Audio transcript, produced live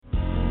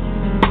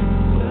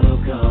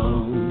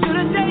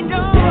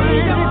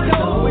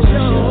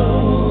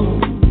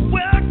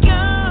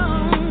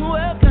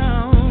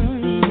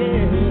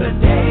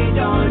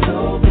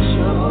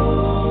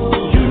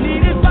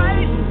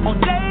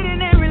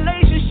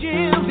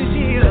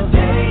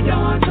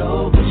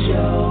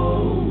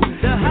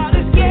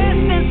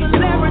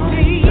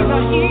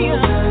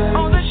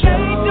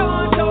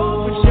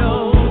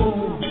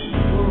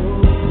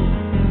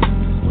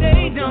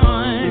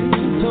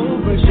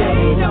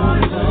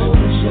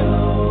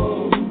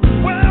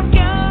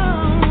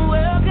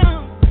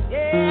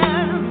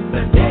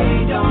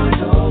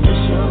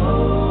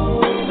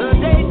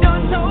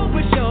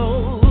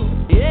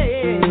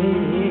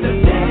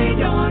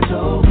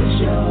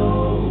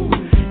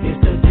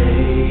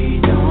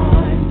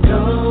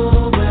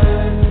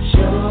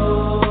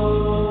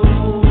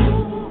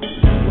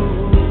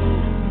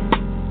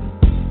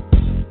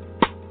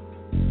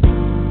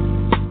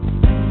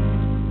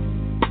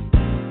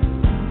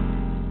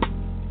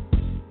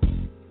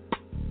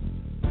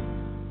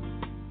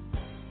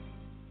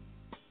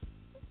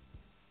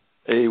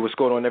Hey, what's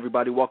going on,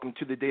 everybody? Welcome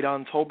to the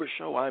Dedan Tolbert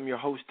Show. I'm your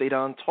host,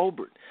 Dedan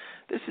Tolbert.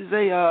 This is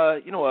a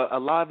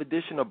live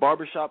edition of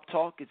Barbershop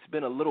Talk. It's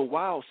been a little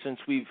while since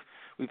we've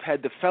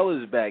had the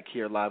fellas back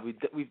here live.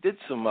 We've done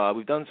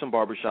some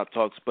barbershop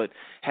talks, but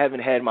haven't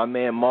had my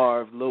man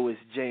Marv, Lewis,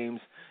 James,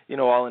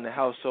 all in the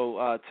house.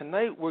 So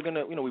tonight we're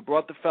gonna, we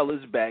brought the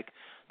fellas back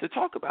to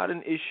talk about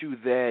an issue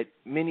that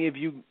many of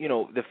you,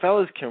 the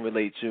fellas can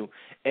relate to,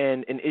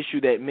 and an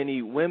issue that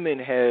many women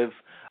have,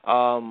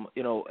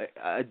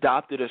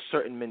 adopted a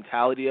certain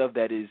mentality of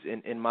that is,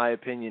 in my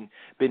opinion,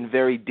 been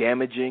very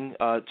damaging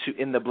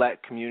in the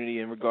black community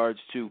in regards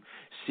to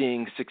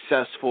seeing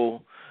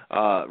successful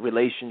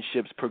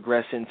relationships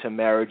progress into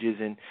marriages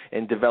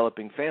and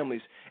developing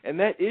families. And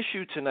that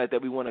issue tonight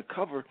that we want to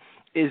cover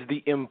is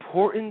the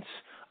importance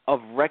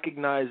of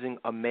recognizing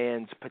a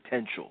man's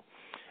potential.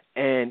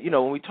 And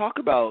when we talk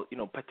about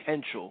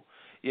potential,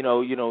 you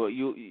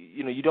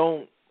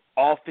don't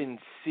often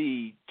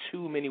see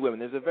too many women.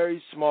 There's a very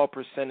small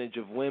percentage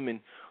of women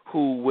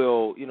who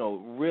will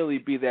really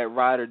be that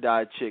ride or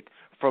die chick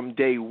from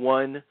day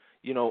one,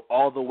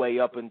 all the way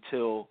up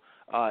until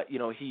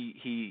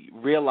he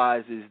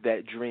realizes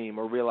that dream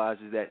or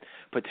realizes that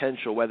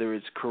potential, whether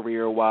it's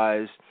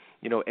career-wise,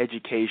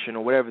 education,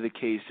 or whatever the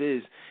case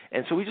is.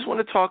 And so we just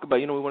want to talk about,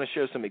 we want to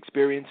share some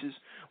experiences.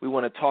 We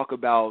want to talk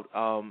about,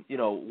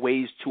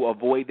 ways to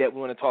avoid that. We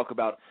want to talk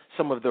about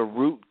some of the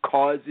root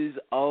causes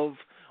of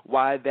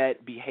why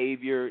that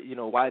behavior,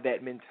 why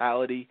that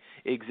mentality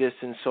exists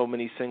in so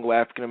many single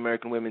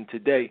African-American women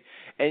today.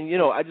 And,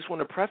 I just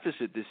want to preface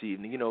it this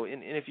evening,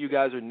 and if you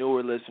guys are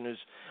newer listeners,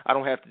 I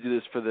don't have to do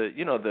this for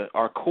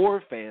our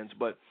core fans,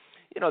 but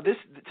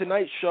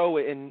tonight's show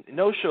and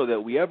no show that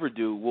we ever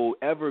do will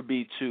ever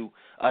be to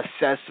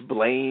assess,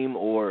 blame,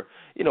 or,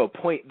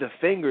 point the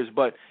fingers.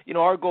 But,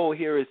 our goal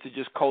here is to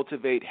just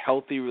cultivate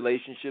healthy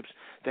relationships,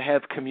 to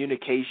have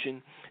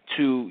communication,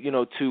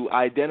 to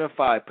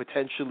identify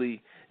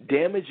potentially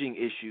damaging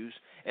issues,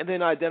 and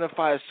then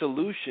identify a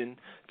solution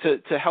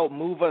to help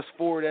move us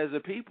forward as a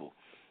people.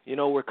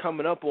 We're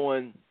coming up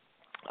on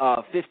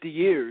 50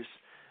 years.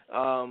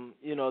 The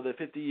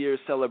 50-year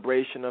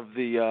celebration of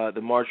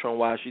the March on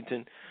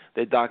Washington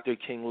that Dr.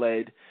 King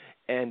led,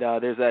 and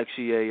there's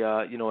actually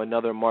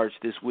another march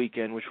this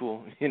weekend, which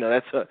will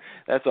that's a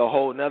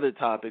whole another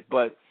topic.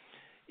 But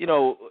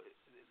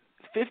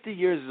 50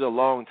 years is a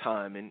long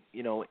time, and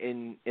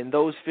in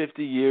those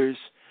 50 years,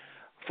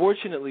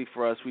 fortunately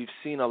for us, we've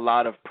seen a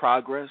lot of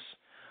progress,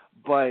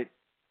 but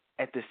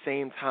at the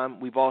same time,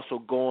 we've also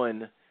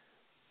gone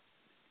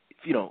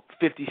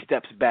 50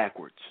 steps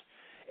backwards.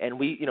 And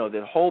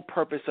the whole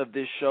purpose of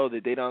this show,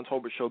 the Dedan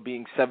Tolbert Show,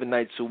 being 7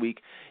 nights a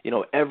week,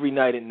 every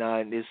night at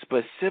 9, is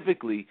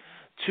specifically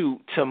to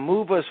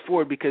move us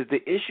forward, because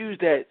the issues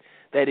that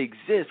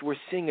exist, we're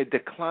seeing a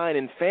decline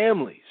in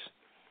families.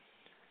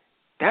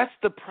 That's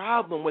the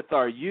problem with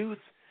our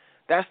youth.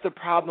 That's the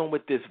problem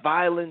with this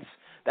violence.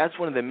 That's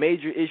one of the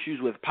major issues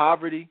with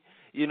poverty,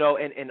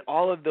 and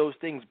all of those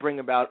things bring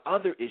about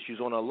other issues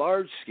on a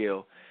large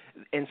scale.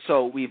 And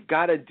so we've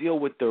got to deal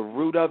with the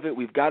root of it.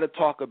 We've got to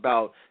talk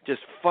about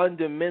just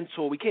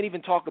fundamental. We can't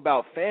even talk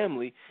about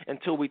family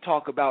until we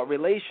talk about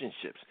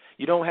relationships.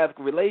 You don't have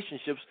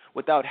relationships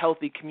without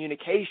healthy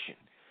communication.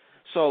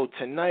 So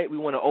tonight we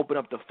want to open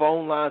up the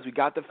phone lines. We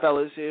got the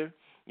fellas here.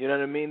 You know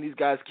what I mean? These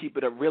guys keep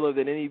it realer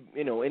than any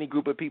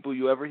group of people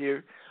you ever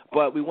hear.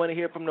 But we want to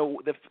hear from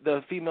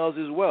the females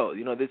as well.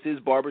 This is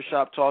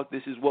Barbershop Talk.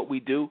 This is what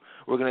we do.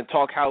 We're going to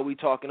talk how we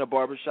talk in a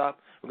barbershop.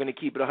 We're going to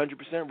keep it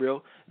 100%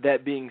 real.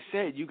 That being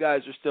said, you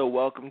guys are still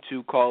welcome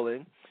to call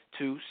in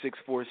to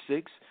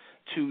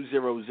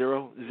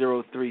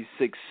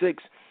 646-200-0366.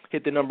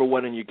 Hit the number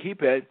 1 on your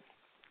keypad,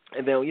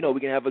 and then we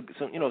can have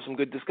some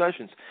good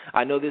discussions.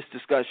 I know this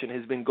discussion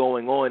has been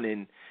going on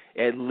in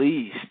at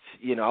least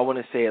I want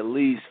to say at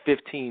least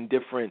 15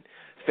 different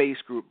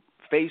Facebook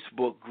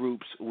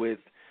groups with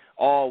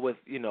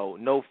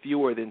no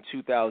fewer than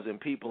 2,000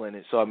 people in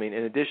it. So, in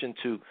addition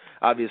to,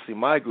 obviously,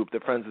 my group, the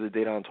Friends of the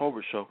Dedan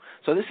Tolbert Show.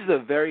 So this is a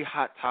very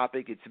hot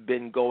topic. It's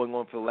been going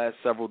on for the last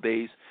several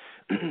days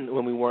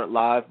when we weren't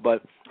live,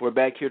 but we're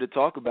back here to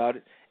talk about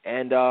it.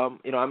 And,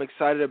 I'm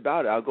excited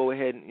about it. I'll go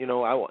ahead and,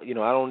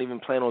 I don't even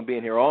plan on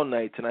being here all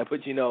night tonight,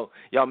 but, y'all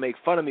make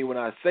fun of me when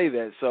I say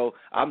that. So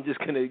I'm just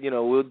going to,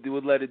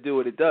 we'll let it do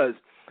what it does.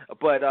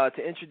 But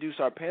to introduce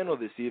our panel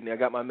this evening, I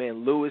got my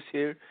man Lewis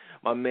here,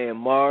 my man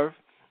Marv,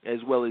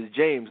 as well as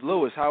James.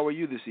 Lewis, how are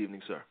you this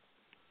evening, sir?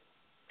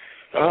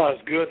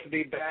 It's good to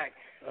be back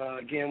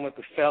again with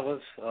the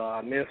fellas.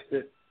 I missed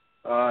it.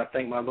 I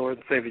thank my Lord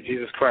and Savior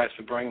Jesus Christ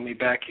for bringing me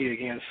back here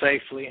again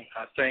safely.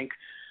 I think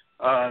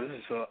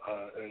this is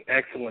an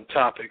excellent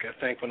topic. I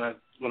think when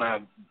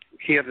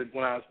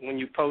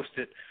you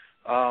posted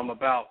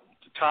about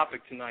the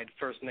topic tonight, the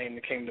first name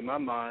that came to my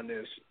mind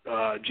is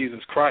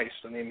Jesus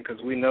Christ.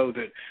 Because we know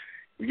that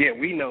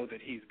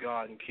He's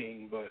God and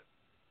King, but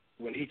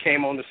when He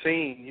came on the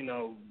scene,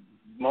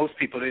 most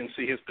people didn't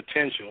see His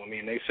potential.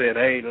 They said,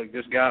 hey, look,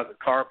 this guy's a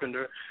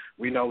carpenter.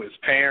 We know his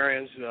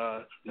parents.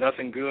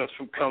 Nothing good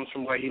comes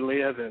from where he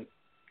lived. And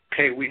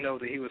hey, we know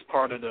that he was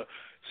part of the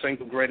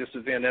single greatest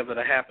event ever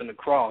to happen to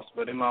cross.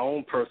 But in my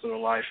own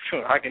personal life,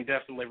 I can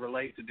definitely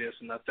relate to this.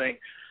 And I think,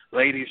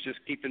 ladies, just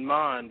keep in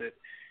mind that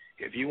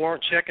if you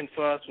weren't checking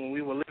for us when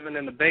we were living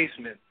in the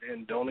basement,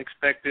 then don't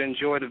expect to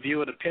enjoy the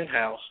view of the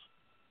penthouse.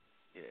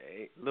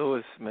 Yeah,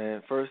 Lewis,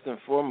 man, first and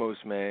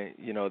foremost, man,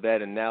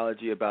 that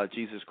analogy about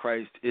Jesus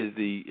Christ is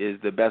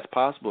the best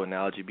possible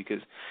analogy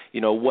because,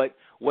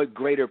 what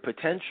greater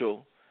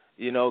potential,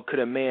 could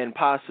a man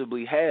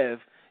possibly have,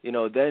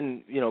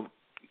 than,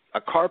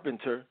 a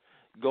carpenter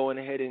going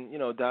ahead and,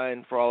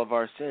 dying for all of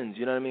our sins,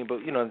 you know what I mean? But,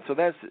 so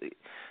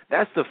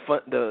that's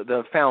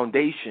the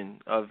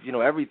foundation of,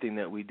 everything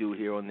that we do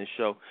here on this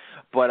show.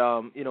 But,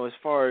 as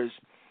far as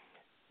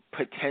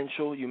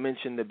potential, you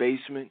mentioned the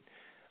basement.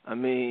 I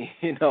mean,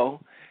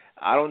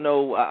 I don't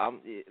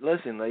know.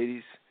 Listen,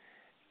 ladies,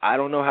 I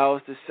don't know how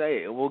else to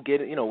say it. We'll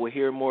get it. We'll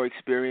hear more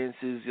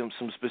experiences,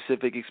 some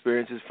specific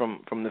experiences from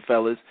the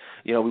fellas.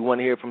 We want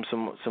to hear from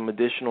some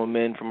additional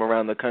men from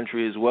around the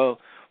country as well.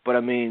 But,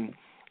 I mean,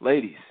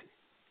 ladies,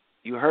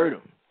 you heard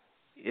them.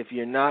 If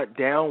you're not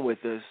down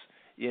with us,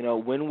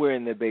 when we're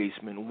in the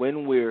basement,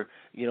 when we're,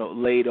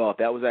 laid off.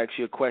 That was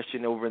actually a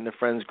question over in the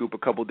friends group a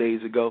couple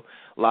days ago.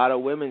 A lot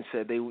of women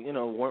said they,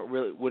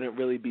 wouldn't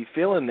really be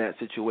feeling that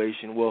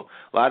situation. Well,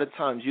 a lot of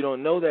times you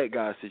don't know that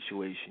guy's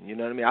situation. You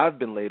know what I mean? I've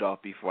been laid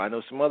off before. I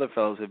know some other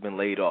fellas have been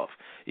laid off,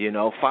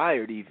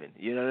 fired even.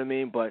 You know what I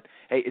mean? But,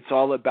 hey, it's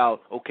all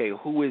about, okay,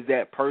 who is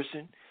that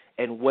person?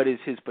 And what is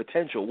his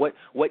potential?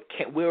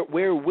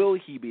 Where will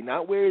he be?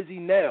 Not where is he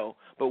now,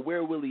 but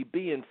where will he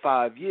be in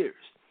 5 years?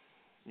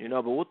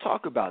 But we'll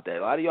talk about that.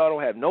 A lot of y'all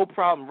don't have no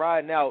problem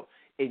riding out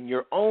in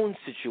your own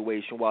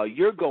situation while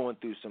you're going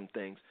through some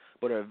things,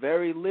 but are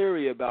very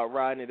leery about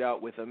riding it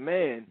out with a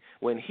man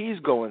when he's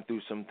going through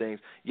some things,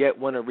 yet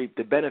want to reap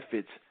the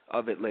benefits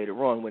of it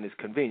later on when it's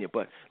convenient.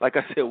 But like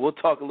I said, we'll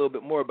talk a little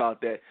bit more about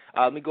that.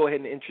 Let me go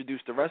ahead and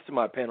introduce the rest of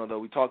my panel, though.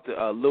 We talked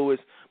to Lewis.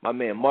 My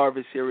man Marv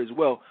is here as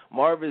well.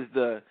 Marv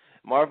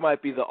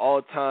might be the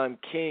all-time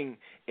king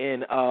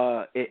in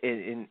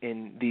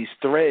these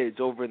threads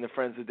over in the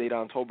Friends of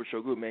Dedan Tolbert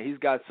Show group. Man, he's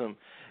got some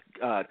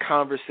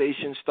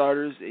conversation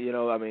starters.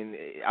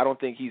 I don't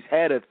think he's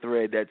had a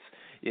thread that's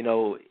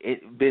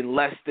been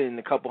less than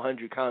a couple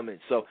hundred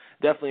comments. So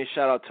definitely a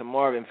shout out to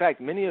Marv. In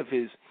fact, many of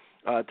his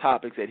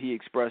topics that he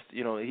expressed,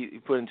 he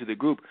put into the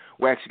group,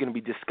 we're actually going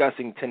to be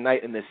discussing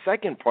tonight in the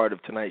second part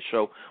of tonight's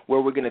show,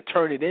 where we're going to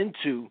turn it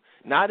into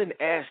not an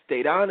Ask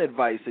Dedan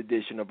Advice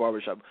edition of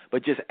Barbershop,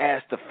 but just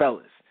Ask the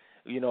Fellas.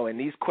 And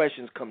these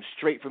questions come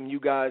straight from you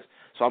guys,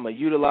 so I'm going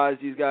to utilize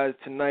these guys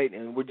tonight,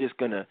 and we're just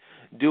going to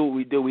do what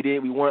we do.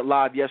 We weren't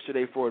live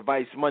yesterday for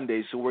Advice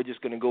Monday, so we're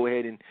just going to go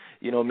ahead and,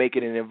 make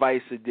it an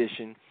advice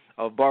edition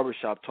of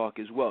Barbershop Talk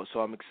as well. So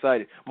I'm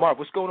excited. Mark,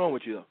 what's going on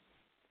with you, though?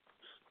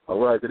 All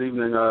right, good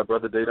evening,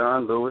 Brother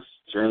Dedan, Lewis,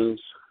 James.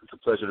 It's a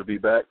pleasure to be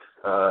back.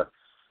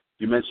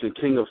 You mentioned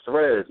King of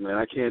Threads, man.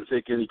 I can't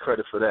take any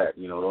credit for that.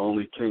 The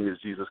only king is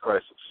Jesus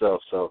Christ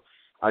himself. So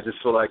I just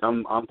feel like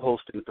I'm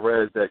posting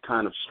threads that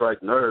kind of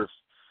strike nerves,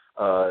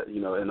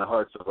 in the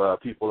hearts of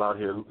people out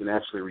here who can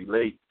actually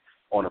relate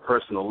on a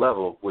personal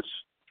level, which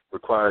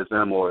requires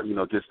them or,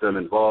 gets them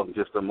involved and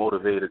gets them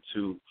motivated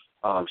to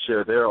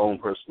share their own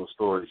personal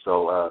story.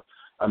 So,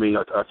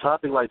 a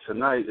topic like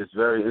tonight is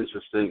very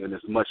interesting and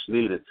it's much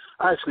needed.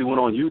 I actually went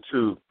on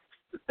YouTube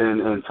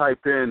and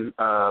typed in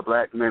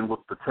black men with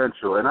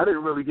potential, and I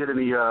didn't really get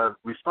any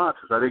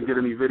responses. I didn't get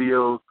any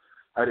videos.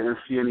 I didn't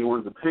see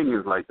anyone's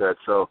opinions like that,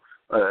 so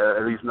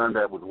at least none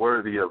that was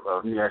worthy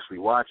of me actually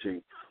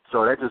watching.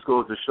 So that just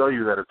goes to show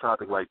you that a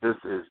topic like this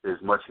is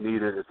much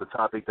needed. It's a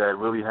topic that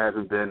really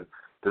hasn't been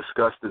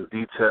discussed in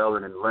detail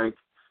and in length,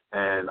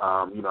 and,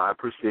 I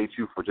appreciate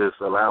you for just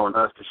allowing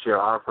us to share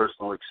our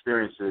personal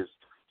experiences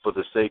for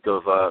the sake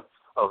of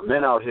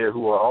men out here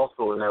who are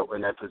also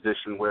in that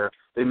position where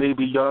they may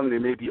be young, they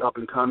may be up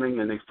and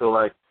coming, and they feel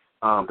like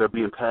they're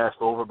being passed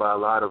over by a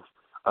lot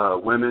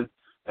of women,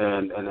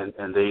 and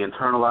they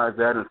internalize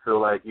that and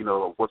feel like,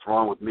 what's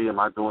wrong with me? Am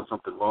I doing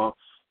something wrong?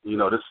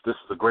 This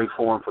is a great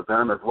forum for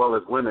them as well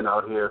as women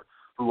out here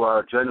who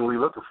are genuinely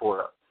looking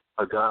for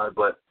a guy,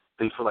 but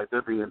they feel like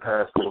they're being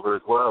passed over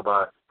as well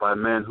by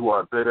men who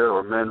are bitter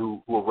or men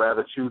who would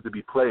rather choose to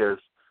be players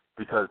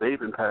because they've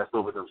been passed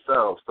over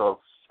themselves. So,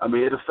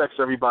 it affects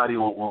everybody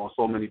on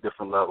so many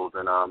different levels,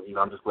 and,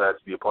 I'm just glad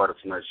to be a part of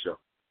tonight's show.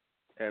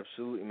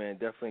 Absolutely, man.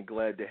 Definitely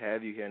glad to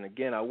have you here. And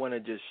again, I want to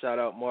just shout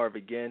out Marv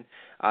again.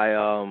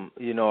 I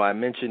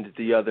mentioned it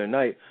the other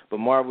night, but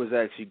Marv was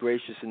actually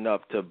gracious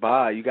enough to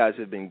buy. You guys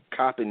have been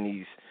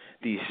copping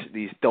these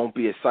Don't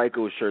Be a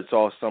Psycho shirts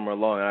all summer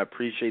long, and I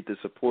appreciate the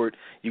support.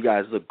 You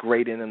guys look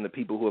great in them, the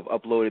people who have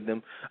uploaded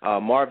them.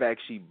 Marv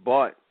actually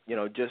bought,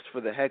 just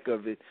for the heck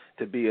of it,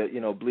 to be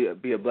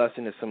a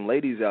blessing to some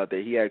ladies out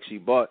there. He actually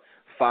bought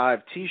 5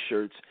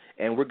 T-shirts,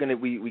 and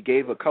we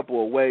gave a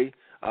couple away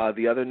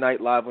the other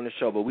night live on the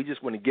show, but we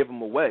just want to give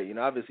them away.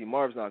 Obviously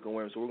Marv's not going to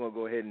wear them, so we're going to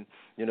go ahead and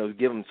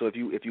give them. So if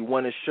you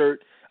want a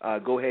shirt,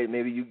 Go ahead,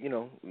 maybe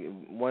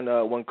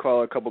one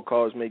caller, a couple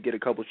callers may get a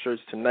couple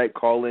shirts tonight.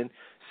 Call in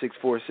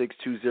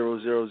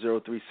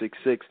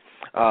 646-200-0366.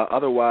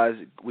 Otherwise,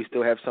 we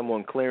still have some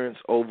on clearance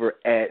over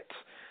at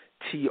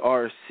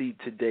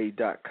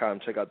trctoday.com.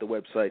 Check out the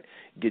website.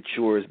 Get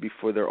yours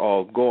before they're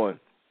all gone.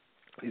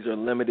 These are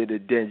limited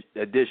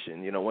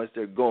edition. Once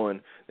they're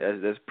gone,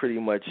 that's pretty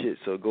much it.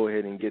 So go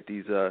ahead and get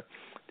these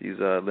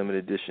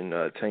limited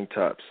edition tank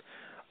tops.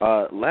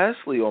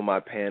 Lastly, on my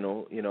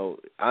panel,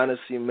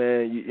 honestly,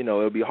 man,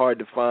 it'll be hard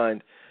to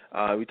find.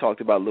 We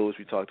talked about Lewis,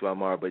 we talked about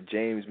Mara, but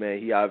James, man,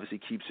 he obviously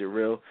keeps it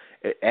real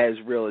as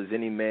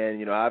any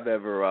man, I've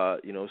ever,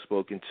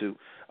 spoken to,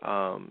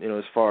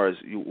 as far as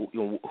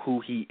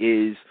who he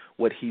is,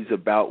 what he's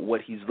about,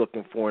 what he's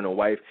looking for in a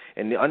wife.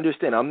 And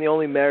understand, I'm the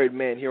only married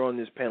man here on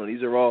this panel.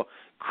 These are all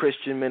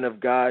Christian men of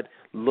God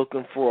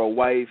looking for a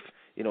wife,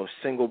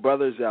 single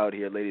brothers out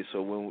here, ladies.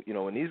 So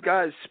when these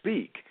guys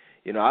speak,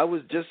 I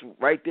was just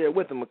right there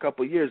with them a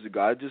couple of years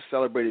ago. I just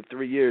celebrated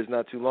 3 years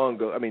not too long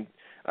ago. I mean,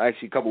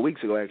 actually a couple of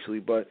weeks ago, actually.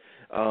 But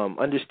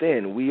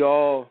understand, we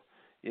all,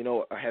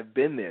 have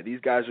been there. These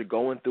guys are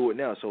going through it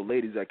now. So,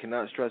 ladies, I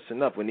cannot stress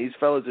enough. When these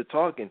fellas are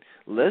talking,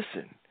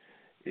 listen.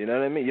 You know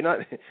what I mean?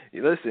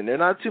 Listen, there are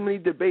not too many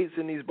debates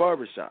in these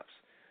barbershops.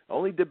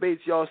 Only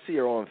debates y'all see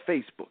are on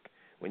Facebook.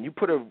 When you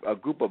put a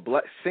group of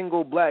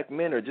single black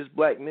men or just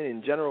black men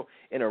in general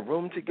in a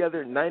room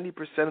together,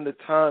 90% of the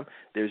time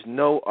there's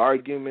no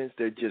arguments.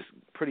 They're just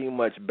pretty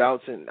much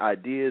bouncing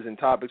ideas and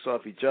topics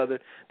off each other.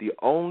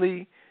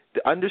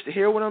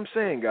 Hear what I'm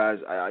saying, guys.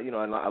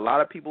 A lot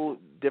of people,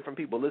 different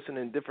people listen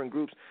in different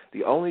groups.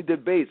 The only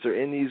debates are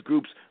in these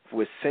groups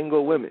with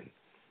single women.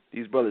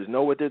 These brothers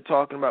know what they're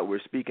talking about. We're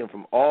speaking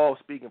from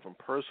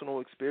personal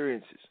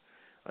experiences.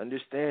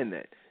 Understand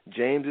that.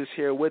 James is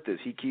here with us.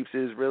 He keeps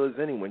it as real as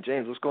anyone.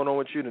 James, what's going on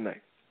with you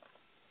tonight?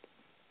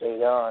 Hey,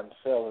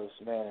 fellas,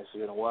 man, it's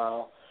been a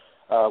while.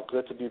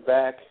 Good to be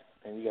back,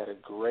 and you got a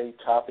great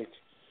topic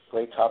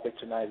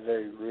tonight,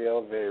 very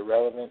real, very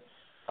relevant.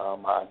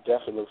 I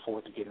definitely look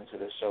forward to getting into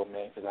this show,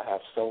 man, because I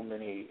have so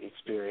many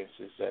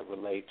experiences that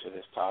relate to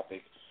this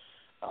topic.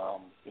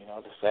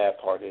 The sad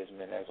part is,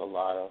 man, there's a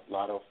lot of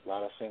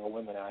single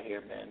women out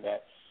here, man,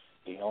 that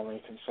the only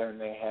concern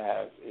they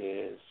have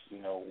is,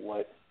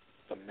 what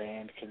the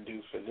man can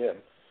do for them,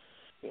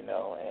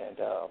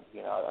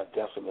 I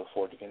definitely look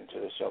forward to getting into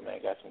this show,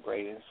 man. Got some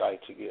great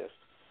insight to give.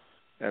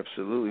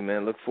 Absolutely,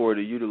 man. Look forward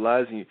to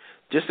utilizing you.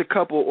 Just a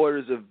couple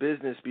orders of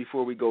business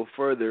before we go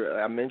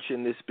further. I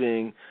mentioned this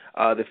being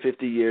the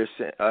 50-year,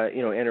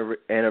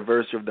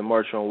 anniversary of the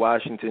March on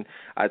Washington.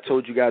 I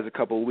told you guys a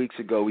couple of weeks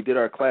ago we did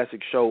our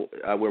classic show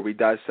where we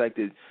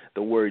dissected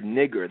the word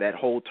nigger, that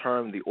whole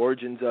term, the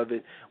origins of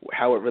it,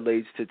 how it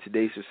relates to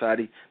today's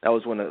society. That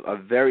was a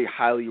very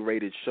highly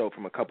rated show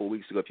from a couple of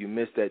weeks ago. If you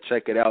missed that,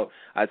 check it out.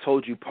 I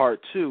told you part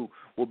 2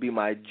 will be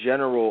my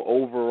general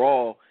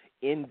overall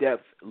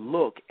in-depth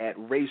look at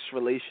race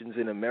relations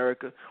in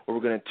America, where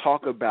we're going to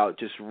talk about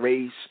just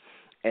race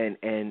and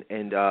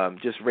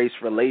just race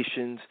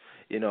relations,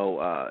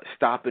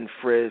 stop and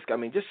frisk. I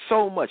mean, just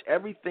so much,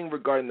 everything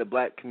regarding the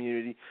black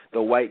community,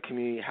 the white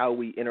community, how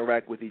we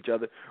interact with each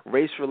other.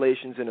 Race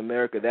relations in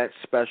America, that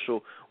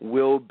special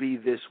will be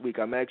this week.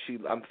 I'm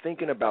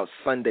thinking about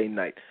Sunday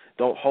night.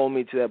 Don't hold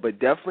me to that, but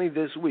definitely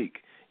this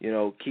week.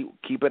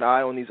 Keep an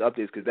eye on these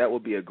updates because that will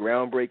be a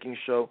groundbreaking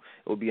show.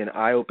 It will be an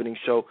eye-opening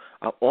show.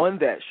 On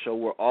that show,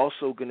 we're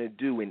also going to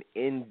do an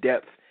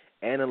in-depth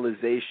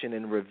analyzation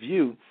and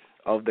review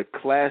of the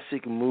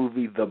classic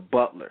movie The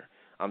Butler.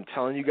 I'm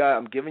telling you guys,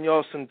 I'm giving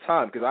y'all some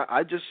time because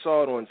I just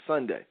saw it on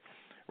Sunday,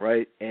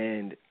 right?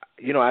 And,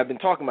 I've been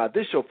talking about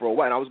this show for a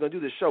while, and I was going to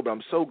do this show, but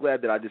I'm so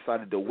glad that I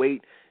decided to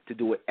wait to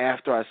do it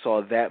after I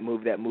saw that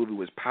movie. That movie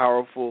was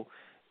powerful.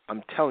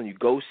 I'm telling you,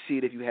 go see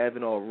it if you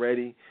haven't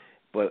already.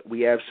 But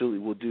we absolutely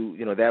will do,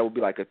 that will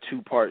be like a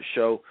 2-part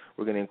show.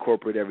 We're going to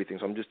incorporate everything.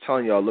 So I'm just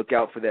telling y'all, look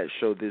out for that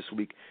show this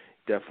week.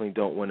 Definitely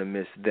don't want to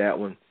miss that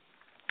one.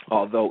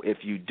 Although if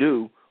you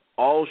do,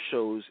 all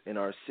shows in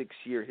our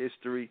 6-year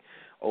history,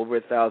 over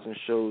 1,000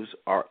 shows,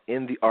 are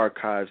in the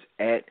archives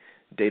at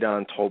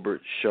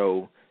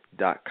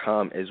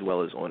DaDonTolbertShow.com as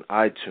well as on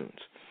iTunes.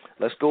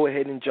 Let's go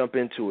ahead and jump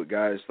into it,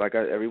 guys. Like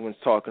everyone's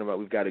talking about,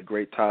 we've got a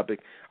great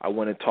topic. I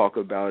want to talk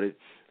about it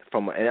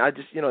and I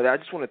just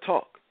want to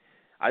talk.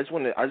 I just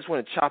want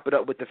to chop it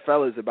up with the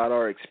fellas about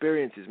our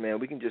experiences, man.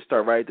 We can just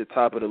start right at the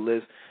top of the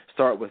list.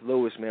 Start with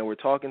Lewis, man. We're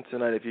talking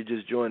tonight, if you're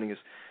just joining us,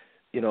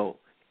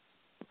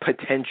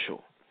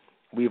 potential.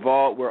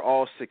 We're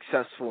all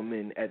successful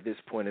men at this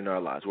point in our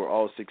lives. We're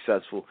all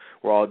successful.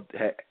 We're all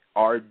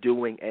are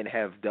doing and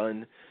have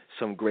done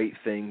some great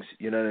things.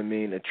 You know what I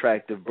mean?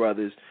 Attractive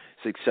brothers,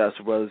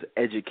 successful brothers,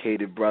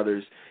 educated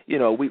brothers.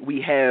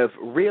 We have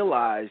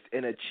realized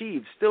and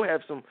achieved, still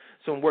have some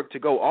work to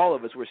go. All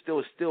of us, we're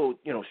still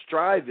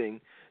striving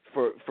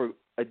for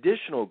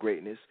additional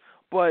greatness.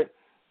 But,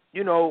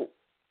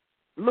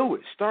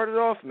 Lewis, start it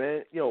off,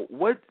 man.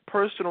 What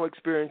personal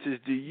experiences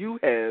do you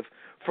have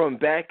from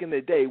back in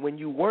the day when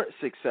you weren't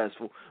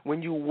successful,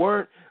 when you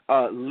weren't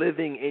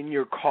living in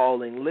your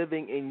calling,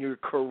 living in your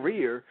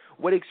career?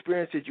 What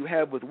experience did you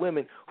have with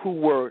women who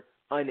were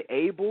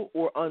unable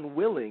or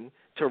unwilling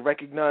to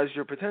recognize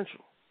your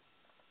potential?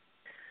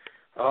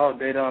 Oh,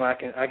 Daydon, I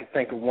can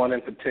think of one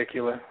in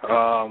particular.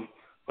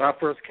 When I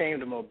first came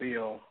to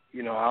Mobile,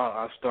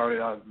 I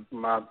started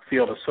my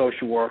field of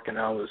social work, and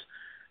I was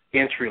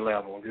entry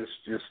level,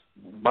 just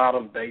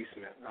bottom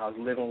basement. I was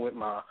living with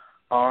my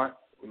aunt,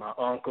 my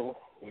uncle,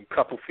 a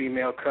couple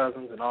female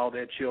cousins, and all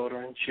their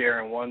children,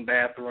 sharing one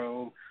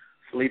bathroom,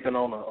 sleeping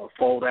on a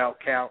fold-out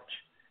couch.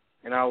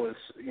 And I was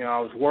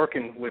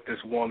working with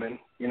this woman,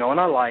 and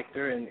I liked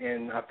her,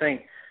 and I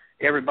think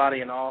everybody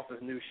in the office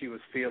knew she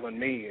was feeling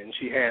me, and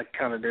she had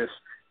kind of this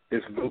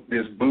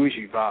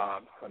bougie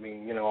vibe. I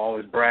mean,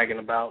 always bragging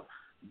about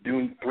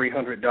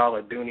 $300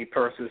 Dooney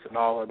purses and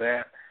all of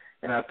that.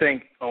 And I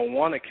think on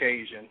one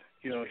occasion,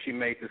 she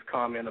made this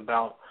comment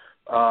about,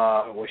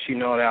 she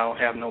know that I don't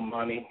have no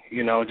money,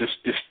 just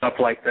stuff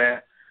like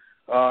that.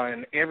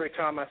 And every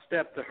time I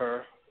stepped to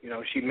her,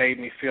 she made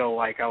me feel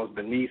like I was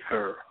beneath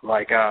her,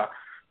 like I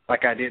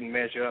didn't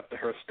measure up to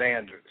her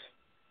standards.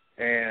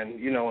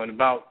 And, in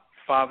about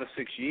 5 or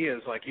 6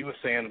 years, like you were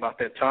saying about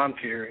that time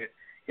period,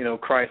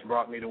 Christ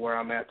brought me to where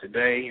I'm at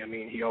today. I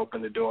mean, he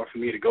opened the door for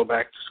me to go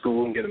back to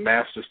school and get a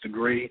master's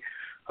degree.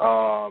 When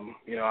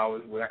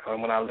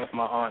I left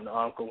my aunt and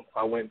uncle,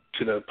 I went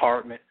to the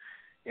apartment,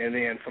 and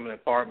then from the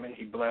apartment,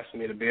 he blessed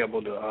me to be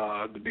able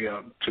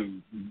to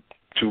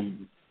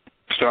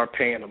start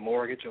paying a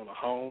mortgage on a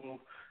home.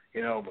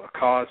 A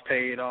car's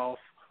paid off,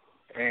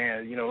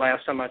 and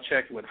last time I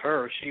checked with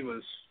her, she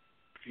was,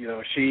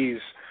 she's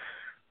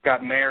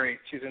got married.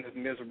 She's in this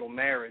miserable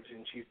marriage,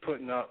 and she's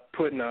putting a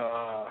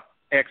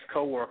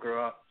ex-coworker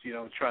up,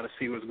 trying to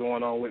see what's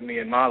going on with me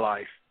in my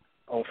life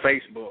on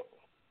Facebook.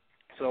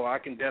 So I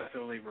can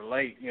definitely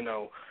relate,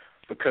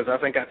 because I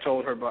think I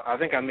told her, but I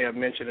think I may have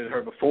mentioned it to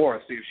her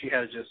before. See, if she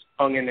had just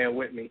hung in there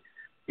with me,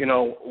 when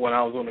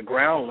I was on the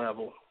ground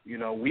level,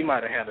 we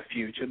might have had a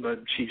future, but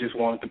she just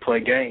wanted to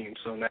play games.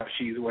 So now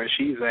she's where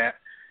she's at,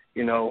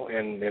 and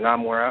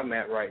I'm where I'm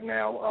at right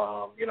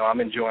now. I'm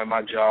enjoying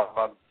my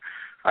job.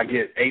 I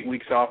get 8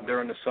 weeks off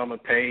during the summer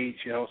paid,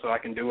 so I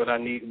can do what I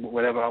need,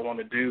 whatever I want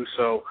to do.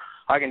 So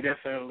I can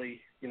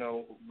definitely,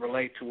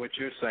 relate to what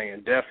you're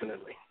saying,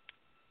 definitely.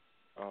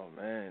 Oh,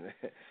 man.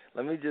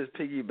 Let me just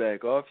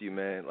piggyback off you,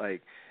 man.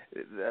 Like,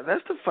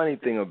 that's the funny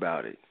thing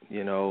about it.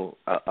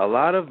 A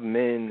lot of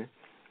men,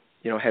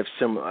 have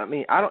similar. I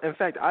mean, I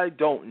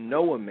don't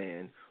know a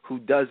man who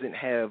doesn't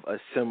have a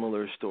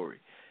similar story.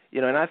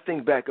 And I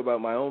think back about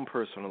my own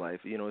personal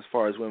life, as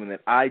far as women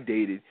that I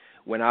dated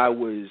when I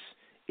was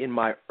in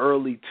my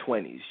early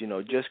 20s,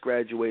 just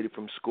graduated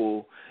from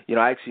school.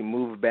 I actually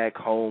moved back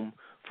home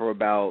for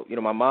about,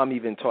 my mom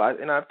even told,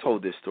 and I've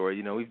told this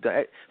story, we've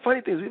done,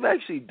 funny things, we've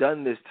actually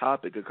done this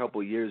topic a couple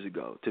of years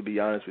ago, to be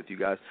honest with you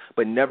guys,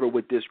 but never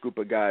with this group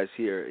of guys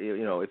here.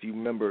 If you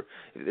remember,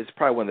 it's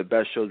probably one of the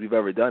best shows we've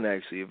ever done,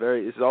 actually.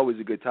 It's always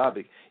a good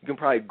topic. You can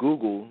probably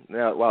Google,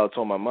 now while it's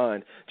on my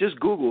mind, just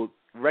Google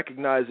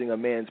recognizing a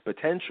man's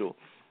potential.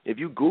 If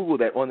you Google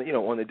that on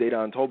the Data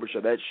on October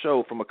show, that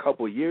show from a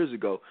couple of years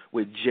ago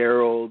with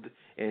Gerald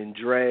and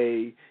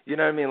Dre,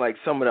 like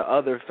some of the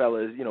other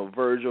fellas,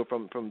 Virgil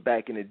from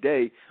back in the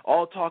day,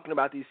 all talking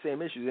about these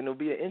same issues. And it'll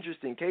be an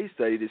interesting case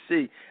study to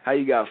see how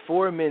you got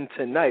 4 men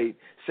tonight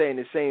saying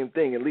the same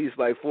thing, at least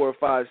like 4 or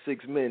 5,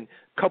 6 men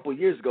a couple of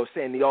years ago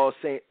saying all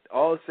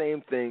the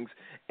same things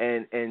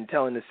and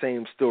telling the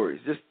same stories.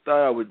 Just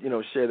thought I would,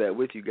 share that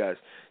with you guys.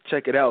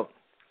 Check it out.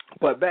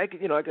 But back,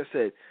 like I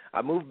said,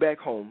 I moved back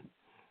home,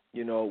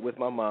 with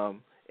my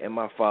mom and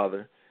my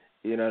father,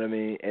 you know what I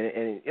mean?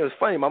 And it was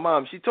funny. My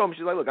mom, she told me,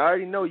 she's like, look, I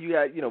already know you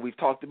got, we've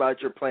talked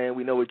about your plan.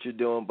 We know what you're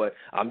doing, but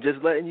I'm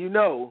just letting you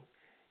know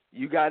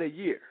you got a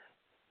year.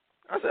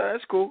 I said,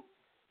 that's cool.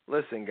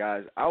 Listen,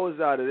 guys, I was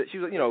out of it. She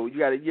was like, you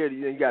got a year,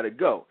 you got to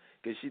go.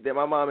 Because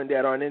my mom and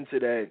dad aren't into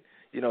that,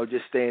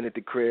 just staying at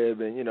the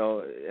crib. And,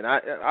 and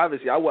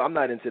I'm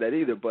not into that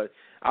either, but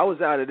I was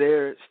out of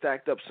there,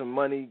 stacked up some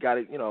money, got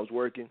it, I was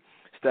working,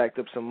 stacked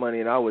up some money,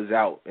 and I was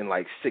out in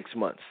like 6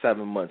 months,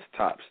 7 months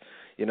tops.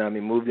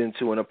 Moved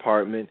into an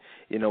apartment,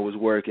 was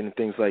working and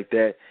things like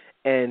that.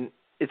 And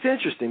it's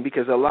interesting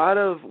because a lot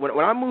of,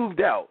 when I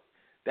moved out,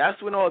 that's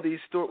when all these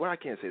stories, well, I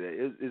can't say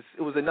that.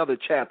 It was another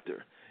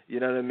chapter, you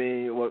know what I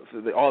mean?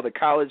 All the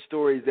college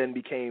stories then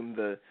became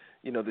the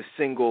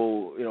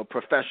single,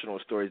 professional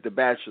stories, the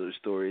bachelor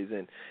stories.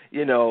 And,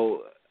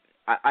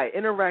 I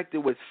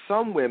interacted with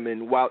some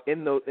women while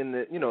in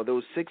the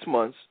those 6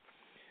 months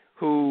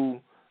who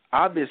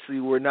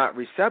obviously were not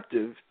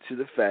receptive to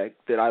the fact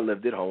that I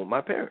lived at home with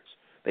my parents.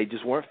 They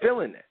just weren't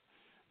feeling that.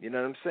 You know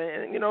what I'm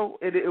saying?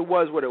 It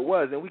was what it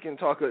was, and we can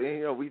talk.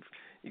 You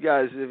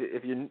guys,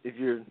 if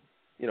you're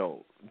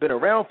been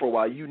around for a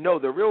while,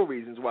 the real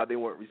reasons why they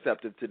weren't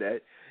receptive to that.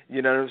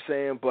 You know what I'm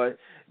saying? But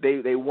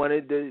they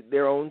wanted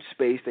their own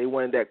space. They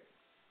wanted that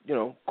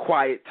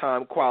quiet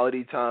time,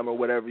 quality time, or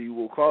whatever you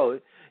will call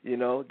it,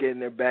 getting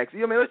their backs.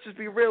 Let's just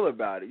be real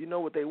about it. You know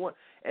what they want.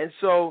 And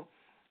so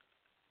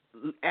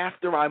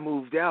after I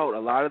moved out, a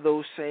lot of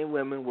those same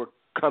women were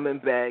coming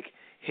back,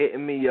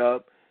 hitting me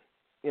up,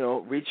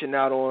 reaching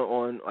out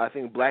on I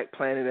think Black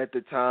Planet at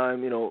the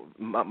time,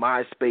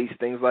 MySpace,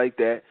 things like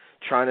that,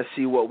 trying to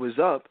see what was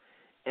up.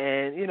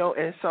 And,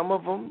 and some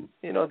of them,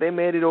 they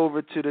made it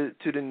over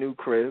to the new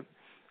crib.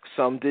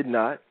 Some did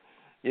not,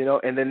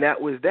 and then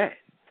that was that.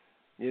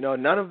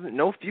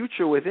 No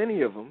future with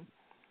any of them.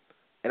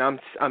 And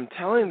I'm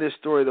telling this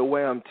story the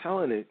way I'm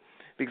telling it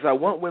because I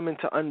want women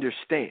to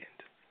understand.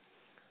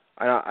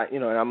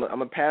 And I'm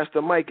gonna pass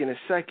the mic in a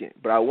second,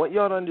 but I want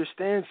y'all to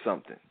understand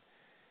something.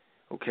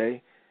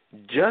 Okay?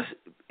 Just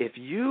if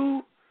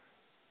you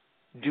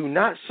do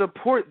not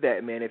support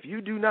that man, if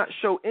you do not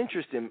show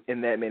interest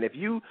in that man, if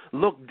you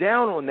look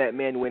down on that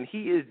man when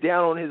he is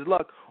down on his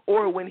luck,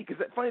 or when he, because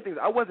the funny thing is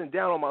I wasn't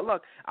down on my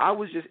luck. I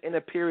was just in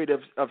a period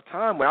of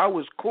time where I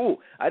was cool.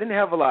 I didn't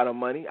have a lot of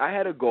money. I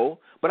had a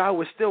goal, but I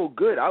was still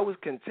good. I was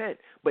content,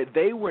 but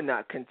they were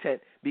not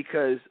content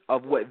because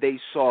of what they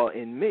saw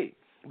in me.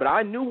 But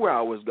I knew where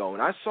I was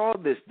going. I saw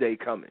this day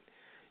coming.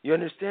 You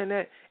understand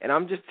that? And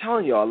I'm just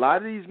telling you, a lot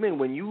of these men,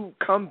 when you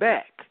come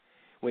back,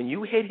 when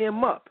you hit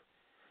him up,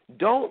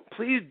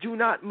 please do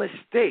not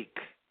mistake,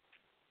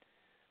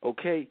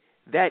 okay,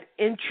 that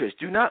interest.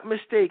 Do not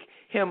mistake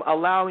him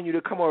allowing you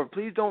to come over.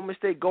 Please don't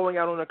mistake going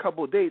out on a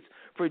couple of dates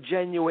for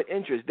genuine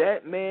interest.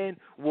 That man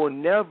will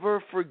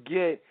never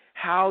forget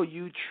how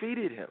you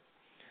treated him.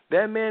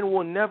 That man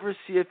will never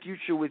see a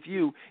future with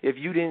you if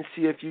you didn't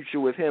see a future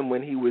with him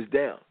when he was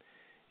down.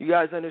 You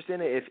guys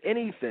understand that? If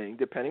anything,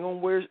 depending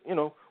on where,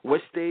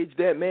 what stage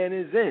that man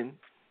is in,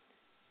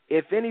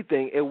 if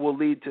anything, it will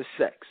lead to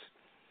sex.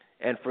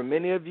 And for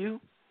many of you,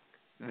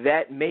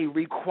 that may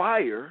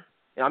require,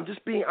 and I'm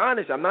just being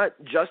honest, I'm not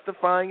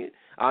justifying it,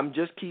 I'm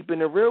just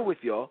keeping it real with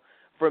y'all.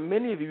 For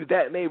many of you,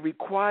 that may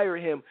require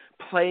him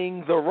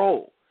playing the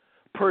role,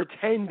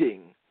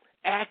 pretending,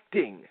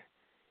 acting.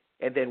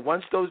 And then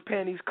once those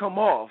panties come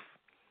off,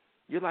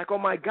 you're like, oh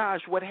my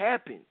gosh, what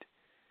happened?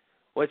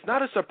 Well, it's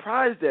not a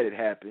surprise that it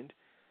happened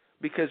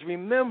because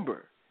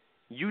remember,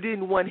 you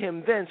didn't want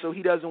him then, so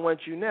he doesn't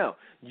want you now.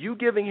 You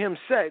giving him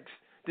sex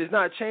does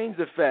not change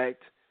the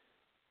fact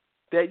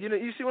that,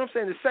 you see what I'm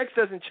saying? The sex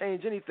doesn't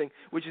change anything,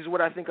 which is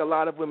what I think a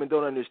lot of women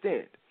don't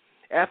understand.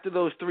 After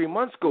those 3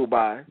 months go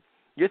by,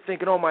 you're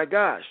thinking, oh my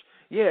gosh,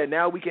 yeah,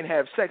 now we can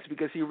have sex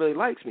because he really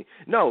likes me.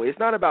 No, it's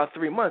not about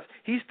 3 months.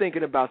 He's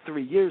thinking about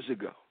 3 years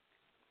ago.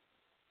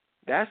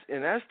 That's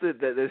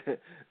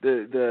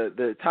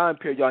the time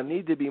period y'all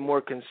need to be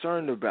more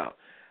concerned about.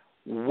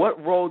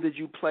 What role did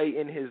you play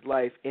in his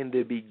life in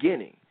the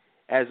beginning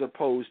as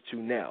opposed to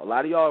now? A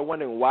lot of y'all are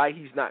wondering why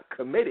he's not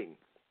committing.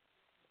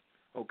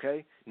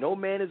 Okay? No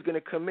man is going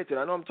to commit to it.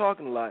 I know I'm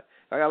talking a lot.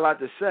 I got a lot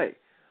to say.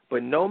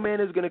 But no man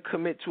is going to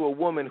commit to a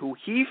woman who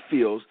he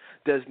feels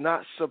does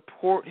not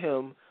support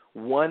him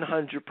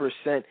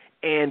 100%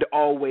 and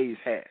always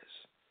has.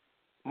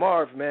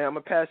 Marv, man, I'm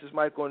going to pass this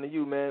mic on to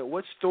you, man.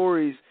 What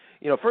stories,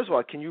 first of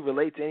all, can you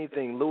relate to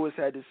anything Lewis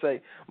had to say,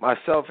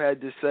 myself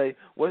had to say?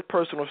 What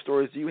personal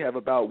stories do you have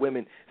about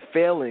women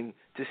failing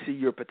to see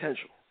your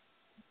potential?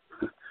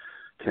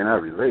 Can I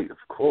relate? Of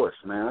course,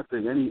 man. I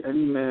think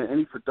any man,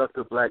 any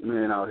productive black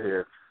man out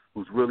here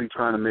who's really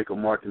trying to make a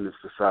mark in this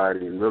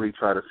society and really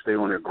try to stay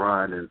on their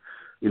grind and,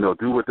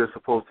 do what they're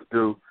supposed to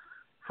do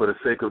for the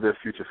sake of their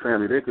future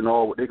family, they can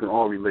all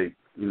relate,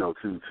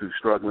 to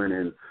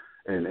struggling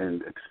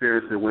and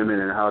experiencing women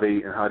and how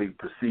they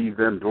perceive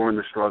them during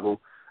the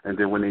struggle, and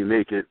then when they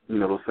make it,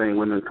 those same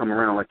women come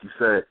around, like you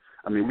said.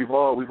 I mean, we've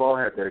all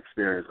had that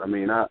experience. I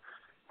mean,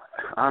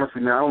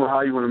 honestly, man, I don't know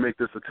how you want to make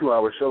this a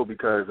 2-hour show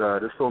because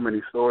there's so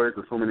many stories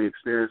and so many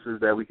experiences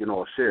that we can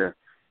all share.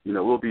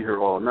 We'll be here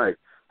all night.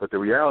 But the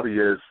reality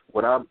is,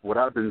 what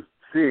I've been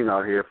seeing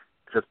out here,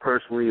 just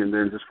personally, and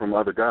then just from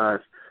other guys,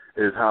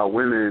 is how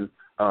women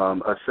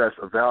assess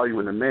a value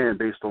in a man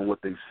based on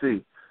what they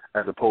see,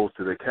 as opposed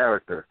to their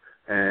character.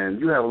 And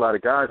you have a lot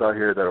of guys out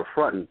here that are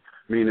fronting,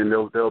 meaning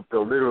they'll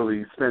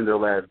literally spend their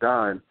last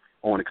dime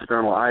on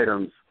external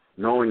items,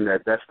 knowing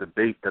that that's the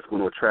bait that's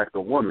going to attract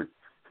a woman.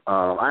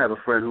 I have a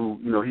friend who,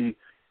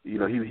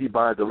 he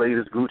buys the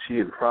latest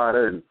Gucci and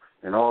Prada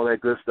and all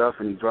that good stuff,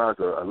 and he drives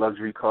a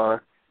luxury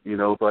car,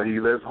 but he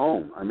lives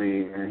home. I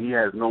mean, and he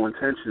has no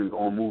intentions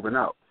on moving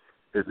out.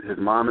 His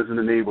mom is an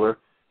enabler.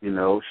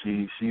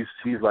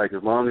 She's like,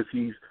 as long as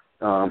he's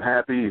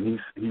happy and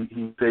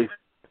he's safe,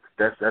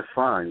 that's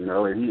fine,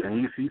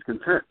 and he's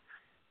content.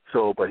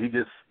 So, but he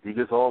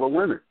gets all the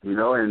women,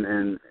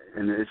 and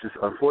it's just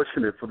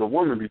unfortunate for the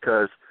woman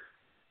because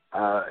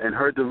in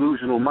her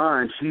delusional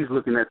mind, she's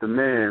looking at the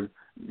man,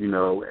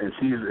 and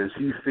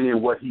she's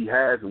seeing what he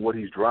has and what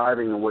he's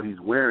driving and what he's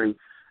wearing,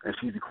 and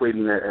she's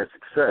equating that as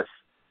success,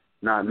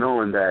 not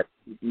knowing that,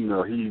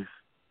 he's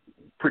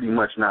pretty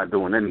much not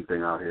doing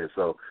anything out here.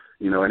 So,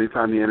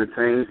 anytime he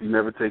entertains, he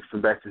never takes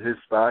him back to his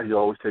spot. He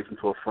always takes him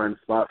to a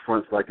friend's spot,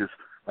 fronts like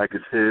like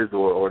it's his,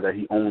 or that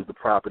he owns the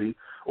property,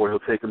 or he'll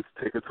take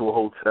her to a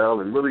hotel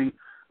and really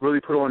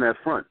put on that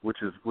front, which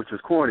is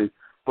corny,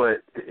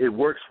 but it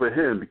works for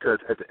him because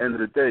at the end of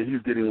the day,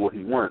 he's getting what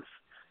he wants,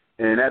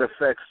 and that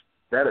affects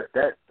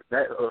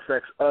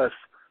us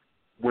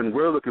when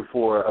we're looking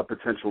for a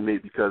potential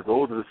mate, because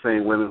those are the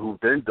same women who've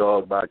been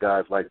dogged by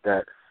guys like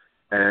that,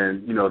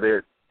 and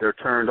they're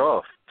turned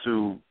off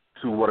to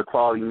what a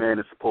quality man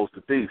is supposed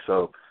to be.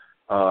 So,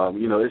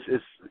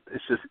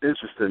 it's just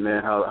interesting,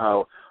 man,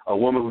 how a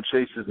woman who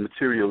chases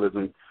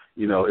materialism,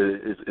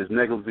 is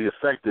negatively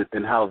affected,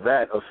 and how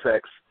that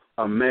affects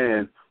a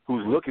man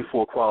who's looking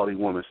for a quality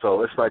woman.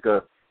 So it's like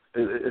a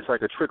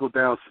trickle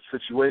down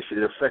situation.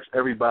 It affects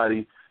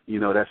everybody,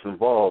 that's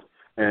involved.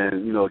 And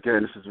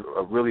again, this is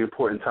a really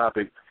important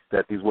topic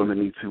that these women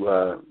need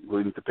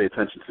to pay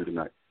attention to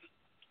tonight.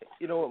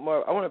 You know what,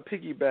 Marv? I want to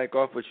piggyback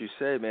off what you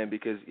said, man,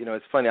 because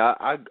it's funny.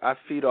 I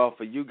feed off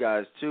of you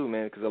guys too,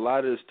 man, because a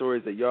lot of the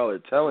stories that y'all are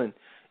telling,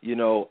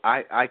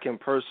 I can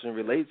personally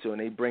relate to, and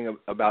they bring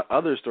about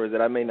other stories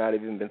that I may not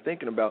have even been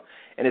thinking about.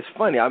 And it's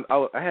funny. I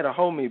had a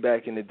homie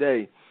back in the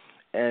day,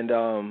 and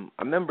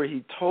I remember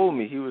he told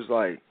me, he was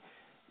like,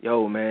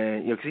 "Yo,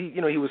 man," because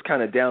he was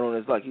kind of down on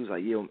his luck. He was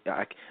like, "Yo,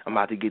 I'm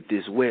about to get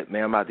this whip,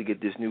 man. I'm about to get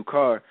this new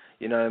car.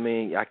 You know what I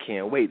mean? I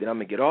can't wait. Then I'm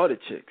gonna get all the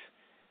chicks."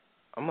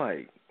 I'm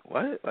like,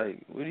 "What?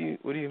 Like, what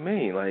do you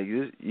mean? Like,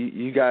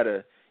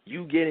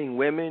 you getting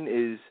women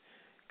is,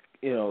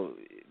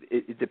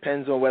 it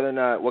depends on whether or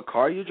not what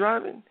car you're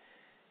driving."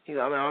 I'm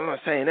not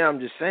saying that.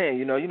 I'm just saying,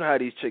 you know how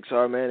these chicks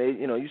are, man.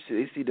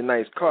 They see the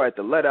nice car at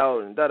the let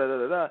out and da da da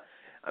da da.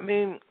 I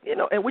mean,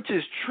 and which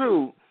is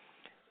true,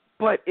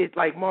 but it,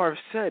 like Marv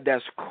said,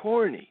 that's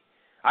corny.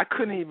 I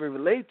couldn't even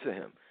relate to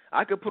him.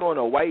 I could put on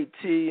a white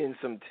tee and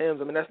some Timbs.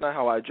 I mean, that's not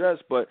how I dress,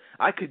 but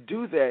I could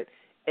do that.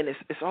 And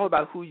it's all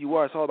about who you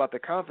are. It's all about the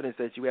confidence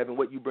that you have and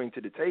what you bring to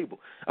the table.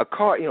 A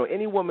car,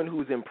 any woman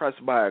who's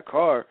impressed by a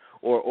car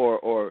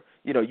or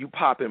you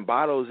popping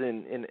bottles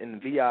in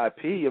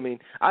VIP. I mean,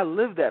 I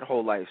live that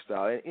whole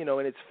lifestyle.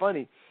 And it's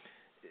funny.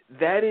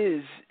 That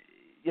is,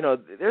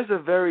 there's a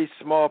very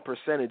small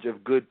percentage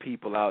of good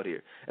people out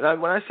here.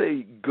 And when I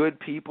say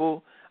good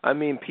people, I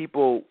mean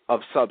people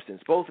of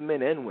substance, both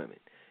men and women.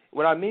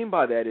 What I mean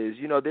by that is,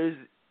 there's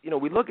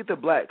we look at the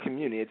black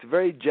community. It's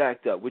very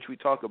jacked up, which we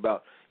talk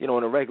about,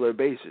 on a regular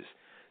basis.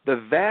 The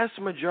vast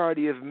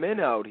majority of men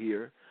out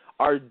here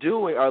are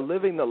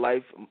living the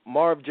life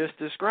Marv just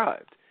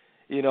described.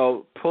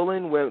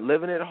 Pulling women,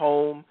 living at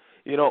home,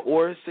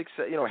 or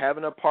success,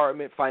 having an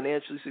apartment,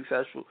 financially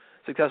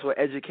successful,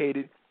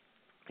 educated,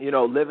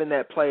 living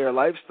that player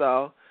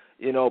lifestyle,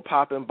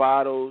 popping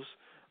bottles,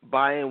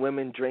 buying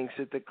women drinks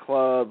at the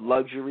club,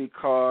 luxury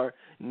car,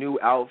 new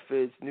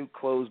outfits, new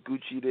clothes,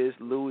 Gucci this,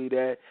 Louis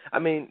that. I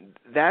mean,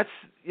 that's,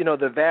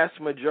 the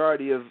vast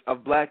majority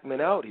of black men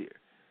out here.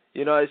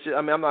 It's just,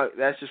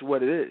 that's just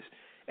what it is.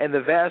 And the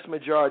vast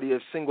majority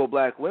of single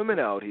black women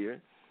out here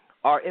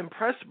are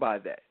impressed by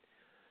that.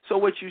 So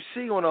what you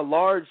see on a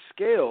large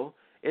scale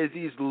is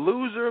these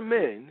loser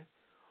men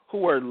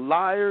who are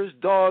liars,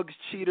 dogs,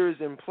 cheaters,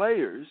 and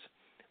players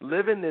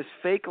living this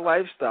fake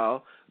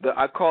lifestyle.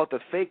 I call it the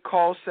fake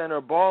call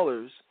center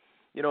ballers,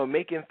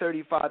 making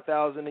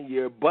 $35,000 a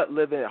year, but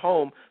living at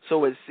home,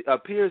 so it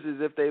appears as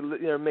if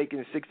they're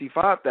making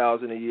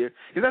 $65,000 a year.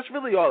 Because that's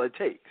really all it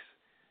takes.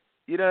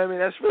 You know what I mean?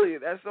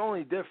 That's the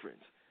only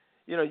difference.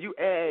 You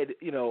add,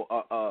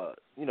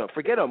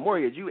 forget a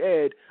mortgage. You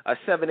add a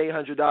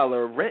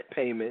 $700-800 rent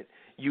payment,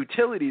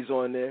 utilities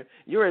on there.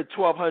 You're at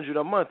 $1,200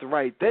 a month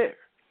right there.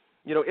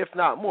 If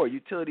not more.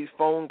 Utilities,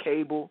 phone,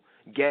 cable,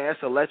 gas,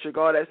 electric,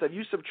 all that stuff.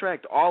 You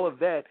subtract all of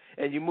that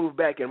and you move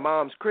back in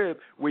mom's crib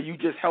where you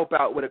just help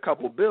out with a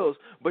couple bills,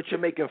 but you're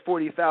making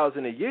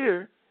 $40,000 a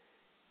year.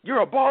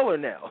 You're a baller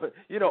now.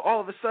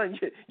 All of a sudden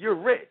you're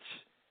rich.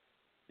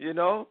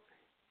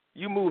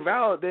 You move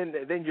out, then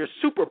you're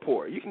super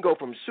poor. You can go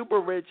from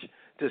super rich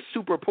to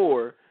super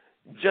poor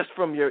just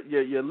from your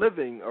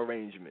living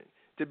arrangement.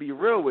 To be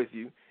real with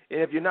you,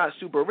 and if you're not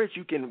super rich,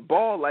 you can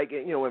ball like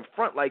in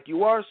front like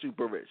you are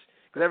super rich.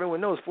 Because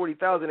everyone knows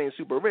 $40,000 ain't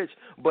super rich,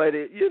 but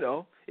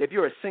if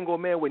you're a single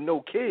man with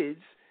no kids,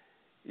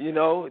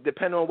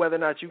 depending on whether or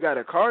not you got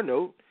a car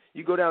note,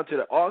 you go down to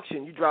the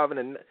auction, you driving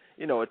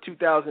a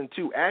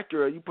 2002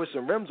 Acura, you put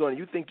some rims on it,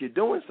 you think you're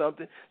doing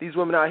something. These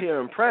women out here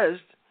are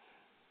impressed,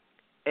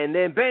 and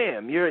then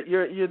bam,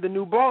 you're the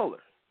new baller,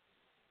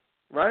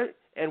 right?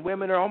 And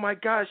women are, oh my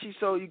gosh,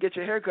 you get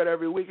your haircut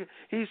every week.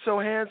 He's so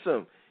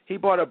handsome. He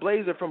bought a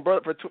blazer for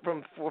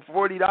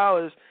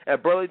 $40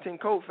 at Burlington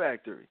Coat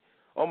Factory.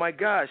 Oh my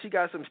gosh, he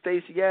got some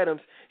Stacey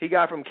Adams he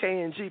got from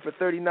K&G for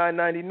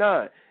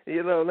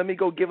 $39.99. Let me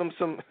go give him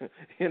some,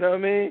 Let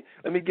me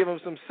give him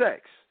some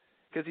sex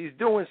because he's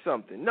doing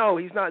something. No,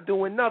 he's not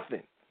doing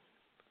nothing.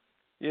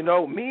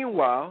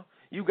 Meanwhile,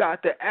 you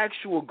got the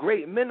actual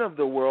great men of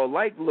the world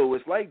like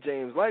Lewis, like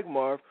James, like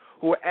Marv,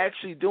 who are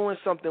actually doing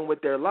something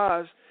with their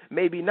lives,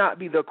 maybe not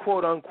be the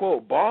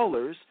quote-unquote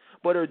ballers,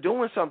 but are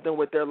doing something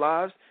with their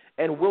lives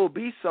and will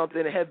be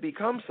something and have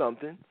become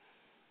something.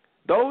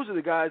 Those are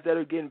the guys that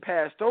are getting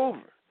passed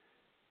over.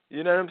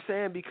 You know what I'm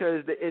saying?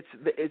 Because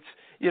it's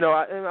you know,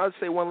 and I'll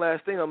say one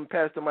last thing. I'm going to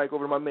pass the mic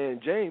over to my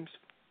man James,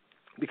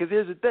 because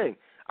here's the thing.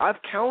 I've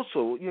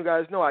counseled, you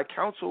guys know I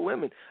counsel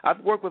women. I've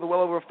worked with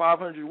well over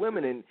 500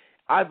 women, and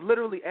I've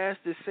literally asked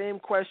this same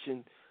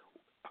question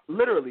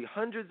literally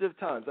hundreds of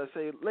times. I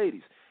say,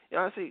 ladies, you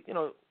know, I say, you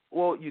know,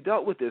 well, you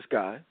dealt with this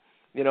guy.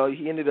 You know,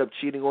 he ended up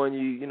cheating on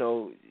you, you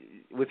know,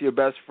 with your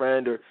best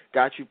friend, or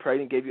got you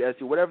pregnant, gave you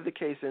STD, whatever the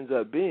case ends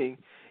up being.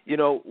 You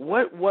know,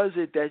 what was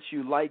it that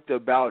you liked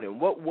about him?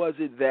 What was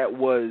it that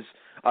was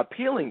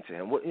appealing to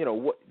him? What, you know,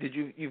 what did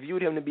you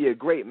viewed him to be a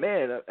great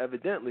man,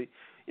 evidently.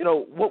 You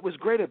know, what was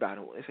great about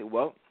him? They say,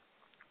 well,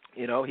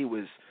 you know, he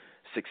was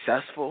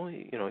successful.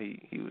 He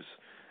was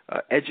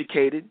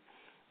educated.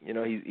 You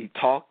know, he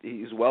talked.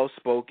 He was well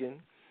spoken.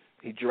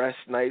 He dressed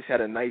nice. Had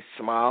a nice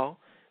smile.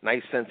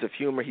 Nice sense of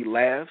humor. He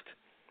laughed.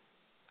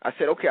 I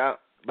said, okay,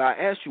 but I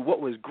asked you what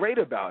was great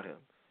about him.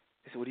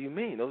 He said, what do you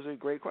mean? Those are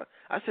great qualities.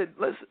 I said,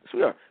 listen,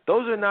 sweetheart,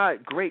 those are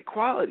not great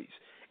qualities.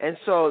 And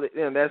so,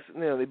 you know, that's,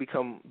 you know, they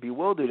become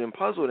bewildered and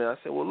puzzled. And I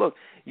said, well, look,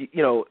 you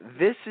know,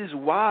 this is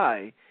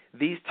why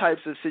these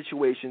types of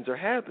situations are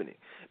happening,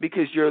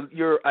 because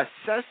you're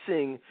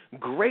assessing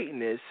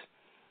greatness.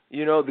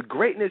 You know, the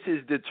greatness is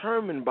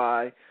determined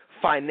by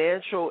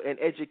financial and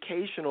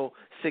educational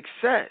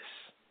success.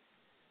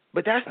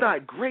 But that's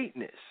not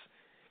greatness.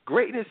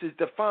 Greatness is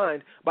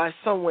defined by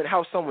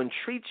how someone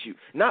treats you,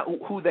 not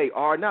who they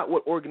are, not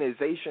what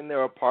organization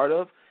they're a part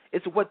of.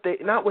 It's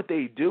not what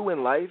they do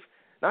in life,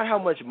 not how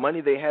much money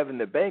they have in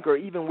the bank, or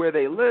even where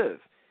they live.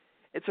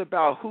 It's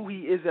about who he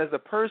is as a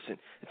person.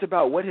 It's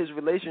about what his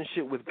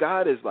relationship with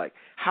God is like,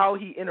 how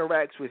he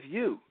interacts with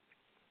you.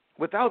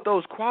 Without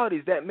those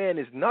qualities, that man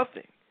is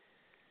nothing.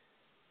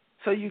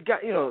 So you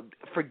got, you know,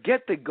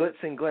 forget the glitz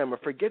and glamour,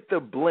 forget the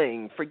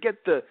bling, forget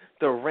the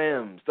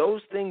rims.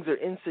 Those things are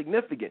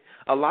insignificant.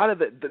 A lot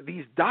of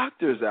these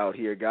doctors out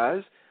here,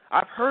 guys,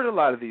 I've heard a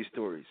lot of these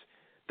stories.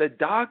 The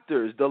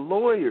doctors, the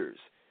lawyers,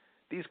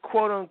 these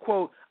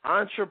quote-unquote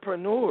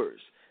entrepreneurs,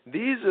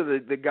 these are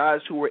the guys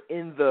who are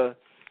in the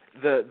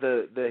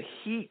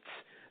heat,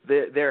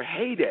 their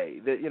heyday,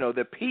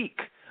 the peak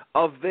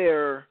of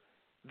their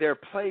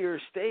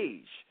player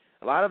stage.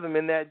 A lot of them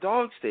in that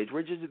dog stage.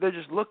 They're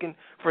just looking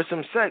for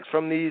some sex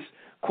from these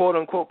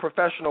quote-unquote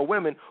professional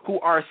women who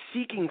are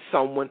seeking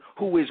someone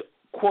who is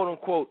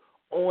quote-unquote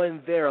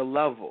on their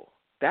level.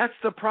 That's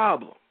the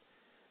problem.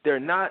 They're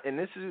not, and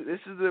this is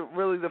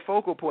really the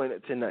focal point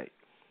of tonight.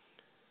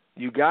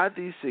 You got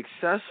these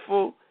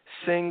successful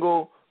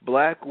single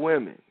black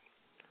women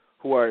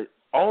who are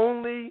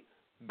only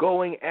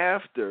going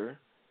after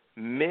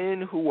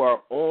men who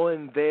are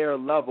on their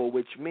level,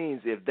 which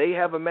means if they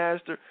have a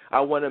master, I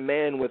want a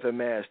man with a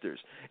master's.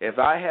 If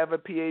I have a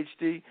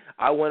PhD,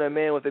 I want a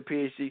man with a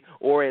PhD,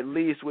 or at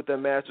least with a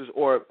master's,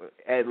 or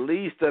at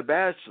least a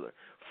bachelor.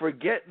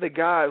 Forget the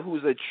guy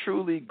who's a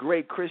truly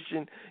great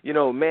Christian,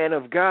 man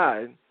of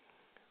God,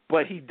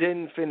 but he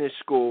didn't finish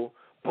school,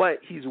 but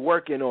he's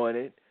working on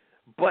it,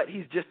 but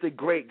he's just a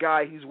great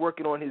guy, he's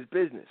working on his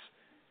business.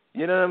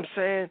 You know what I'm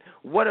saying?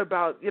 What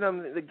about,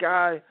 the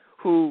guy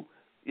who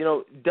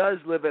does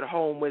live at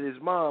home with his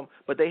mom,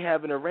 but they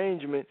have an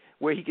arrangement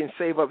where he can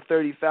save up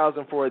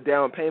 $30,000 for a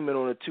down payment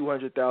on a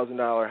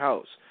 $200,000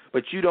 house.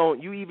 But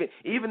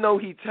even though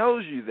he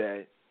tells you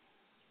that,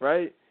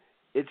 right?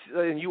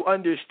 And you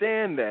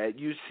understand that,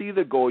 you see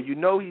the goal,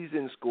 he's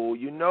in school,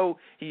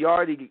 he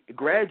already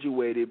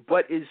graduated,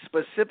 but is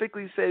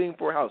specifically saving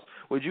for a house.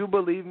 Would you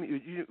believe me?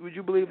 Would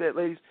you believe that,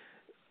 ladies?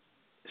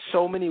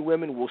 So many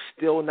women will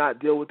still not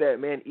deal with that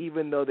man,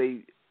 even though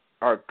they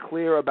are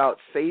clear about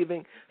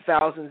saving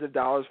thousands of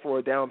dollars for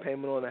a down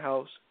payment on a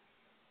house.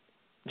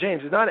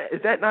 James, is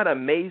that not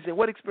amazing?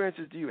 What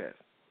experiences do you have?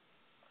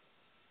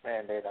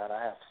 Man, Daydon,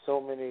 I have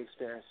so many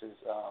experiences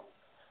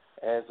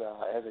as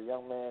a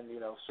young man,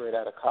 straight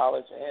out of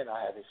college, and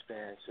I have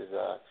experiences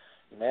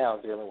now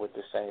dealing with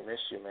the same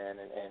issue, man.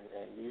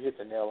 And you hit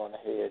the nail on the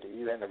head.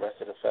 You and the rest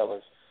of the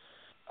fellas.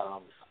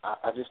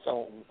 I just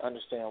don't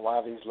understand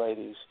why these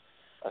ladies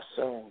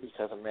assume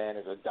because a man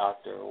is a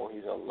doctor or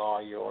he's a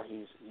lawyer or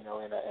he's in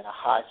a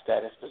high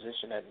status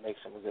position that makes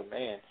him a good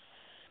man.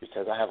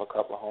 Because I have a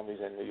couple of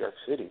homies in New York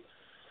City.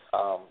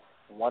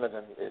 One of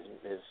them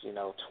is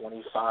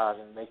 25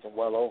 and making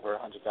well over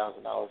 $100,000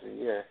 a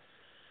year.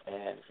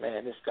 And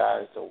man, this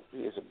guy is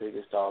the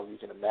biggest dog you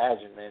can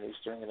imagine. Man, he's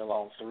stringing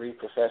along 3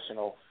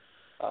 professional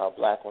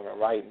black women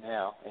right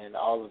now, and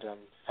all of them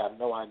have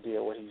no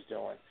idea what he's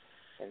doing.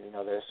 And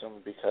they're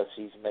assuming because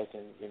he's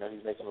making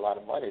a lot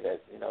of money that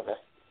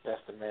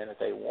that's the man that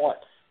they want,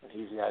 and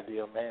he's the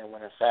ideal man.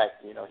 When in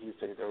fact, he's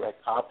the direct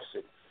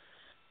opposite.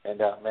 And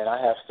man, I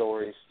have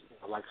stories.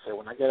 Like I said,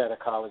 when I got out of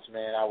college,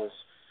 man, I was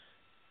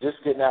just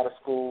getting out of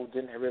school.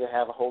 Didn't really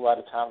have a whole lot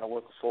of time to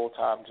work a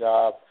full-time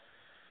job.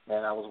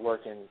 Man, I was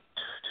working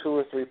 2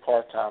 or 3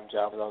 part-time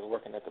jobs. I was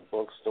working at the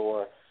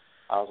bookstore.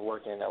 I was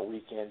working a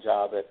weekend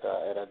job at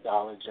a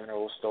Dollar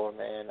General store,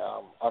 man,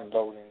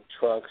 unloading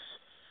trucks.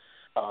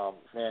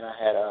 Man, I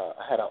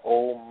had an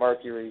old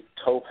Mercury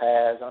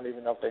Topaz. I don't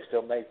even know if they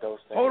still make those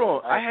things. Hold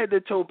on, I had the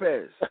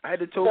Topaz.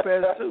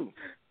 Too.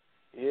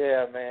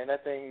 Yeah, man,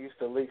 that thing used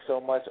to leak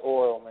so much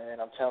oil, man.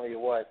 I'm telling you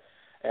what.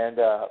 And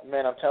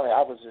man, I'm telling you,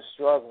 I was just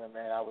struggling,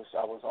 man. I was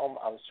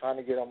trying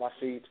to get on my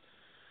feet,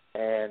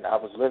 and I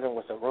was living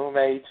with a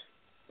roommate,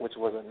 which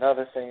was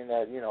another thing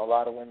that a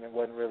lot of women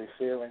wasn't really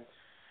feeling.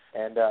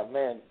 And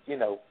man,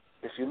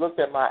 if you looked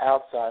at my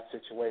outside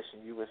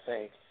situation, you would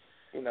think,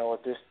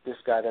 this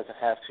guy doesn't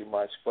have too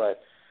much.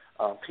 But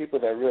people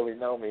that really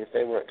know me, if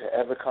they were to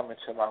ever come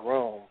into my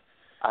room,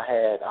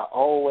 I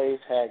always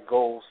had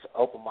goals to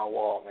open my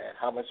wall, man.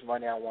 How much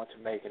money I want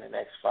to make in the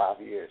next 5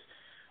 years,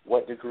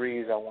 what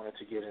degrees I wanted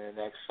to get in the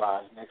next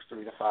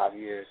 3 to 5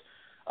 years,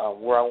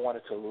 where I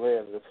wanted to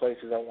live, the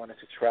places I wanted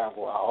to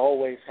travel. I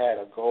always had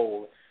a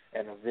goal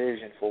and a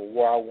vision for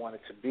where I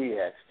wanted to be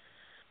at.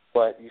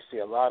 But you see,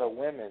 a lot of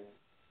women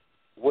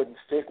wouldn't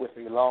stick with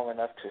me long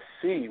enough to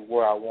see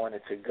where I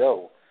wanted to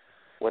go.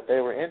 What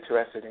they were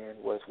interested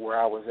in was where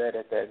I was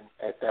at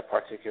that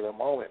particular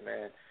moment,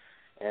 man.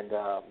 And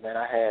man,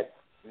 I had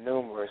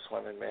numerous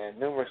women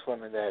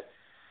that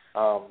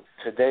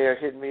today are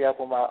hitting me up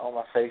on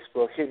my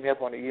Facebook, hitting me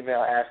up on the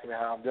email, asking me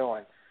how I'm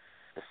doing.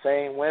 The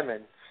same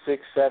women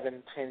 6,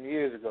 7, 10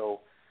 years ago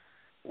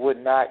would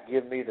not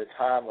give me the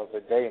time of the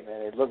day,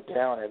 man. They looked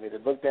down at me. They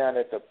looked down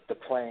at the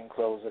plain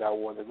clothes that I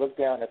wore. They looked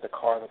down at the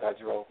car that I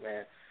drove,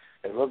 man.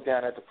 They looked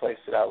down at the place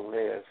that I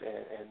live.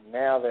 And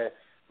now that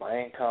my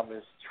income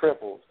is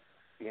tripled,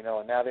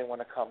 and now they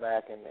want to come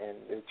back and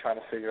they're trying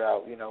to figure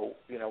out,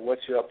 what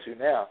you're up to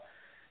now.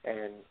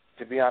 And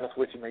to be honest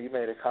with you, man, you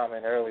made a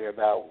comment earlier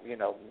about,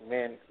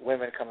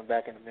 women coming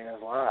back into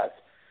men's lives.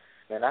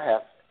 Man, I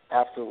have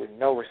absolutely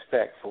no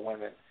respect for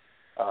women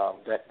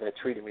that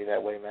treated me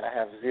that way, man. I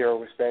have zero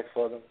respect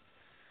for them.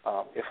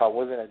 If I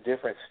was in a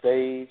different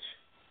stage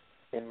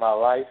in my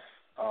life,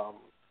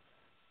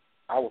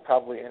 I would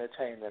probably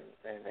entertain them,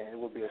 and it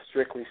would be a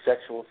strictly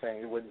sexual thing.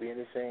 It wouldn't be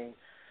anything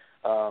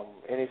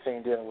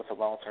dealing with a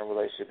long-term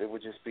relationship. It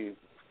would just be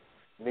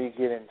me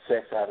getting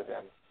sex out of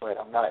them. But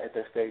I'm not at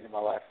that stage in my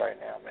life right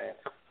now, man.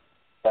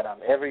 But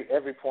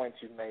every point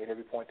you've made,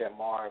 every point that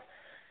Marv,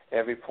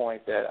 every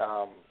point that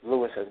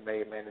Lewis has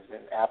made, man, has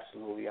been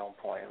absolutely on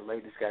point. And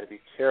ladies got to be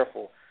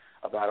careful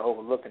about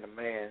overlooking a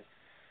man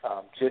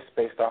just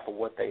based off of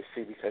what they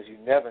see, because you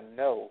never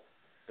know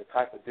the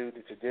type of dude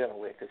that you're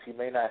dealing with, because he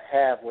may not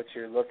have what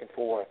you're looking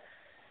for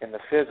in the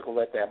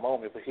physical at that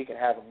moment, but he can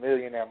have a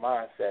millionaire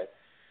mindset,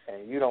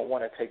 and you don't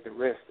want to take the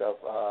risk of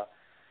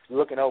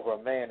looking over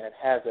a man that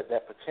has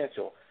that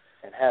potential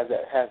and has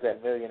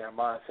that millionaire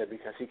mindset,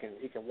 because he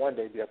can one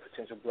day be a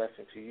potential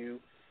blessing to you,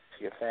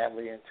 to your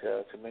family, and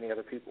to many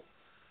other people.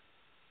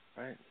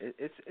 Right.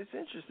 It's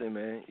interesting,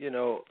 man.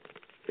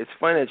 It's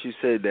funny that you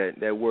said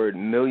that word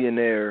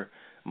millionaire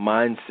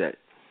mindset.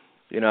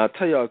 I'll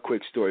tell you a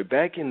quick story.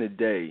 Back in the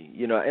day,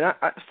 and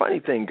funny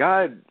thing,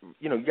 God,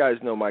 you guys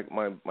know my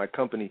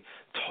company,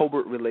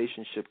 Tolbert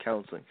Relationship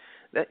Counseling.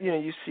 That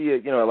you see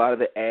it, a lot of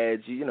the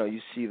ads,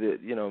 you see the,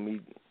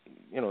 me,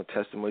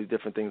 testimonies,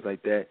 different things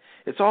like that.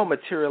 It's all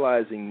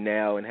materializing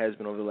now and has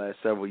been over the last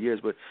several years.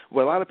 But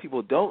what a lot of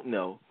people don't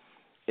know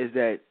is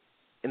that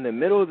in the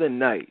middle of the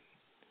night,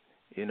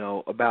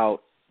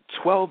 about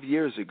 12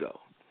 years ago,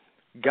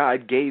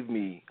 God gave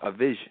me a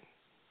vision.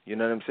 You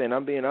know what I'm saying?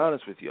 I'm being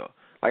honest with y'all.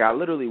 Like, I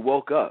literally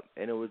woke up,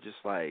 and it was just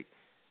like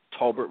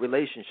Tolbert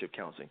Relationship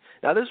Counseling.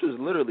 Now, this was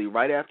literally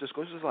right after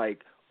school. This was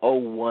like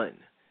 01.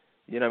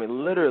 You know what I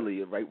mean?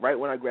 Literally, right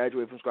when I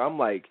graduated from school, I'm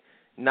like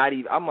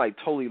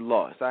totally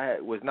lost.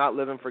 Was not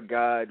living for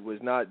God, was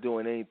not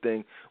doing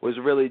anything, was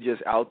really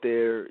just out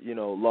there,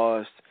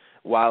 lost,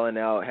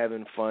 wilding out,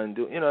 having fun,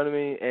 you know what I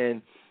mean?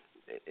 And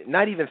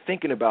not even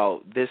thinking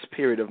about this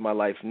period of my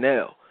life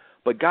now.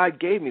 But God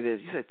gave me this.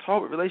 He said,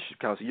 Tolbert Relationship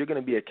Counselor, you're going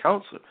to be a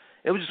counselor.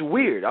 It was just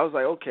weird. I was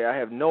like, okay, I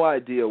have no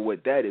idea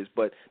what that is,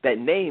 but that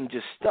name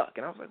just stuck.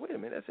 And I was like, wait a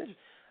minute, that's interesting.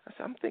 I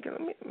said, I'm thinking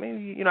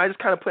maybe, I just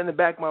kind of put it in the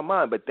back of my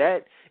mind. But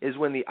that is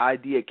when the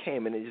idea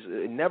came, and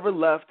it never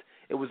left.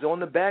 It was on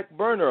the back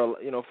burner,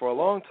 for a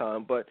long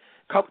time. But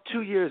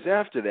 2 years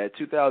after that,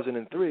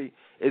 2003,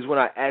 is when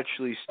I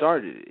actually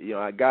started it.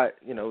 I got,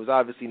 it was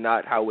obviously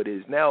not how it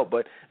is now,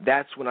 but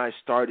that's when I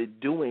started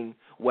doing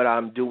what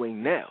I'm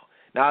doing now.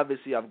 Now,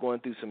 obviously, I've gone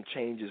through some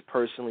changes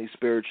personally,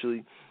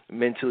 spiritually,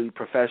 mentally,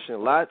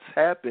 professionally. Lots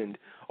happened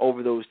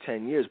over those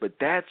 10 years, but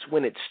that's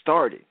when it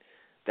started.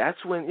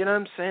 That's when, you know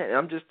what I'm saying?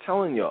 I'm just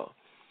telling y'all,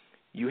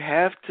 you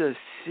have to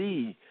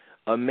see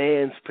a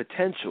man's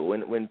potential.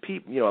 When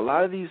people, a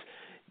lot of these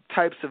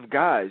types of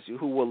guys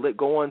who will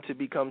go on to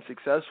become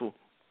successful,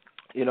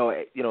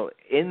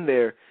 in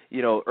their,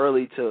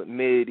 early to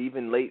mid,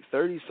 even late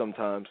 30s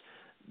sometimes,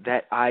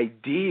 that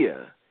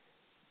idea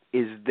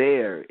is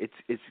there.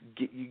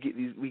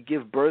 We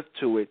give birth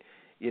to it,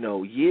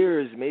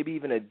 years, maybe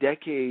even a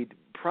decade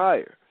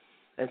prior.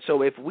 And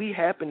so if we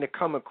happen to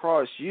come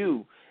across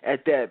you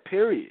at that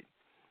period,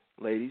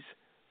 ladies,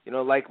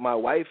 like my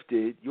wife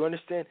did, you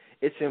understand,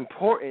 it's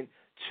important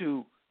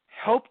to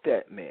help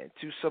that man,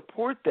 to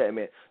support that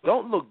man.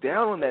 Don't look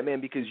down on that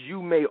man because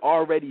you may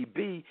already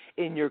be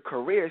in your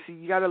career. See,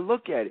 you got to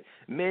look at it.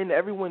 Men,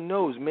 everyone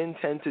knows men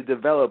tend to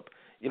develop,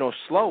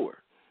 slower,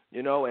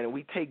 and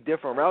we take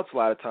different routes a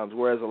lot of times,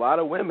 whereas a lot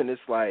of women,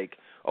 it's like,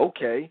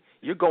 okay,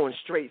 you're going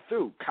straight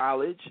through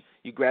college.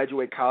 You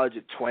graduate college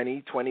at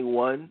 20,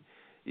 21,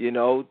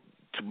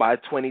 by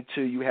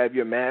 22 you have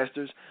your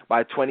master's.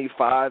 By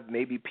 25,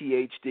 maybe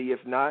PhD. If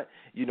not,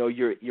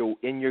 you're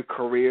in your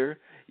career.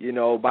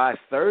 By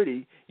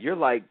 30, you're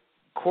like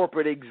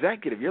corporate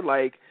executive. You're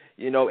like,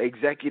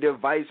 executive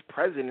vice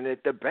president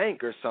at the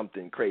bank or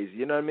something crazy.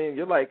 You know what I mean?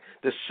 You're like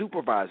the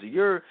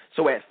supervisor.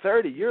 So at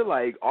 30, you're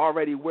like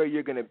already where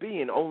you're going to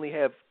be and only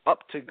have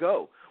up to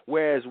go.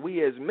 Whereas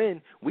we as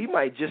men, we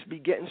might just be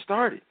getting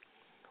started.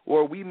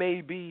 Or we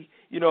may be,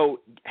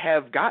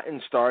 have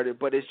gotten started,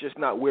 but it's just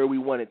not where we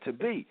want it to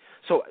be.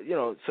 So,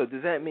 so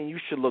does that mean you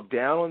should look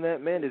down on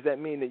that man? Does that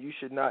mean that you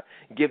should not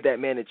give that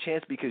man a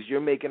chance because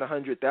you're making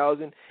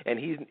 $100,000 and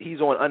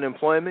he's on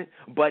unemployment,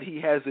 but he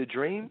has a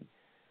dream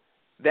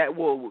that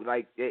will,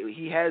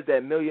 he has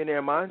that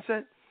millionaire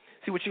mindset?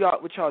 See, what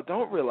y'all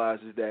don't realize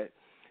is that,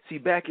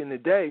 back in the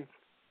day,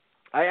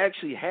 I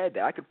actually had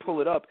that. I could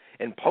pull it up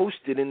and post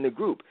it in the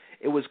group.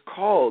 It was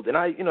called, and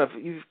if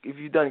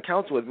you've done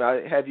counsel with me,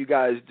 I have you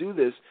guys do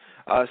this.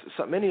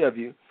 So many of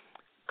you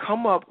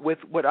come up with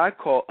what I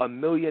call a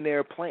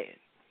millionaire plan.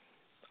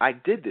 I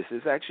did this.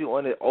 It's actually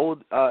on an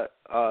old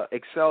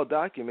Excel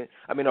document.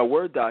 A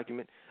Word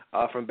document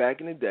from back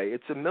in the day.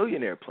 It's a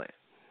millionaire plan.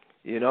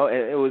 And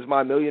it was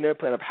my millionaire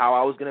plan of how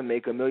I was going to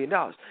make $1 million.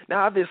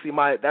 Now, obviously,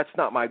 that's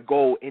not my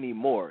goal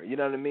anymore. You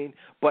know what I mean?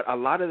 But a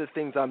lot of the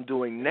things I'm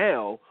doing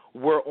now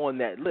were on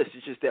that list.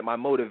 It's just that my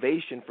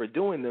motivation for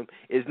doing them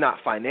is not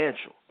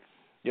financial.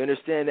 You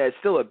understand that? It's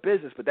still a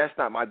business, but that's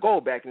not my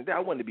goal back in the day. I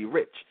wanted to be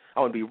rich.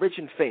 I want to be rich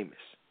and famous.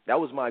 That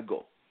was my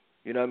goal.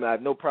 You know what I mean? I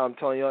have no problem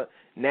telling you.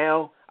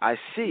 Now I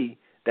see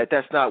that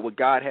that's not what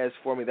God has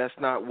for me. That's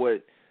not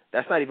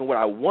even what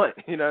I want.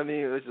 You know what I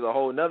mean? This is a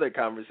whole other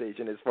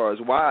conversation as far as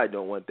why I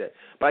don't want that.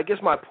 But I guess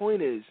my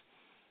point is,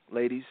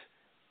 ladies,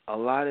 a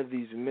lot of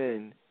these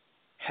men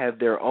have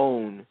their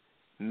own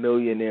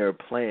millionaire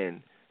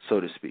plan, so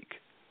to speak.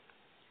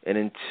 And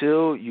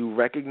until you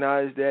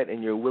recognize that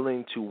and you're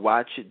willing to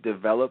watch it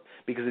develop,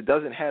 because it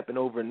doesn't happen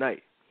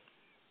overnight.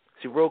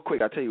 See, real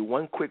quick, I'll tell you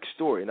one quick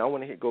story, and I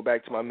want to go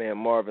back to my man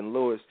Marvin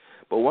Lewis,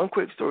 but one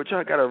quick story, which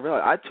I got to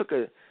realize, I took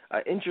an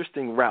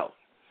interesting route.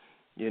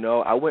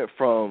 I went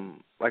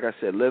from, like I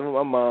said, living with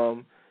my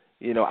mom.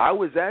 I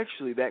was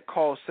actually that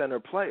call center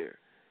player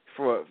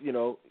for,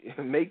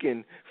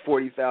 making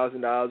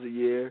 $40,000 a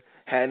year,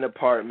 had an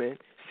apartment.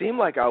 Seemed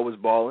like I was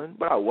balling,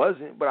 but I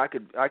wasn't. But I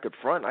could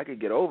front. I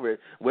could get over it.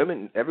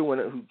 Everyone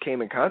who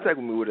came in contact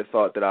with me would have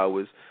thought that I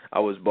was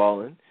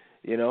balling.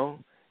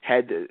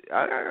 I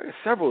got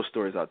several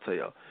stories I'll tell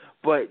y'all.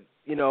 But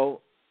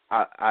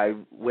I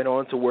went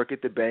on to work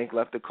at the bank,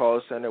 left the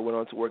call center, went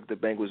on to work at the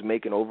bank, was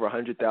making over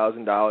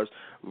 $100,000,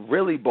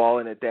 really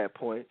balling at that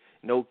point,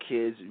 no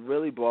kids,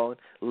 really balling.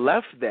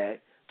 Left that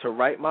to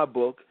write my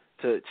book,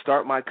 to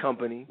start my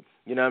company.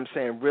 You know what I'm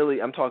saying?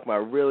 Really, I'm talking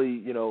about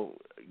really,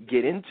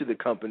 get into the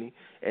company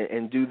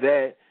and do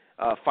that,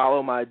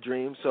 follow my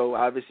dream. So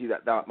obviously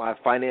that my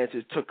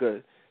finances took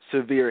a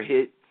severe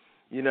hit.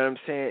 You know what I'm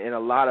saying? And a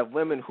lot of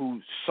women who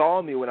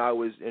saw me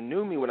and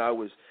knew me when I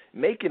was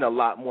making a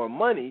lot more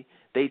money,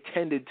 they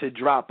tended to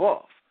drop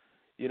off.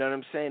 You know what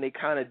I'm saying? They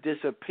kind of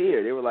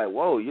disappeared. They were like,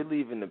 whoa, you're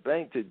leaving the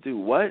bank to do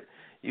what?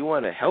 You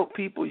want to help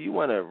people? You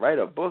want to write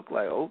a book?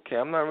 Like, okay,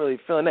 I'm not really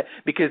feeling that.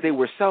 Because they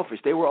were selfish.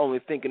 They were only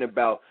thinking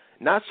about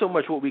not so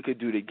much what we could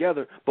do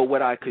together, but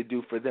what I could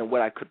do for them,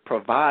 what I could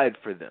provide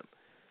for them.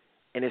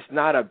 And it's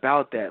not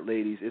about that,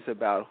 ladies. It's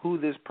about who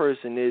this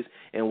person is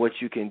and what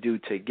you can do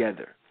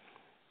together.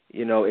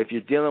 If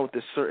you're dealing with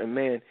a certain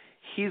man,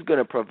 he's going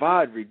to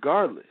provide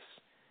regardless.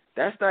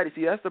 That's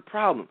the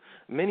problem.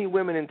 Many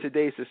women in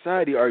today's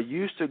society are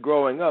used to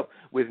growing up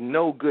with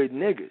no good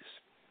niggas.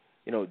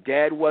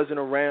 Dad wasn't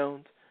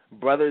around,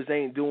 brothers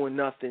ain't doing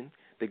nothing.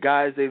 The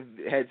guys they've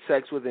had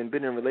sex with and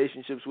been in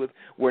relationships with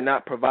were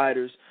not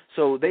providers.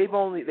 So they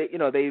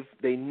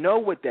know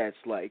what that's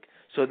like.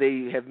 So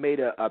they have made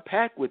a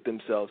pact with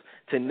themselves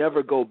to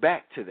never go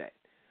back to that.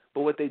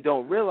 But what they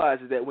don't realize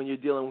is that when you're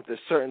dealing with a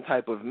certain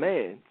type of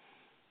man,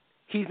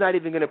 he's not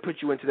even going to put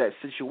you into that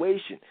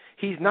situation.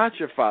 He's not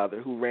your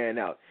father who ran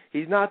out.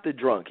 He's not the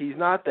drunk. He's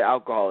not the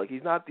alcoholic.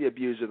 He's not the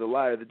abuser, the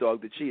liar, the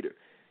dog, the cheater.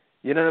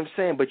 You know what I'm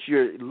saying? But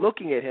you're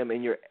looking at him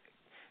and you're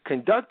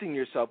conducting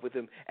yourself with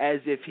him as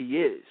if he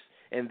is.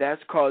 And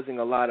that's causing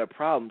a lot of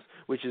problems,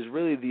 which is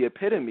really the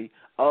epitome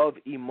of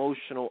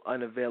emotional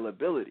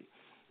unavailability.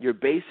 You're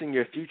basing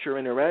your future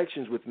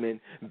interactions with men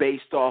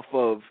based off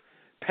of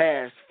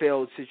past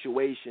failed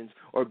situations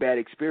or bad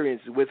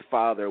experiences with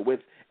father,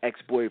 with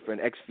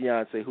ex-boyfriend,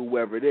 ex-fiance,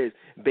 whoever it is,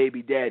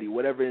 baby daddy,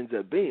 whatever it ends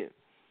up being.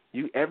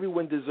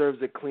 Everyone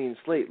deserves a clean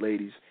slate,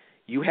 ladies.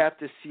 You have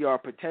to see our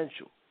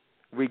potential,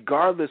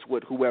 regardless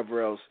what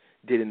whoever else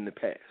did in the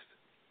past.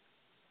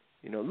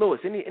 Lewis,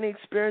 any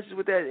experiences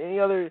with that? Any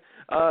other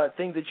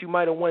things that you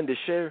might have wanted to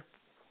share?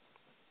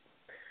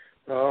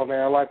 Oh, man,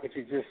 I like what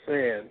you just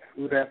said,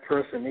 who that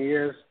person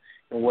is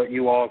and what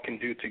you all can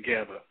do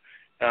together.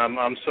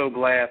 I'm so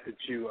glad that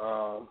you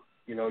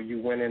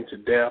went into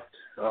depth.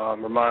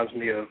 Reminds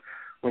me of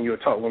when you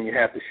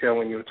had the show,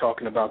 when you were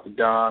talking about the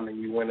Dom,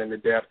 and you went into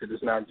depth that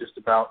it's not just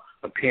about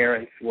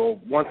appearance. Well,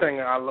 one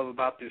thing I love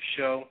about this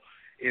show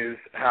is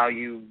how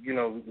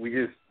we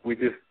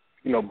just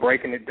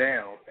breaking it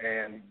down.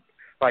 And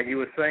like you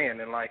were saying,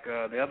 and like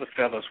the other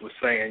fellas were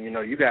saying,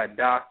 you got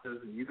doctors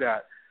and you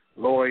got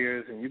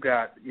lawyers and you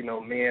got,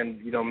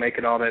 men,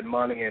 making all that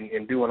money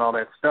and doing all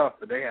that stuff,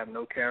 but they have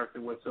no character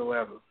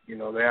whatsoever.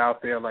 They're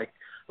out there like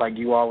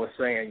you all were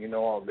saying,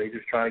 they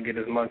just trying to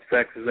get as much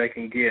sex as they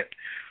can get.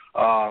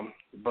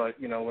 But,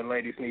 what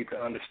ladies need to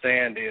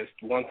understand is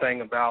one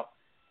thing about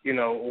in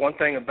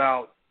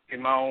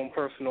my own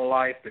personal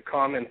life, the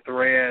common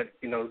thread,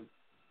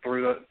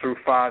 through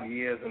 5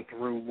 years and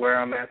through where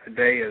I'm at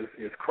today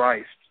is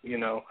Christ,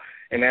 and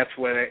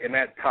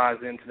that ties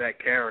into that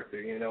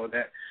character,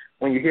 that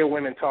when you hear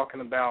women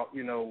talking about,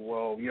 I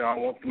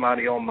want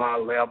somebody on my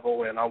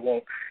level and I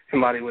want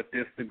somebody with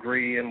this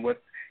degree and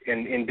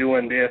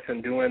doing this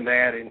and doing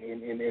that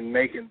and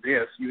making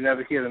this, you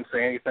never hear them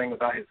say anything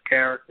about his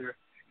character.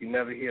 You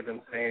never hear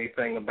them say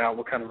anything about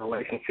what kind of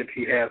relationship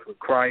he has with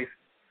Christ,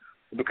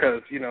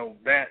 because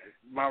that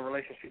my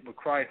relationship with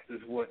Christ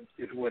is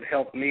what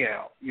helped me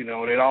out.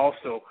 And it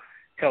also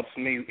helped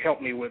me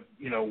with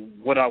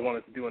what I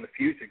wanted to do in the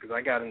future, because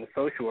I got into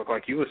social work,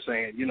 like you were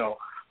saying.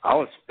 I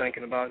was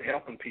thinking about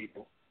helping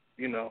people,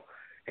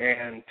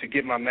 and to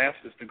get my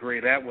master's degree,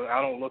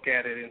 I don't look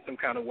at it in some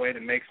kind of way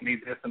that makes me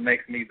this and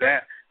makes me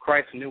that.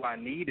 Christ knew I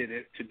needed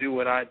it to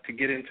do to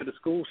get into the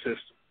school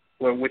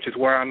system, which is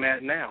where I'm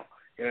at now,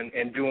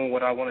 and doing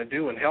what I want to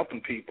do and helping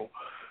people.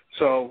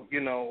 So,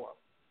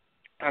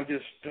 I'm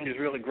just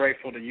really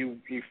grateful that you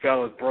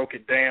fellas broke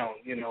it down,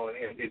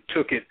 and it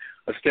took it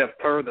a step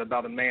further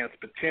about a man's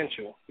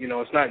potential.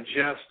 It's not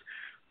just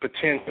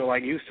potential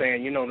like you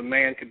saying, the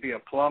man could be a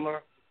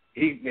plumber.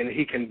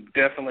 He can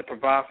definitely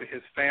provide for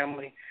his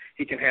family.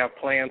 He can have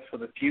plans for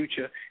the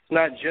future. It's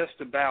not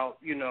just about,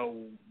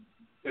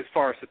 as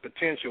far as the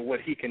potential,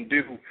 what he can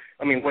do.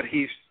 What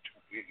he's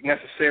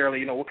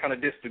necessarily, what kind of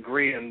this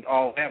degree and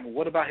all that, but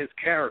what about his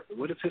character?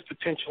 What is his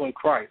potential in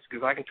Christ?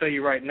 Because I can tell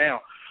you right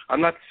now,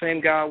 I'm not the same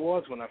guy I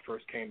was when I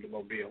first came to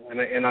Mobile,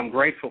 and I'm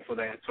grateful for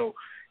that. So,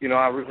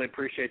 I really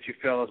appreciate you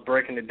fellas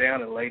breaking it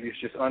down, and ladies,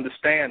 just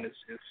understand it's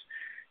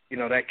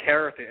that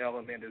character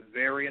element is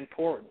very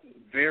important,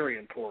 very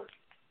important.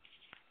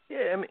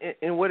 Yeah,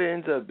 and what it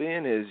ends up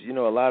being is, a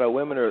lot of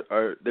women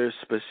they're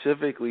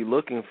specifically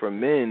looking for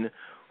men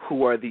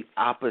who are the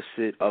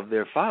opposite of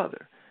their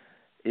father,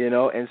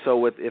 and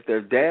so if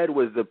their dad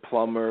was the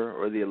plumber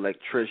or the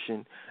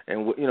electrician,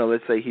 and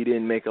let's say he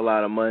didn't make a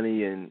lot of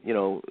money, and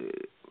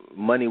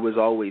money was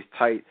always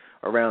tight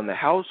around the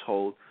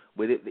household,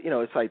 with it,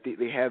 it's like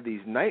they have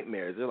these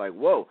nightmares. They're like,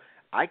 whoa,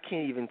 I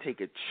can't even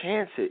take a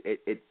chance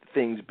at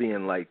things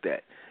being like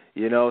that,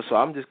 so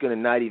I'm just going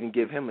to not even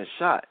give him a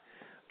shot.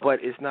 But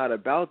it's not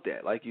about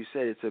that. Like you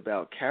said, it's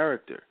about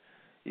character,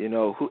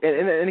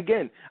 and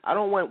again, I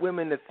don't want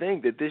women to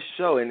think that this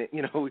show, and,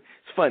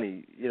 it's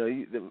funny,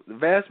 the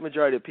vast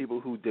majority of people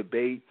who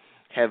debate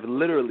have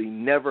literally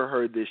never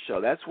heard this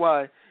show. That's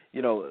why,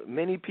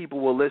 many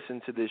people will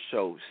listen to this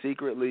show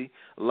secretly.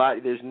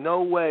 There's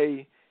no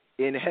way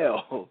in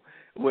hell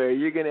where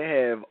you're going to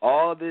have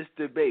all this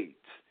debate,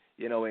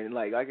 and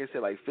like I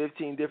said, like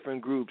 15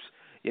 different groups,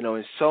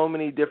 and so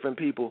many different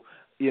people,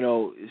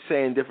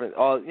 saying different,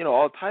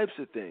 all types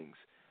of things.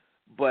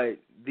 But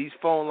these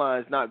phone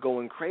lines not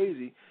going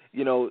crazy,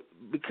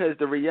 because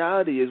the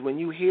reality is when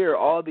you hear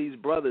all these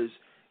brothers,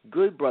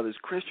 good brothers,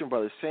 Christian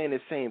brothers, saying the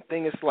same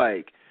thing, it's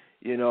like,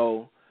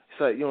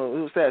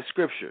 what's that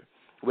scripture?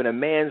 When a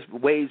man's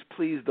ways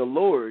please the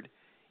Lord,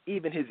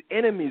 even his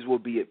enemies will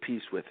be at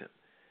peace with him.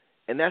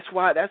 And that's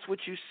what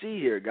you see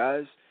here,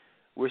 guys.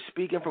 We're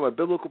speaking from a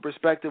biblical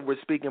perspective.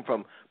 We're speaking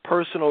from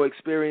personal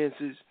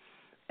experiences.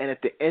 And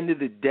at the end of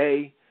the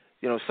day,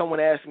 someone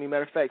asked me,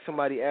 matter of fact,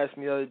 somebody asked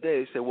me the other day,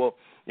 they said, well,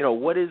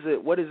 what is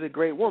a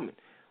great woman?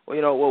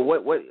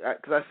 Well,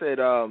 because I said,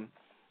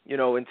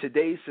 in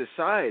today's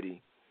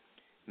society,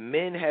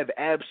 men have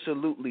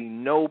absolutely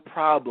no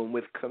problem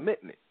with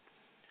commitment.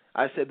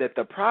 I said that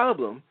the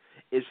problem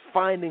is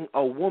finding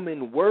a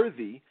woman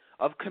worthy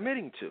of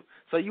committing to.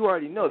 So you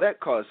already know that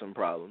caused some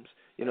problems.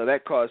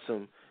 That caused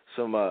some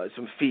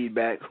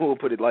feedback. We'll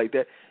put it like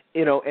that.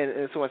 And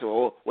someone said,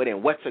 well,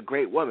 then what's a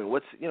great woman?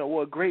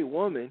 A great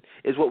woman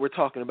is what we're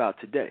talking about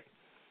today.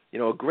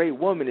 A great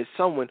woman is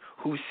someone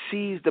who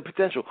sees the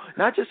potential,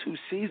 not just who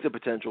sees the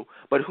potential,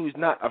 but who's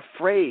not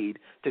afraid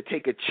to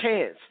take a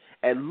chance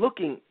at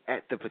looking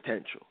at the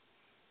potential,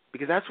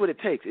 because that's what it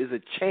takes, is a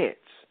chance.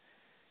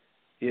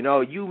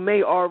 You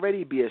may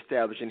already be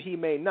established and he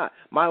may not.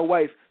 My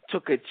wife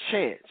took a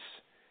chance,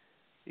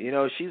 You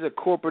know, she's a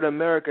corporate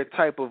America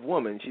type of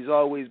woman. She's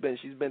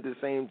been at the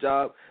same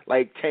job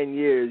like 10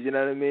 years, you know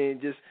what I mean?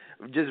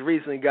 Just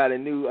recently got a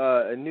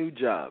new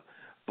job.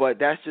 But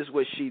that's just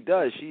what she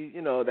does. She,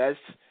 you know,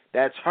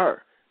 that's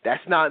her.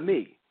 That's not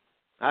me.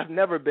 I've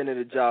never been at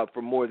a job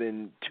for more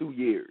than 2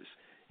 years.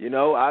 You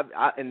know,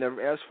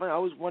 that's funny. I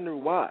was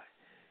wondering why.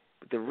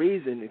 But the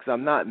reason is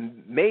I'm not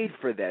made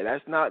for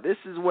that. This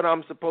is what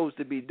I'm supposed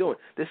to be doing.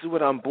 This is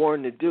what I'm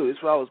born to do. This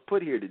is what I was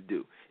put here to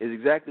do. Is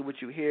exactly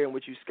what you hear and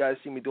what you guys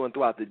see me doing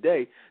throughout the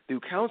day through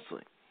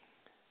counseling.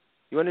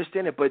 You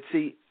understand it? But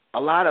see, a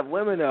lot of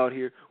women out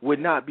here would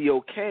not be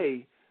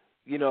okay,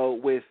 you know,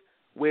 with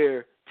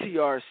where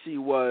TRC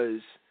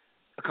was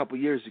a couple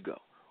years ago.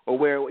 Or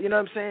where, you know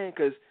what I'm saying?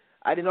 Because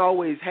I didn't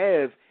always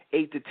have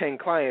 8 to 10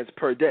 clients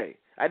per day.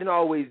 I didn't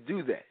always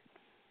do that.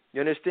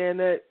 You understand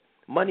that?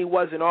 Money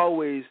wasn't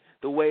always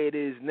the way it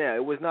is now.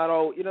 It was not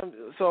all, you know.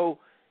 So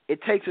it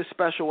takes a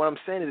special. What I'm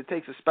saying is, it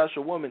takes a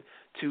special woman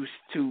to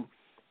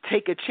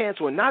take a chance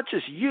on not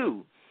just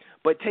you,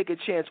 but take a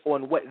chance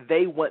on what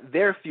they want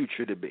their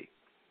future to be.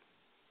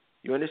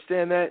 You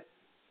understand that?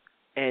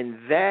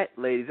 And that,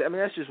 ladies, I mean,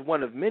 that's just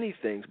one of many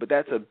things, but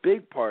that's a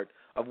big part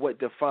of what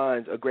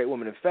defines a great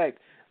woman. In fact,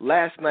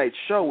 last night's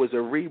show was a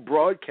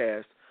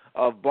rebroadcast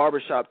of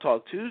Barbershop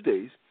Talk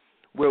Tuesdays,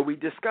 where we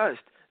discussed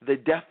the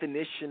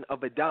definition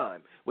of a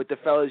dime with the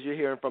fellas you're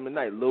hearing from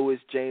tonight, Lewis,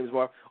 James,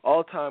 Marv,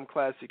 all-time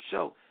classic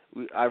show.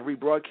 I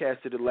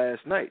rebroadcasted it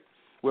last night,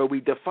 where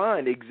we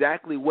defined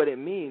exactly what it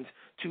means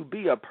to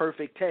be a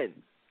perfect 10.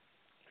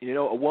 You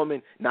know, a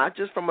woman, not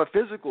just from a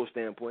physical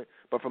standpoint,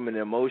 but from an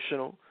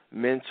emotional,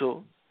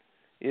 mental,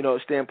 you know,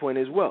 standpoint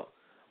as well.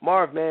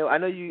 Marv, man, I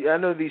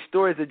know these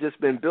stories have just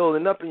been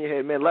building up in your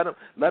head, man. Let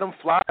them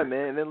fly,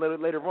 man. And then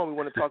later on, we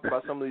want to talk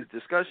about some of these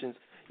discussions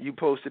you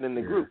posted in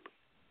the group.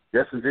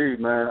 Yes, indeed,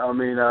 man. I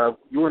mean,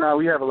 you and I,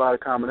 we have a lot of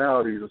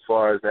commonalities as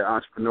far as that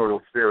entrepreneurial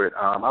spirit.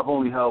 I've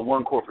only held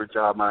one corporate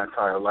job my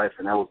entire life,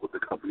 and that was with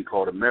a company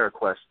called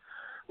AmeriQuest,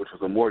 which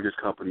was a mortgage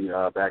company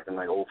back in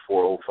like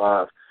 04,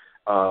 05.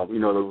 You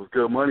know, it was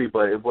good money,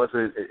 but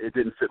it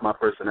didn't fit my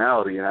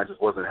personality, and I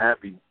just wasn't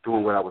happy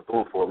doing what I was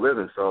doing for a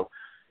living. So,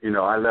 you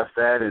know, I left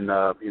that, and,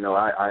 you know,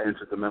 I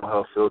entered the mental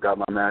health field, got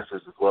my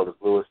master's as well as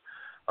Lewis,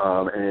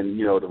 and,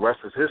 you know, the rest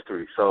is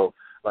history. So,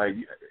 like,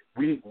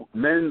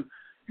 men,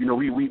 you know,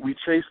 we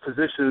chase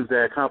positions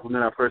that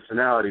complement our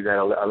personality, that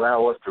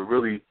allow us to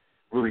really,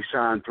 really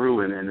shine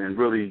through and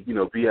really, you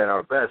know, be at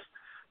our best.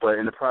 But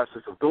in the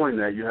process of doing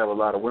that, you have a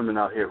lot of women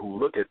out here who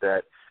look at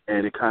that,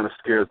 and it kind of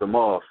scares them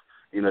off.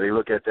 You know, they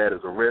look at that as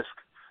a risk.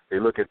 They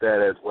look at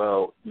that as,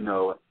 well, you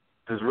know,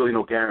 there's really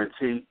no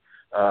guarantee.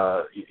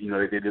 You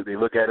know, they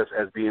look at us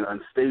as being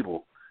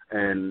unstable.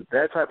 And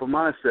that type of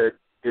mindset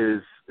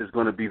is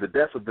going to be the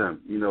death of them,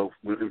 you know,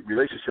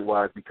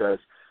 relationship-wise, because,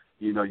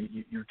 you know,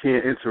 you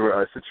can't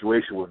enter a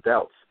situation with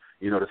doubts.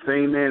 You know, the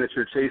same man that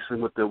you're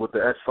chasing with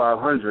the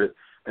S500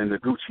 and the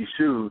Gucci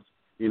shoes,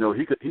 you know,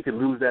 he could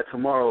lose that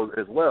tomorrow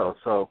as well.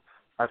 So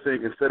I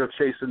think instead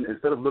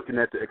of looking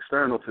at the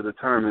external to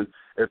determine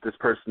if this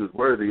person is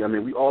worthy, I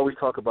mean, we always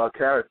talk about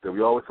character.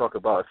 We always talk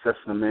about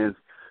assessing a man's,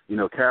 you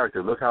know,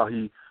 character. Look how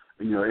he,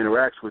 you know,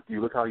 interacts with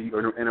you. Look how he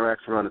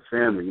interacts around his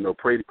family. You know,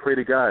 pray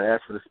to God,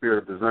 ask for the spirit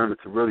of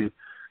discernment to really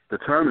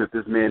determine if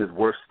this man is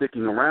worth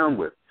sticking around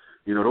with.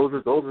 You know,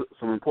 those are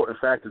some important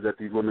factors that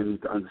these women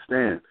need to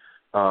understand.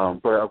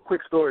 But a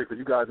quick story, because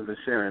you guys have been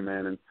sharing,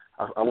 man, and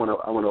I want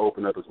to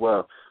open up as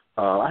well.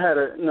 I had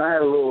a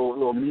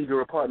little meager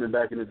apartment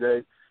back in the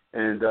day,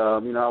 and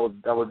you know,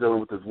 I was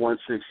dealing with this one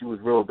chick. She was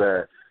real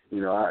bad.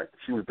 You know,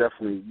 she was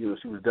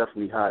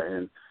definitely hot,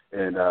 and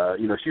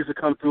you know, she used to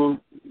come through,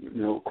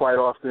 you know, quite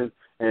often,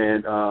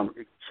 and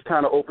she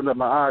kind of opened up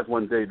my eyes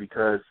one day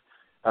because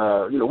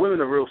you know,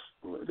 women are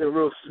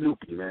real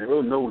snoopy, man,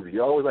 real nosy.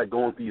 You're always like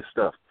going through your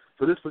stuff.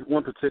 So this was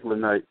one particular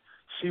night,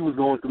 she was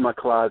going through my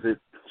closet.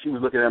 She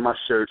was looking at my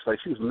shirts. Like,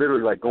 she was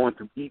literally, like, going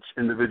through each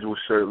individual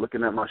shirt,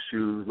 looking at my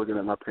shoes, looking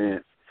at my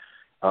pants.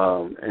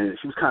 And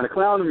she was kind of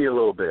clowning me a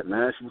little bit,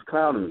 man. She was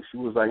clowning me. She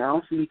was like, I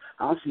don't see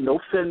no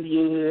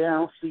Fendi in here.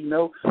 I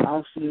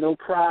don't see no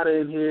Prada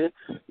in here.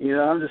 You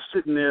know, I'm just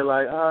sitting there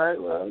like, all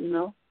right, well, you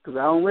know, because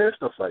I don't wear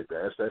stuff like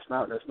that. That's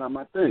not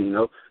my thing, you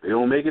know. They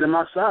don't make it in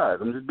my size.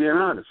 I'm just being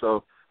honest.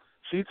 So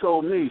she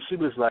told me, she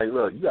was like,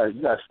 look, you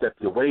gotta step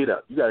your weight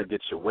up. You gotta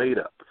get your weight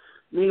up.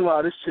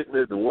 Meanwhile, this chick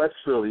lived in West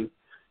Philly.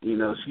 You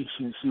know,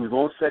 she was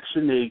on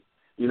Section 8.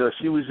 You know,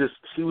 she was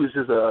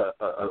just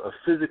a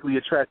physically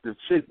attractive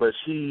chick, but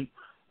she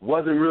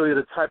wasn't really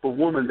the type of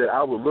woman that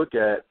I would look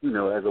at, you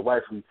know, as a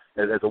wife.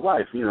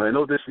 You know, and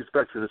no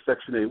disrespect to the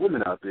Section 8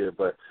 women out there,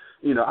 but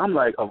you know, I'm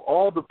like, of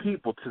all the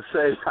people to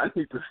say I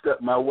need to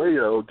step my weight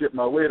up or get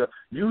my weight up,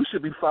 you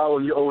should be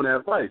following your own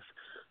advice.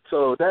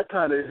 So that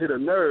kind of hit a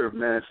nerve,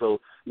 man. So,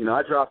 you know,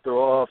 I dropped her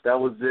off. That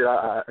was it.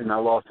 I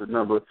lost her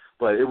number.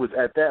 But it was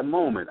at that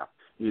moment,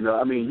 you know,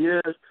 I mean, yeah,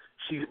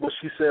 what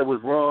she said was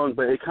wrong,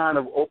 but it kind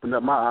of opened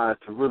up my eyes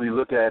to really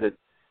look at it,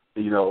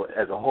 you know,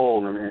 as a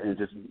whole, and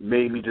just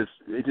made me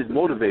it just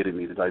motivated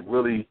me to, like,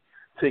 really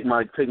take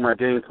my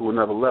game to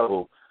another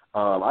level.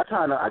 I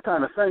kind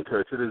of thank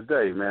her to this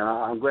day, man.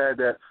 I'm glad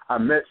that I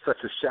met such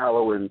a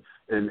shallow and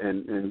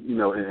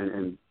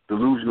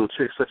delusional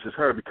chick such as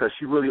her, because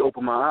she really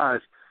opened my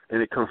eyes,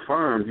 and it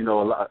confirmed,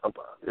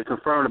 it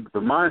confirmed the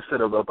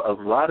mindset of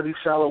a lot of these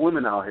shallow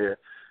women out here.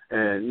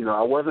 And,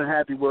 I wasn't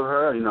happy with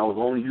her. I was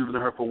only using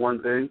her for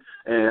one thing.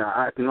 And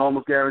I can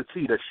almost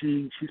guarantee that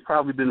she's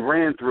probably been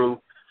ran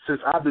through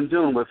since I've been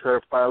dealing with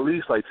her by at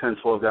least like 10,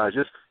 12 guys,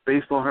 just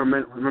based on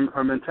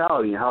her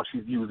mentality and how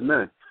she views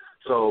men.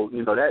 So,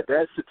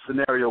 that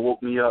scenario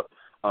woke me up.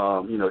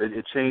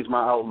 It changed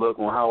my outlook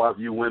on how I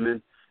view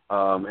women.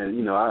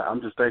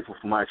 I'm just thankful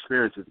for my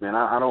experiences, man.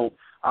 I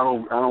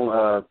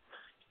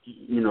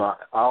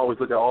always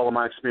look at all of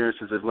my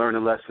experiences as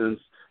learning lessons.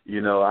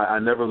 I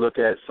never look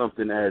at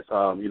something as,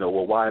 well,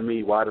 why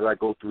me? Why did I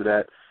go through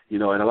that?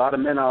 And a lot of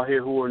men out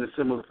here who are in a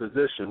similar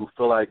position, who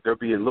feel like they're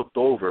being looked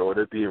over or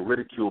they're being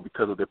ridiculed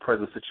because of their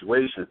present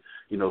situation.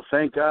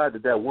 Thank God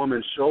that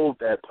woman showed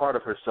that part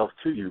of herself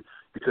to you,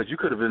 because you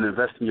could have been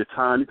investing your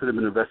time, you could have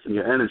been investing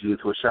your energy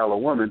into a shallow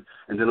woman,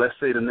 and then let's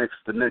say the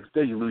next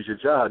day you lose your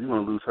job, you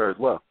want to lose her as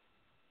well.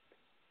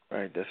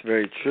 Right, that's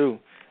very true.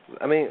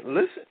 I mean,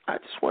 listen, I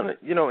just want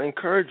to,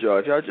 encourage y'all.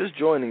 If y'all just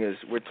joining us,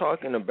 we're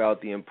talking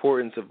about the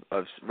importance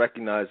of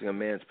recognizing a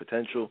man's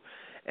potential,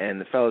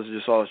 and the fellas are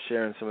just all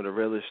sharing some of the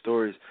realest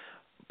stories.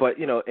 But,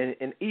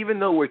 and even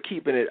though we're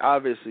keeping it,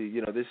 obviously,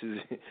 this is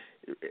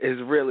as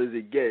real as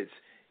it gets,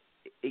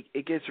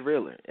 it gets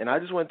realer. And I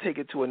just want to take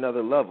it to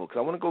another level, because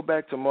I want to go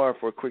back to Marv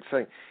for a quick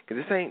second,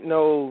 because this ain't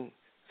none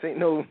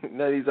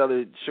of these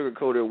other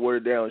sugar-coated,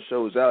 watered-down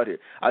shows out here.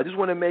 I just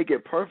want to make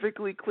it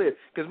perfectly clear,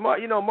 because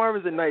Marv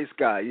is a nice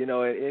guy,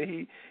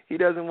 and he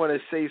doesn't want to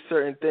say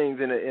certain things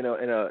in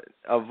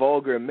a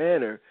vulgar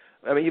manner.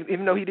 I mean,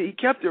 even though he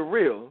kept it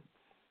real,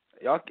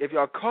 if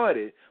y'all caught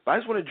it. But I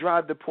just want to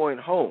drive the point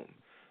home,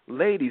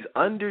 ladies.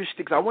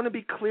 Understand? 'Cause I want to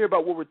be clear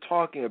about what we're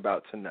talking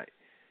about tonight.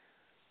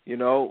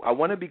 I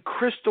want to be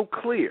crystal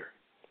clear.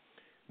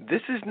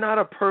 This is not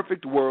a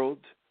perfect world.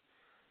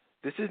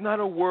 This is not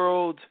a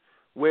world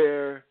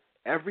where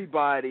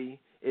everybody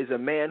is a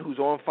man who's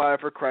on fire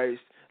for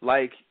Christ,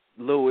 like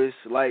Lewis,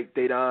 like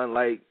Dedan,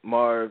 like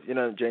Marv,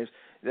 James.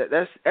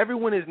 That's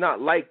everyone is not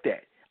like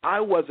that.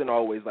 I wasn't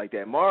always like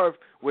that. Marv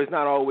was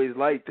not always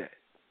like that.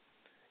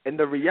 And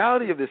the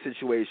reality of the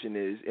situation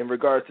is, in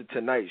regards to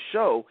tonight's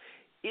show,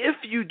 if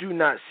you do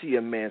not see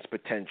a man's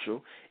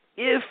potential,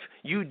 if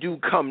you do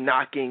come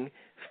knocking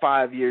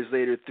 5 years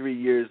later, 3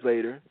 years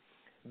later,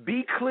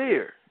 be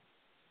clear.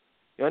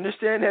 You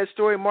understand that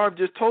story Marv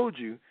just told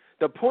you?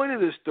 The point of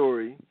the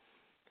story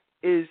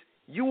is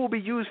you will be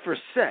used for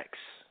sex,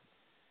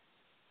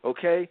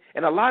 okay?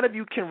 And a lot of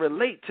you can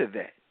relate to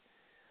that.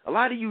 A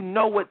lot of you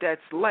know what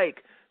that's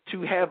like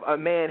to have a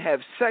man have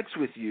sex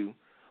with you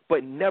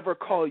but never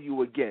call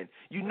you again.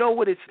 You know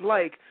what it's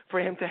like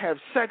for him to have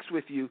sex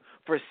with you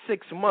for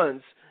 6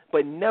 months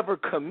but never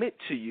commit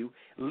to you,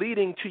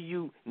 leading to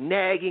you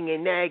nagging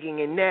and nagging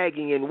and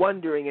nagging and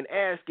wondering and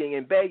asking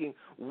and begging,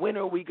 when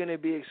are we going to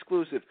be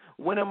exclusive?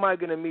 When am I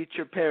going to meet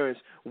your parents?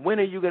 When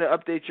are you going to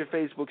update your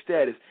Facebook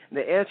status? And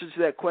the answer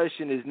to that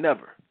question is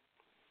never.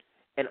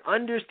 And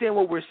understand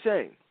what we're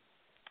saying.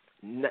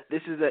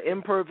 This is an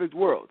imperfect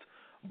world.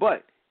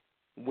 But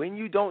when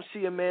you don't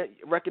see a man,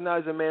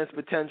 recognize a man's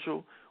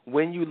potential,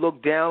 when you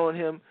look down on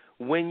him,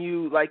 when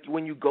you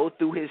go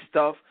through his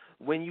stuff,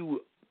 when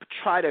you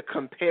try to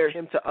compare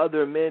him to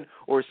other men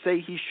or say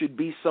he should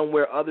be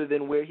somewhere other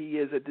than where he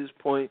is at this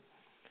point,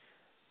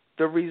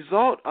 the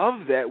result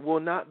of that will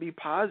not be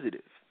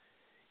positive.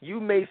 You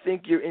may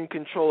think you're in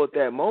control at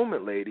that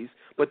moment, ladies,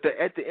 but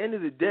at the end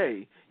of the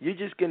day, you're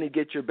just going to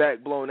get your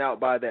back blown out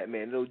by that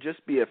man. It'll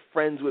just be a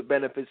friends with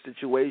benefits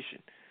situation,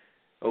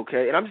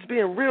 okay? And I'm just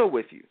being real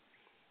with you.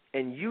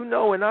 And you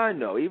know and I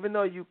know, even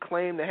though you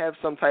claim to have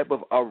some type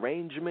of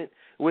arrangement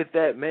with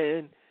that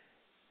man,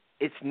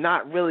 it's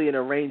not really an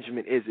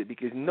arrangement, is it?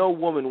 Because no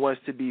woman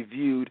wants to be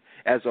viewed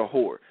as a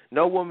whore.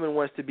 No woman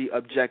wants to be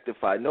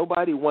objectified.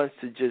 Nobody wants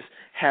to just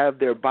have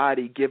their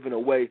body given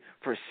away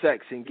for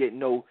sex and get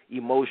no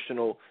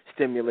emotional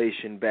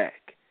stimulation back.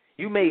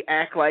 You may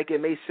act like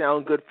it may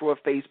sound good for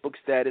a Facebook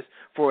status,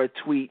 for a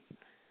tweet,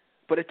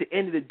 but at the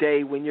end of the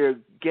day, when you're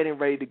getting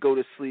ready to go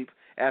to sleep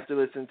after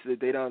listening to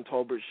the Dedan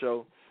Tolbert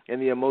show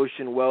and the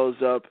emotion wells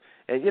up,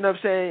 and you know what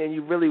I'm saying, and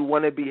you really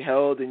want to be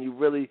held and you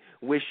really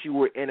wish you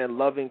were in a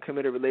loving,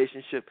 committed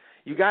relationship,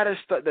 you got to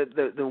start,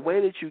 the way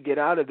that you get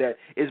out of that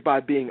is by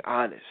being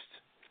honest.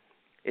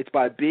 It's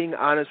by being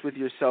honest with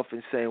yourself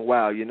and saying,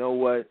 wow, you know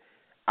what,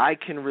 I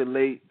can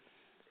relate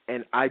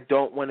and I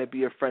don't want to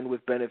be a friend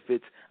with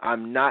benefits.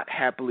 I'm not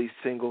happily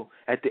single.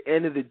 At the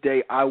end of the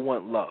day, I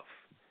want love.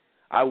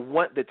 I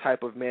want the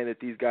type of man that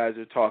these guys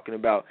are talking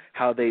about,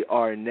 how they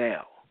are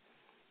now.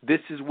 This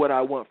is what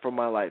I want for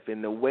my life.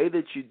 And the way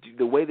that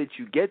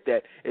you get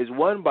that is,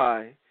 one,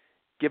 by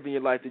giving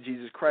your life to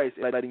Jesus Christ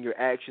and letting your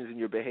actions and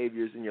your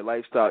behaviors and your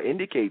lifestyle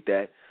indicate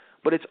that.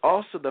 But it's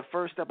also the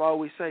first step, I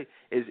always say,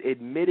 is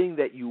admitting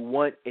that you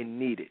want and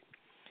need it.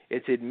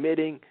 It's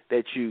admitting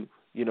that you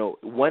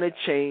want to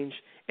change,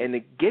 and to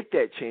get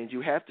that change,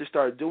 you have to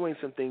start doing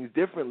some things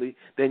differently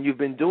than you've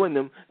been doing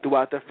them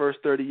throughout the first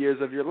 30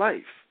 years of your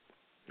life,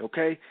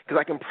 okay? Because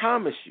I can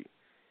promise you,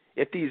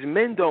 if these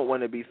men don't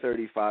want to be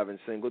 35 and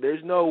single,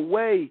 there's no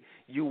way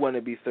you want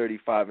to be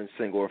 35 and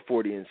single or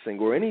 40 and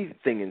single or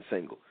anything and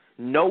single.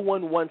 No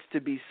one wants to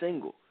be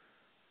single,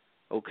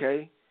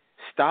 okay?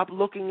 Stop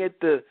looking at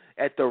the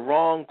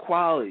wrong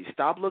quality.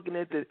 Stop looking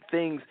at the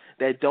things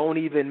that don't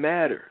even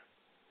matter.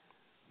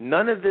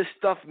 None of this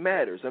stuff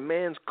matters. A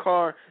man's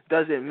car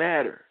doesn't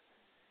matter.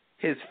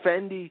 His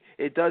Fendi,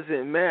 it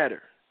doesn't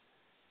matter.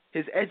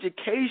 His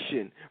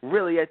education,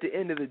 really, at the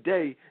end of the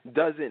day,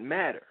 doesn't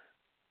matter.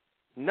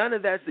 None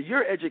of that,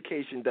 your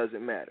education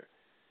doesn't matter.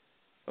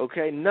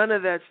 Okay? None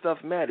of that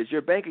stuff matters.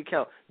 Your bank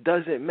account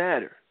doesn't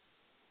matter.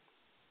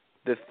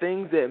 The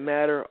things that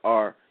matter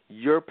are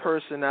your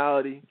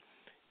personality,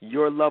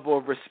 your level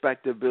of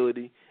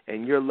respectability,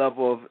 and your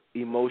level of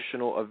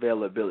emotional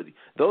availability.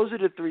 Those are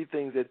the three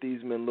things that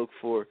these men look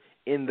for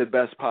in the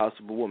best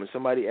possible woman.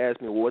 Somebody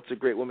asked me, well, what's a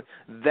great woman?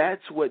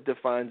 That's what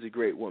defines a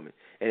great woman.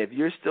 And if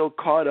you're still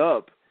caught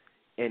up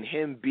in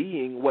him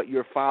being what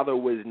your father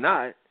was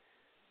not,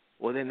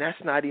 well, then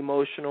that's not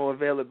emotional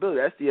availability.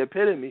 That's the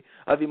epitome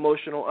of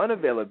emotional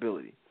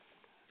unavailability.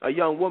 A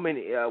young woman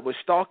was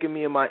stalking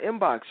me in my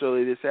inbox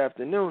earlier this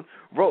afternoon,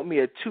 wrote me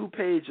a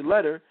 2-page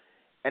letter,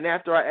 and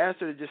after I asked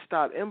her to just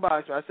stop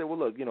inboxing, I said, well,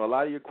 look, a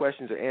lot of your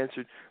questions are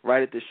answered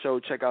right at the show.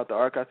 Check out the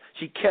archive.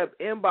 She kept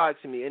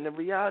inboxing me, and the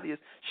reality is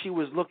she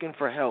was looking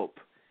for help,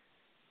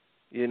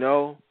 And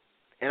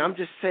I'm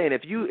just saying,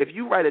 if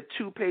you write a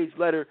 2-page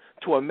letter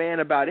to a man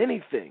about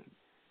anything,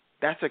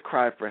 that's a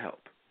cry for help.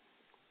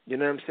 You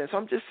know what I'm saying? So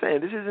I'm just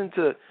saying, this isn't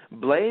to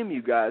blame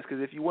you guys,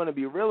 because if you want to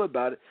be real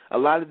about it, a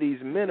lot of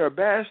these men are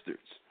bastards,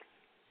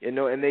 and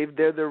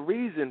they're the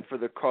reason for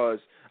the cause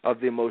of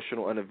the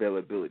emotional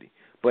unavailability.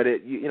 But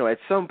at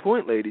some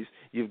point, ladies,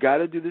 you've got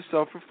to do the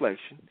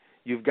self-reflection.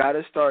 You've got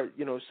to start,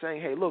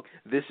 saying, hey, look,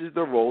 this is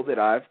the role that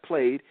I've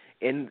played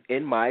in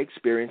my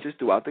experiences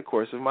throughout the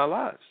course of my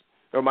lives,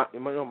 or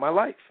my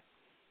life.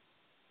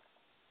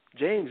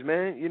 James,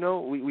 man,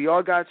 we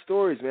all got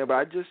stories, man, but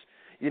I just,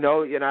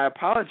 and I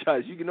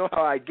apologize. You know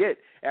how I get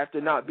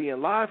after not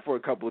being live for a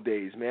couple of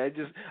days, man.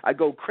 I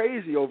go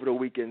crazy over the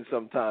weekend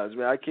sometimes,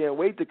 man. I can't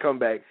wait to come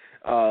back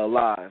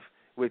live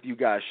with you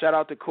guys. Shout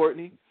out to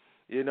Courtney.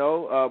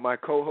 My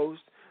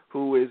co-host,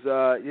 who is,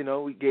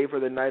 we gave her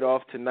the night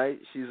off tonight.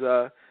 She's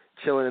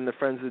chilling in the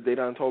Friends of the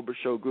Dedan Tolbert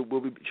Show group.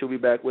 She'll be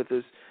back with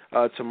us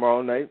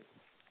tomorrow night.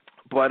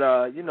 But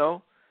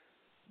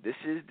this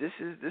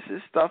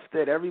is stuff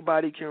that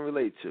everybody can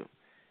relate to,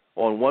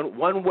 on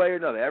one way or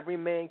another. Every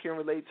man can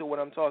relate to what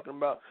I'm talking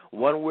about.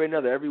 One way or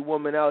another, every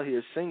woman out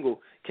here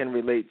single can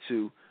relate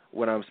to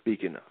what I'm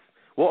speaking of.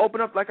 We'll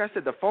open up, like I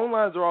said, the phone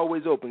lines are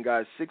always open,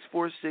 guys,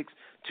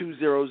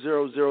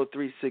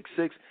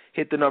 646-200-0366.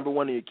 Hit the number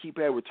 1 on your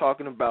keypad. We're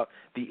talking about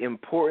the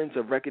importance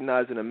of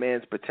recognizing a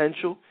man's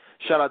potential.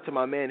 Shout out to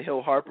my man,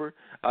 Hill Harper.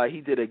 He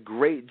did a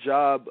great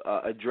job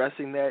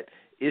addressing that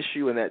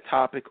issue and that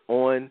topic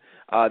on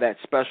that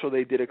special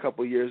they did a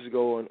couple years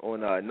ago on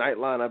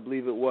Nightline, I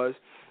believe it was.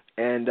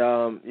 And,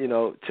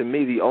 to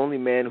me, the only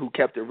man who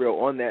kept it real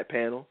on that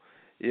panel,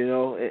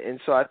 and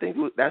so I think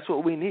that's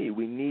what we need.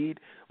 We need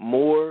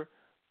more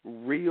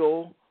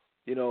real,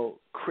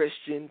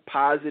 Christian,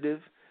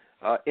 positive,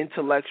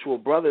 intellectual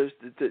brothers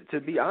to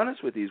be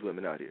honest with these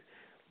women out here.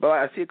 But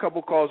I see a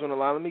couple calls on the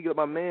line. Let me get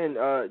my man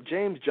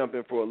James jump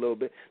in for a little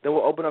bit. Then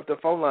we'll open up the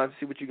phone line to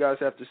see what you guys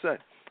have to say.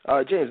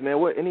 James, man,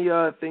 any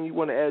thing you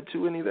want to add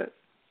to any of that?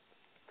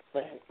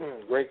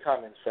 Man, great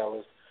comments,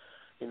 fellas.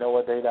 You know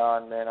what,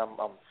 Dedan, man,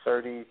 I'm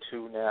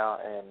 32 now,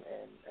 and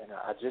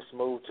I just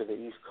moved to the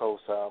East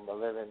Coast. I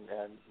live in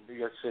New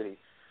York City,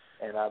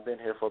 and I've been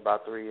here for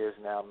about 3 years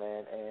now,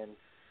 man. And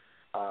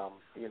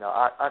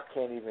I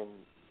can't even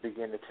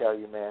begin to tell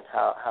you, man,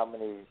 how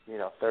many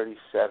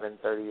 37,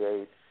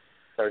 38,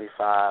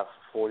 35,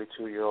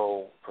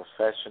 42-year-old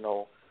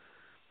professional,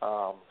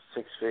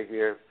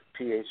 6-figure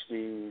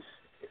PhDs,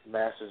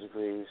 master's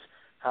degrees,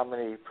 how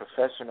many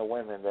professional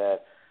women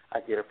that I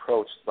get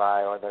approached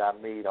by or that I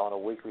meet on a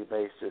weekly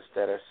basis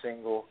that are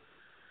single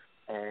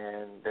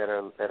and that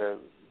are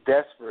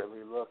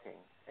desperately looking.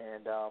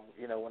 And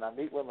when I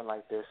meet women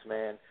like this,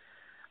 man,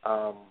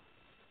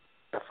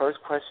 the first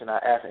question I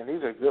ask, and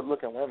these are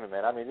good-looking women,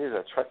 man. I mean, these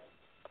are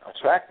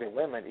attractive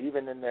women,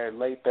 even in their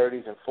late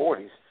 30s and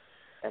 40s.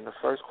 And the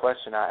first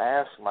question I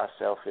ask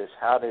myself is,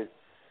 how did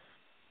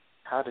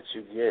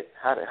you get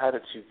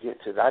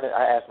to that?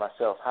 I ask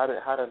myself, how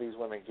do these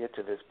women get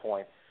to this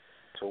point,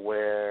 to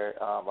where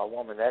a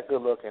woman that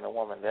good-looking, a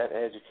woman that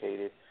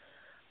educated,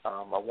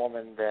 a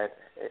woman that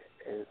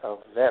is of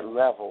that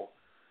level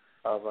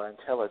of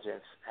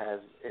intelligence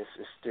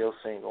is still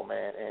single,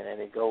 man,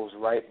 and it goes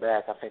right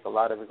back. I think a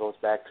lot of it goes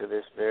back to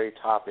this very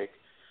topic.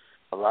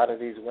 A lot of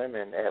these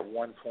women at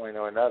one point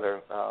or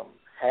another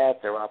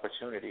had their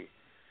opportunity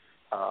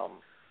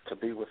to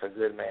be with a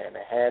good man.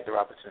 They had their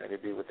opportunity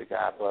to be with the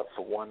guy, but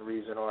for one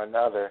reason or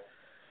another,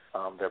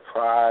 their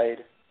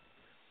pride,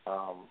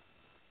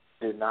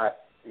 did not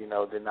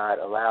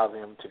allow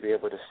them to be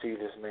able to see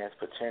this man's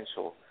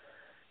potential.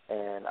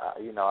 And,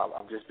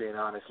 I'm just being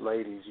honest,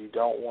 ladies, you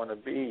don't want to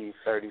be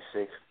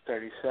 36,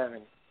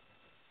 37,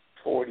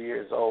 40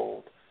 years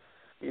old.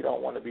 You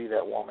don't want to be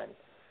that woman,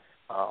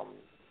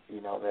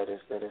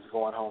 that is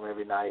going home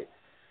every night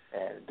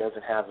and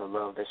doesn't have the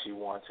love that she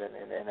wants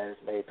and has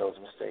made those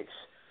mistakes.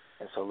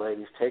 And so,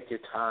 ladies, take your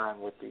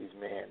time with these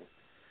men.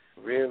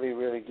 Really,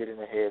 really get in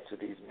the heads of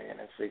these men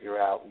and figure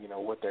out,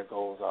 what their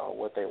goals are,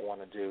 what they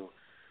want to do,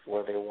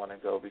 where they want to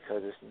go,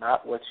 because it's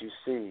not what you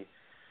see.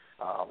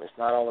 It's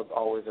not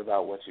always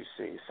about what you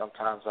see.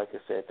 Sometimes, like I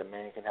said, the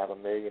man can have a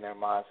millionaire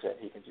mindset.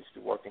 He can just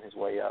be working his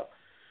way up.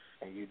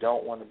 And you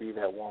don't want to be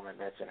that woman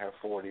that's in her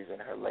 40s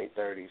and her late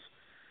 30s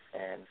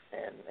and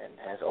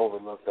has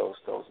overlooked those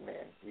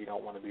men. You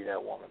don't want to be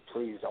that woman.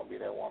 Please don't be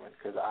that woman,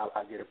 because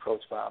I get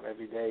approached by them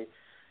every day,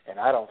 and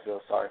I don't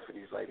feel sorry for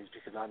these ladies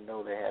because I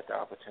know they had their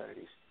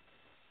opportunities.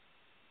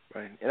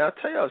 Right. And I'll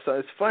tell you, so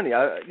it's funny.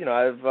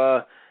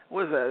 I've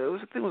what was that? I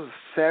think it was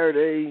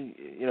Saturday,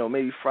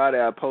 maybe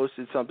Friday. I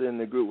posted something in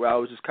the group where I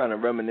was just kind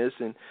of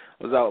reminiscing.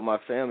 I was out with my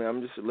family.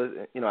 I'm just,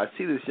 I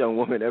see this young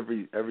woman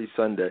every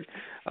Sunday.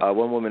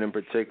 One woman in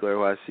particular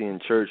who I see in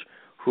church,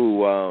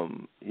 who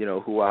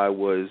who I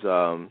was,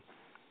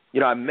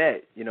 I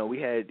met.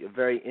 We had a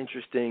very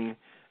interesting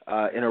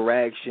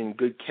interaction,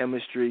 good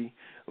chemistry.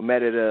 We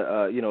met at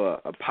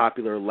a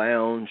popular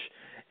lounge,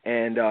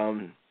 and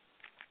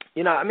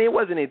it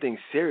wasn't anything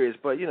serious,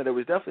 but there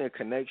was definitely a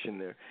connection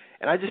there.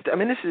 And this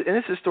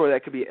is a story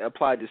that could be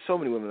applied to so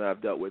many women that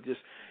I've dealt with.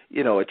 Just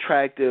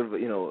attractive.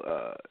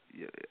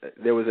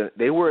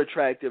 They were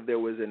attractive. There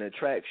was an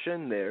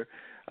attraction there.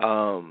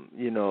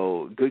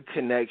 Good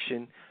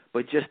connection,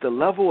 but just the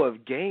level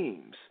of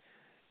games.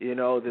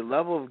 The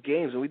level of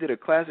games. And we did a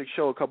classic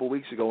show a couple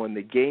weeks ago on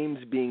the games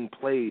being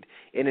played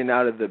in and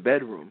out of the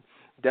bedroom.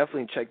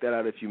 Definitely check that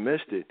out if you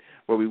missed it,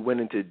 where we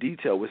went into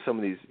detail with some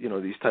of these,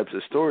 these types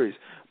of stories.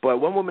 But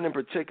one woman in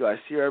particular,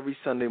 I see her every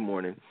Sunday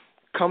morning,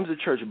 comes to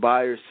church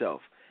by herself.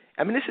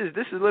 This is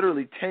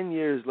literally 10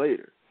 years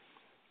later.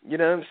 You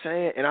know what I'm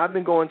saying? And I've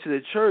been going to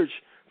the church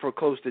for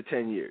close to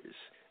 10 years.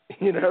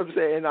 You know what I'm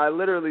saying? And I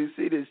literally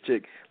see this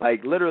chick,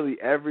 like, literally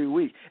every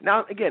week.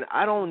 Now, again,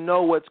 I don't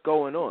know what's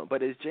going on,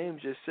 but as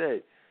James just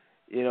said,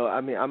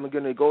 I'm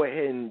going to go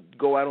ahead and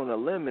go out on a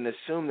limb and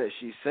assume that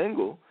she's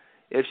single.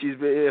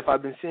 If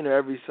I've been seeing her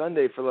every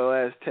Sunday for the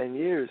last 10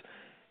 years,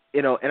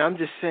 and I'm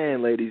just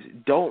saying, ladies,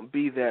 don't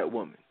be that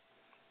woman.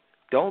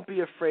 Don't be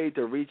afraid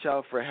to reach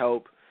out for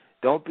help.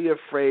 Don't be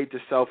afraid to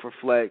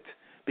self-reflect,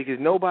 because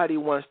nobody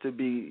wants to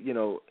be,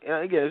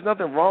 and again, there's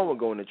nothing wrong with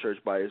going to church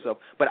by yourself,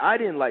 but I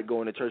didn't like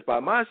going to church by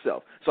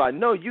myself. So I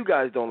know you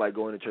guys don't like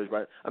going to church by,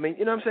 you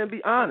know what I'm saying?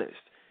 Be honest.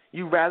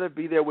 You'd rather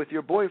be there with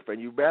your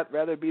boyfriend. You'd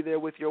rather be there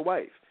with your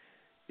wife,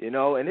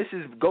 and this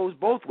goes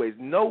both ways.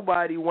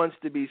 Nobody wants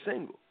to be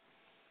single.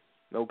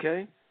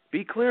 Okay?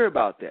 Be clear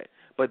about that.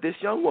 But this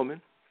young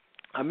woman,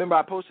 I remember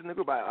I posted in the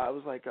group, I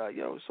was like,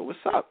 so what's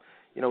up?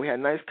 We had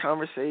a nice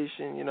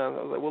conversation. I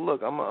was like, well,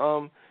 look,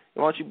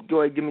 why don't you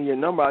go ahead and give me your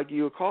number? I'll give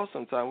you a call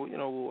sometime.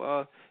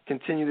 We'll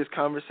continue this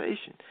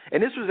conversation.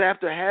 And this was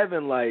after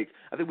having, I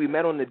think we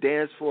met on the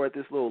dance floor at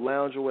this little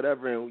lounge or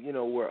whatever, and,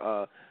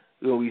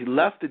 we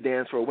left the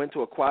dance floor, went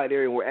to a quiet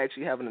area, and we're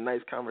actually having a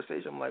nice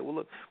conversation. I'm like, well,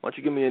 look, why don't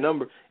you give me your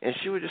number? And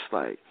she was just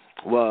like,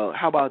 well,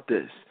 how about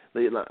this?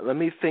 Let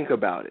me think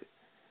about it.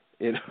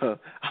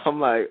 I'm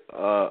like,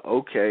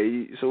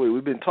 okay. So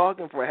we've been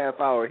talking for a half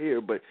hour here,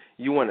 but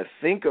you want to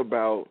think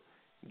about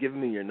giving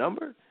me your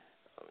number?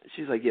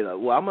 She's like, yeah.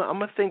 Well, I'm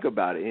gonna think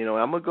about it.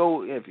 I'm gonna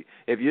go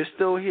if you're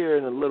still here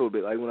in a little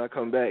bit. Like when I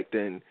come back,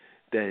 then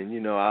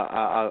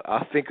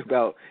I'll think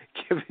about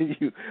giving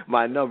you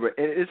my number.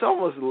 And it's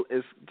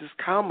just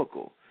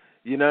comical.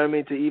 You know what I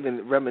mean? To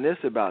even reminisce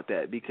about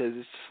that, because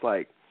it's just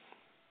like,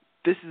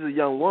 this is a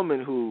young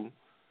woman who,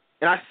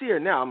 and I see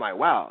her now. I'm like,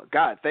 wow,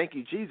 God, thank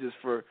you, Jesus,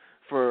 for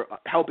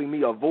helping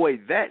me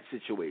avoid that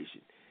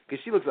situation,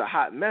 because she looks a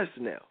hot mess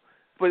now.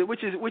 But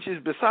which is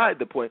beside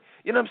the point.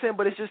 You know what I'm saying?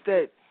 But it's just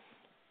that,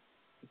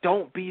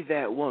 don't be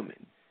that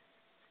woman.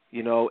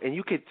 And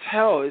you could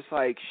tell it's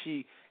like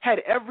she had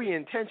every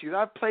intention. Because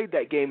I've played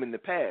that game in the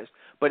past,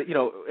 but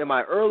in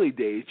my early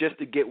days, just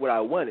to get what I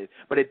wanted.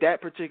 But at that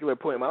particular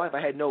point in my life,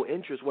 I had no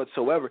interest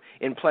whatsoever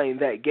in playing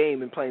that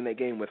game and playing that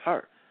game with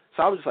her.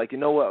 So I was just like, you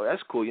know what,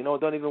 that's cool.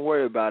 Don't even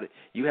worry about it.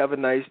 You have a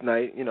nice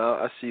night.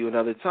 I'll see you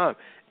another time.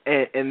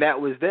 And that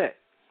was that.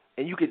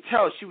 And you could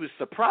tell she was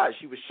surprised.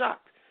 She was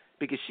shocked,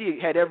 because she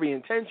had every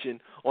intention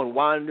on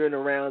wandering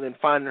around and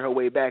finding her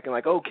way back and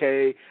like,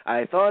 okay,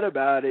 I thought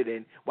about it,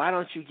 and why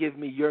don't you give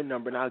me your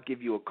number and I'll give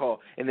you a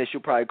call. And then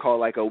she'll probably call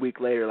like a week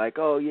later like,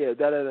 oh, yeah,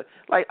 da-da-da.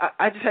 Like,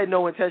 I just had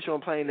no intention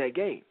on playing that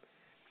game.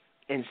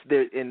 And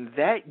in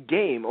that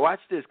game,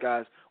 watch this,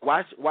 guys.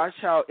 Watch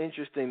how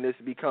interesting this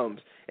becomes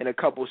in a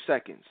couple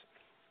seconds.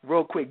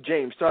 Real quick,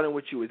 James, starting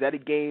with you, is that a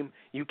game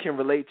you can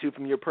relate to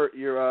from your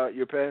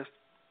past?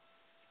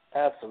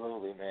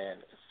 Absolutely, man.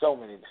 So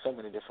many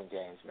different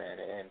games, man.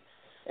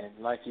 And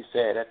like you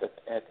said, at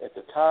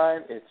the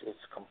time, it's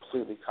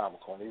completely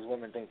comical. And these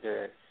women think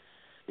they're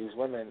these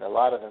women, a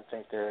lot of them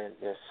think they're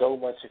so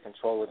much in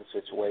control of the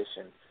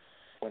situation,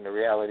 when the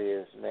reality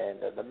is, man,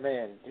 the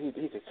man,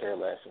 he could care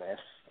less, man.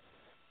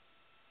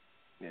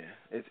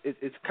 Yeah,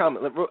 it's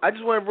common. I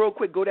just want to real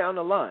quick go down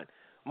the line.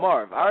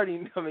 Marv,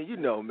 you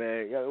know,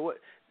 man,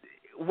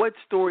 what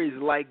stories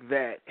like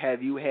that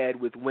have you had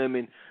with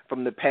women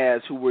from the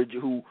past who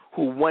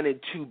wanted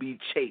to be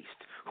chased,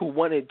 who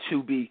wanted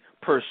to be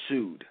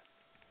pursued?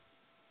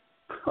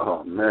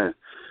 Oh man,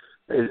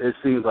 it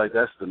seems like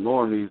that's the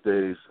norm these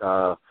days.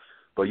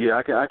 But yeah,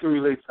 I can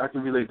relate. I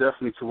can relate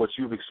definitely to what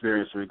you've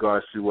experienced in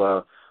regards to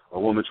a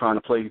woman trying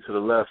to play you to the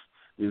left,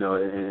 you know,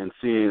 and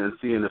seeing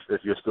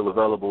if you're still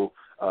available,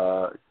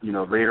 you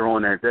know, later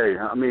on that day.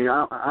 I mean,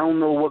 I don't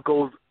know what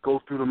goes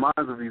through the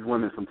minds of these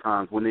women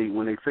sometimes when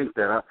they think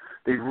that.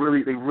 They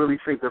really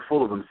think they're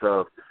full of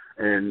themselves.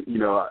 And you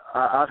know,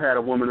 I've had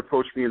a woman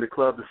approach me in the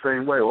club the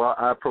same way. Well,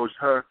 I approached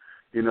her,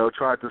 you know,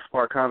 tried to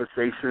spark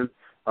conversation.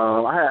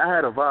 I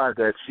had a vibe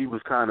that she was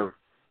kind of,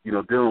 you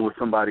know, dealing with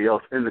somebody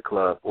else in the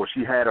club, or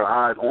she had her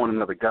eyes on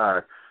another guy,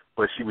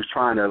 but she was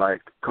trying to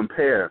like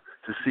compare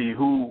to see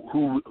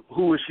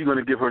who is she going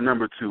to give her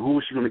number to, who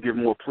is she going to give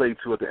more play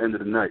to at the end of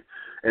the night.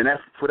 And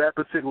that's for that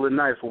particular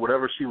night, for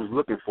whatever she was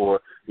looking for,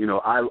 you know,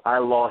 I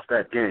lost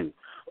that game.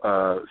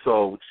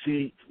 So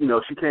she, you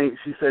know, she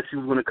said she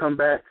was going to come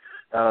back.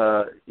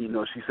 You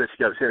know, she said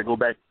she had to go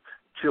back,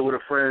 chill with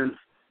her friends.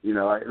 You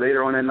know,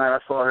 later on that night, I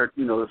saw her,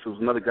 you know, there was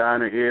another guy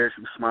in her ear.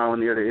 She was smiling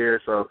near the ear,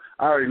 so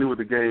I already knew what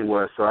the game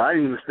was. So I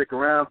didn't even stick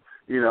around.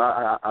 You know,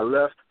 I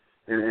left,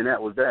 and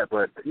that was that.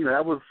 But, you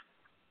know,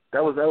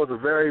 that was a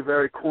very,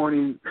 very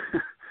corny,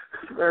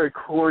 very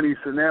corny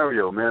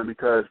scenario, man,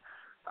 because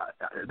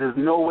there's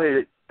no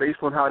way,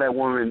 based on how that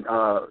woman,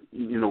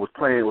 you know, was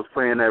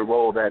playing that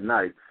role that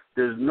night,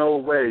 there's no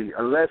way,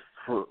 unless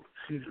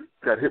she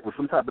got hit with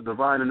some type of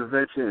divine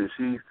intervention and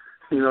she,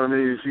 you know what I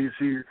mean,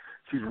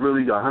 she's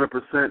really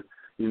 100%,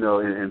 you know,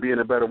 and being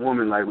a better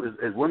woman. Like,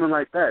 it's women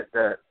like that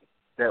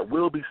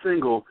will be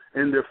single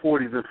in their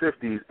 40s and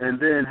 50s and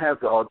then have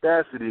the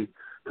audacity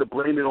to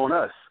blame it on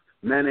us.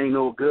 Men ain't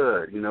no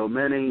good, you know,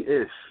 men ain't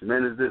ish,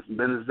 men is this,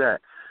 men is that.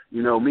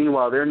 You know,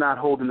 meanwhile, they're not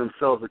holding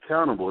themselves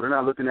accountable. They're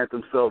not looking at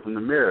themselves in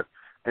the mirror.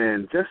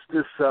 And just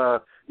this,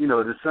 you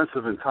know, this sense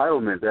of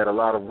entitlement that a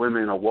lot of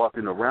women are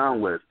walking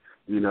around with,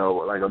 you know,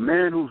 like a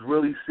man who's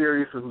really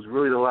serious and who's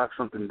really to lock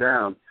something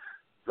down,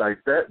 like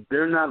that,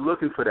 they're not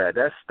looking for that.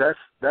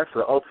 That's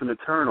the ultimate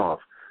turnoff.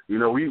 You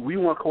know, we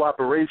want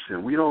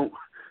cooperation. We don't.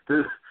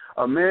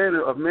 A man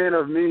of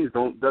means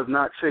does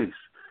not chase.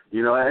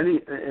 You know,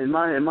 in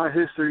my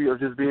history of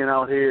just being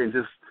out here and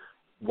just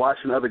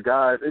watching other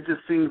guys, it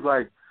just seems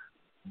like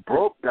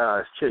broke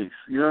guys chase.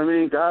 You know what I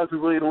mean? Guys who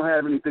really don't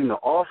have anything to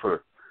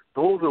offer,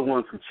 those are the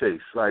ones who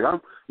chase. Like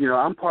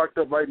I'm parked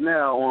up right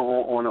now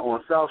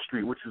on South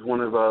Street, which is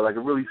one of like a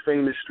really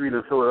famous street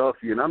in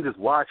Philadelphia, and I'm just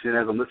watching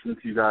as I'm listening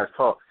to you guys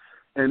talk,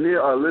 and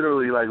there are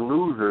literally like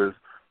losers,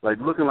 like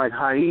looking like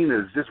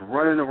hyenas, just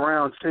running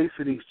around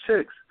chasing these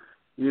chicks.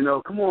 You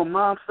know, come on,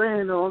 Mom, I'm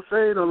saying though,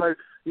 like,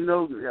 you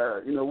know,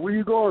 where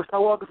you going?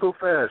 Stop walking so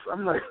fast.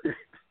 I'm like,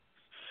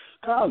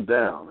 calm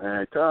down,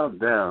 man, calm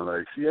down.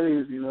 Like, she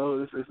ain't, you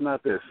know, it's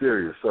not that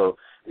serious. So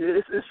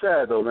it's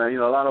sad though, man. You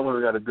know, a lot of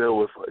women got to deal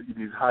with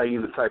these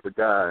hyena type of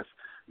guys.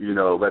 You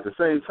know, but at the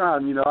same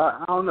time, you know,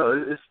 I don't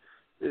know.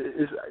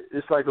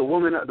 It's like the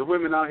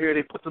women out here,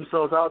 they put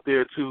themselves out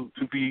there to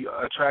be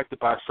attracted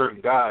by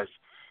certain guys,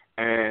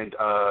 and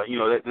you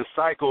know, that the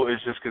cycle is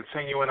just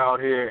continuing out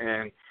here,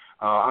 and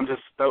I'm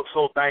just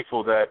so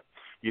thankful that,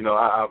 you know,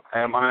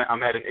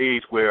 I'm at an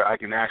age where I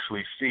can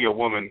actually see a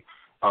woman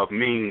of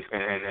means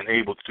and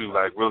able to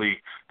like really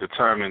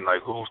determine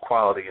like who's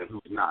quality and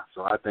who's not.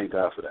 So I thank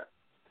God for that.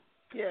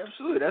 Yeah,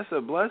 absolutely. That's a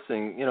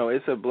blessing. You know,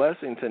 it's a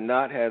blessing to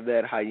not have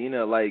that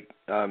hyena-like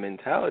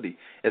mentality,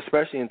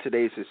 especially in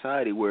today's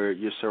society where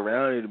you're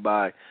surrounded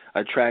by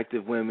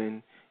attractive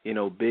women, you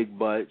know, big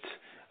butts,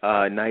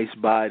 nice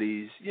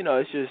bodies. You know,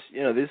 it's just,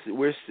 you know, this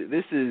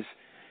is,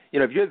 you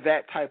know, if you're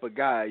that type of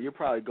guy, you're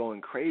probably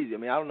going crazy. I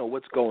mean, I don't know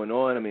what's going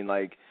on. I mean,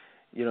 like,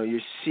 you know, you're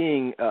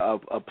seeing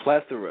a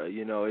plethora.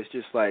 You know, it's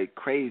just like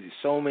crazy.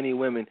 So many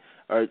women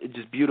are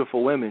just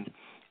beautiful women.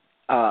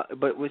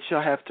 But what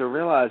y'all have to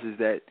realize is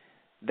that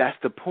that's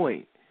the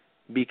point.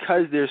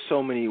 Because there's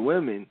so many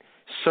women,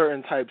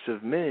 certain types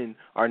of men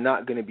are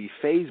not going to be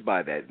fazed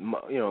by that.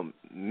 You know,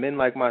 men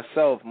like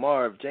myself,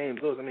 Marv, James,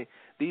 Lewis, I mean,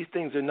 these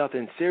things are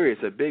nothing serious.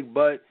 A big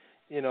butt,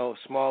 you know,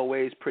 small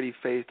waist, pretty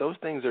face, those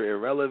things are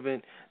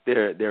irrelevant.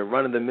 They're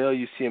run-of-the-mill.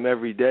 You see them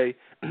every day.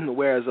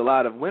 Whereas a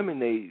lot of women,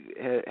 they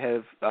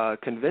have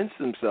convinced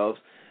themselves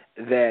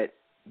that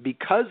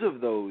because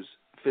of those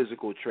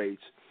physical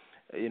traits,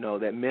 you know,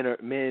 that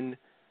men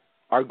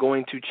are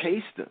going to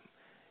chase them.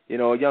 You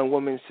know, a young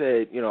woman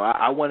said, you know,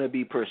 I want to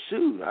be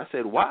pursued. I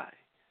said, why?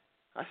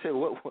 I said,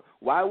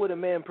 why would a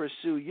man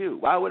pursue you?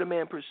 Why would a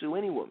man pursue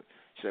any woman?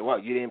 She said, well,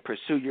 you didn't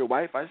pursue your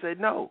wife? I said,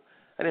 no,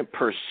 I didn't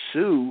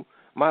pursue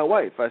my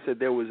wife. I said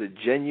there was a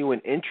genuine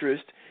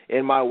interest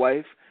in my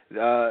wife, you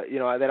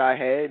know, that I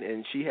had,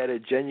 and she had a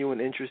genuine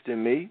interest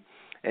in me.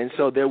 And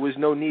so there was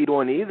no need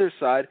on either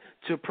side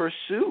to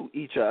pursue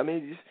each other. I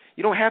mean,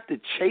 you don't have to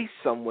chase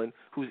someone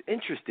who's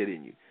interested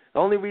in you. The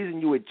only reason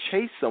you would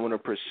chase someone or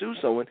pursue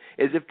someone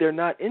is if they're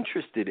not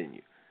interested in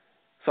you.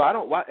 So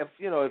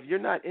if you're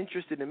not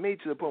interested in me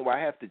to the point where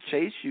I have to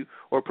chase you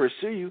or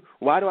pursue you,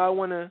 why do I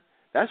want to?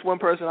 That's one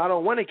person I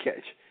don't want to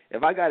catch.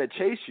 If I got to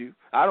chase you,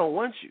 I don't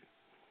want you.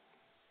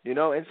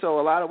 And so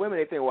a lot of women,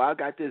 they think, well, I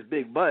got this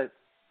big butt.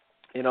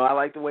 I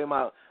like the way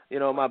my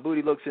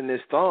booty looks in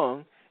this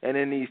thong and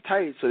in these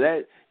tights, so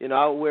that,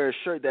 I'll wear a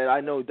shirt that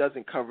I know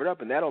doesn't cover it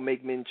up, and that'll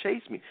make men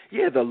chase me.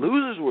 Yeah, the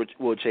losers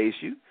will chase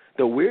you.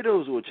 The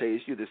weirdos will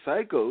chase you. The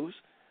psychos,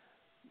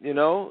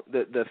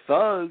 the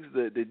thugs,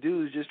 the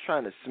dudes just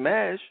trying to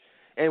smash,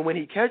 and when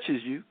he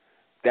catches you,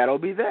 that'll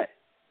be that.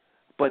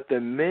 But the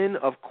men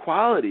of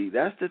quality,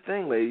 that's the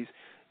thing, ladies.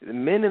 The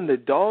men in the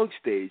dog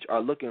stage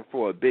are looking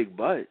for a big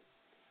butt.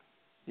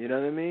 You know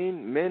what I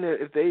mean? Men,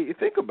 if they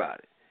think about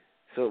it.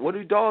 So what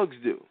do dogs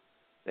do?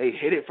 They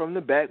hit it from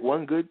the back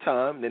one good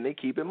time, then they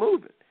keep it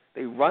moving.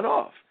 They run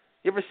off.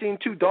 You ever seen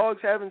two dogs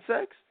having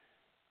sex?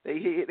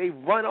 They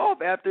run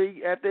off after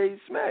they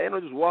smash. They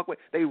don't just walk away.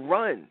 They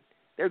run.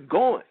 They're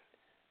going.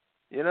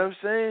 You know what I'm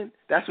saying?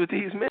 That's what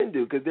these men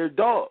do because they're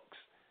dogs.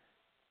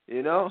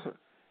 And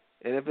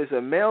if it's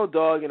a male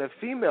dog and a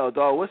female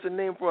dog, what's the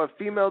name for a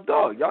female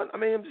dog?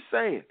 I'm just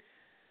saying.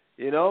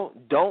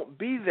 Don't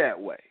be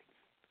that way.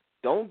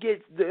 Don't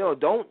get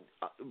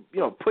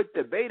don't put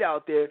the bait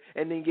out there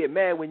and then get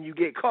mad when you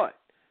get caught.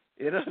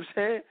 You know what I'm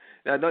saying?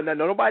 Now,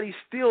 nobody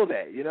steal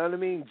that. You know what I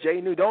mean?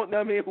 Jay New, don't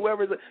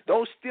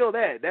steal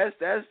that.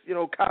 That's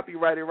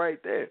copyrighted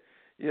right there.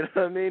 You know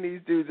what I mean?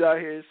 These dudes out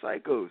here are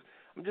psychos.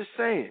 I'm just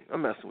saying.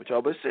 I'm messing with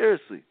y'all, but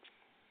seriously,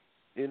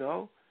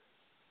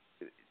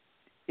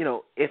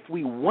 if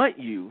we want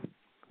you,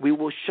 we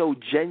will show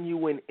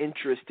genuine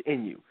interest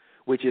in you,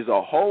 which is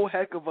a whole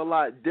heck of a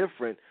lot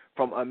different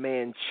from a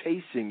man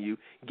chasing you,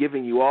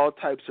 giving you all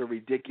types of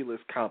ridiculous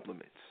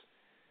compliments.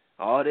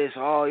 All this,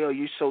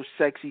 you're so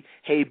sexy,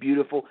 hey,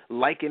 beautiful,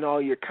 liking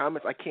all your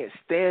comments. I can't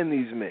stand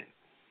these men.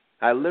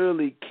 I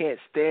literally can't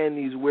stand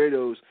these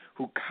weirdos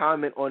who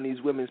comment on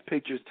these women's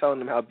pictures telling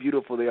them how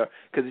beautiful they are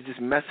because it's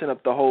just messing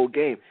up the whole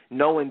game,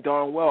 knowing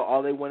darn well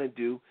all they want to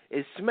do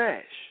is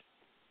smash.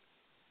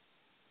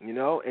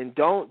 And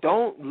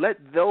don't let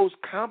those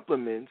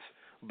compliments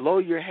blow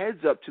your heads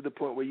up to the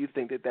point where you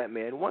think that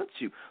man wants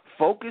you.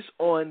 Focus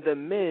on the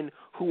men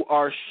who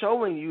are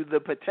showing you the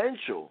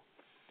potential,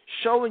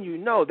 showing you,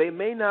 no, they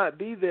may not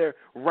be there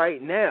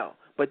right now,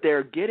 but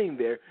they're getting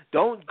there.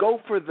 Don't go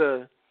for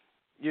the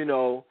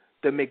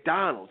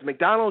McDonald's.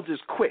 McDonald's is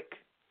quick.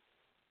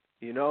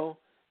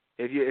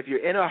 If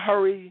you're in a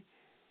hurry,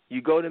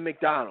 you go to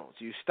McDonald's.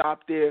 You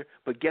stop there,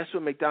 but guess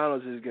what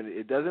McDonald's is going to,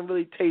 it doesn't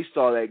really taste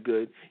all that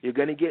good. You're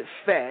going to get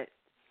fat.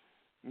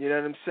 You know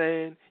what I'm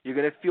saying? You're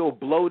going to feel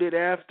bloated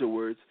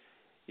afterwards,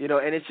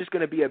 and it's just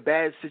going to be a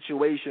bad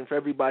situation for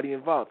everybody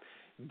involved.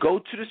 Go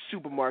to the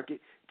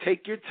supermarket,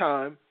 take your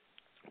time,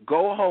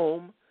 go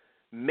home,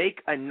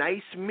 make a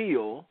nice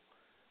meal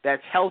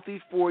that's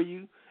healthy for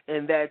you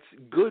and that's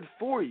good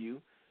for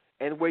you,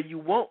 and where you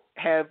won't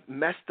have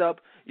messed up,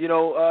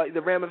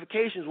 the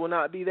ramifications will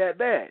not be that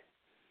bad.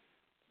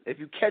 If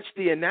you catch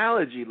the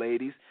analogy,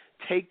 ladies,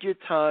 take your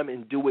time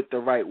and do it the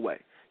right way.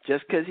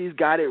 Just because he's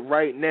got it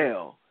right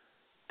now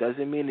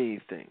doesn't mean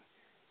anything.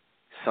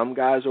 Some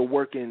guys are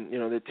working,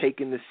 they're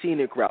taking the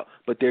scenic route,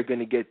 but they're going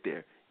to get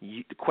there.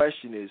 The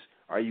question is,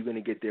 are you going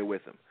to get there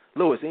with them?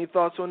 Lewis, any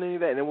thoughts on any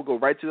of that? And then we'll go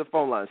right to the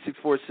phone line,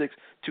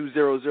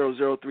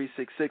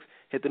 646-200-0366.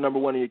 Hit the number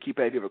 1 on your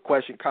keypad if you have a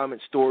question,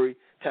 comment, story,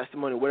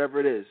 testimony, whatever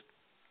it is.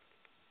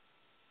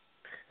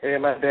 Hey,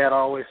 my dad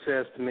always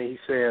says to me, he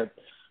said,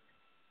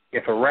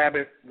 if a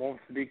rabbit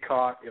wants to be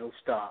caught, it'll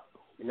stop.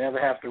 You never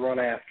have to run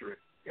after it.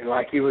 And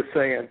like he was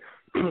saying,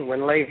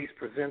 when ladies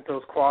present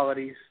those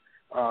qualities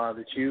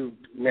that you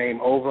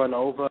name over and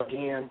over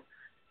again,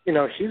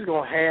 she's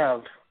going to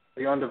have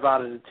the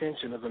undivided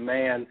attention of a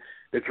man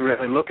that's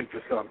really looking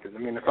for something. I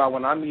mean,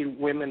 when I meet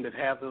women that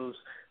have the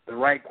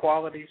right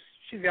qualities,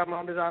 she's got my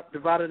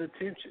undivided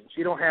attention.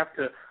 I don't have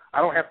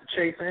to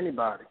chase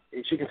anybody.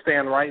 She can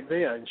stand right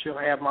there, and she'll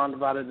have my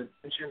undivided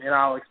attention, and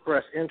I'll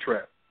express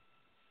interest.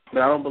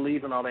 But I don't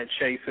believe in all that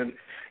chasing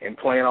and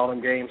playing all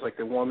them games like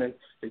the woman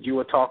that you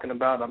were talking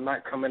about. I'm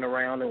not coming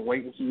around and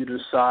waiting for you to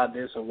decide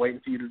this and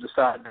waiting for you to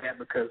decide that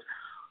because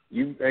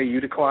you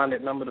declined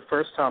that number the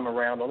first time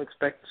around. Don't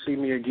expect to see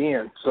me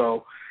again.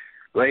 So,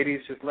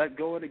 ladies, just let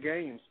go of the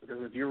games because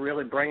if you're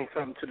really bringing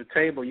something to the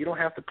table, you don't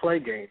have to play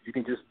games. You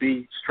can just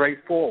be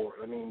straightforward.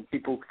 I mean,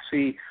 people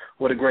see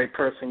what a great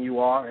person you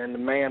are, and the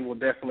man will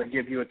definitely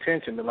give you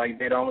attention. But like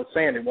Dayton was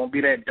saying, it won't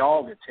be that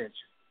dog attention.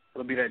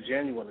 It'll be that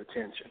genuine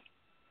attention.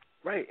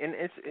 Right, and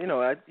it's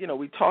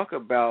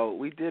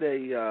we did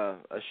a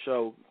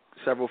show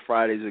several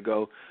Fridays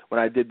ago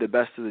when I did the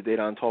Best of the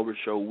Dayton Tolbert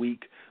Show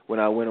week when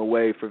I went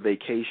away for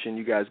vacation.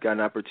 You guys got an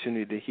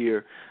opportunity to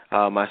hear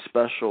my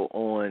special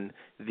on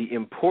the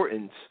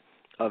importance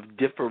of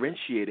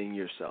differentiating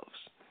yourselves.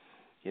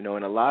 And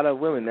a lot of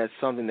women, that's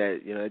something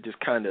that, it just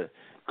kind of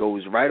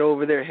goes right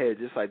over their head,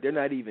 just like they're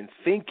not even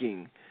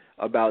thinking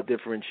about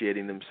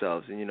differentiating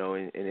themselves. And,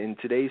 in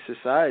today's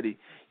society,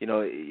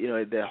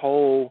 the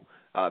whole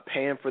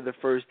paying for the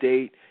first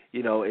date,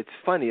 it's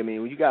funny. I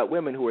mean, when you got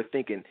women who are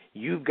thinking,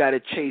 you've got to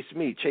chase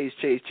me, chase.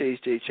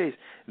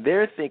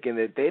 They're thinking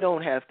that they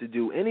don't have to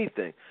do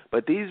anything.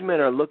 But these men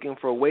are looking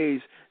for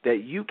ways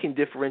that you can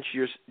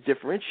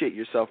differentiate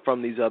yourself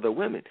from these other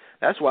women.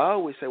 That's why I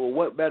always say, well,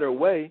 what better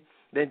way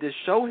than to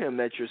show him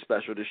that you're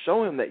special, to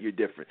show him that you're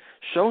different,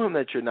 show him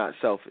that you're not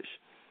selfish.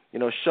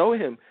 Show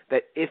him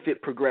that if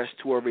it progressed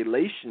to a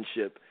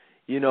relationship,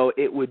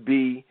 it would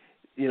be,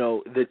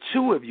 the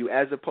two of you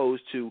as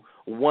opposed to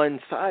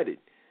one-sided.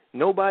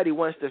 Nobody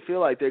wants to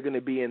feel like they're going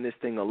to be in this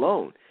thing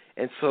alone.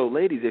 And so,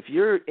 ladies, if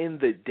you're in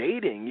the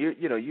dating,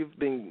 you've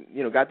been,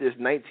 got this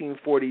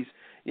 1940s,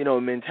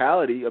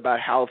 mentality about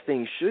how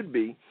things should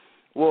be.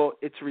 Well,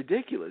 it's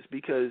ridiculous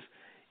because,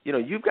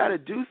 you've got to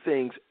do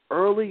things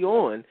early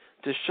on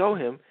to show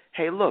him,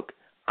 hey, look,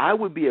 I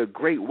would be a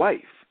great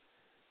wife.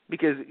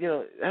 Because,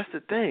 that's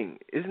the thing.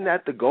 Isn't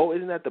that the goal?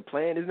 Isn't that the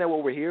plan? Isn't that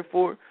what we're here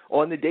for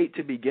on the date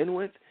to begin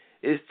with?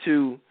 Is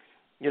to,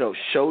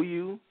 show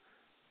you,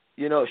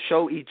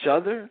 show each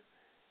other,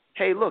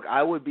 hey, look,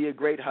 I would be a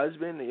great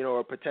husband, or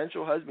a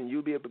potential husband. You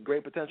would be a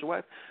great potential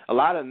wife. A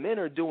lot of men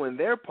are doing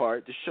their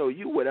part to show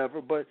you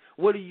whatever, but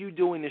what are you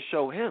doing to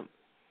show him?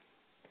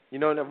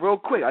 And real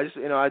quick,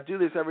 I do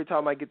this every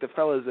time I get the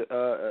fellas,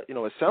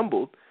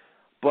 assembled.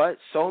 But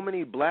so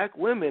many black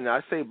women,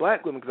 I say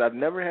black women because I've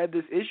never had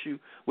this issue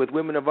with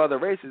women of other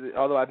races,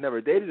 although I've never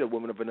dated a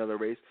woman of another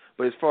race.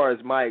 But as far as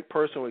my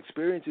personal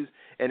experiences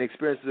and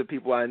experiences of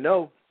people I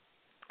know,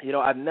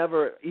 I've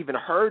never even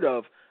heard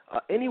of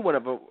anyone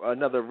of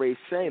another race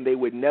saying they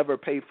would never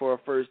pay for a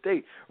first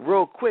date.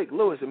 Real quick,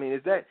 Lewis,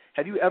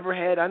 have you ever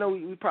had, I know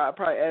we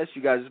probably asked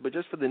you guys this, but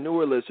just for the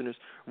newer listeners,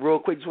 real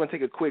quick, just want to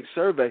take a quick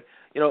survey.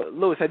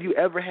 Lewis, have you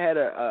ever had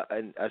a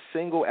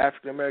single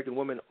African-American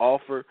woman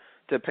offer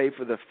to pay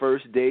for the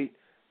first date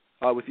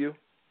with you?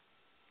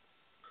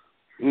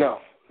 No,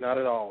 not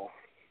at all.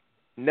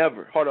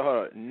 Never. Hold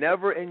on.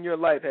 Never in your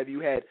life have you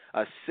had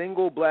a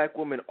single black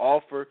woman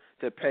offer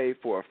to pay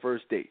for a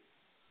first date?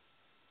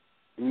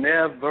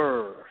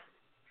 Never.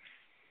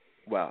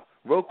 Wow.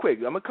 Real quick,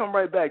 I'm going to come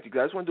right back to you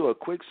guys. I just want to do a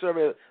quick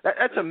survey.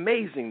 That's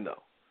amazing,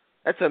 though.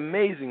 That's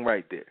amazing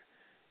right there.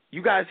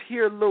 You guys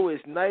hear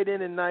Lewis night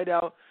in and night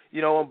out,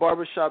 on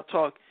Barbershop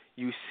Talk.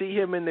 You see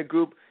him in the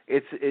group.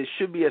 It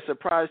should be a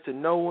surprise to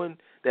no one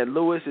that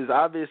Lewis is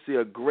obviously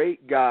a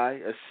great guy,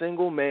 a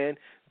single man,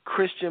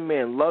 Christian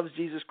man, loves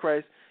Jesus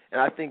Christ. And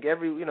I think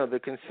the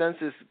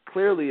consensus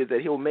clearly is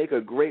that he'll make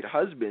a great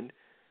husband.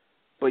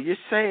 But you're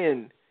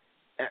saying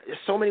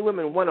so many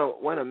women want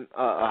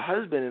a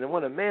husband and they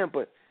want a man,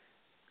 but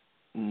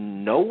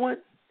no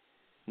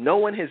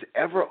one has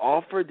ever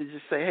offered to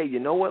just say, hey, you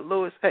know what,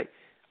 Lewis? Hey,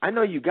 I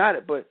know you got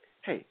it, but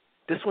hey,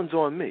 this one's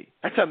on me.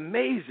 That's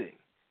amazing.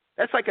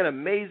 That's like an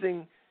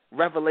amazing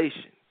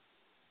revelation.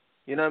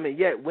 You know what I mean?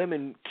 Yet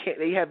women can't.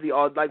 They have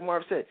like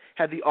Marv said,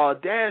 have the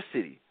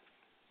audacity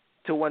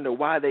to wonder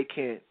why they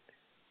can't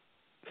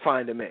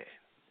find a man.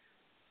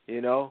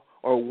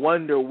 Or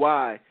wonder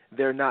why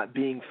they're not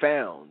being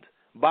found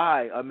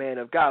by a man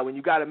of God. When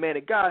you got a man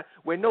of God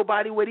where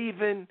nobody would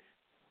even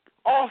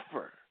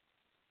offer.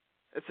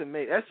 That's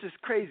amazing. That's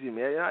just crazy,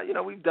 man.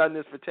 We've done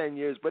this for 10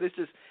 years, but it's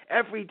just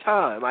every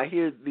time I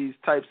hear these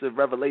types of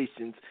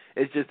revelations,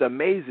 it just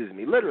amazes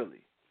me,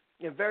 literally.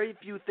 And very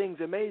few things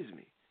amaze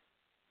me.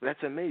 But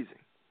that's amazing.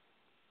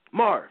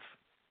 Marv,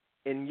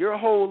 in your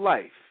whole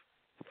life,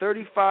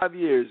 35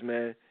 years,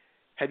 man,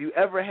 have you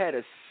ever had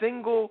a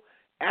single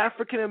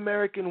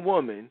African-American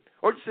woman,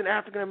 or just an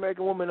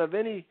African-American woman of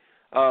any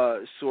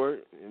sort,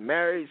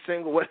 married,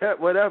 single,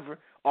 whatever,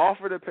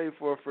 offer to pay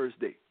for a first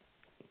date?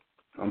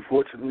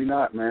 Unfortunately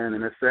not, man,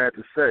 and it's sad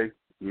to say.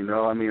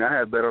 I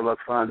had better luck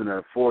finding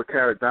a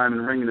 4-carat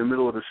diamond ring in the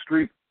middle of the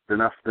street than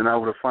I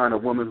would have found a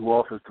woman who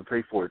offers to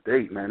pay for a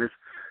date, man.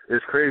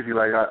 It's crazy.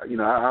 Like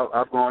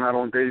I've gone out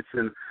on dates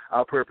and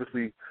I'll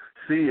purposely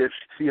see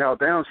how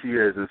down she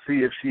is and see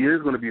if she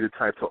is going to be the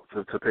type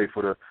to pay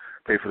for the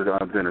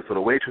dinner. So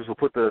the waitress will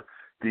put the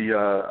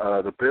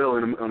bill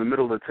in the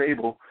middle of the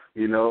table.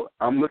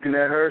 I'm looking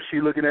at her,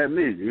 she looking at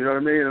me. You know what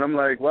I mean? And I'm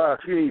like, wow,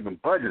 she ain't even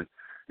budging.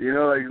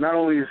 Not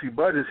only is she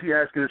budging, she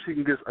asking if she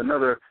can get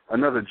another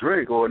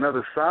drink or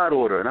another side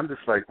order. And I'm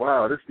just like,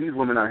 wow, these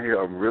women out here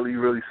are really,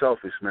 really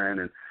selfish, man.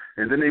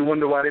 And then they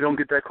wonder why they don't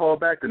get that call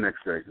back the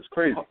next day. It's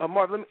crazy.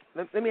 Marv,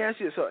 let me ask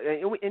you this. So,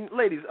 and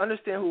ladies,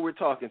 understand who we're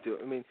talking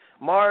to.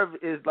 Marv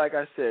is, like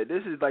I said,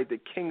 this is like the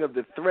king of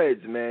the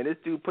threads, man. This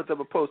dude puts up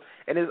a post.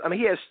 And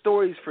he has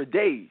stories for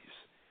days.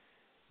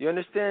 You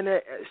understand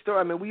that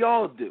story? We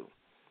all do.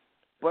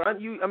 But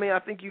I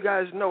think you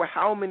guys know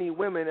how many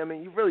women.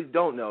 You really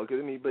don't know,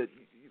 but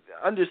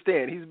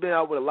understand he's been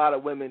out with a lot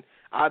of women.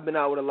 I've been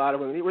out with a lot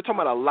of women. We're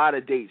talking about a lot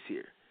of dates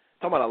here.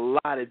 Talking about a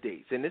lot of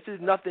dates, and this is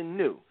nothing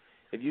new.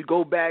 If you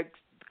go back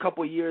a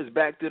couple of years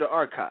back to the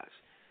archives,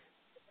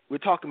 we're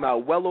talking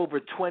about well over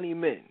 20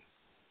 men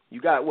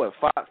You got, what,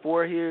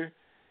 4 here?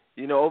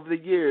 You know, over the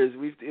years,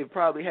 we've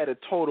probably had a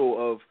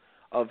total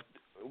of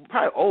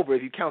probably over,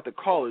 if you count the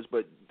callers,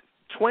 but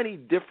 20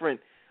 different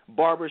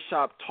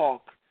barbershop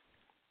talk,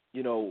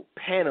 you know,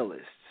 panelists,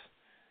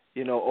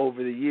 you know,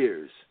 over the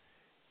years.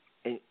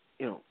 And,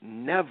 you know,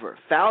 never.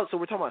 So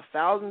we're talking about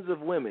thousands of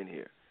women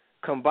here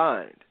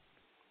combined.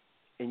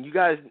 And you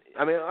guys,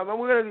 I mean,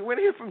 we're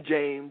gonna hear from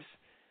James.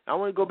 I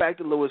want to go back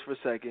to Lewis for a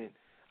second.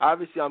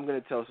 Obviously, I'm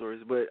going to tell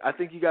stories, but I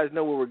think you guys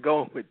know where we're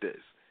going with this.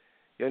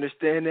 You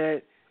understand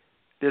that?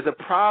 There's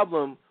a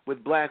problem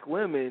with black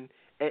women,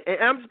 and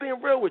I'm just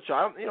being real with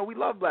y'all. You know, we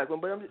love black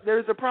women, but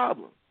there's a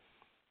problem.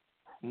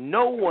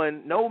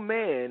 No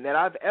man that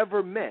I've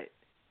ever met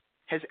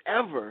has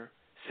ever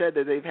said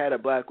that they've had a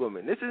black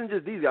woman. This isn't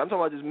just these guys. I'm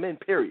talking about just men,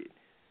 period.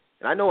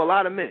 And I know a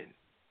lot of men.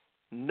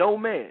 No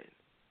man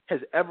has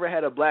ever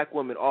had a black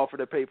woman offer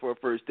to pay for a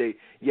first date,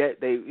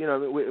 yet they, you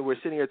know, we're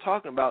sitting here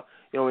talking about,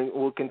 you know, and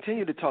we'll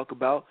continue to talk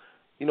about,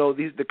 you know,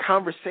 the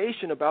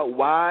conversation about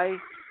why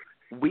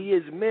we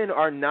as men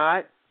are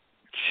not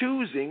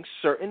choosing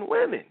certain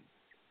women.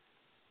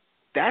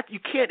 That you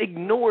can't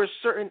ignore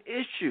certain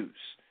issues.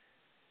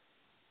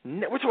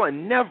 We're talking about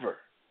never.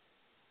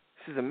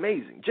 This is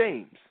amazing.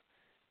 James,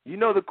 you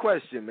know the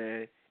question,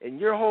 man. In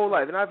your whole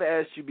life, and I've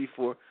asked you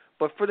before,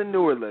 but for the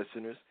newer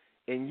listeners,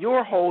 in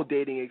your whole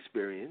dating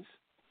experience,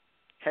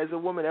 has a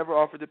woman ever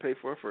offered to pay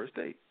for a first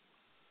date?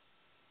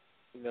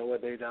 You know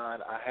what, Dedan?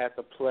 I had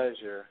the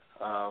pleasure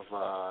of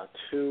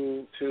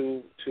two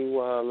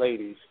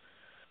ladies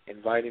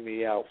inviting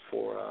me out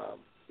for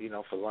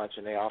for lunch,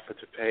 and they offered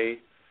to pay.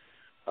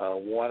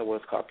 One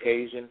was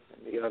Caucasian,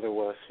 and the other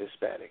was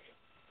Hispanic.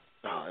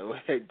 Oh,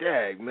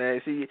 dang,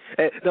 man. See,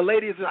 the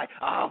ladies are like,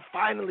 oh,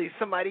 finally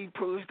somebody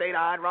proved they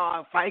died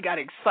wrong. Finally got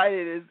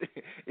excited.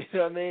 You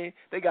know what I mean?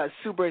 They got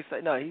super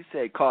excited. No, he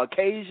said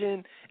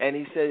Caucasian, and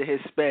he said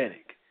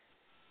Hispanic.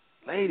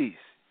 Ladies.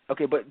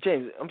 Okay, but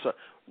James, I'm sorry.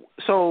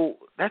 So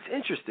that's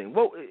interesting.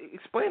 Well,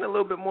 explain a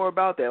little bit more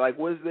about that. Like,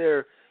 was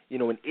there, you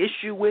know, an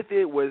issue with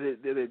it? Was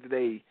it, did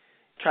they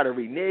try to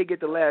renege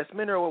at the last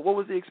minute, or what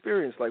was the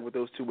experience like with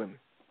those two women?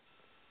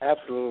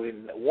 Absolutely.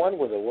 One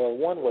was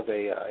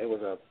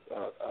a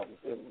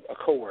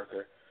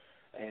coworker,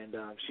 and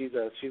she's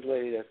a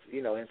lady that's,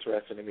 you know,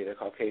 interested in me, the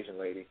Caucasian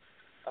lady.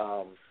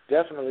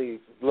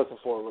 Definitely looking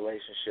for a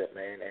relationship,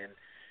 man.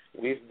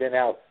 And we've been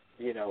out,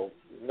 you know,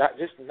 not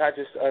just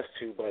us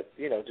two, but,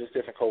 you know, just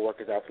different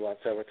coworkers out to lunch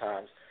several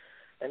times.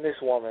 And this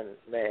woman,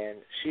 man,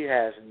 she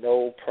has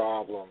no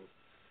problem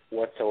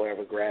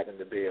whatsoever grabbing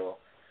the bill.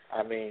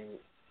 I mean,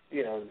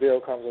 you know, the bill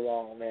comes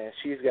along, man,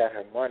 she's got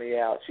her money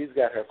out. She's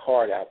got her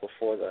card out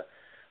before the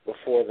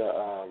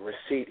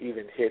receipt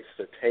even hits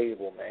the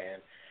table, man.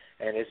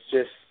 And it's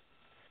just,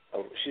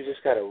 she's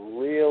just got a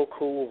real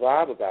cool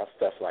vibe about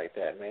stuff like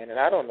that, man. And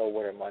I don't know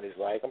what her money's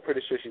like. I'm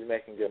pretty sure she's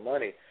making good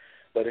money.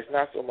 But it's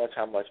not so much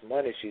how much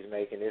money she's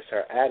making. It's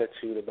her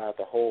attitude about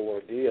the whole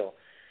ordeal.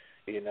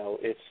 You know,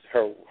 it's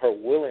her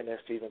willingness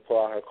to even pull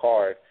out her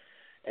card.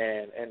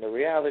 And the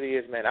reality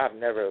is, man, I've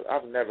never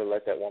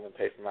let that woman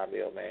pay for my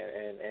meal, man,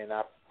 and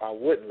I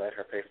wouldn't let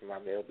her pay for my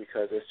meal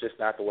because it's just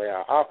not the way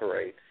I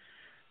operate.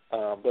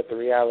 But the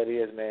reality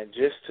is, man,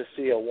 just to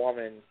see a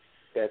woman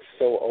that's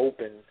so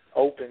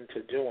open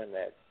to doing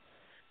that,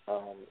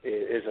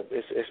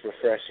 it's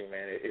refreshing,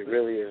 man. It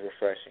really is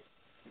refreshing.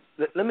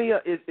 Let me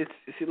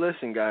see,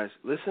 listen, guys,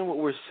 listen what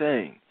we're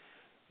saying.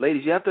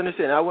 Ladies, you have to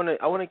understand. I want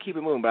to keep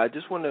it moving, but I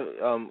just want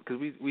to because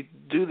we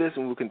do this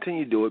and we'll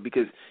continue to do it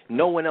because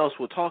no one else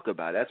will talk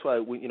about it. That's why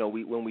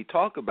when we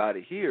talk about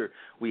it here,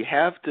 we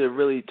have to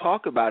really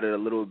talk about it a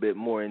little bit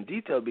more in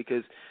detail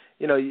because,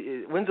 you know,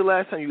 when's the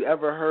last time you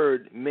ever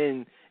heard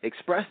men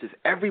express this?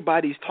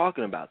 Everybody's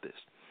talking about this.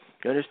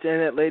 You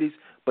understand that, ladies?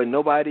 But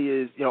nobody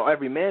is. You know,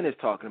 every man is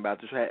talking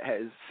about this.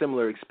 Has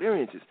similar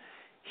experiences.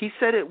 He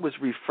said it was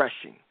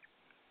refreshing.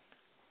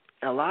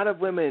 A lot of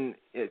women,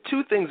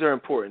 two things are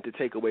important to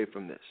take away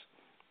from this.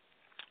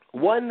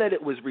 One, that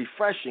it was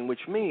refreshing,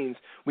 which means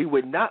we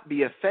would not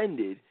be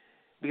offended,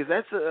 because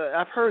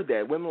I've heard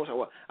that. Women will say,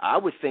 well, I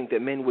would think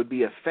that men would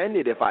be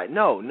offended if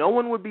no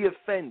one would be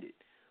offended.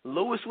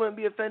 Lewis wouldn't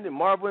be offended.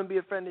 Marv wouldn't be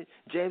offended.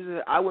 James,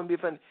 I wouldn't be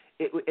offended.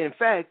 In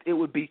fact, it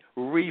would be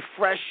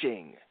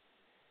refreshing.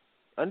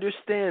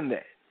 Understand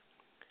that.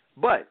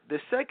 But the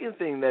second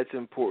thing that's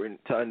important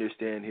to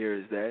understand here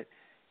is that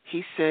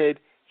he said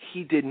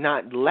he did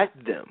not let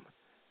them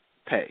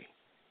pay.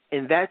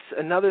 And that's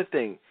another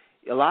thing.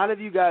 A lot of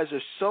you guys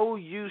are so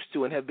used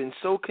to and have been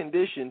so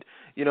conditioned,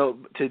 you know,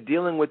 to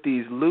dealing with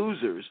these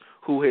losers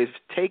who have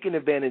taken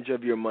advantage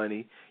of your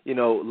money,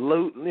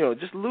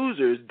 just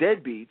losers,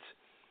 deadbeats.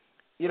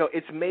 You know,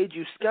 it's made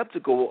you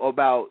skeptical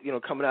about, you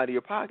know, coming out of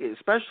your pocket,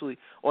 especially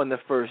on the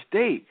first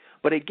date.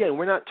 But again,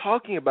 we're not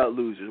talking about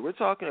losers. We're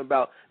talking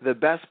about the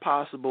best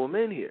possible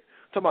men here.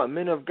 We're talking about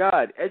men of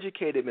God,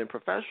 educated men,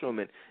 professional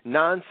men,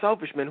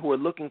 non-selfish men who are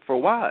looking for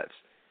wives.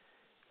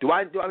 Do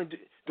I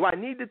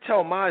need to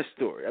tell my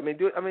story? I mean,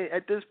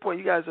 at this point,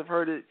 you guys have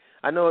heard it.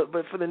 I know it,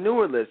 but for the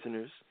newer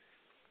listeners,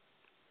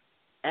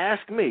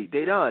 ask me,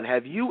 Dedan,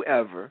 have you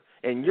ever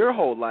in your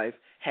whole life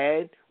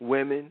had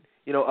women,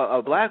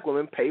 a black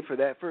woman pay for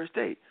that first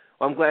date.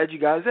 Well, I'm glad you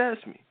guys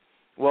asked me.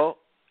 Well,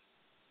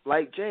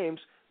 like James,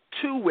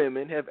 2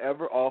 women have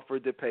ever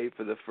offered to pay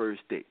for the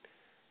first date.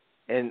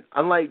 And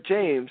unlike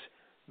James,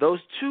 those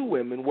 2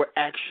 women were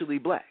actually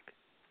black.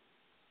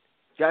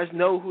 You guys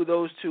know who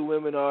those 2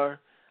 women are?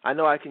 I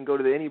know I can go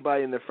to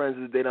anybody in the Friends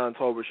of the Dedan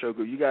Tolbert Show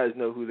group. You guys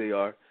know who they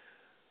are.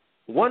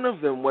 One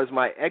of them was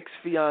my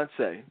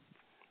ex-fiancé,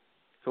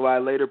 who I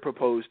later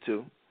proposed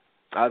to.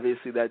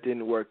 Obviously, that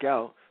didn't work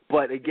out.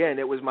 But, again,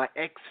 it was my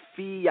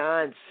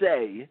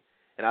ex-fiancé,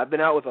 and I've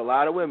been out with a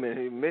lot of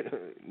women.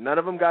 None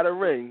of them got a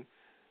ring.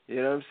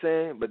 You know what I'm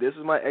saying? But this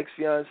was my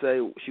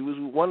ex-fiancé. She was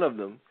one of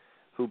them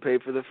who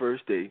paid for the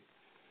first date,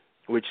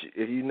 which,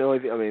 if you know,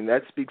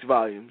 that speaks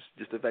volumes,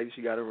 just the fact that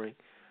she got a ring.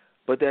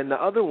 But then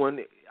the other one,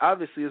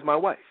 obviously, is my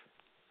wife.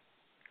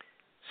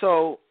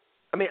 So,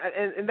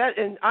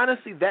 and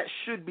honestly, that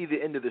should be the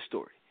end of the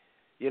story.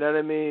 You know what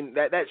I mean?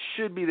 That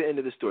should be the end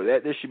of the story.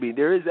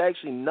 There is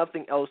actually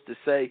nothing else to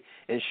say,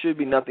 and should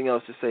be nothing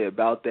else to say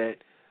about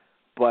that.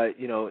 But,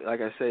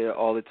 like I say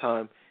all the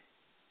time,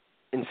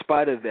 in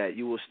spite of that,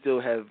 you will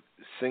still have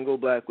single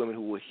black women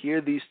who will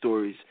hear these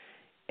stories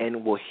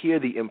and will hear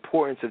the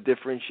importance of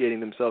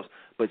differentiating themselves,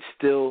 but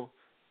still,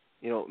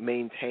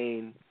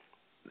 maintain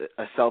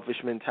a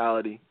selfish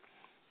mentality,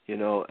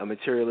 a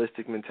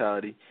materialistic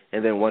mentality,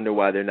 and then wonder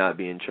why they're not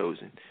being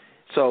chosen.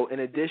 So in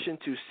addition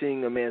to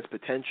seeing a man's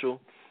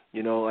potential,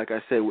 like I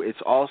said,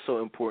 it's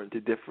also important to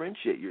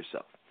differentiate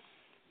yourself.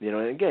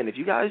 And again, if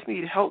you guys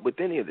need help with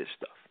any of this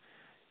stuff,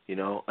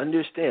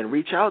 understand,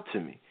 reach out to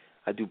me.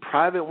 I do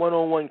private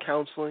one-on-one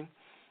counseling,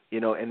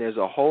 and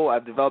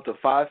I've developed a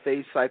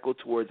 5-phase cycle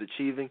towards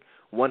achieving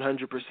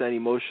 100%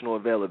 emotional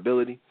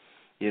availability,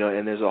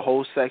 and there's a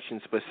whole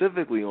section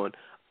specifically on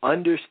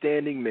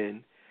understanding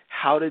men,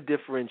 how to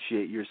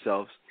differentiate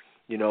yourselves,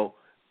 and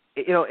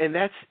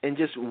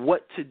just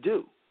what to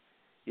do,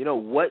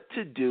 what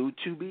to do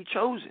to be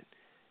chosen.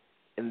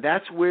 And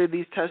that's where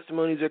these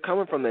testimonies are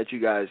coming from that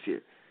you guys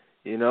hear.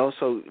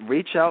 So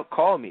reach out,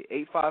 call me,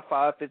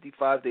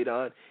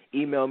 855-55-DADON,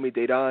 email me,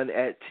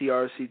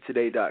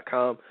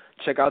 dadan@trctoday.com.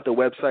 Check out the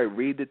website,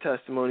 read the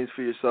testimonies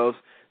for yourselves,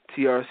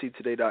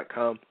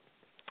 trctoday.com.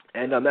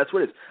 And that's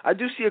what it is. I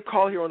do see a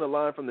call here on the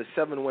line from the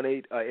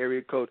 718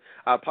 area code.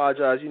 I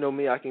apologize. You know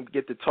me, I can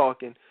get to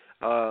talking.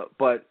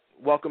 But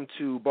welcome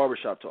to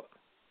Barbershop Talk.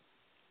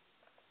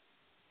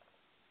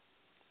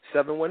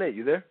 718,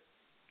 you there?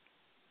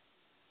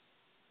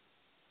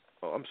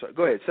 Oh, I'm sorry.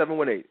 Go ahead,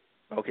 718.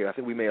 Okay, I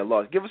think we may have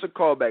lost. Give us a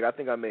call back. I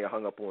think I may have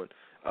hung up on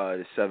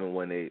the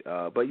 718.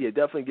 But, yeah,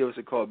 definitely give us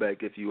a call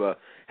back if you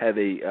have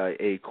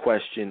a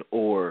question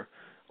or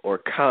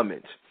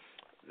comment.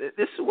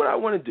 This is what I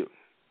want to do.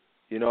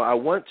 I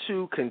want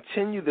to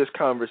continue this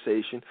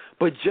conversation,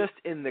 but just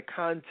in the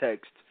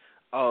context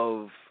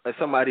of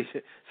somebody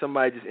just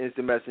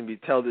instant messaging me,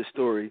 tell this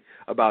story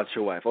about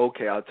your wife.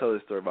 Okay, I'll tell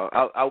this story about.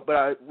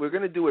 We're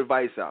going to do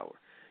advice hour.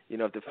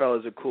 If the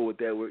fellas are cool with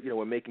that,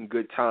 we're making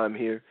good time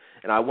here,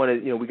 and I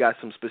want to. We got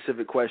some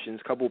specific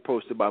questions, a couple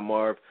posted by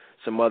Marv,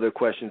 some other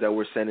questions that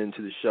we're sending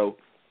to the show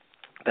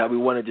that we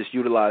want to just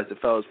utilize the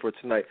fellas for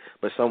tonight.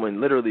 But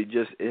someone literally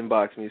just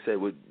inboxed me and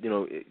said, well,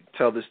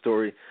 tell the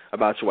story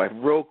about your wife.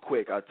 Real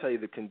quick, I'll tell you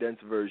the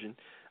condensed version.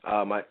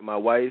 My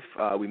wife,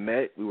 we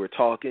met, we were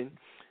talking,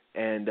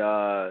 and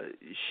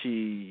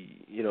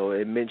she,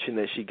 had mentioned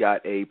that she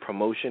got a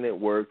promotion at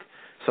work,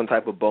 some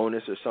type of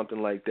bonus or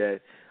something like that.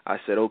 I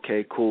said,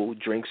 okay, cool,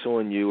 drinks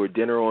on you or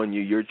dinner on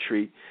you, your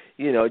treat.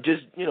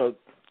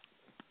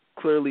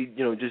 Clearly,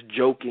 just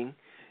joking.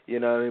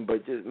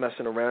 But just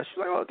messing around. She's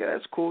like, oh, okay,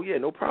 that's cool. Yeah,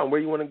 no problem.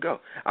 Where you want to go?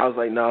 I was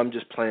like, no, I'm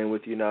just playing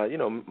with you now.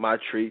 My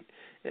treat.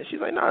 And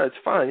she's like, no, it's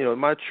fine.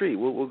 My treat.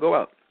 We'll go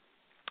out.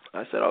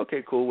 I said,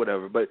 okay, cool,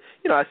 whatever. But,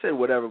 I said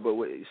whatever, but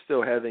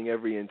still having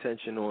every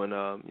intention on,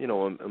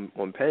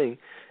 on paying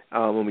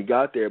when we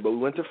got there. But we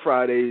went to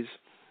Friday's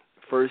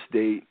first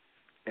date,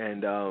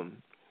 and,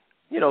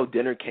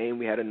 dinner came.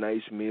 We had a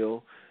nice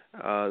meal.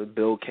 The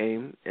bill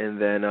came,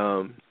 and then,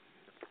 I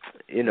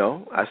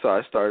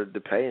started to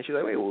pay, and she's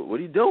like, wait, what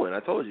are you doing? I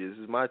told you, this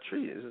is my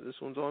treat.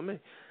 This one's on me.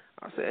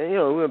 I said, and,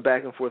 we went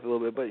back and forth a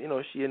little bit, but,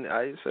 she and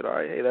I said, all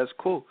right, hey, that's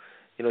cool.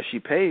 She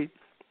paid.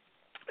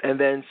 And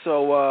then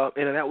so,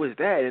 and that was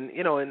that. And,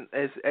 and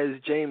as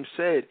James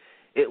said,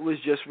 it was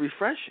just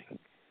refreshing.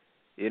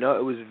 It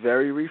was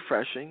very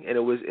refreshing. And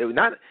it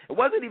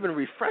wasn't even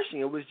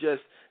refreshing. It was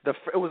just,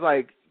 it was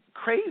like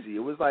crazy.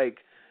 It was like,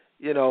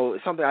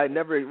 something I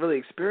never really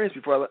experienced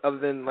before, other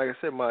than, like I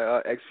said, my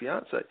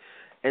ex-fiance.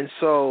 And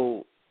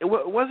so it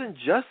wasn't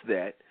just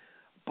that,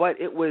 but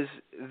it was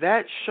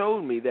that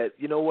showed me that,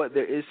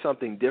 there is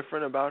something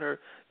different about her.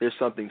 There's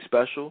something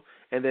special.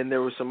 And then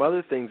there were some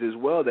other things as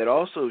well that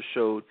also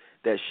showed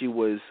that she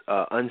was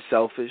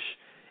unselfish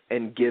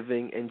and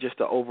giving and just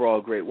an overall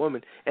great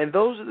woman. And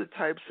those are the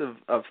types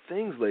of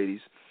things,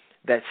 ladies,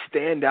 that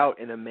stand out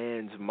in a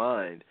man's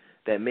mind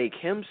that make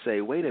him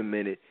say, wait a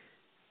minute,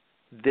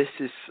 this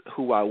is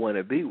who I want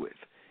to be with.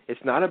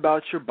 It's not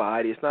about your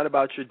body. It's not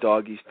about your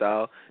doggy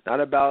style. Not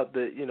about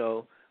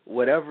the,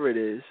 whatever it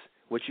is.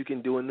 what you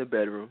can do in the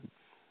bedroom,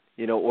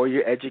 or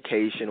your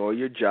education or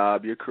your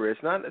job, your career.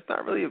 It's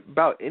not really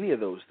about any of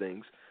those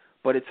things,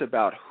 but it's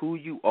about who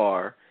you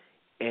are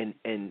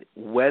and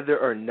whether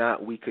or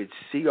not we could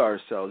see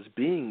ourselves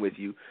being with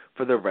you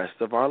for the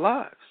rest of our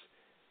lives.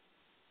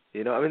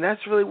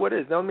 That's really what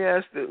it is. Now, let me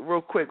ask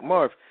real quick,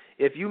 Marv,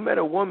 if you met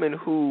a woman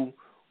who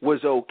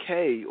was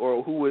okay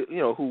or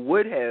who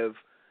would have,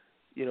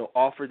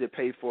 offered to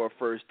pay for a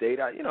first date,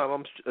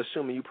 I'm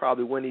assuming you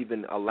probably wouldn't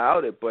even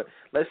allowed it, but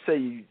let's say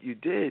you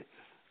did,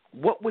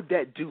 what would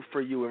that do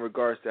for you in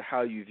regards to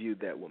how you viewed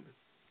that woman?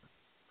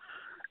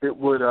 It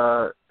would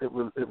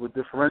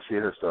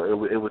differentiate her. So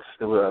it would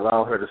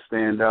allow her to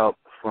stand out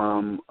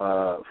from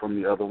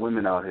the other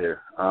women out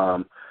here.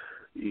 I'm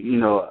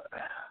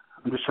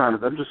just trying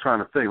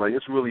to think. Like,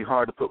 it's really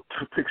hard to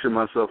picture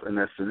myself in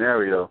that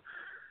scenario.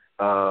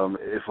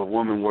 If a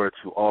woman were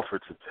to offer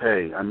to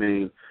pay,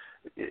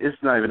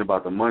 it's not even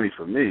about the money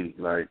for me.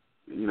 Like,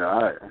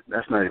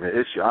 that's not even an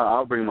issue.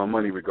 I'll bring my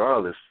money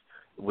regardless,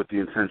 with the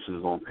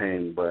intentions on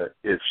paying. But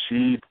if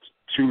she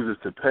chooses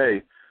to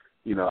pay,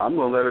 I'm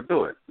gonna let her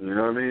do it. You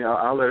know what I mean?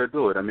 I'll let her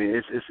do it.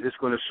 It's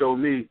going to show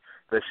me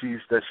that she's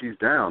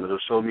down. It'll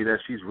show me that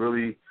she's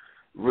really,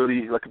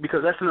 really, like,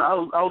 because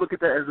I'll look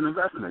at that as an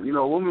investment.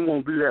 A woman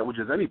won't do that with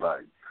just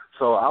anybody.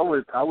 So I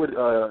would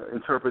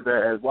interpret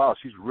that as, wow,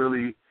 she's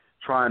really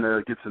trying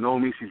to get to know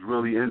me. She's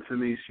really into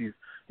me. She's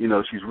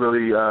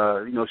really,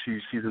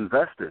 she's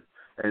invested.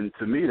 And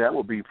to me, that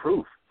would be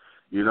proof.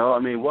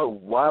 What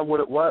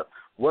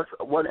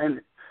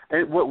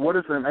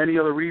is there any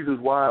other reasons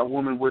why a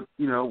woman would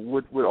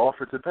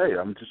offer to pay?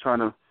 I'm just trying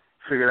to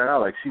figure that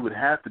out. Like, she would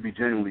have to be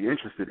genuinely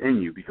interested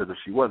in you, because if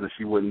she wasn't,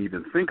 she wouldn't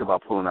even think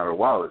about pulling out her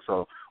wallet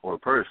or a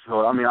purse.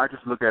 So I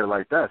just look at it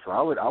like that. So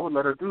I would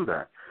let her do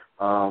that.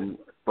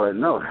 But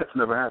no, that's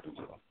never happened.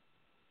 So.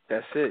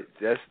 That's it.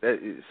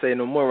 Say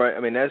no more,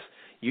 right?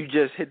 You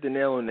just hit the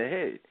nail on the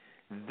head.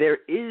 There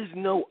is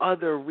no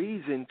other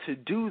reason to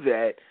do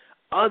that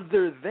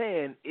other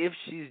than if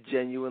she's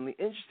genuinely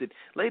interested.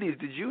 Ladies,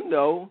 did you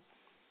know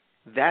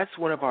that's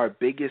one of our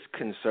biggest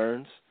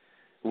concerns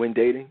when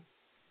dating?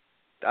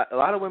 A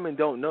lot of women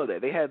don't know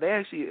that.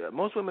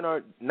 Most women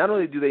are, not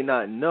only do they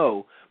not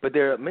know, but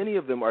many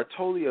of them are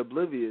totally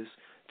oblivious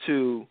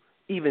to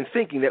even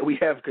thinking that we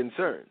have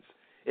concerns.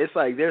 It's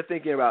like they're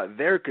thinking about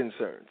their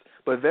concerns.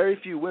 But very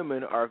few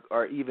women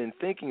are even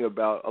thinking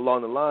about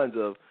along the lines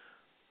of,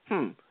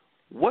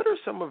 what are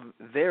some of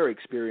their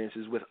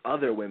experiences with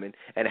other women,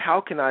 and how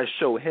can I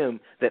show him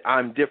that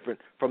I'm different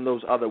from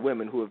those other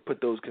women who have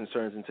put those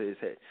concerns into his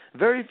head?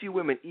 Very few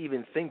women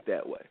even think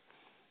that way,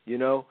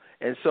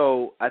 And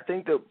so I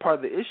think that part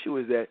of the issue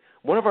is that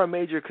one of our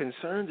major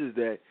concerns is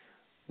that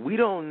we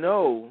don't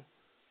know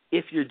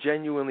if you're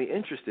genuinely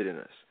interested in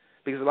us.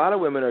 Because a lot of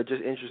women are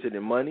just interested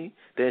in money.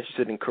 They're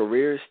interested in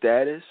career,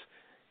 status,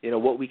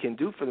 what we can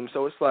do for them.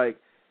 So it's like,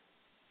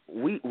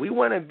 we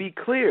want to be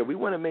clear. We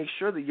want to make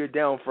sure that you're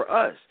down for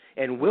us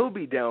and will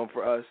be down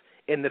for us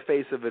in the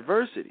face of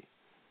adversity.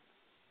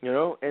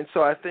 And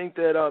so I think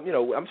that,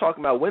 I'm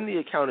talking about when the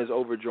account is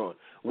overdrawn,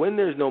 when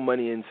there's no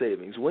money in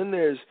savings, when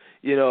there's,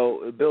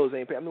 bills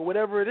ain't paid.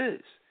 Whatever it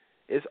is,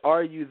 it's,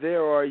 are you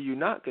there or are you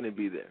not going to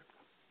be there?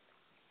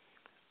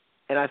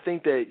 And I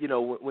think that,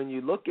 when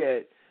you look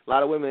at a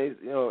lot of women,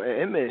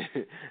 and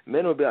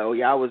men will be like, oh,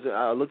 yeah,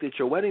 I looked at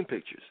your wedding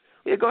pictures.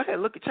 Yeah, go ahead,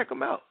 check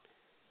them out.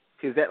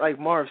 Because that, like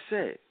Marv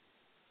said,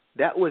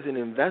 that was an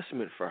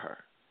investment for her.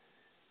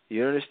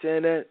 You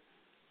understand that?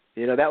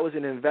 That was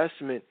an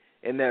investment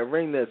in that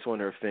ring that's on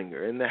her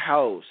finger, in the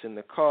house, in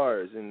the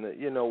cars, in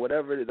the,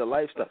 whatever, the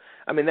lifestyle.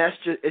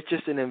 It's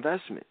just an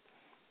investment.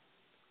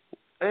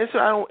 And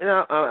so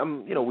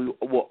we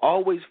will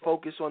always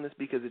focus on this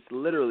because it's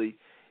literally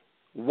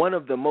one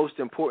of the most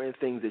important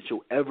things that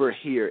you'll ever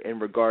hear in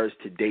regards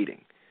to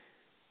dating.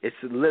 It's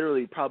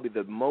literally probably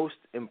the most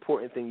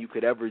important thing you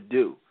could ever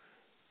do.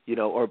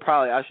 Or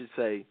probably I should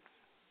say,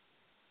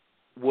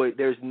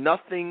 there's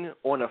nothing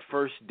on a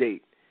first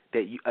date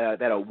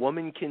that a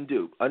woman can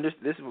do.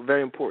 This is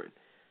very important.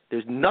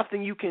 There's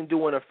nothing you can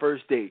do on a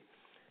first date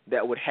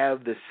that would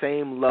have the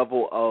same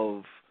level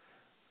of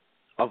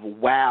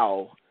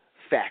wow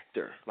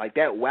factor. Like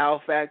that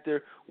wow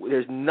factor,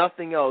 there's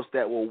nothing else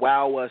that will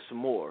wow us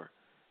more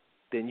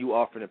than you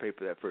offering to pay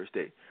for that first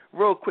date.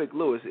 Real quick,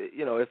 Lewis,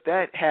 if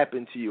that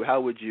happened to you, how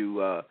would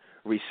you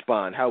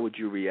respond? How would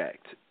you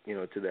react,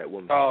 to that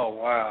woman? Oh,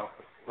 wow.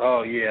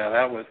 Oh, yeah,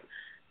 that would,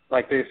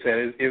 like they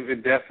said, it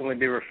would definitely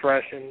be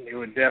refreshing. It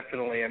would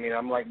definitely,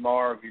 I'm like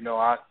Marv,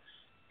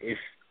 if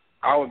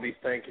I would be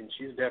thinking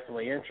she's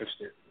definitely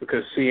interested.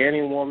 Because, see,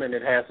 any woman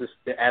that has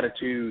the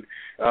attitude,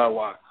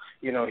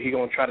 he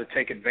going to try to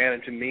take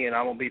advantage of me and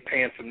I'm going to be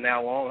paying from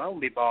now on, I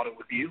won't be bothered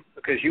with you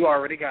because you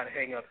already got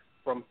hang up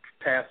from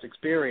past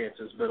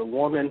experiences. But a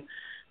woman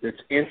that's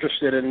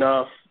interested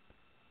enough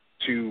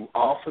to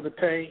offer to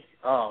pay,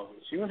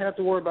 she wouldn't have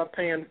to worry about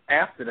paying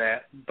after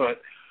that,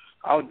 but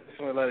I would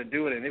definitely let her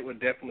do it, and it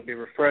would definitely be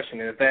refreshing.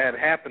 And if that had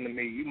happened to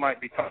me, you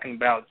might be talking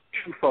about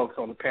two folks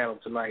on the panel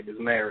tonight that's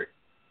married.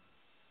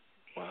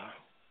 Wow.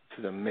 This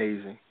is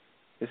amazing.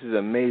 This is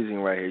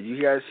amazing right here.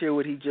 You guys hear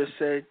what he just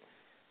said?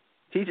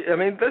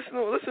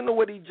 Listen to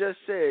what he just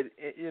said,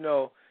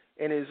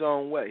 in his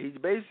own way. He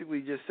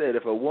basically just said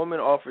if a woman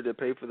offered to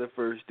pay for the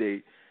first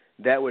date,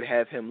 that would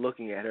have him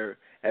looking at her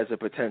as a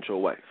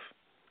potential wife.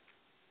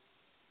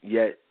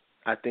 Yet,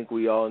 I think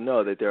we all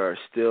know that there are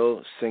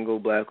still single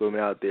black women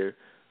out there,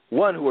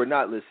 one, who are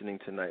not listening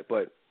tonight,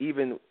 but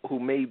even who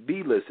may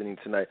be listening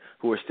tonight,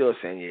 who are still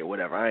saying, yeah,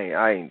 whatever,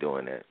 I ain't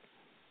doing that.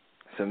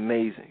 It's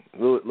amazing.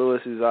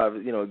 Lewis is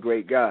a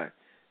great guy,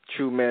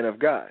 true man of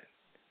God.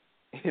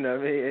 You know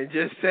what I mean? And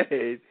just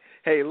said,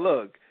 hey,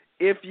 look,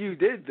 if you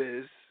did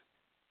this,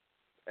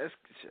 that's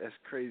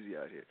crazy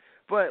out here.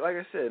 But like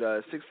I said,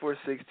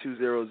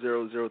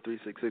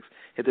 646-200-0366.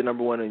 Hit the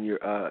number 1 on your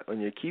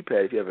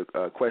keypad if you have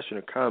a question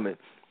or comment,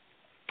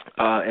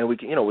 and we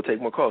can we'll take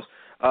more calls.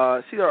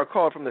 See, our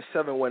call from the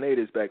 718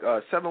 is back.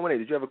 718,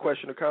 did you have a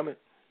question or comment?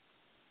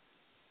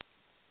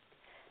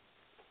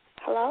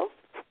 Hello.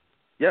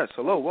 Yes,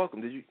 hello,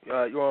 welcome. Did you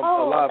you're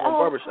on live on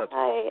Barbershop?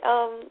 Hi.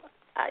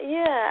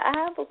 Yeah, I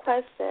have a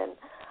question.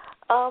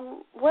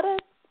 What if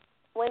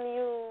when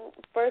you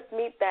first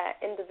meet that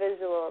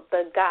individual,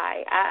 the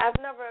guy, I've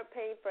never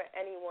paid for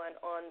anyone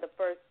on the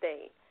first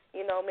date.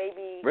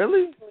 Maybe.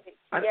 Really?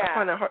 Yeah. I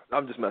find that hard.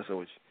 I'm just messing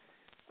with you.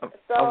 I'm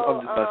just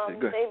messing.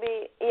 Good.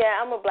 Maybe,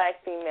 I'm a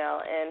black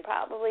female, and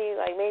probably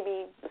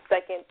maybe the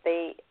second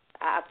date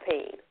I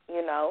paid,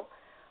 or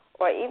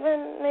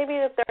even maybe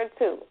the third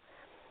too.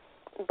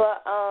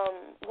 But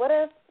what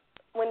if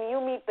when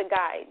you meet the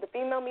guy, the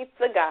female meets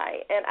the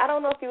guy, and I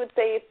don't know if you would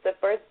say it's the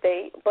first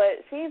date,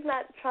 but she's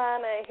not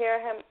trying to hear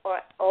him or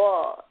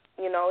all,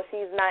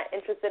 she's not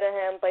interested in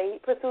him, but he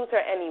pursues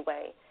her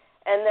anyway.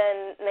 And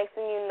then next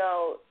thing you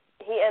know,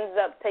 he ends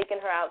up taking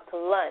her out to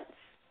lunch,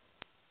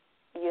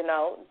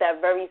 that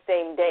very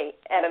same day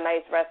at a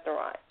nice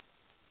restaurant.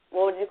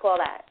 What would you call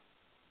that?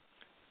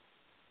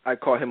 I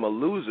call him a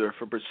loser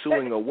for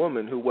pursuing a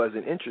woman who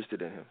wasn't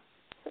interested in him.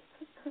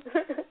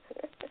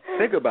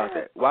 Think about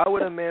that. Why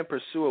would a man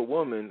pursue a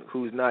woman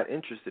who's not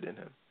interested in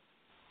him?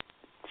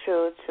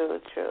 True.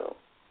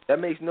 That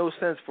makes no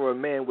sense for a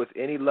man with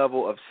any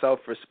level of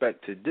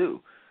self-respect to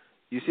do.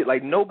 You see,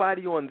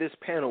 nobody on this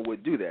panel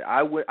would do that.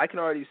 I can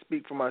already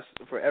speak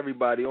for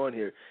everybody on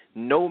here.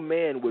 No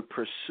man would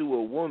pursue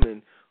a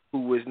woman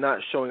who was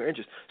not showing her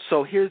interest.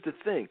 So here's the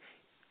thing.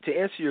 To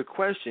answer your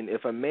question,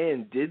 if a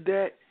man did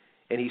that,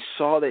 and he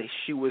saw that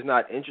she was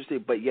not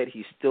interested, but yet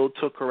he still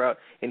took her out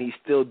and he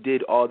still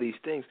did all these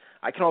things,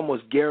 I can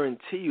almost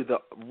guarantee you the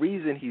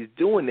reason he's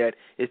doing that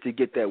is to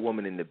get that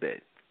woman in the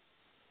bed.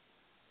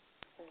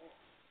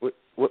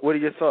 What are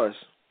your thoughts?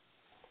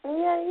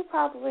 Yeah, you're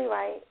probably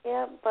right.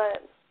 Yeah,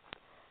 but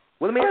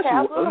let me ask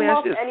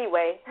you this.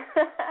 Anyway.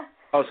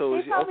 So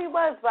he probably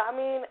was, but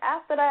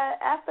after that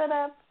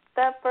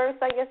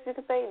first, I guess you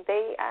could say,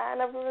 date, I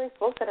never really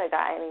spoke to that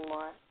guy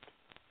anymore.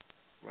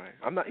 Right.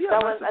 I'm not. Yeah.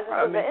 I just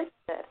wasn't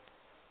interested.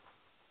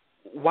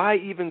 Why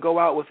even go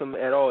out with him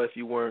at all if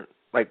you weren't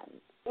why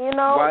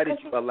did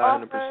you allow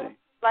him to proceed?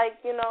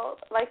 Like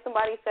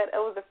somebody said, it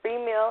was a free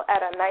meal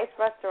at a nice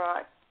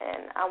restaurant,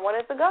 and I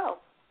wanted to go.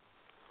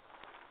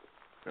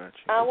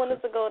 Gotcha. I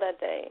wanted to go that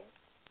day.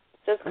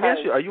 Let me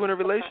ask you: are you in a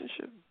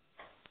relationship?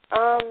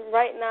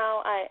 Right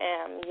now I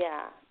am.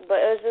 Yeah, but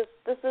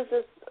this is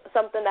just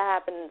something that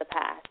happened in the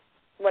past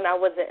when I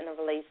wasn't in a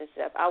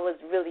relationship. I was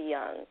really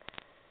young.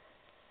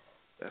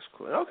 That's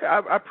cool. Okay,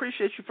 I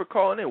appreciate you for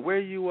calling in. Where are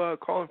you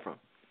calling from?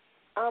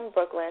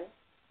 Brooklyn.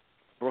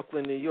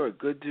 Brooklyn, New York.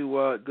 Good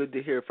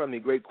to hear from you.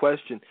 Great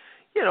question.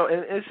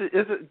 And it's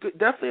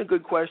definitely a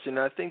good question.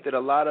 I think that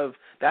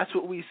that's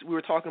what we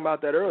were talking about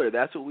that earlier.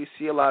 That's what we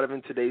see a lot of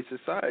in today's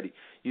society.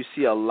 You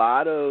see a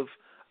lot of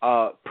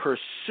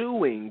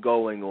pursuing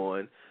going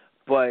on,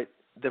 but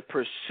the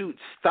pursuit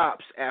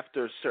stops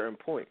after a certain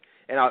point.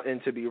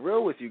 And to be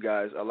real with you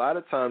guys, a lot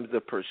of times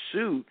the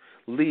pursuit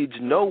leads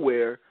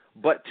nowhere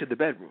but to the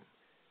bedroom,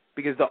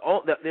 because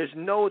there's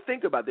no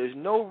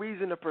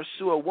reason to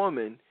pursue a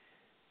woman,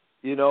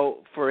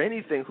 for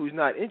anything who's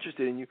not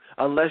interested in you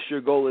unless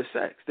your goal is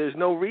sex. There's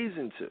no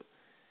reason to,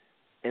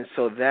 and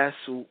so that's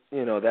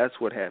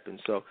what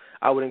happens. So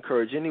I would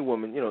encourage any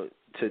woman,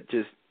 to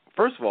just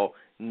first of all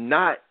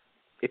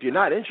if you're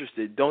not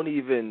interested, don't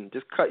even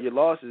just cut your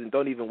losses and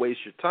don't even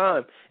waste your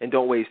time and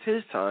don't waste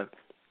his time,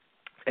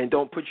 and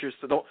don't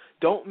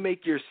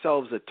make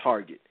yourselves a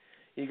target.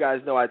 You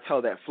guys know I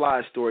tell that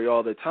fly story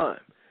all the time.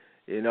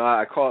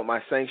 I call it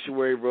my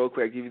sanctuary real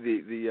quick. I give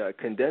you the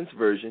condensed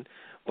version.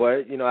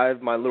 But, I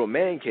have my little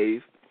man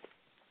cave,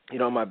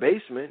 in my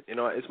basement.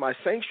 It's my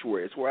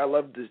sanctuary. It's where I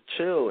love to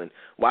chill and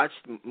watch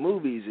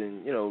movies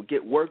and,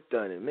 get work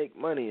done and make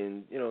money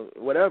and,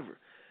 whatever.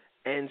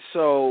 And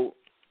so,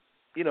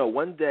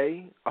 one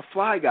day a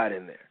fly got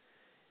in there.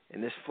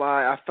 And this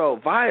fly, I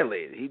felt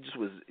violated. He just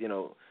was,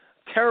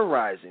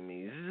 terrorizing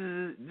me.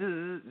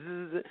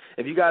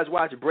 If you guys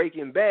watch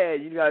Breaking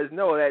Bad, you guys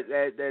know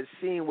that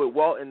scene with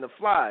Walt and the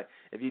fly.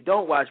 If you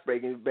don't watch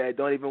Breaking Bad,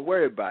 don't even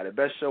worry about it.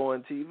 Best show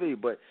on TV.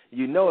 But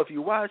if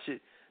you watch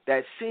it,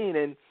 that scene,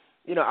 and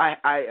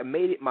I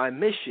made it my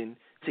mission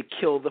to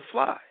kill the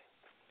fly.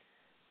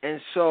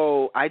 And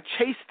so I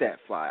chased that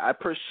fly. I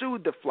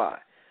pursued the fly,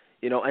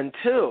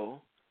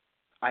 until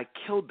I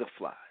killed the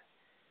fly.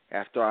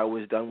 After I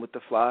was done with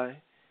the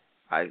fly,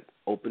 I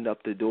opened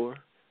up the door,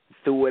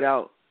 threw it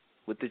out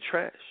with the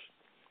trash.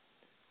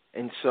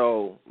 And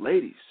so,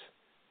 ladies,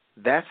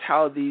 that's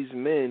how these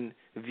men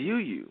view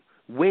you.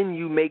 When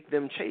you make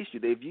them chase you,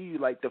 they view you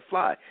like the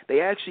fly. They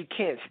actually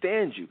can't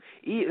stand you,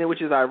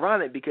 which is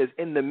ironic because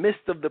in the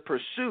midst of the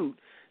pursuit,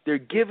 they're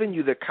giving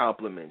you the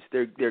compliments.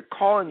 They're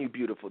calling you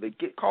beautiful.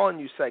 Calling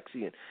you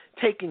sexy and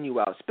taking you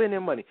out,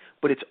 spending money.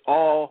 But it's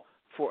all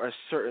for a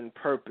certain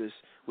purpose,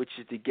 which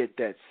is to get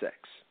that sex.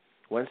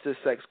 Once the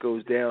sex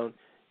goes down,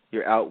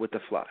 you're out with the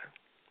fly.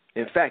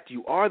 In fact,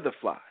 you are the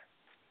fly.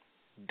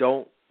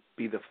 Don't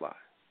be the fly.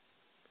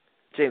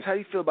 James, how do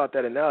you feel about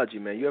that analogy,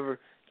 man? You ever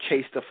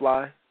chased a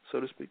fly, so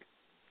to speak?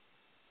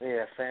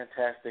 Yeah,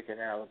 fantastic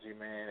analogy,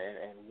 man,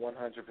 and 100%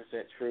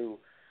 true.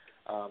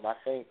 I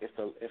think if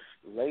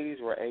ladies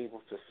were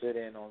able to sit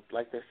in on,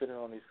 like they're sitting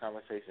on these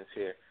conversations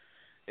here,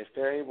 if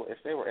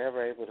they were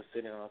ever able to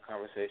sit in on a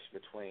conversation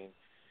between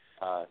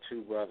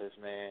two brothers,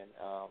 man,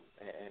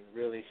 and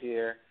really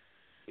hear,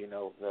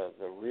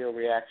 the real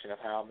reaction of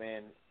how a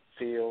man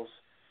feels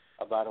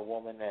about a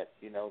woman that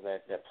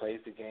plays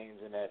the games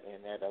and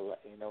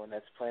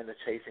that's playing the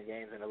chasing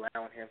games and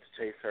allowing him to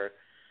chase her,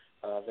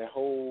 their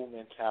whole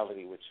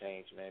mentality would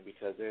change, man,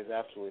 because there's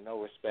absolutely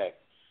no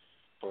respect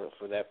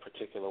for that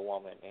particular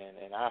woman.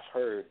 And I've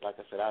heard, like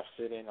I said, I've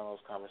sit in on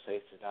those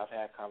conversations. I've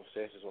had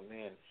conversations with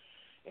men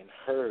and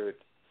heard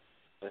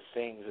the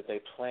things that they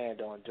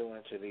planned on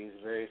doing to these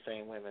very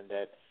same women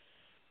that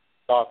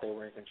thought they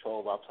were in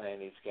control by playing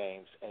these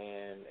games.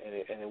 And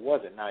it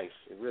wasn't nice.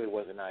 It really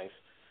wasn't nice.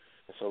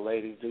 And so,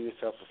 ladies, do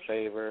yourself a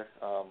favor.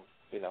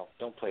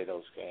 Don't play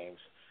those games.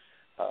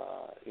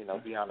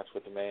 Be honest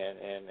with the man.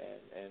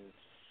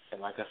 And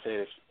like I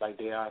said, like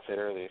Deion said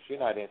earlier, if you're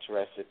not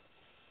interested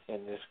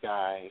in this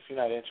guy, if you're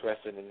not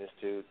interested in this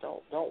dude,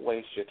 don't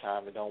waste your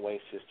time and don't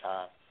waste his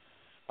time.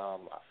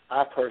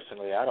 I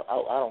personally, I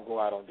don't go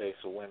out on dates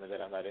with women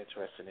that I'm not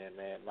interested in,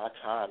 man. My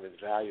time is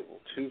valuable,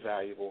 too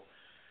valuable,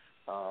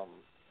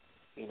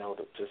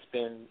 to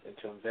spend and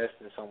to invest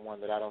in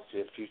someone that I don't see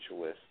a future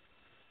with.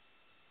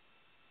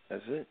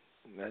 That's it.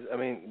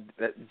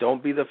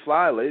 Don't be the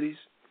fly, ladies.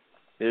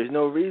 There's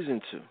no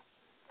reason to.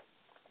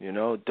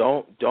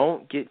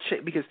 Don't get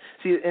chased because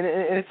and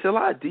it's a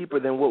lot deeper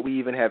than what we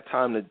even have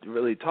time to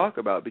really talk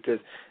about because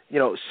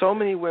so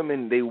many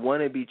women, they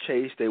want to be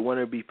chased, they want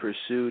to be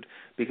pursued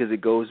because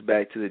it goes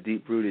back to the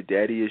deep-rooted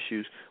daddy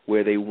issues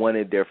where they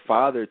wanted their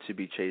father to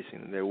be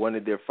chasing them. They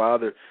wanted their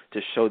father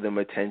to show them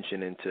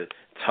attention and to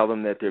tell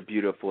them that they're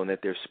beautiful and that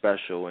they're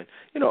special and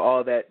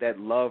all that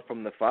love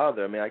from the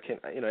father.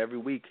 Every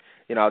week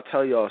I'll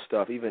tell y'all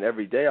stuff, even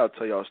every day I'll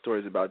tell y'all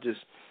stories about just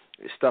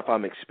stuff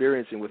I'm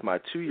experiencing with my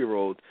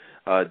 2-year-old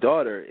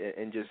daughter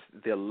and just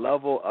the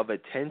level of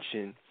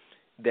attention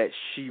that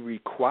she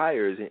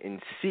requires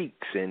and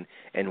seeks and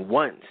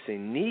wants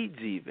and needs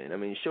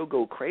even. She'll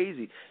go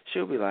crazy.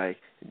 She'll be like,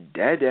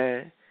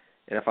 Dada.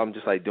 And if I'm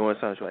just like doing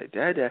something, she'll be like,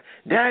 Dada,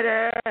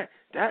 Dada,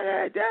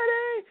 Dada,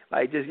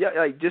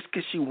 Dada. Just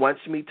because she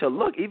wants me to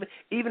look, even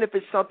if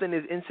it's something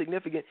as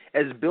insignificant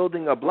as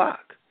building a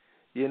block,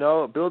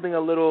 building a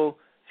little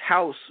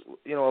house,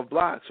 of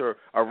blocks or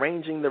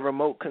arranging the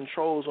remote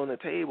controls on the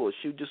table.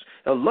 She just,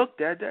 look,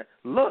 Dada,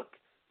 look,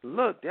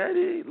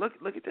 Daddy, look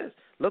at this.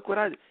 Look what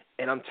I do.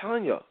 And I'm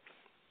telling you,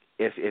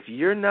 if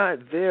you're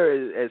not there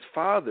as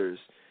fathers,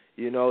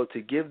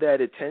 to give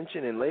that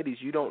attention, and ladies,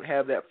 you don't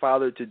have that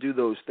father to do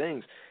those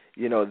things,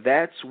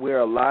 that's where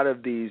a lot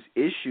of these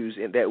issues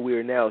that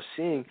we're now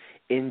seeing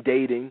in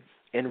dating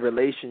and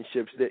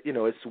relationships, that,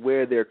 it's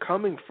where they're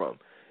coming from.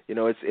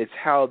 It's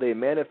how they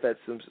manifest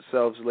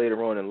themselves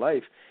later on in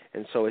life.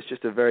 And so it's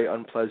just a very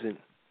unpleasant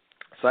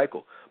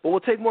cycle. But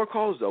we'll take more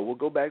calls, though. We'll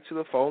go back to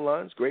the phone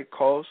lines. Great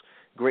calls,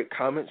 great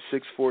comments,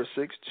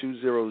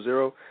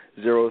 646-200-0366.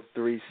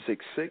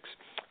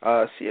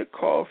 See a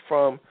call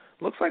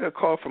looks like a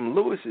call from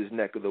Lewis's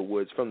neck of the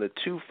woods from the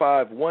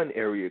 251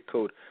 area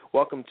code.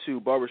 Welcome to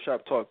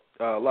Barbershop Talk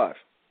Live.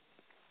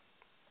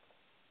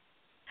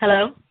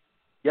 Hello?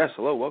 Yes,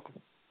 hello, welcome.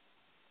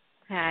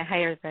 Hi, how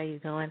everybody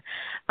doing?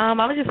 I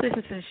was just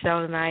listening to the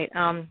show tonight.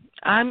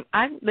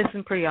 I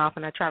listen pretty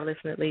often. I try to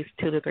listen at least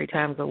 2 to 3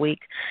 times a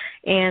week.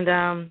 And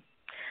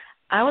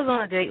I was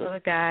on a date with a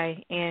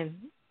guy, and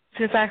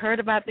since I heard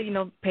about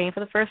the, paying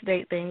for the first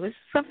date thing, which is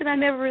something I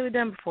never really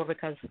done before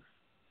because,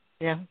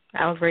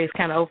 I was raised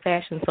kind of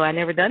old-fashioned, so I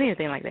never done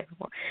anything like that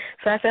before.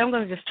 So I said, I'm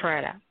going to just try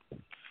it out,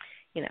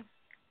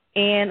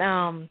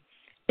 And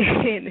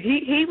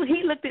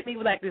he looked at me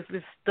with like this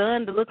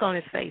stunned look on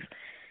his face.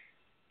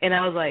 And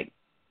I was like,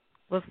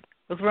 what's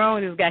wrong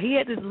with this guy? He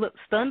had this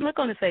stunned look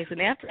on his face,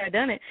 and after I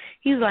done it,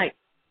 he was like,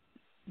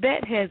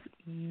 that has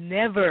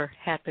never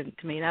happened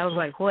to me. And I was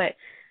like, what?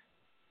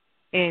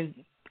 And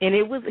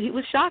it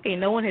was shocking.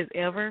 No one has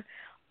ever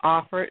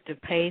offered to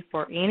pay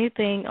for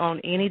anything on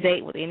any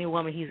date with any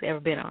woman he's ever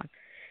been on.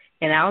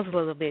 And I was a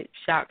little bit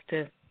shocked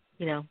to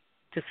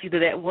see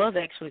that was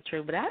actually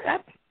true. But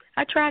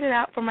I tried it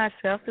out for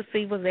myself to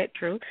see was that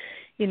true,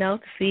 to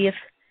see if,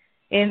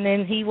 and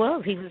then he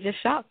was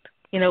just shocked.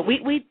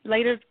 We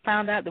later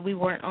found out that we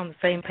weren't on the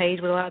same page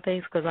with a lot of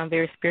things because I'm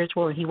very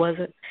spiritual and he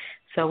wasn't,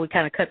 so we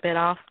kind of cut that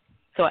off.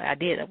 So I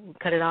did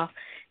cut it off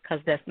because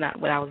that's not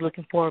what I was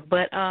looking for.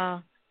 But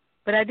I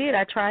did.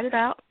 I tried it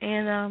out,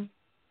 and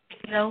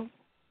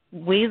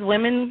we as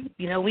women,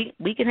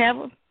 we can have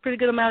a pretty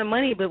good amount of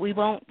money, but we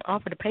won't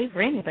offer to pay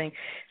for anything.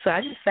 So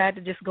I just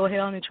decided to just go ahead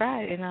on and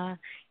try it, and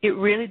it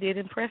really did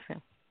impress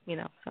him.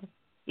 So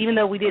even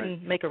though we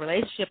didn't make a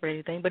relationship or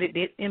anything, but it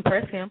did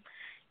impress him.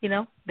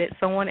 That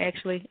someone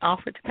actually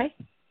offered to pay.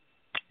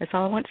 That's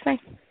all I want to say.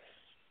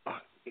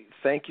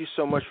 Thank you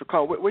so much for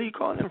calling. Where are you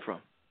calling in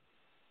from?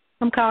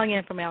 I'm calling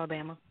in from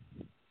Alabama.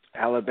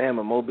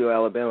 Alabama, Mobile,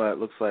 Alabama, it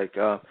looks like.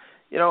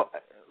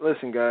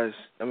 Listen, guys,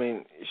 I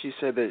mean, she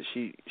said that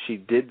she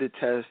did the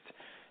test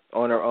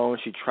on her own.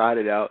 She tried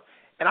it out.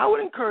 And I would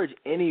encourage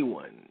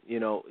anyone,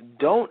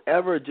 don't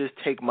ever just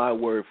take my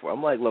word for it.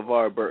 I'm like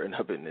LeVar Burton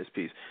up in this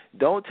piece.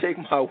 Don't take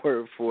my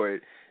word for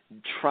it.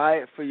 Try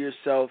it for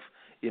yourself.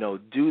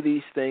 Do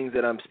these things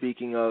that I'm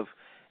speaking of,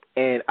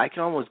 and I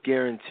can almost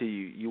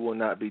guarantee you will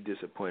not be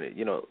disappointed.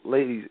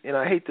 Ladies,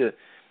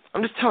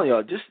 I'm just telling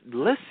y'all, just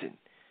listen.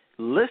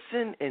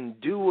 Listen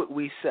and do what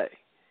we say.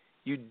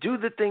 You do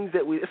the things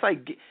that it's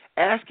like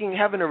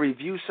having a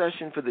review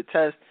session for the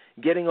test,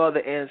 getting all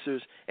the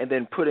answers, and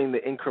then putting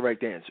the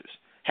incorrect answers.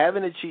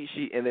 Having a cheat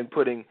sheet and then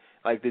putting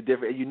like the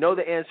different,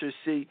 the answer is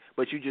C,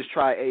 but you just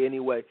try A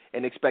anyway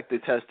and expect the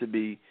test to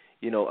be,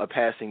 a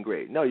passing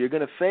grade. No, you're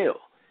going to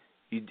fail.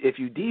 If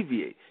you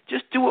deviate,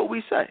 just do what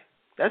we say.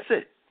 That's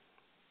it.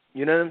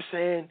 You know what I'm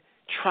saying?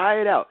 Try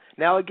it out.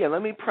 Now, again,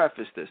 let me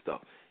preface this, though.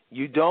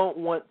 You don't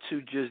want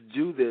to just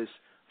do this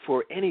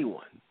for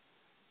anyone.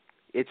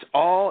 This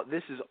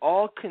is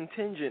all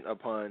contingent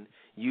upon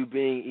you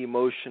being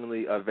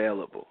emotionally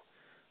available.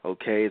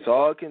 Okay? It's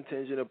all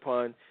contingent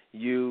upon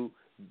you,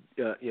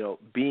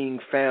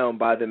 being found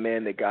by the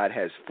man that God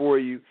has for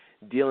you,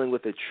 dealing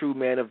with a true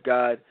man of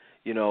God,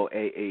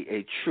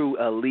 a true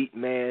elite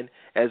man,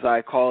 as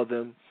I call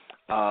them,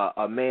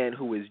 a man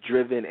who is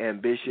driven,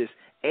 ambitious,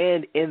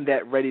 and in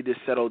that ready to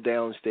settle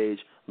down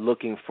stage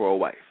looking for a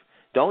wife.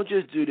 Don't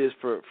just do this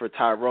for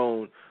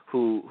Tyrone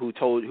who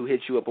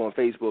hit you up on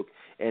Facebook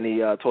and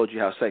he told you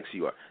how sexy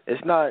you are.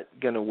 It's not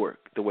going to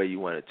work the way you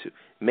want it to.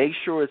 Make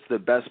sure it's the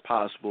best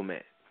possible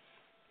man.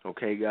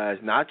 Okay, guys,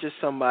 not just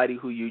somebody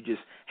who you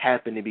just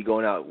happen to be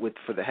going out with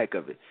for the heck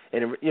of it.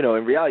 And,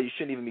 in reality, you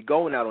shouldn't even be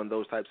going out on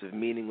those types of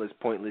meaningless,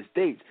 pointless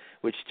dates,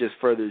 which just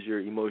furthers your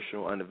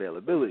emotional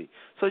unavailability.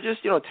 So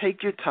just,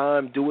 take your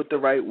time, do it the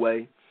right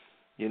way,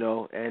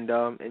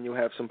 and you'll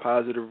have some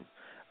positive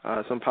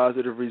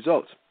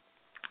results.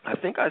 I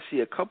think I see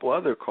a couple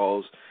other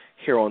calls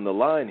here on the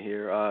line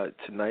here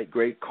tonight.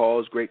 Great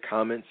calls, great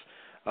comments.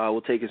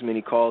 We'll take as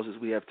many calls as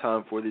we have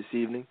time for this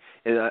evening.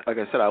 And like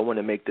I said, I want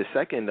to make the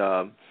second,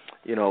 hour,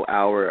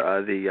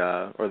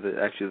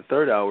 the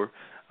third hour,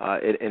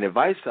 an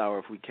advice hour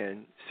if we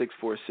can.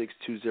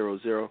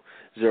 646-200-0366.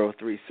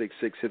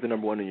 Hit the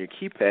number 1 on your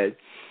keypad.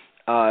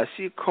 I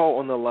see a call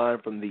on the line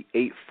from the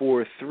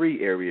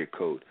 843 area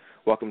code.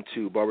 Welcome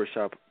to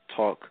Barbershop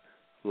Talk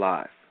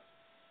Live.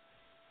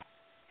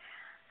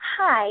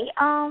 Hi.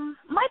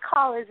 My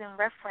call is in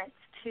reference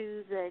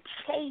to the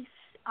chase.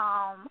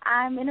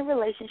 I'm in a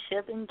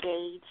relationship,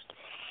 engaged,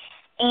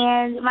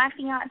 and my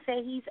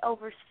fiance, he's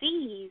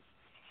overseas.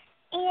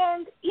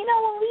 And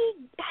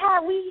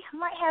when we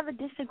might have a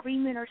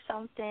disagreement or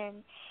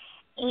something,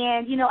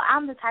 and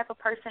I'm the type of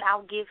person,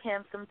 I'll give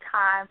him some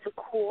time to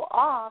cool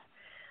off.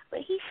 But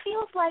he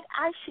feels like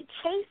I should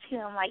chase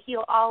him. Like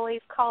he'll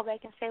always call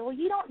back and say, "Well,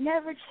 you don't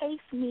never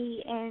chase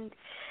me," and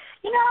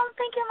I'm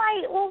thinking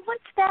like, well,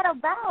 what's that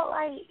about?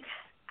 Like,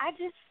 I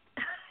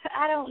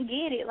don't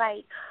get it.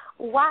 Like,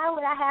 why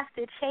would I have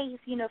to chase,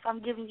 if I'm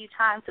giving you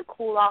time to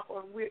cool off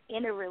or we're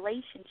in a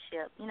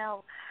relationship,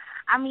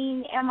 I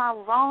mean, am I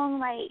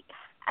wrong? Like,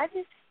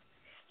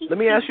 let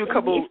me ask you a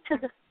couple.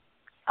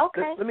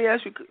 Okay. Let me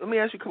ask you a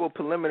couple of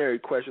preliminary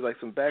questions, like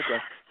some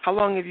background. How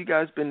long have you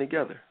guys been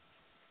together?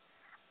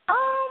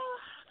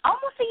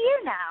 Almost a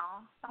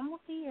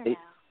year now.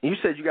 You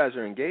said you guys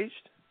are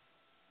engaged?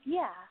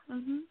 Yeah.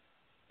 Mhm.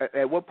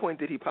 At what point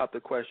did he pop the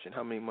question?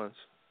 How many months?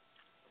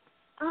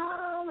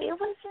 It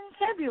was in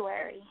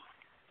February.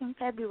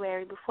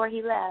 Before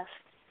he left.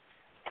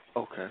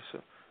 Okay,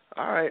 so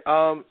all right.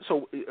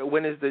 So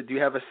when is do you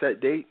have a set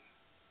date?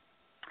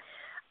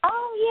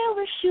 Yeah,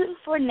 we're shooting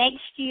for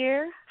next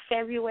year,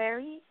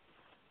 February,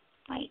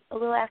 like a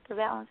little after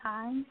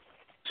Valentine's.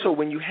 So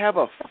when you have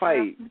a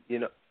fight,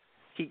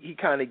 he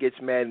kind of gets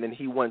mad and then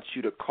he wants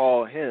you to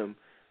call him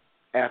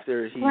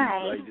after he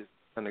just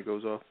kind of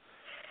goes off.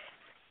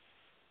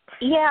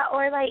 Yeah,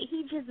 or like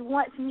he just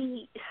wants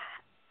me.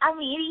 I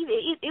mean,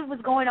 it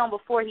was going on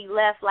before he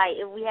left. Like,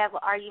 if we have an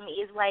argument,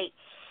 it's like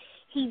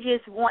he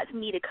just wants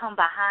me to come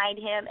behind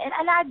him.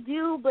 And I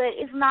do, but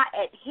it's not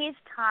at his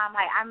time.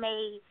 Like, I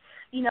may,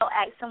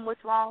 ask him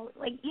what's wrong,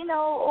 like,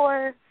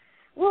 or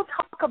we'll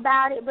talk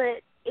about it,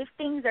 but if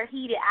things are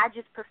heated, I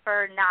just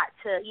prefer not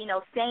to,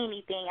 say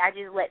anything. I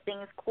just let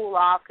things cool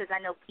off because I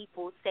know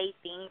people say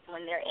things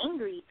when they're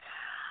angry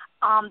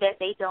that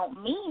they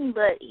don't mean.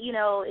 But,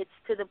 it's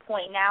to the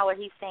point now where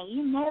he's saying,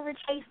 you never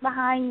chase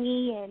behind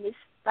me, and it's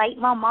like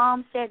my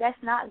mom said,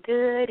 that's not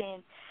good.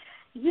 And,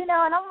 and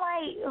I'm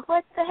like,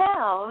 what the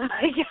hell?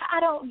 Like, I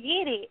don't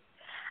get it.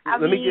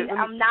 Let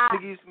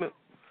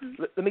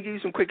me give you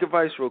some quick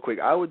advice real quick.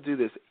 I would do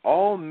this.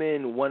 All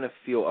men want to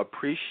feel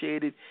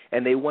appreciated,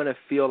 and they want to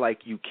feel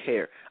like you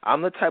care.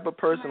 I'm the type of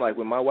person, like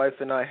when my wife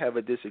and I have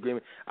a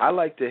disagreement, I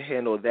like to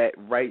handle that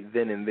right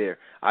then and there.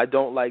 I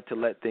don't like to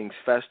let things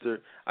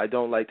fester. I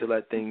don't like to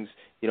let things,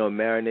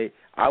 marinate.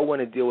 I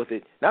want to deal with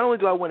it. Not only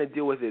do I want to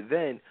deal with it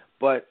then,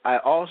 but I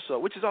also,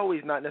 which is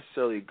always not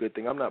necessarily a good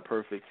thing. I'm not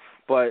perfect.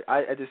 But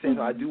at the same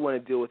time, I do want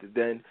to deal with it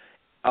then.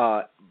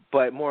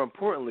 But more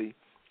importantly,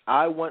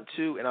 I want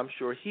to, and I'm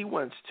sure he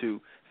wants to,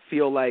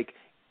 feel like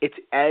it's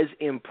as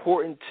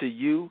important to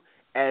you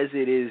as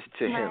it is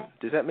to him.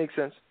 Does that make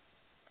sense?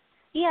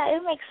 Yeah,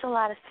 it makes a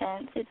lot of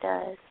sense. It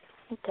does.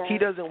 He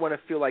doesn't want to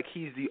feel like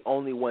he's the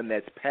only one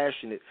that's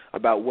passionate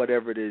about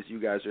whatever it is you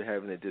guys are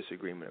having a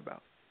disagreement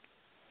about.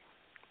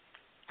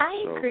 I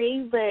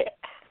agree, but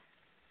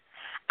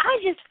I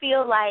just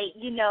feel like,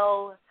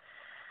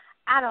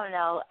 I don't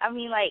know. I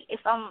mean, like,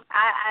 if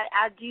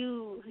I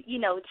do,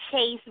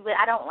 chase, but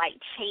I don't, like,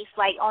 chase,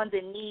 like, on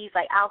the knees.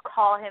 Like, I'll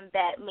call him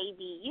back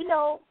maybe, an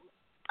hour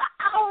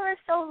or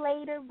so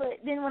later, but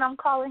then when I'm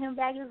calling him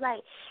back, it's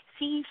like,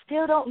 see, you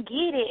still don't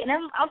get it. And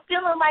I'm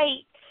feeling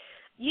like,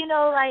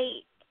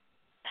 like,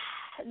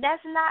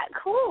 that's not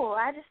cool.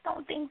 I just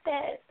don't think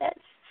that's,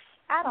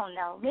 I don't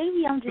know.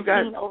 Maybe I'm just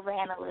being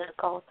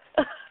over-analytical.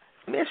 Let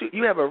me ask you,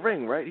 you have a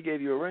ring, right? He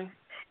gave you a ring?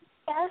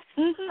 Yes,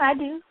 I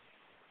do.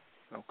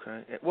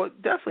 Okay. Well,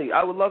 definitely,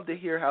 I would love to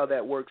hear how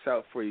that works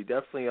out for you.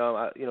 Definitely,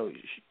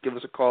 give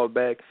us a call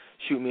back,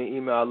 shoot me an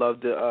email. I'd love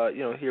to,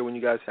 hear when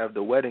you guys have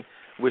the wedding.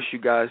 Wish you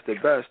guys the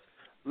best.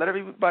 Let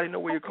everybody know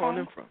where you're calling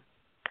in from.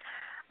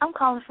 I'm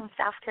calling from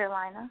South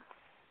Carolina.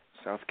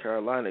 South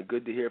Carolina.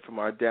 Good to hear from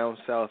our down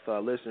south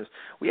listeners.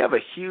 We have a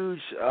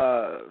huge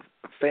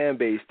fan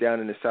base down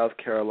in the South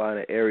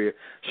Carolina area.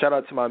 Shout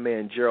out to my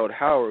man Gerald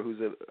Howard, who's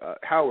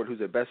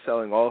a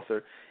best-selling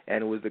author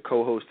and was the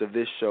co-host of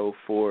this show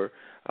for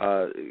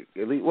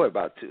at least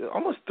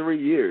almost 3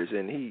 years,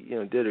 and he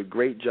did a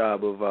great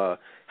job of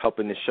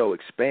helping the show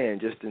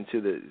expand just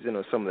into the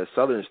some of the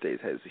southern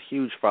states. Has a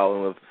huge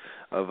following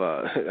of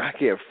I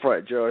can't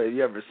front, Gerald. Have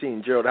you ever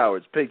seen Gerald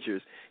Howard's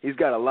pictures? He's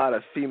got a lot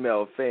of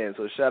female fans,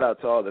 so shout out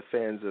to all the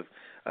fans of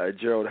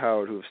Gerald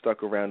Howard who have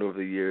stuck around over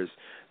the years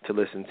to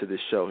listen to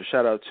this show.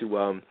 Shout out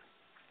to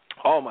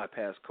all my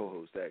past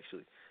co-hosts,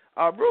 actually.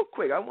 Real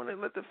quick, I want to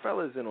let the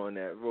fellas in on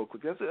that real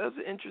quick. That's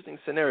an interesting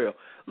scenario.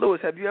 Lewis,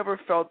 have you ever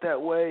felt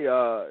that way,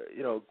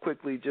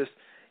 quickly, just,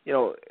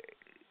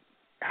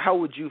 how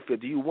would you feel?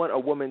 Do you want a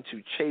woman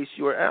to chase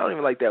you, or I don't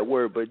even like that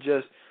word, but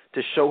just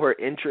to show her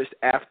interest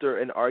after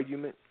an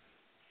argument?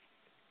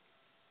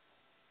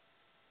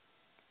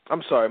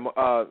 I'm sorry.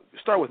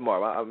 Start with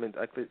Marv. I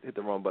hit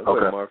the wrong button. Okay.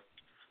 Go ahead, Marv.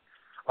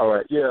 All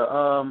right. Yeah.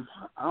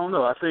 I don't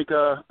know. I think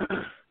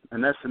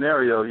in that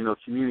scenario,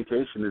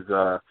 communication is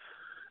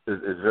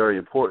very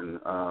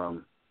important. I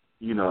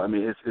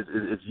mean,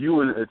 it's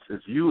you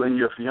and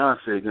your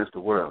fiance against the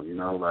world.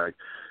 Like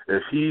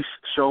if he's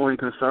showing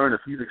concern,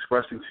 if he's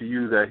expressing to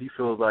you that he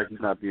feels like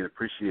he's not being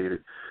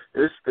appreciated,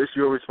 it's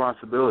your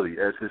responsibility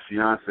as his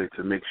fiance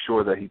to make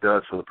sure that he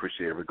does feel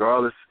appreciated,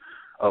 regardless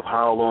of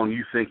how long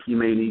you think he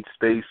may need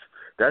space.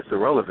 That's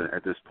irrelevant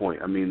at this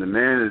point. I mean, the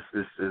man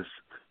is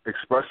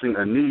expressing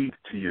a need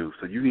to you,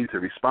 so you need to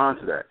respond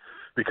to that.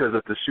 Because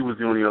if the shoe was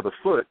the only other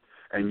foot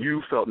and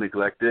you felt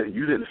neglected and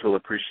you didn't feel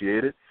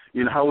appreciated,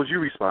 how would you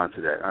respond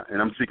to that?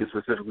 And I'm speaking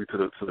specifically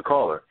to the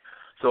caller.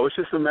 So it's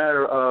just a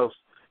matter of,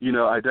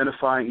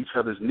 identifying each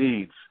other's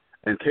needs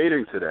and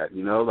catering to that.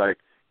 Like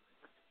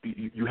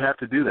you have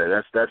to do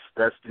that.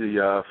 That's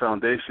the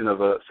foundation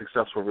of a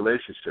successful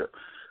relationship.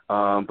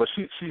 But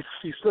she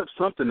slipped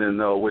something in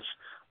though, which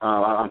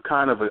I'm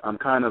kind of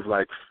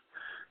like,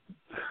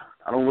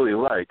 I don't really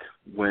like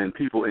when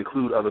people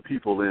include other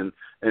people in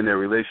their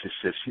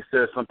relationship. She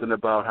said something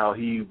about how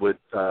he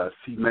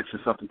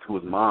mentioned something to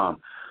his mom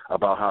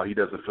about how he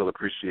doesn't feel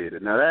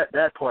appreciated. Now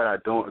that part I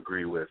don't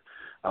agree with.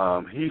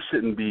 He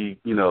shouldn't be,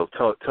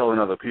 telling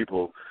other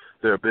people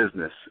their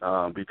business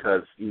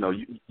because you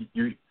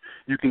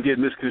can get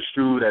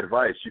misconstrued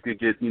advice. You could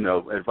get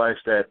advice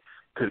that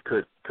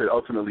could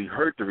ultimately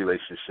hurt the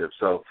relationship.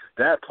 So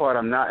that part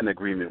I'm not in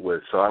agreement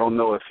with. So I don't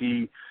know if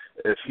he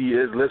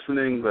is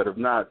listening, but if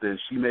not, then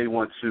she may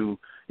want to,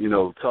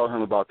 tell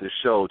him about this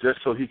show just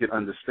so he can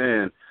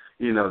understand,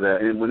 that.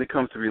 And when it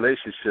comes to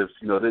relationships,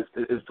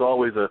 it's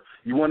always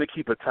you want to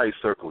keep a tight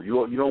circle.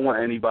 You don't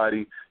want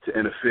anybody to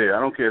interfere. I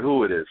don't care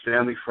who it is,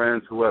 family,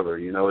 friends, whoever.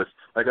 It's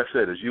like I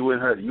said, it's you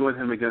and her, you and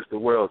him against the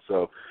world.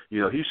 So,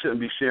 he shouldn't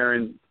be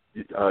sharing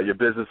your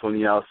business on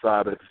the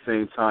outside, but at the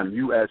same time,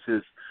 you as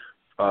his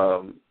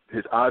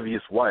his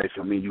obvious wife,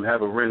 I mean, you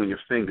have a ring on your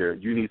finger.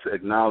 You need to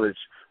acknowledge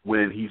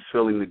when he's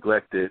feeling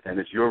neglected, and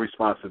it's your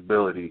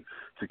responsibility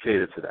to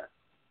cater to that.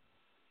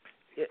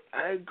 Yeah,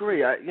 I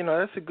agree.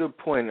 That's a good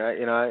point.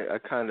 I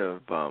kind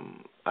of,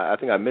 I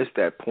think I missed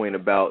that point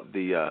about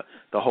the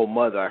whole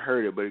mother. I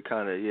heard it, but it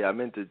kind of, I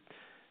meant to,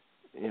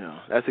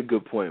 that's a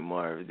good point,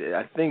 Marv.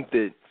 I think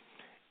that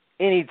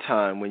any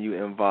time when you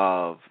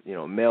involve,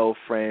 male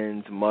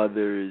friends,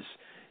 mothers,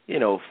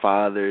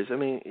 fathers, I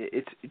mean,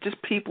 it's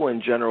just people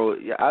in general.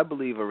 I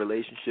believe a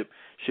relationship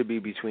should be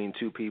between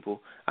two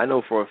people. I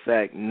know for a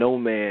fact no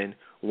man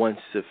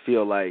wants to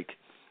feel like,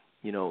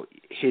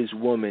 his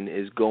woman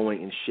is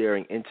going and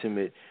sharing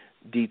intimate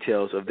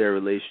details of their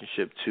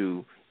relationship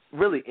to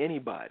really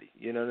anybody.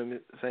 You know what I'm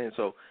saying?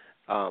 So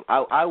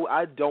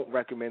I don't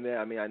recommend that.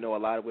 I mean, I know a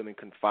lot of women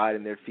confide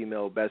in their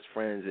female best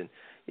friends and,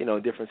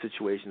 different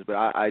situations, but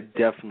I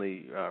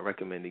definitely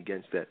recommend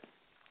against that.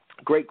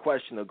 Great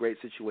question, a great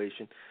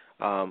situation.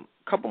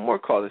 Couple more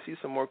calls. I see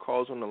some more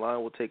calls on the line.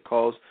 We'll take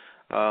calls.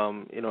 Like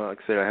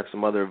I said, I have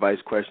some other advice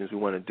questions we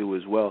want to do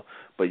as well.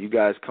 But you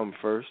guys come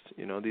first.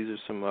 These are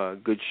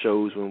some good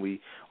shows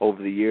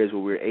over the years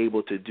where we're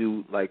able to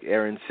do, like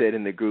Aaron said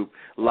in the group,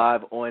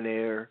 live on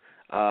air,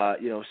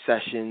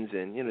 sessions,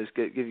 and just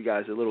give you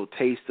guys a little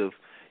taste of,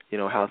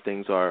 how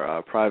things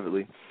are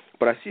privately.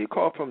 But I see a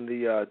call from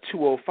the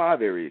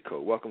 205 area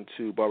code. Welcome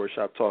to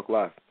Barbershop Talk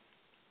Live.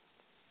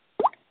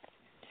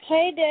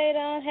 Hey,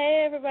 Data.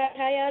 Hey, everybody.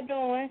 How y'all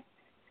doing?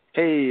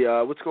 Hey,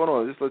 what's going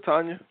on? Is this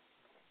LaTanya?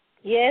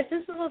 Yes,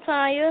 this is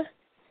LaTanya.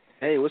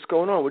 Hey, what's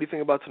going on? What do you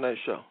think about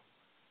tonight's show?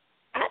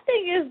 I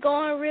think it's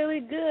going really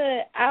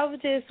good. I was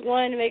just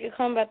wanting to make a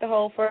comment about the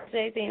whole first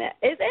day thing.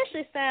 It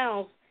actually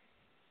sounds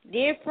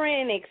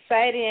different and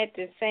exciting at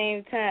the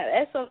same time.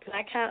 That's something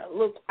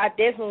I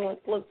definitely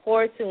look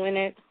forward to when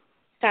it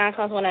time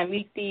comes when I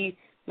meet the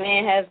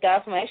man has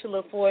God. So I actually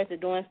look forward to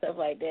doing stuff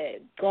like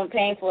that,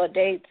 paying for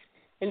dates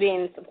and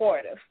being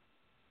supportive.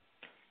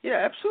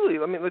 Yeah, absolutely.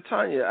 I mean,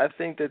 LaTanya, I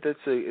think that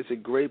it's a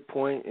great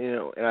point,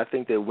 and I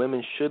think that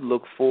women should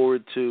look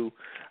forward to,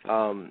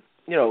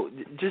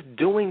 just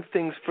doing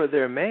things for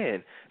their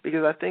man,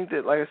 because I think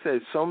that, like I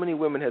said, so many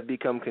women have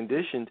become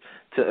conditioned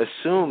to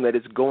assume that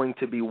it's going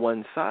to be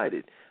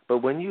one-sided. But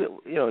when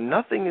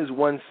nothing is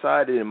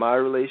one-sided in my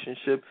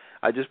relationship.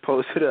 I just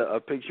posted a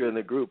picture in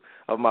the group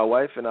of my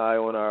wife and I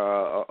on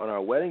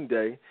our wedding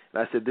day,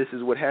 and I said, this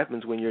is what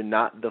happens when you're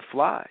not the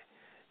fly.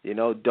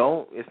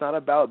 It's not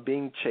about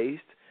being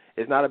chased.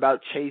 It's not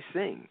about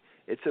chasing.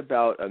 It's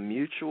about a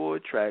mutual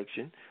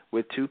attraction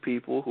with two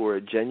people who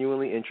are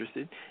genuinely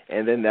interested,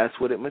 and then that's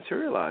what it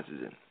materializes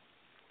in.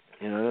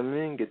 You know what I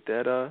mean? Get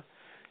that,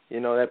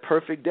 that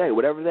perfect day,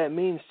 whatever that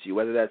means to you,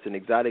 whether that's an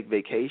exotic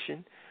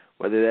vacation,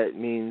 whether that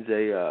means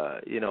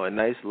a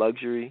nice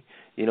luxury,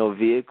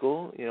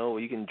 vehicle,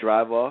 you can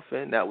drive off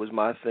in. That was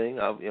my thing.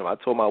 I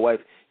told my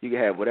wife, you can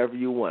have whatever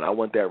you want. I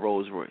want that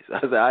Rolls Royce.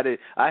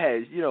 I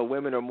had,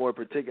 women are more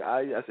particular.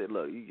 I said,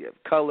 look, you have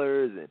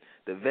colors and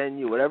the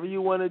venue, whatever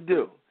you want to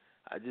do.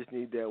 I just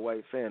need that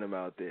white Phantom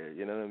out there.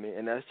 You know what I mean?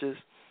 And that's just,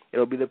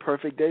 it'll be the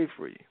perfect day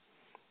for you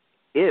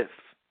if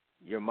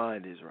your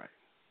mind is right.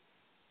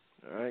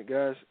 All right,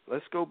 guys,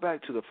 let's go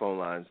back to the phone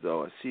lines,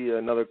 though. I see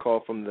another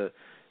call from the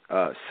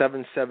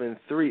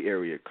 773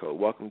 area code.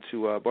 Welcome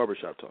to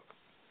Barbershop Talk.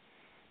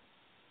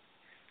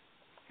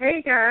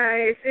 Hey,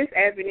 guys. It's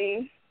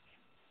Ebony.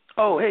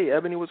 Oh, hey,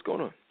 Ebony. What's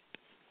going on?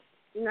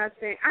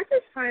 Nothing. I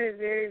just find it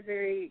very,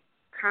 very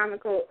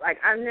comical. Like,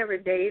 I've never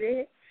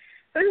dated.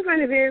 So I just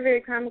find it very,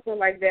 very comical,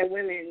 like, that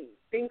women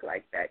think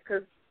like that.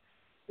 Because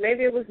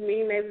maybe it was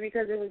me. Maybe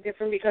because it was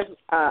different because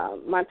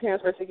my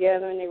parents were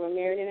together and they were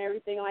married and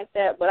everything like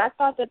that. But I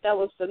thought that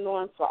was the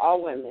norm for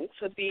all women,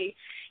 to be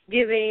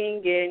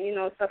giving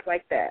and, stuff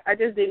like that. I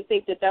just didn't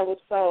think that was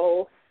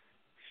so,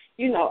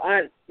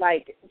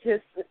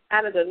 just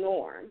out of the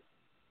norm.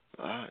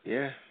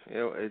 Yeah,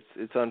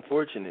 it's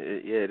unfortunate.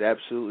 It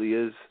absolutely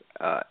is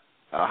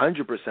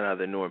 100% out of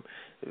the norm.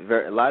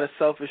 A lot of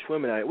selfish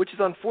women out here, which is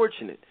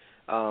unfortunate.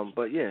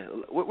 But, yeah,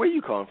 where are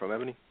you calling from,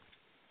 Ebony?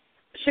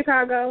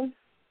 Chicago.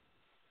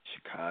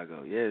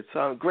 Yeah,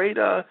 it's great.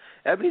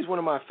 Ebony's one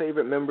of my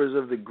favorite members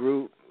of the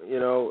group,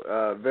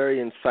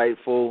 very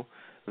insightful,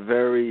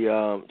 very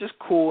just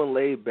cool and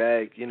laid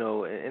back,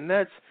 and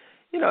that's,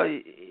 you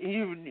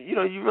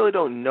really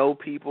don't know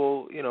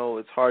people,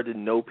 it's hard to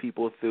know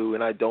people through,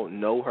 and I don't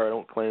know her, I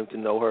don't claim to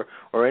know her,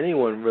 or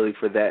anyone really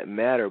for that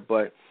matter,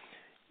 but,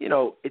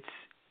 it's,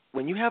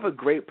 when you have a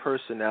great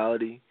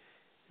personality,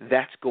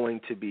 that's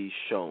going to be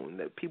shown,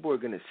 that people are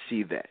going to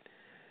see that,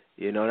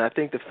 and I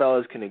think the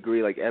fellas can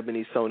agree, like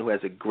Ebony's someone who has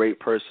a great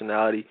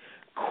personality,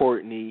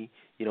 Courtney,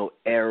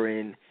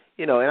 Aaron,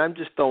 and I'm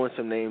just throwing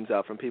some names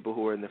out from people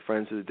who are in the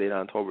Friends of the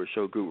Dayton Tolbert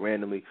Show group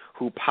randomly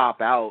who pop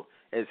out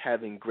as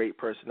having great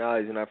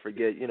personalities, and I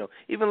forget,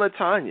 even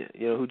LaTanya,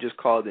 who just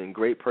called in,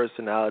 great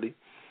personality.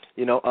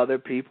 Other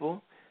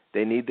people,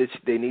 they need the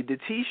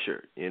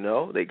T-shirt. They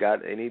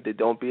need the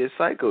Don't Be a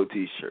Psycho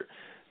T-shirt.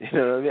 You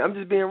know what I mean? I'm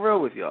just being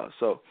real with y'all.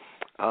 So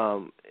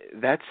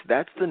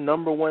that's the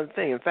number one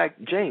thing. In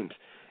fact, James,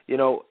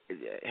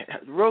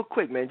 real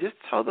quick, man, just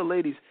tell the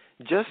ladies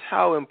just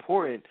how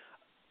important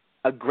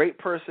a great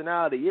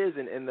personality is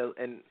and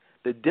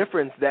the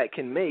difference that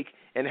can make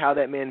and how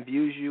that man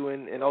views you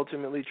and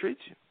ultimately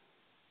treats you.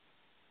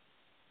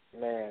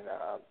 Man,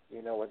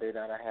 you know what,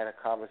 Dedan, I had a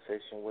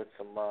conversation with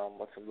some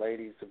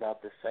ladies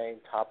about the same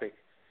topic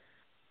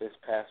this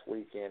past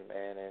weekend,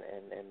 man,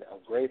 and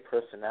a great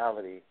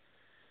personality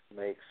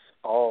makes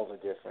all the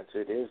difference.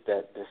 It is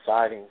that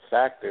deciding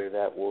factor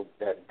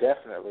that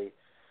definitely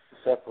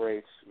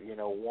separates,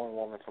 one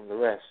woman from the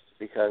rest.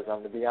 Because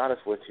to be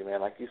honest with you, man,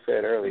 like you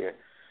said earlier,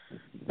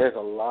 there's a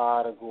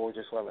lot of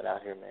gorgeous women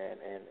out here, man,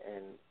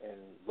 and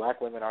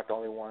black women aren't the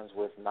only ones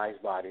with nice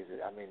bodies.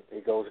 I mean,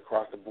 it goes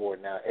across the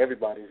board now.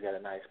 Everybody's got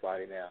a nice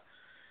body now.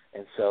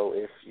 And so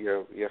if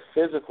your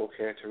physical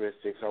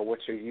characteristics are what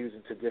you're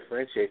using to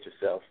differentiate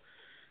yourself,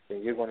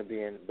 then you're going to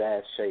be in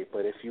bad shape.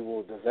 But if you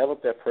will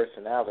develop that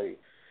personality,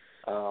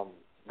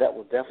 that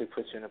will definitely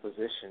put you in a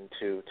position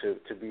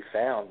to be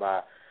found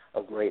by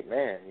a great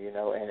man,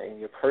 and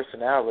your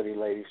personality,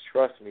 ladies,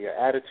 trust me, your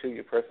attitude,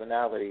 your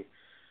personality,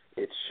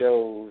 it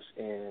shows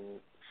in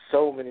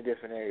so many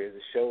different areas.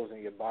 It shows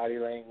in your body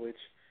language.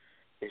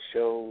 It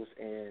shows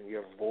in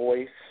your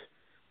voice.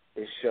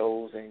 It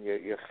shows in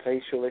your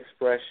facial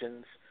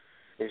expressions.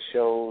 It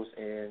shows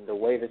in the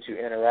way that you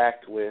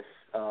interact with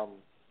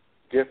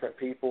different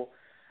people.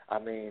 I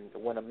mean,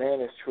 when a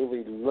man is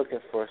truly looking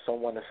for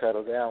someone to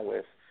settle down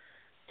with,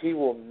 he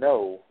will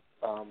know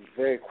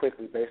very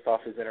quickly, based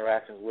off his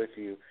interactions with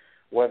you,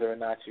 whether or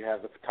not you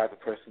have the type of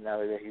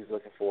personality that he's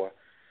looking for.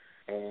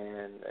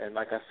 And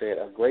like I said,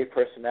 a great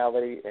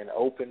personality, an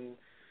open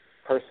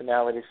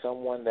personality,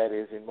 someone that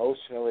is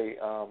emotionally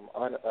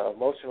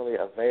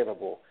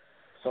available,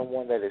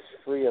 someone that is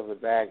free of the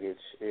baggage,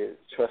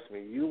 trust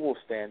me, you will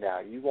stand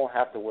out. You won't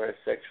have to wear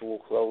sexual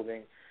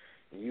clothing.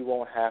 You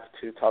won't have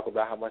to talk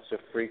about how much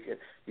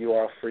you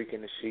are a freak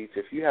in the sheets.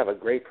 If you have a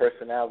great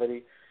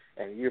personality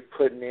and you're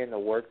putting in the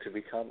work to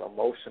become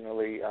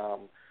emotionally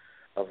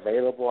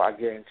available, I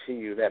guarantee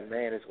you that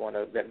man is going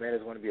to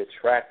be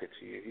attracted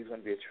to you. He's going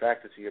to be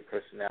attracted to your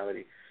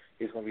personality.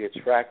 He's going to be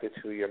attracted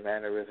to your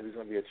mannerisms. He's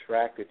going to be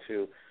attracted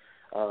to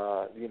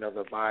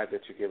the vibe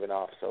that you're giving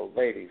off. So,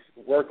 ladies,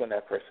 work on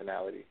that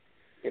personality.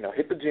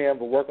 Hit the gym,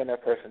 but work on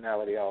that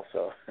personality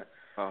also.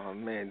 Oh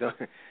man,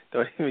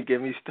 don't even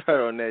get me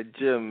started on that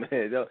gym,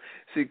 man.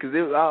 Because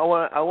I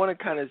want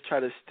to kind of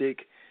try to stick,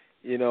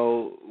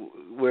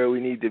 where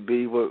we need to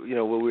be, what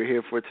we're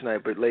here for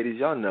tonight. But ladies,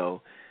 y'all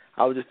know,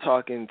 I was just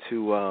talking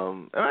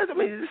to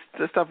this is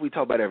the stuff we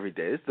talk about every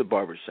day. It's the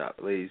barbershop,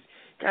 ladies.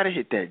 Gotta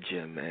hit that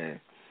gym,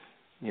 man.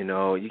 You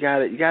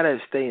gotta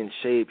stay in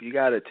shape. You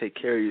gotta take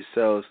care of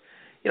yourselves.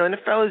 And the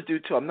fellas do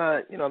too. I'm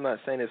not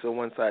saying it's a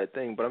one-sided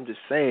thing, but I'm just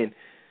saying,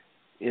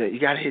 you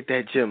gotta hit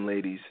that gym,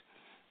 ladies.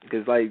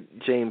 Because like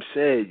James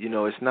said,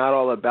 it's not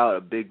all about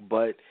a big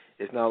butt.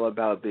 It's not all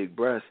about big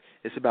breasts.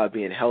 It's about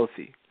being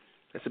healthy.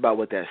 It's about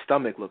what that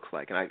stomach looks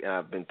like. And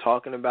I've been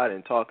talking about it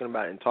and talking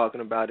about it and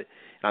talking about it.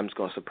 And I'm just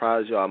going to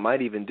surprise y'all. I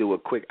might even do a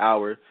quick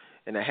hour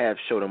and a half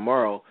show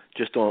tomorrow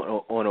just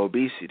on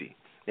obesity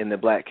in the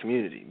black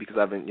community, because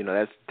I've been,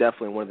 that's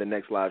definitely one of the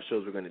next live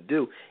shows we're going to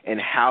do, and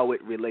how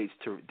it relates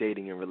to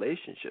dating and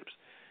relationships.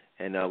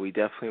 And we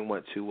definitely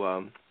want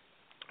to,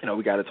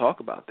 we got to talk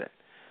about that.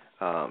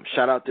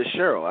 Shout out to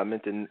Cheryl. I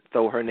meant to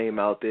throw her name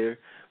out there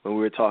when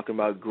we were talking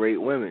about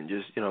great women.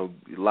 Just, a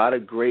lot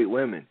of great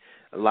women.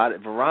 A lot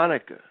of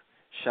Veronica.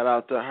 Shout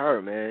out to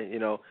her, man.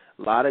 A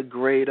lot of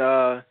great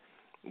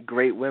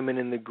women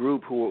in the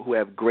group who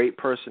have great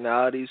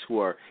personalities, who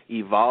are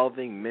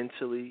evolving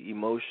mentally,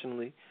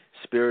 emotionally,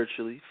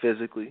 spiritually,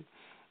 physically.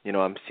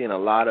 I'm seeing a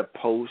lot of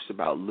posts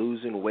about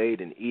losing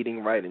weight and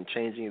eating right and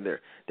changing their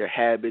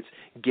habits,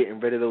 getting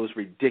rid of those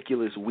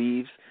ridiculous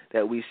weaves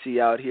that we see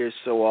out here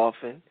so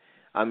often.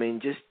 I mean,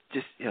 just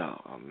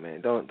oh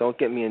man, don't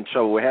get me in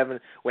trouble.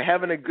 We're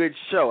having a good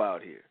show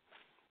out here.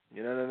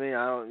 You know what I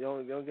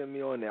mean? Don't get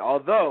me on there.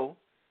 Although,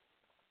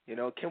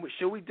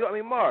 should we do? I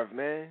mean, Marv,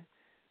 man,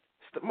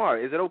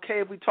 Marv, is it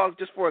okay if we talk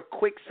just for a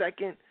quick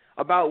second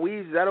about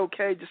weaves? Is that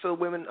okay? Just so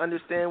women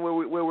understand where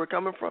we're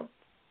coming from.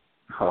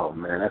 Oh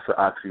man, that's an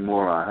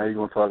oxymoron. How you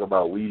gonna talk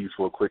about weaves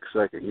for a quick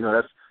second?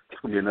 That's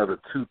gonna be another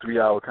 2-3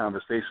 hour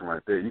conversation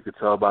right there. You could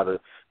tell by the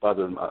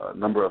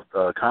number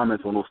of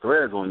comments on those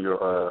threads on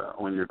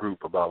your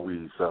group about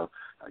weaves. So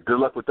good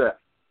luck with that.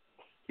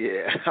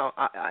 Yeah,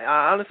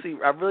 I honestly,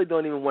 I really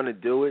don't even want to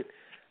do it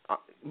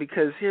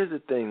because here's the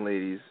thing,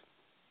 ladies.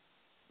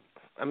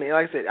 I mean,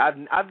 like I said,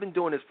 I've been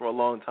doing this for a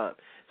long time.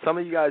 Some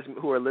of you guys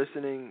who are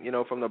listening,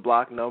 from the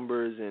block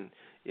numbers and,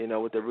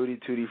 with the Rudy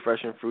Tooty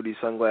Fresh and Fruity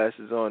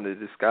sunglasses on, the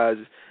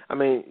disguises. I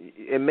mean,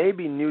 it may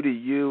be new to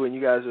you and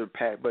you guys are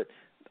packed, but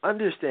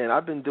understand,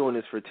 I've been doing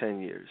this for 10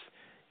 years.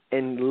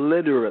 And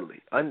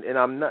literally, and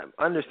I'm not,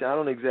 understand, I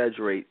don't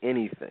exaggerate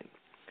anything.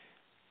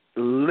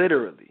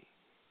 Literally,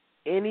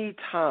 any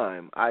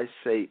time I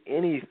say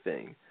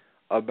anything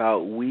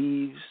about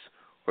weaves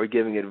or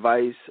giving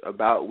advice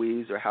about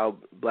weaves or how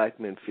black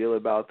men feel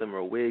about them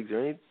or wigs or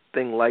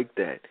anything like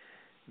that,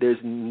 there's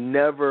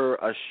never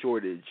a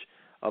shortage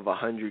of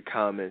 100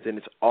 comments, and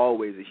it's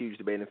always a huge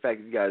debate. In fact,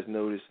 if you guys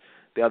noticed,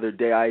 the other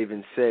day I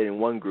even said in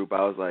one group,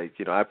 I was like,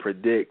 I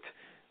predict,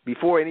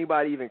 before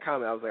anybody even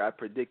commented, I was like, I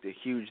predict a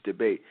huge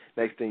debate.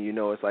 Next thing you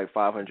know, it's like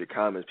 500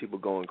 comments, people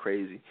going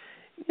crazy.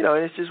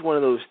 And it's just one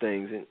of those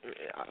things. And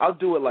I'll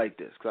do it like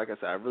this, because like I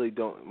said, I really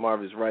don't,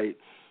 Marv is right,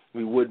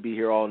 we would be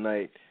here all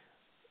night.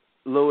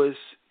 Louis,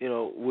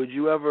 would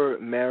you ever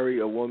marry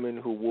a woman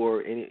who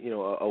wore any,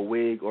 a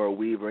wig or a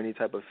weave or any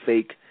type of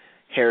fake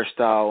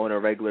hairstyle on a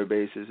regular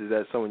basis? Is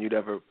that someone you'd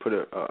ever put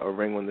a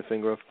ring on the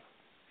finger of?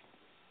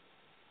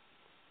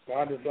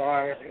 My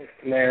desire is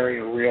to marry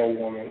a real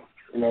woman.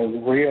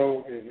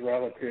 Real is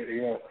relative.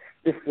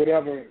 Just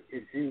whatever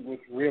is you,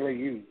 what's really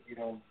you.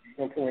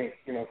 Some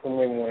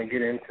women want to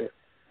get into,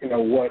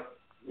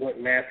 what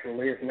natural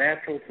is.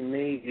 Natural to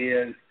me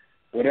is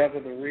whatever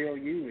the real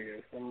you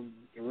is.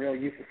 The real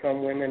you for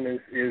some women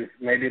is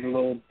maybe the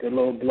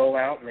little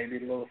blowout, maybe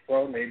the little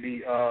fro,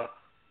 maybe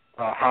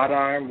hot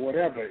iron,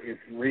 whatever. It's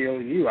real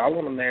you. I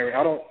want to marry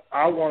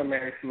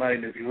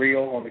somebody that's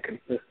real on a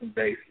consistent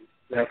basis.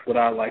 That's what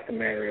I like to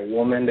marry, a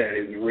woman that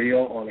is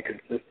real on a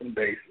consistent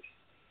basis.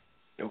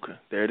 Okay,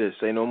 there it is.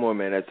 Say no more,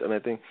 man. I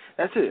think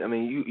that's it. I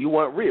mean, you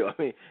want real.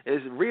 I mean,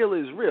 real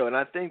is real, and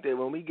I think that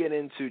when we get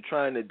into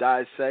trying to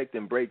dissect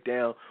and break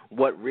down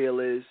what real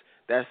is,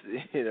 that's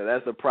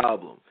the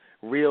problem.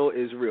 Real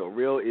is real.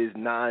 Real is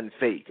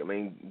non-fake. I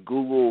mean,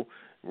 Google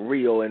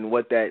real and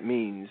what that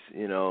means,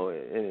 and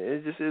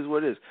it just is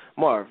what it is.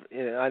 Marv, we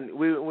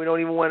don't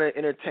even want to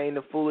entertain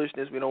the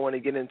foolishness. We don't want to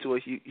get into a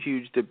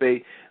huge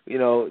debate.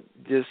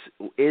 Just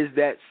is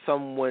that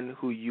someone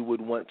who you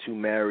would want to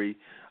marry,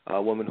 a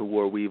woman who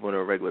wore a weave on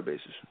a regular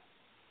basis?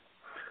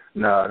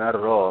 No, not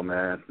at all,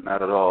 man.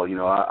 Not at all.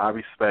 I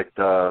respect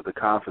the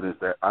confidence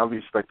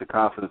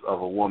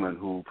of a woman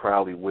who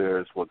proudly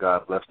wears what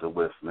God blessed her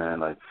with,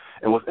 man.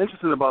 And what's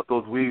interesting about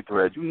those weave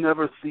threads, you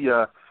never see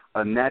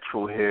a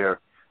natural hair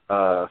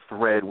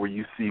thread where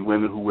you see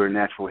women who wear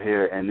natural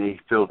hair and they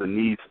feel the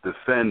need to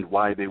defend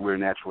why they wear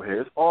natural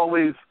hair. It's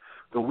always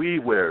the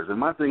weave wearers. And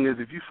my thing is,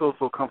 if you feel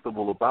so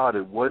comfortable about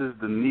it, what is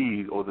the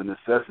need or the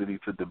necessity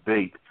to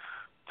debate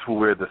to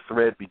where the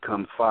thread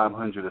becomes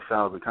 500,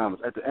 1,000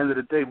 comments? At the end of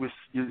the day,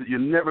 you're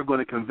never going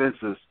to convince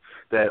us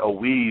that a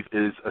weave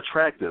is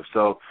attractive.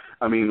 So,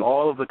 I mean,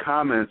 all of the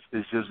comments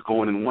is just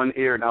going in one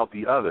ear and out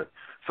the other.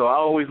 So I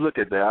always look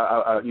at that.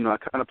 I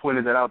kind of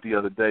pointed that out the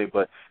other day,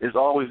 but it's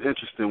always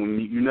interesting when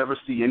you never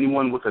see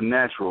anyone with a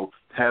natural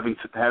having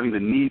the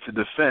need to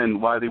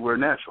defend why they wear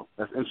natural.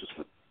 That's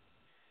interesting.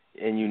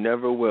 And you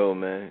never will,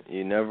 man.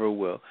 You never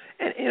will.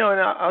 And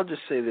and I'll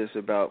just say this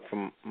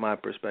from my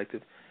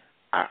perspective.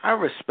 I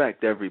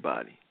respect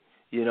everybody,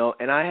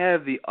 and I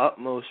have the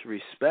utmost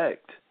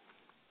respect,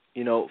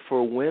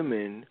 for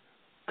women,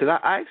 because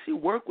I actually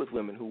work with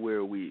women who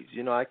wear weaves.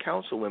 I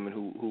counsel women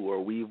who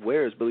are weave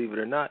wearers, believe it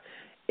or not.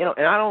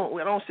 And I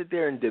don't sit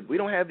there and we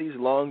don't have these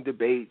long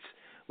debates.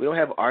 We don't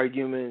have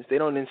arguments. They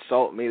don't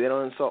insult me. They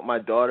don't insult my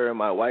daughter and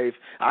my wife.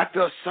 I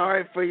feel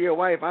sorry for your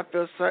wife. I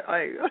feel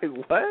sorry.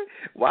 Like what?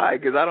 Why?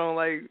 Because I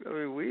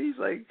don't weaves.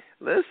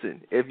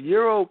 Listen, if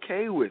you're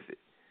okay with it,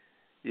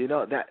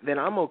 then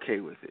I'm okay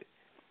with it.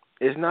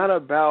 It's not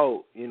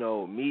about,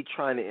 me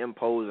trying to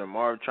impose or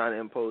Marv trying to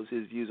impose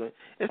his views on it.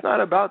 It's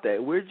not about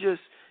that. We're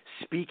just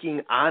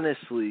speaking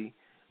honestly,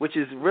 which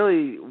is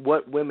really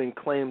what women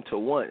claim to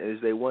want, is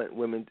they want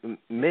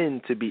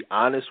men to be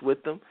honest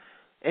with them.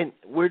 And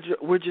we're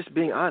just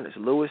being honest.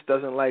 Louis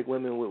doesn't like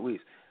women with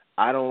weaves.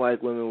 I don't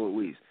like women with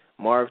weaves.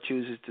 Marv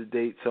chooses to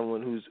date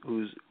someone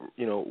who's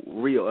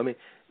real. I mean,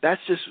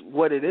 that's just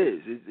what it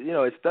is.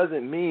 It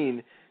doesn't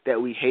mean that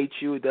we hate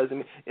you. It doesn't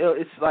mean,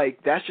 it's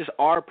like that's just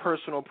our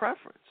personal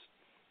preference.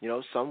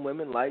 Some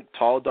women like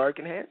tall, dark,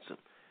 and handsome.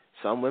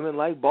 Some women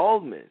like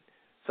bald men.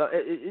 So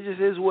it just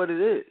is what it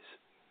is.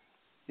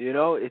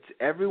 It's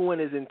everyone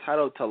is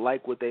entitled to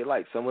like what they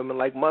like. Some women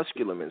like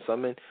muscular men.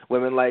 Some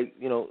women like,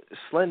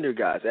 slender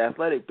guys,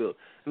 athletic build.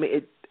 I mean,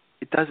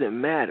 it doesn't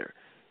matter.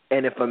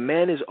 And if a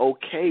man is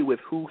okay with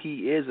who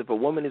he is, if a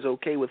woman is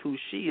okay with who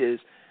she is,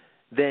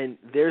 then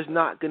there's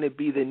not going to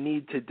be the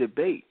need to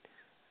debate.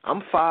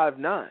 I'm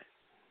 5'9".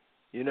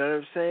 You know what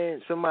I'm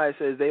saying? Somebody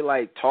says they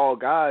like tall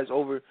guys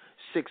over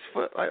 6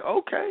 foot. Like,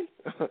 okay,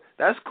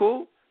 that's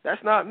cool.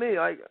 That's not me.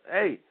 Like,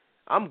 hey,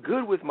 I'm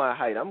good with my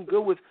height. I'm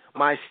good with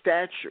my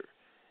stature.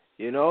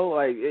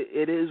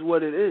 It is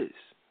what it is.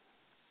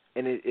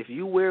 And if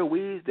you wear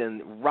weaves,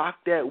 then rock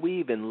that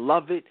weave and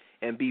love it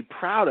and be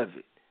proud of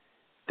it.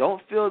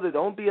 Don't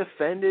be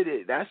offended.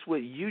 That's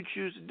what you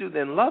choose to do,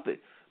 then love it.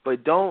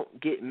 But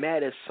don't get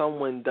mad if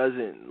someone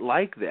doesn't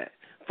like that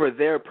for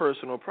their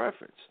personal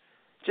preference.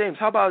 James,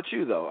 how about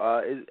you, though?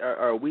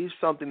 Are weaves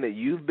something that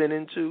you've been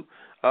into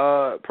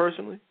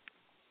personally?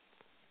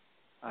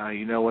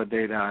 You know what,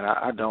 Daydon,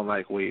 I don't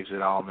like weaves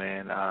at all,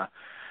 man.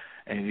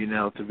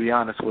 And to be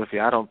honest with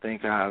you, I don't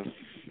think I've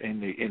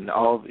in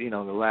all the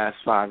last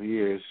 5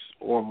 years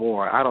or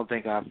more, I don't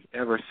think I've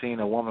ever seen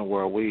a woman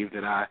wear a weave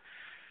that I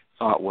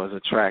thought was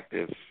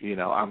attractive.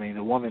 I mean,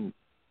 the woman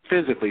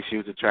physically she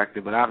was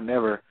attractive, but I've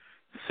never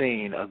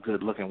seen a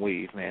good-looking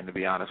weave, man, to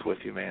be honest with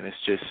you, man. It's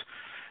just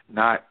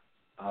not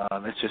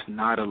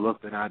a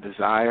look that I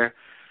desire.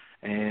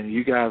 And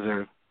you guys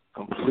are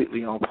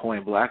completely on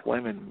point. Black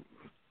women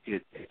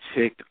get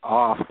ticked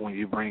off when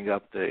you bring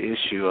up the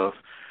issue of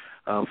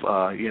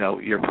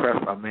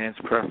a man's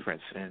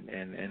preference,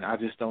 and I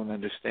just don't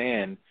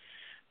understand.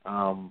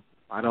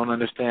 I don't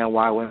understand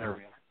why women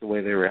react the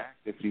way they react.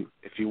 If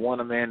you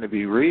want a man to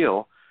be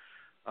real,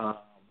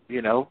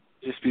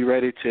 just be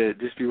ready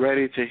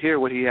to hear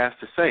what he has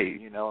to say.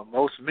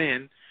 Most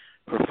men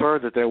prefer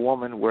that their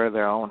woman wear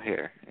their own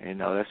hair.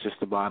 That's just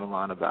the bottom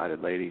line about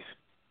it, ladies.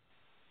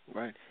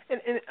 Right.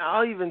 And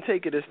I'll even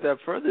take it a step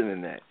further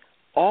than that.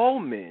 All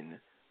men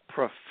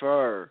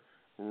prefer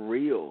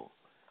real.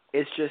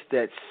 It's just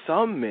that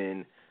some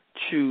men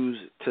choose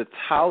to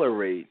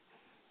tolerate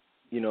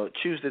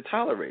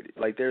it.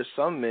 Like there's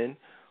some men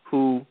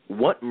who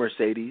want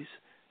Mercedes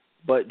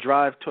but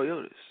drive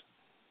Toyotas.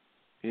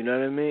 You know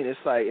what I mean? It's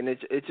like, and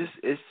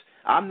it's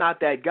I'm not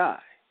that guy.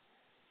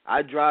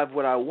 I drive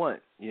what I want,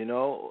 and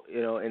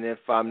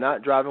if I'm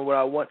not driving what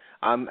I want,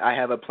 I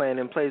have a plan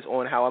in place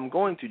on how I'm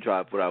going to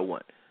drive what I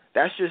want.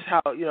 That's just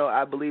how,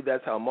 I believe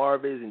that's how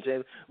Marv is and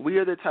James. We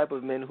are the type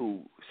of men who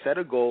set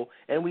a goal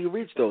and we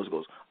reach those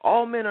goals.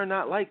 All men are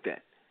not like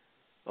that.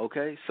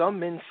 Okay?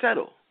 Some men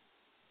settle.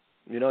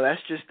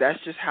 That's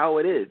just how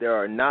it is. There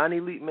are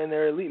non-elite men,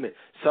 there are elite men.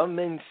 Some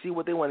men see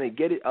what they want, they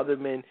get it. Other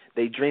men,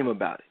 they dream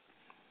about it.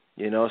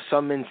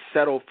 Some men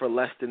settle for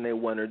less than they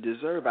want or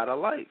deserve out of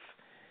life.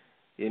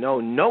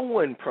 No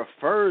one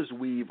prefers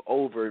weave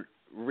over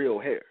real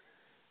hair.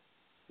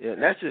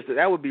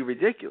 That would be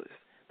ridiculous.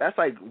 That's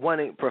like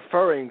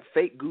preferring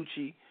fake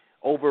Gucci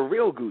over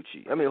real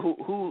Gucci. I mean,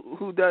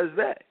 who does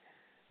that?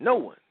 No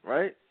one,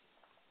 right?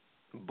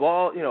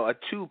 A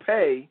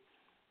toupee,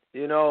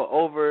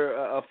 over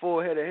a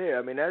full head of hair.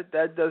 I mean,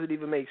 that doesn't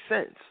even make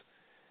sense.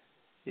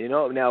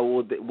 Now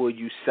will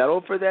you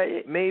settle for that?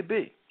 It may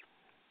be.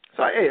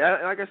 So, hey,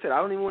 like I said,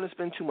 I don't even want to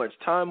spend too much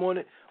time on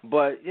it,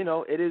 but,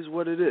 it is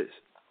what it is.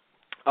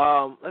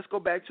 Let's go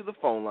back to the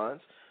phone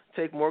lines,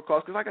 take more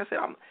calls, because like I said,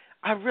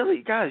 I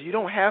really, guys, you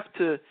don't have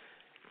to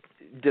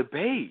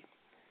debate.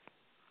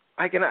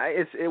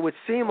 It would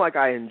seem like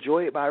I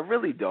enjoy it, but I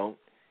really don't.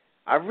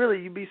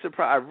 You'd be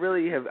surprised.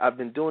 I've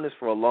been doing this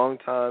for a long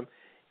time,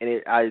 and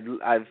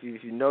if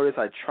you notice,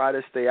 I try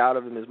to stay out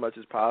of them as much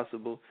as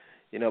possible,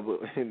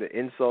 but when the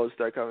insults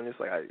start coming, it's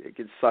like it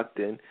gets sucked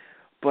in.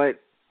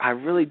 But I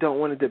really don't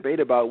want to debate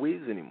about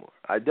weaves anymore.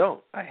 I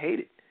don't. I hate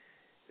it.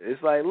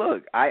 It's like,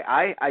 look,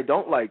 I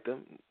don't like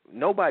them.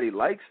 Nobody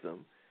likes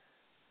them.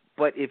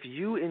 But if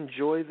you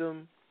enjoy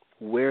them,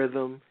 wear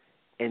them,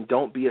 and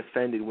don't be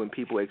offended when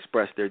people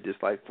express their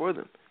dislike for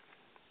them.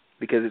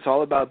 Because it's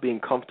all about being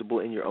comfortable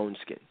in your own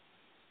skin.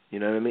 You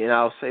know what I mean? And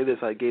I'll say this,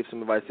 I gave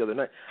some advice the other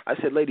night. I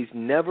said, ladies,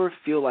 never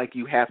feel like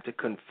you have to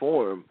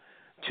conform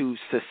to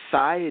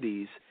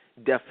society's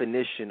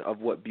definition of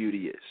what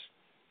beauty is.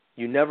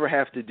 You never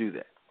have to do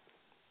that.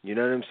 You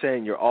know what I'm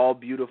saying? You're all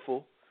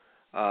beautiful.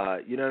 You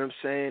know what I'm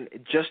saying?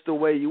 Just the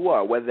way you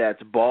are, whether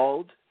that's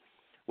bald,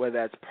 whether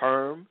that's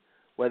perm,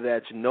 whether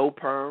that's no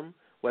perm,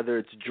 whether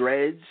it's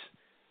dreads,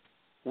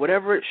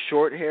 whatever it's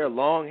short hair,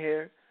 long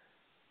hair,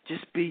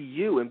 just be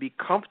you and be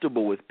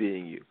comfortable with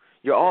being you.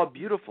 You're all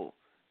beautiful.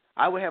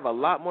 I would have a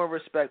lot more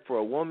respect for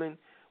a woman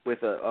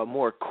with a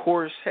more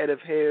coarse head of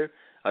hair,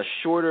 a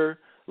shorter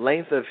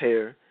length of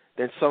hair,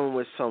 than someone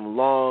with some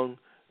long,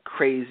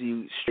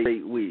 crazy,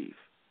 straight weave.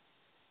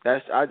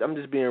 I'm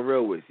just being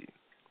real with you.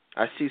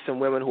 I see some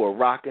women who are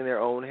rocking their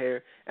own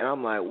hair, and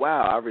I'm like,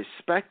 wow, I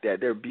respect that.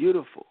 They're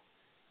beautiful.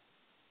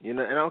 And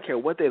I don't care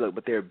what they look,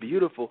 but they're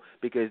beautiful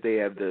because they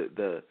have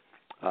the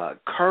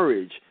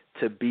courage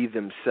to be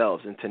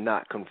themselves and to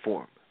not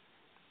conform.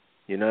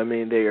 You know what I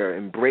mean? They are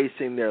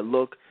embracing their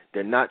look.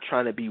 They're not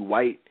trying to be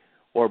white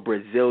or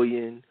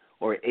Brazilian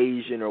or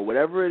Asian or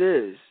whatever it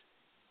is.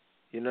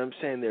 You know what I'm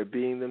saying? They're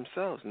being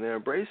themselves, and they're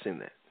embracing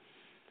that.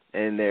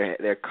 And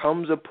there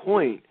comes a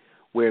point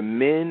where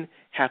men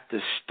have to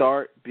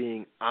start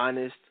being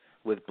honest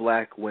with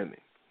black women.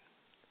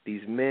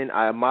 These men,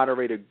 I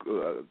moderated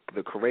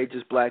the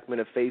Courageous Black Men,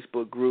 a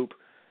Facebook group,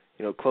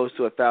 close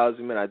to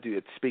 1,000 men. I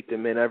speak to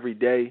men every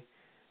day.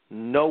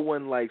 No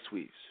one likes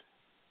weaves.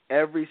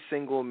 Every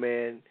single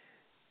man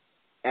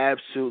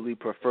absolutely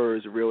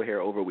prefers real hair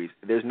over weaves.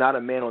 There's not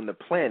a man on the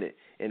planet,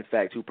 in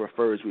fact, who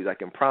prefers weaves. I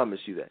can promise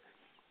you that.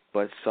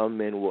 But some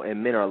men will,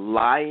 and men are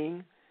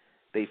lying.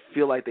 They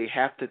feel like they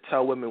have to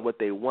tell women what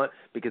they want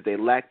because they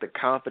lack the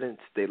confidence,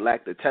 they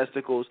lack the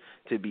testicles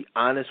to be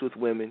honest with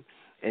women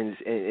and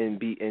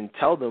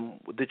tell them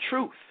the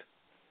truth.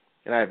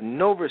 And I have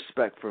no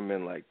respect for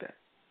men like that.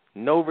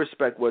 No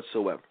respect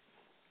whatsoever.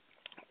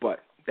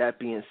 But that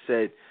being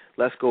said,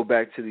 let's go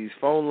back to these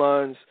phone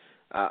lines.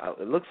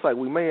 It looks like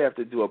we may have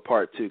to do a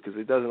part 2 because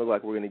it doesn't look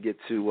like we're going to get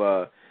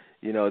to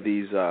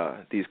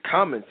these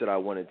comments that I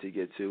wanted to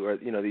get to, or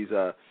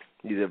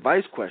these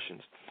advice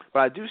questions. But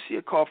I do see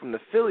a call from the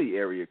Philly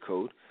area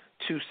code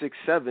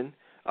 267.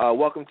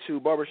 Welcome to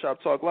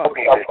Barbershop Talk Live.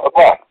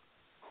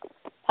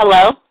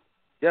 Hello.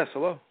 Yes,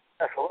 hello.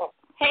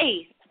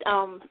 Hey,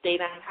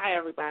 Dana. Hi,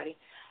 everybody.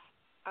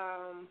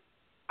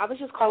 I was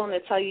just calling to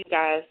tell you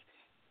guys,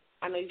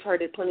 I know you've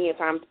heard it plenty of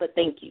times, but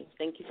thank you.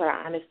 Thank you for the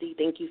honesty.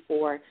 Thank you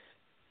for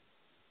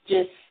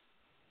just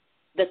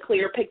the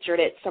clear picture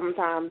that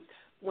sometimes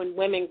when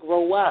women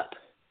grow up,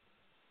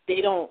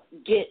 they don't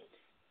get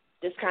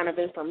this kind of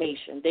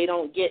information. They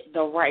don't get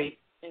the right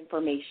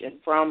information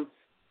from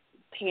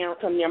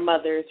their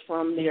mothers,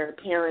 from their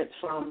parents,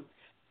 from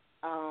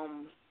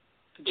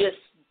just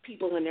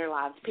people in their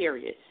lives,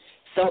 period.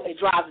 So it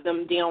drives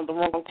them down the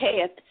wrong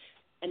path,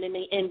 and then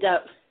they end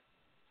up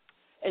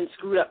in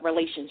screwed up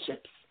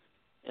relationships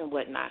and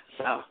whatnot.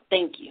 So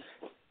thank you.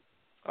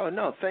 Oh,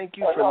 no, thank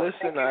you for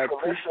listening. I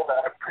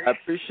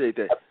appreciate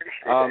that.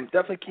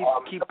 Definitely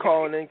keep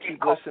calling in,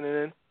 keep listening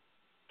in,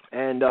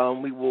 and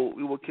we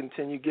will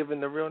continue giving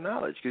the real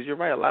knowledge, because you're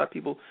right. A lot of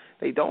people,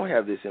 they don't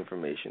have this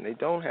information. They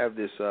don't have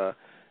this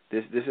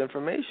this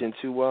information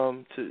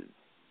to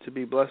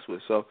be blessed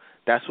with. So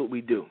that's what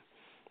we do.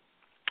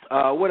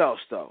 What else,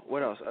 though?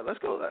 What else? Let's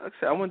go. Like I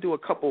said, I want to do a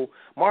couple.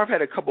 Marv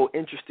had a couple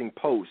interesting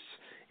posts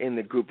in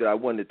the group that I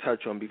wanted to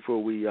touch on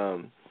before we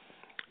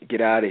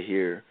get out of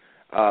here.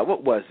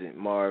 What was it,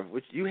 Marv?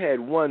 You had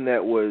one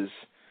that was,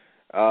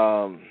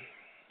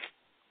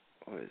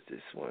 what is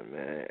this one,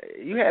 man?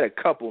 You had a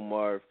couple,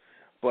 Marv,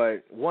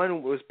 but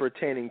one was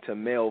pertaining to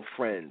male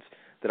friends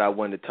that I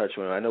wanted to touch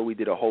on. I know we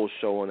did a whole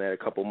show on that a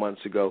couple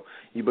months ago,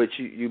 but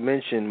you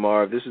mentioned,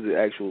 Marv, this is the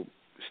actual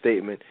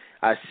statement.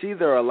 I see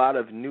there are a lot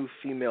of new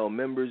female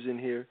members in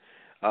here.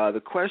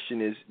 The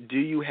question is, do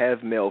you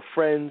have male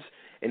friends?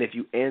 And if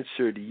you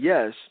answered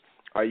yes,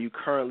 are you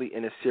currently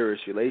in a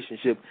serious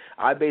relationship?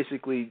 I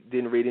basically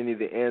didn't read any of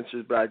the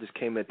answers, but I just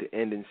came at the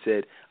end and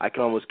said I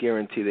can almost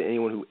guarantee that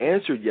anyone who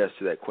answered yes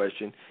to that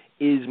question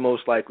is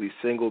most likely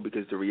single,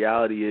 because the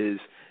reality is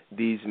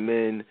these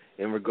men,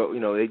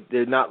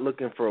 they're not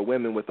looking for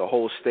women with a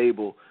whole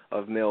stable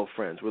of male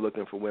friends. We're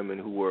looking for women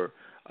who are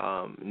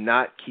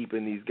not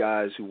keeping these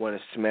guys who want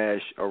to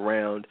smash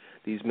around,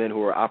 these men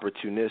who are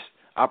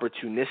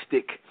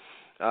opportunistic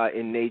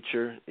in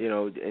nature,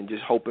 and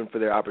just hoping for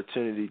their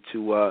opportunity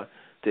to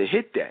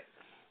hit that,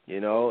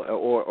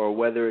 or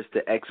whether it's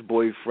the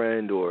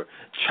ex-boyfriend or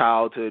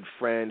childhood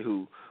friend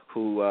who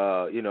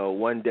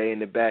one day in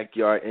the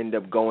backyard end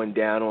up going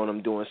down on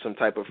them doing some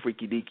type of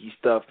freaky-deaky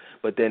stuff,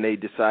 but then they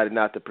decided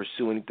not to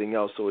pursue anything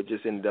else, so it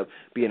just ended up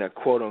being a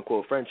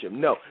quote-unquote friendship.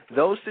 No,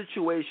 those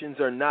situations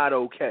are not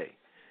okay.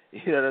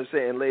 You know what I'm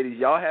saying, ladies?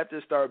 Y'all have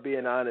to start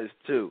being honest,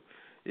 too.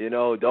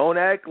 Don't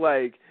act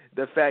like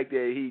the fact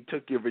that he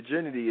took your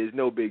virginity is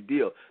no big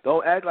deal.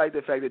 Don't act like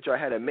the fact that y'all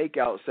had a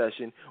make-out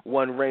session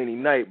one rainy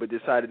night but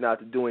decided not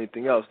to do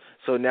anything else,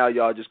 so now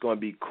y'all just going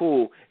to be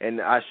cool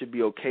and I should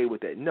be okay with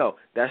that. No,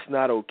 that's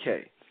not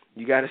okay.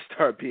 You got to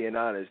start being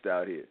honest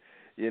out here.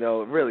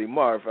 Really,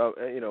 Marv,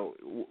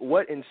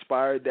 what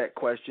inspired that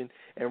question?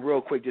 And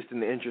real quick, just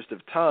in the interest of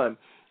time,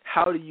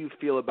 how do you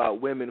feel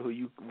about women who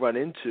you run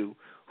into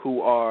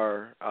who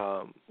are,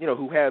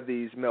 who have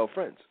these male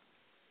friends?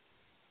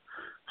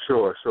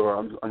 Sure.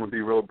 I'm going to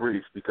be real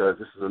brief, because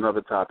this is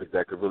another topic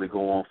that could really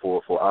go on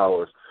for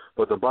hours.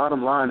 But the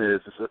bottom line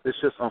is,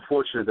 it's just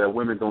unfortunate that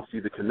women don't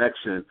see the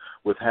connection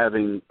with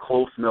having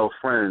close male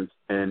friends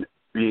and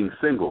being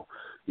single.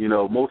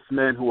 Most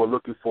men who are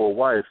looking for a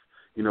wife,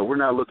 we're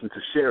not looking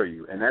to share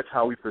you. And that's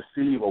how we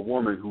perceive a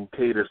woman who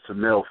caters to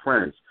male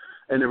friends.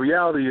 And the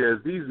reality is,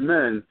 these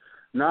men,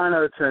 9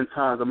 out of 10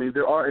 times,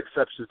 there are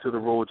exceptions to the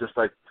rule, just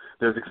like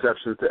there's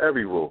exceptions to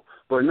every rule.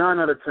 But 9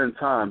 out of 10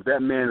 times,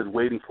 that man is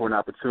waiting for an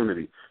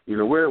opportunity.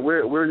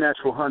 We're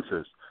natural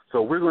hunters,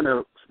 so we're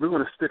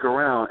gonna stick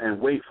around and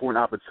wait for an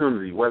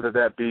opportunity, whether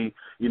that be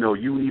you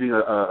needing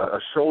a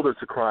shoulder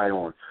to cry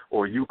on,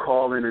 or you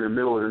calling in the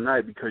middle of the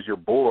night because you're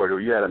bored, or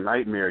you had a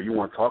nightmare, you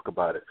want to talk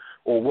about it,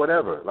 or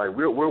whatever. Like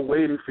we're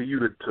waiting for you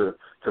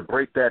to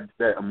break that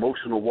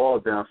emotional wall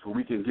down so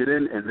we can get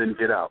in and then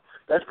get out.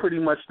 That's pretty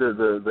much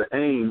the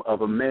aim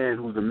of a man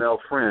who's a male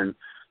friend,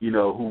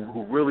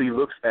 who really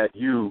looks at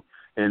you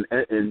and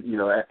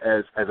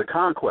as a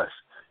conquest.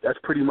 That's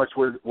pretty much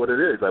what it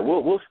is. Like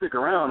we'll stick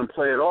around and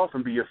play it off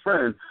and be your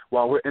friend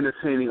while we're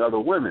entertaining other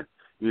women.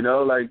 And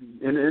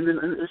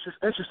it's just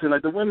interesting.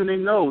 Like the women, they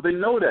know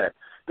that.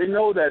 They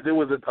know that there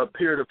was a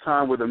period of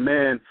time where the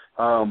man,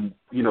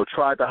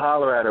 tried to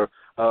holler at her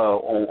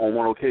on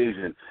one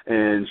occasion,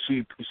 and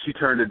she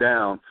turned it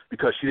down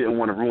because she didn't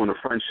want to ruin a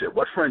friendship.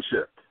 What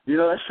friendship?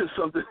 That's just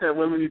something that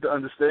women need to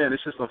understand.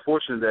 It's just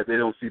unfortunate that they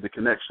don't see the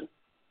connection.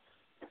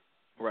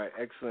 Right.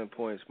 Excellent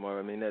points,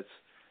 Marv.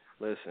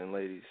 Listen,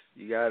 ladies,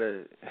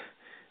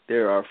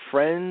 there are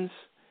friends,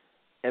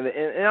 and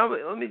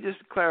let me just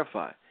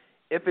clarify.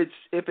 If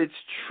it's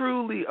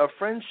truly a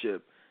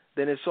friendship,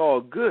 then it's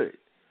all good.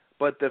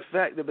 But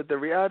the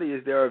reality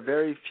is there are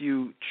very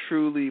few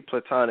truly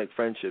platonic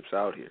friendships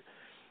out here.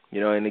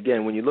 And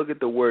again, when you look at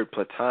the word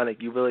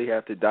platonic, you really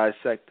have to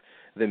dissect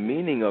the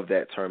meaning of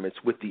that term.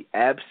 It's with the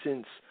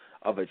absence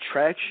of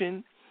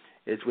attraction.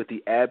 It's with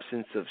the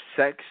absence of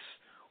sex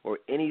or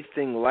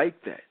anything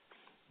like that.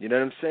 You know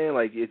what I'm saying?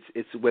 Like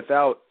it's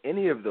without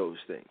any of those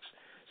things.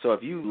 So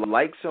if you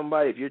like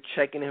somebody, if you're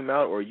checking him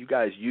out, or you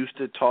guys used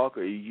to talk,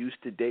 or you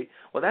used to date,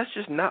 well, that's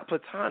just not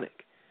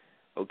platonic,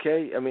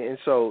 okay? I mean, and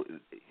so,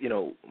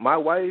 my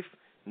wife,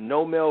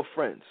 no male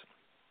friends,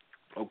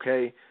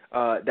 okay?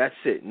 That's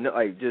it. No,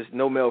 just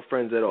no male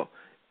friends at all.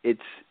 It's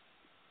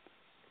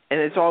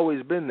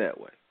always been that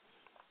way.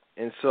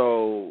 And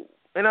so,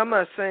 and I'm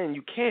not saying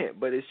you can't,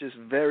 but it's just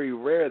very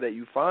rare that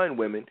you find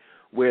women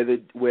where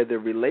the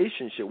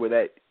relationship,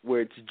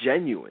 where it's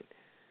genuine.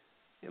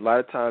 A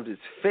lot of times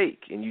it's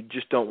fake, and you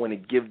just don't want to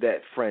give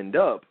that friend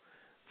up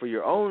for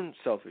your own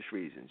selfish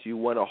reasons. You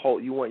want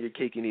your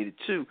cake and eat it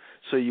too,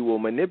 so you will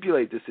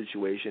manipulate the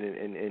situation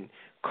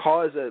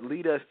and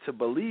lead us to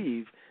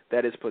believe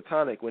that it's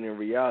platonic when in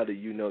reality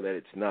you know that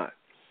it's not.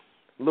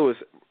 Lewis,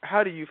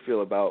 how do you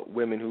feel about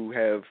women who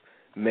have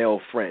male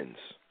friends?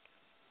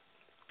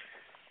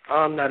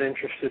 I'm not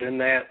interested in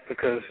that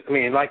because,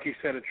 like you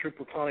said, a true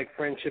platonic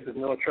friendship is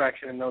no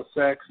attraction and no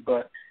sex,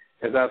 but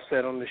as I've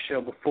said on the show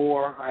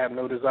before, I have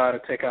no desire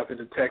to take out the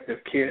detective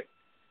kit.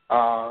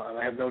 And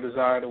I have no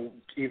desire to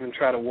even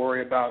try to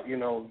worry about,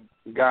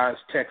 guys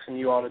texting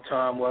you all the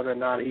time, whether or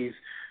not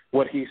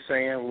what he's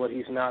saying, what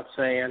he's not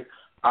saying.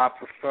 I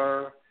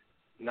prefer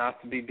not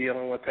to be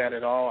dealing with that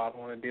at all. I don't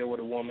want to deal with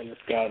a woman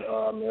that's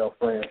got male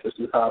friends. This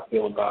is how I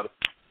feel about it.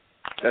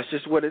 That's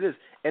just what it is.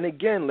 And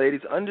again,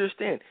 ladies,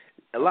 understand,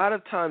 a lot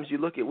of times you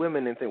look at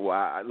women and think,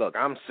 well, look,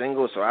 I'm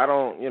single, so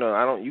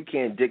you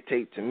can't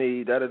dictate to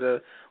me, da-da-da.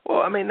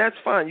 Well, that's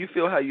fine. You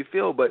feel how you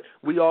feel, but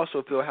we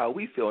also feel how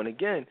we feel. And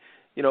again,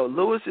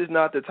 Lewis is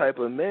not the type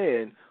of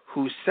man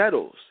who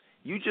settles.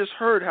 You just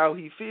heard how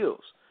he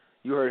feels.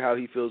 You heard how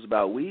he feels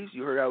about weaves.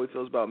 You heard how he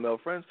feels about male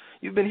friends.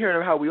 You've been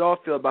hearing how we all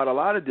feel about a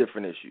lot of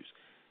different issues.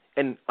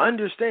 And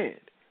understand,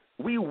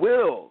 we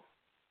will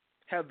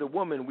have the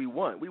woman we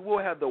want. We will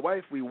have the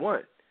wife we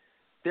want.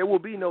 There will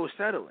be no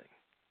settling.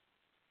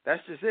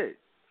 That's just it.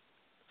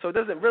 So it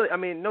doesn't really,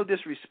 no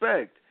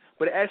disrespect,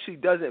 but it actually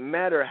doesn't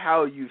matter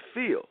how you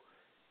feel.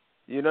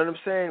 You know what I'm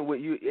saying?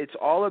 It's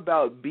all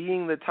about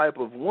being the type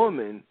of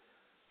woman,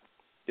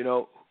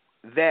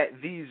 that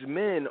these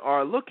men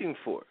are looking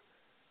for.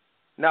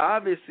 Now,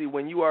 obviously,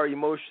 when you are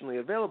emotionally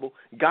available,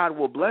 God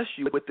will bless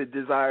you with the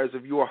desires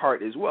of your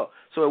heart as well.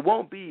 So it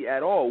won't be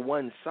at all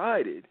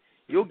one-sided.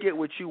 You'll get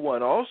what you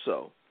want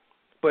also.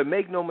 But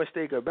make no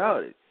mistake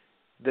about it.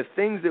 The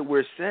things that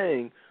we're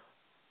saying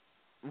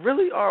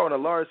really are on a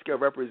large scale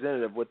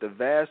representative of what the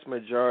vast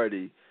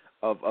majority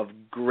of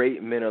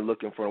great men are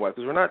looking for in a wife.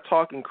 Because we're not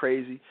talking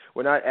crazy.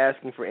 We're not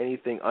asking for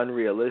anything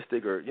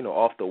unrealistic or,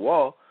 off the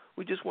wall.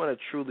 We just want a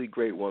truly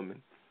great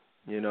woman,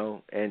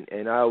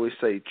 And I always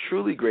say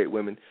truly great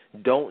women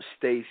don't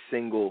stay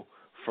single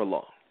for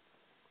long.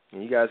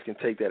 And you guys can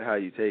take that how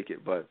you take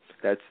it, but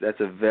that's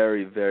a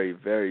very, very,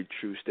 very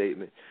true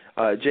statement.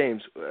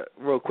 James,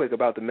 real quick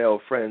about the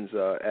male friends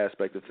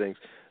aspect of things.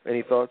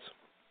 Any thoughts?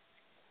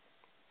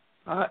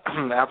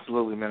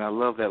 Absolutely, man. I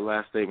love that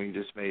last statement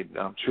you just made.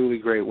 Truly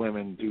great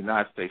women do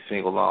not stay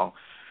single long,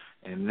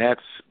 and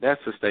that's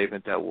a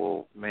statement that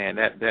will, man,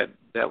 that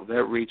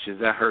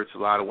hurts a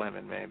lot of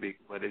women, man.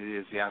 But it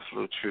is the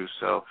absolute truth.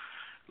 So,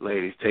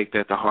 ladies, take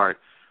that to heart.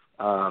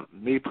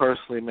 Me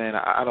personally, man,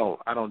 I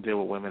don't deal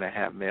with women that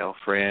have male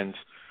friends.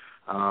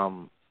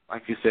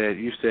 Like you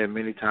said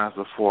many times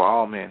before,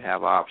 all men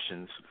have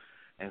options.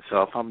 And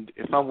so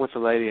if I'm with a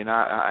lady and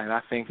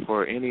I think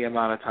for any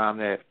amount of time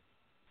that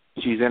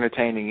she's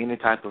entertaining any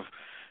type of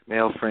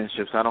male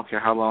friendships, I don't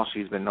care how long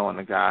she's been knowing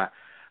the guy,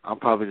 I'm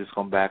probably just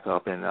going to back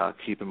up and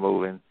keep it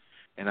moving.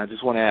 And I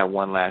just want to add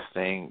one last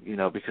thing,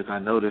 because I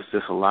notice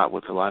this a lot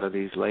with a lot of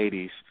these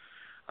ladies.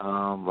 A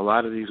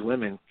lot of these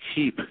women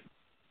keep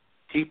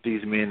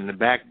these men in the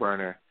back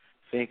burner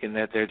thinking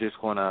that they're just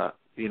going to,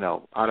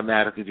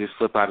 automatically just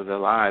slip out of their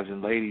lives.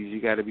 And ladies,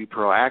 you got to be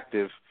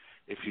proactive.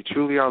 If you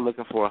truly are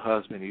looking for a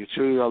husband, you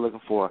truly are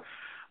looking for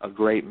a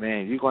great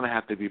man, you're going to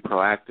have to be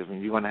proactive,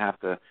 and you're going to have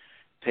to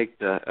take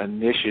the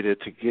initiative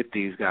to get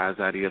these guys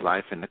out of your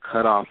life and to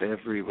cut off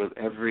every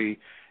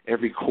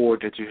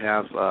cord that you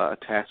have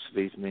attached to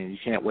these men. You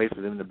can't wait for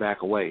them to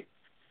back away.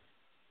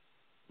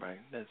 Right,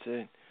 that's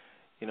it.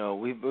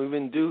 We've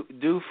been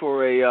due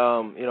for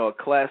a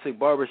classic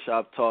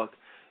barbershop talk.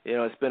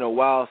 It's been a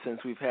while since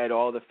we've had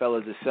all the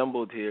fellas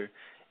assembled here,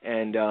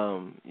 and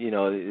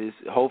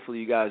hopefully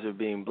you guys are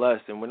being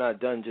blessed. And we're not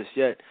done just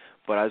yet,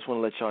 but I just want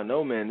to let y'all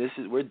know, man,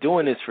 we're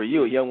doing this for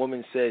you. A young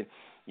woman said,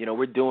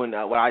 we're doing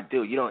what I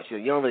do. You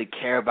don't really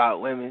care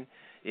about women.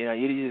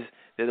 The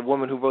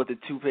woman who wrote the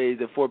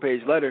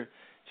 4-page letter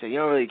said, you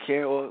don't really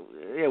care. Well,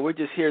 yeah, we're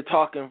just here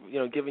talking,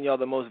 giving y'all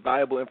the most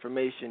valuable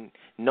information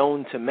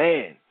known to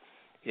man.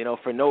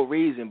 For no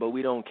reason, but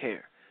we don't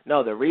care.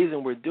 No, the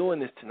reason we're doing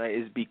this tonight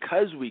is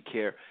because we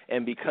care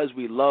and because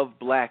we love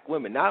black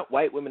women. Not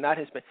white women, not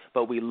Hispanic,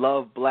 but we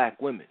love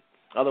black women.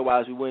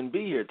 Otherwise, we wouldn't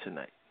be here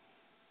tonight.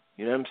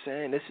 You know what I'm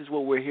saying? This is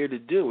what we're here to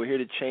do. We're here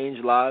to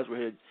change lives. We're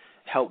here to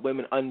help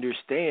women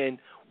understand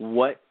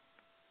what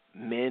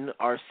men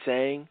are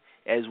saying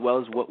as well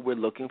as what we're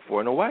looking for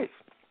in a wife.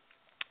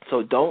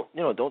 So don't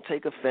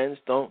take offense.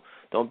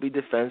 Don't be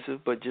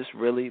defensive, but just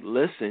really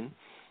listen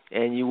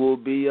and you'll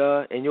be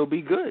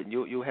good.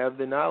 You'll have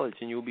the knowledge,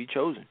 and you'll be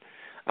chosen.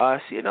 I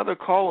see another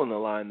call on the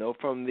line though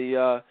from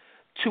the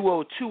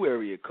 202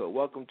 area code.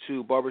 Welcome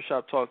to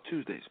Barbershop Talk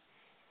Tuesdays.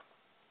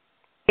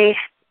 Hey.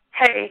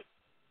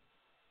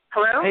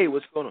 Hello? Hey,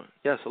 what's going on?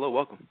 Yes, hello,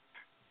 welcome.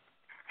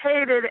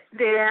 Hey,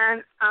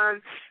 Dan.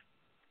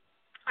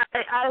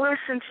 I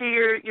listen to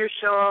your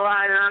show a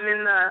lot, and I'm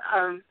in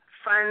the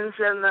Friends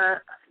and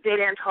the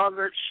Dan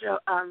Talbert show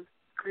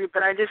group,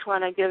 but I just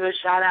want to give a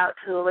shout-out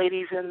to the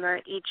ladies in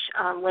the each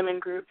women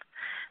group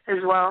as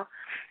well.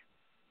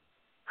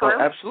 Hello?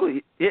 Oh,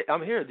 absolutely. Yeah,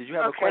 I'm here. Did you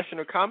have a question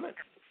or comment?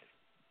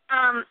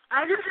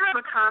 I just have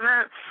a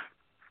comment.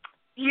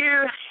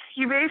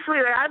 You basically,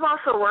 I've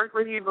also worked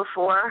with you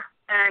before,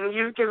 and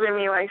you've given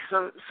me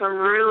some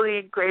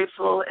really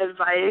grateful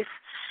advice,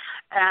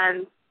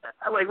 and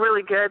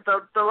really good.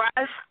 The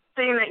last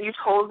thing that you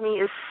told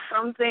me is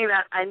something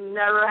that I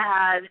never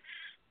had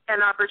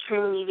an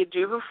opportunity to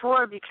do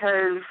before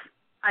because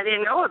I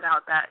didn't know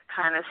about that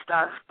kind of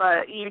stuff.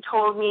 But you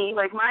told me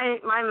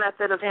my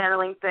method of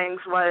handling things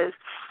was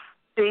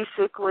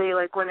basically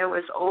when it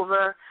was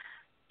over,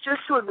 just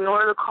to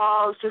ignore the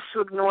calls, just to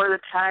ignore the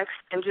text,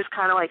 and just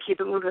kind of keep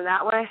it moving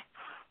that way.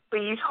 But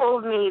you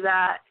told me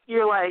that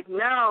you're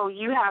no,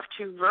 you have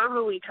to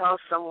verbally tell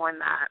someone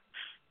that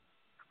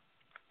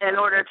in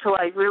order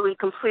to really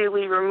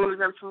completely remove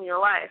them from your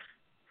life.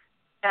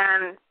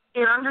 And,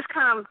 I'm just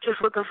kind of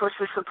just looking for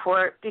some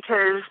support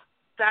because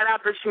that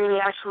opportunity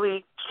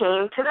actually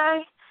came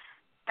today,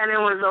 and it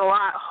was a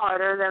lot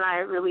harder than I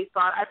really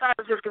thought. I thought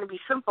it was just going to be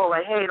simple,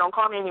 hey, don't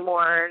call me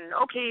anymore, and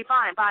okay,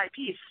 fine, bye,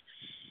 peace.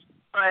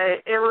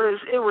 But it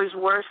was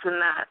worse than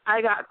that.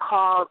 I got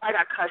called, I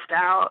got cussed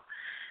out,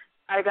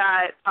 I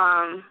got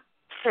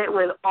hit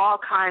with all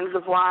kinds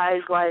of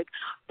lies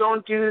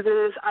don't do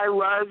this, I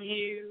love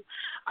you,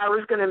 I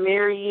was going to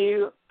marry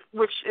you,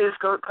 which is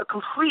a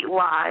complete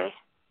lie,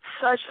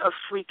 such a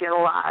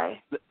freaking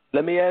lie.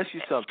 Let me ask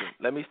you something.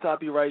 Let me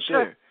stop you right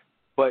there.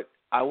 But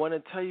I want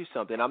to tell you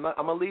something. I'm going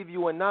to leave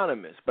you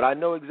anonymous, but I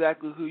know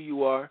exactly who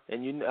you are,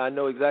 and I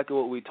know exactly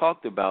what we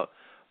talked about.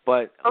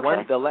 But one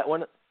of the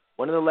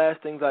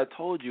last things I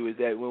told you is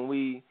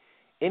that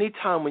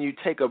anytime when you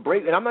take a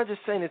break, and I'm not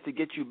just saying this to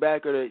get you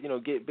back or to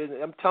get business.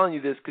 I'm telling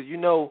you this because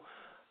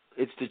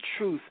it's the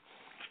truth.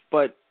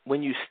 But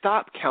when you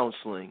stop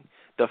counseling,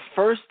 the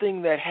first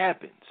thing that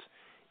happens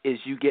is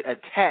you get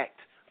attacked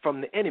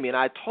from the enemy. And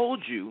I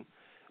told you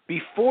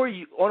before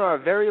on our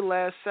very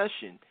last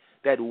session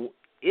that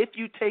if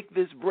you take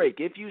this break,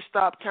 if you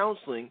stop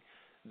counseling,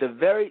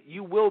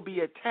 you will be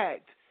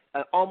attacked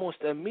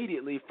almost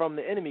immediately from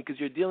the enemy because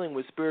you're dealing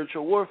with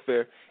spiritual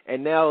warfare.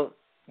 And now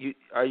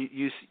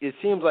it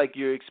seems like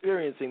you're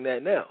experiencing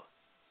that now.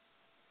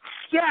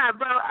 Yeah,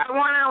 but I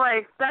want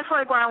to, that's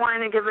why I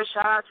wanted to give a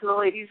shout-out to the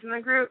ladies in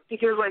the group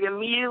because,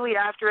 immediately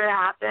after it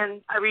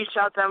happened, I reached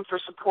out to them for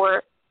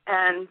support.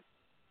 And,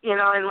 and,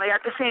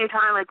 at the same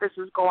time, this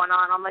is going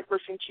on, I'm,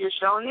 listening to your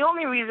show. And the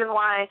only reason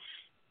why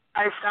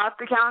I stopped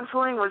the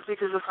counseling was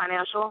because of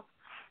financial.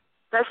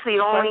 That's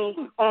the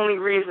only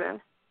reason.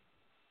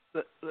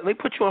 Let me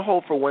put you on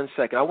hold for 1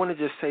 second. I want to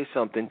just say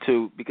something,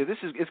 too, because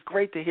it's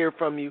great to hear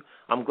from you.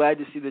 I'm glad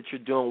to see that you're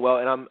doing well,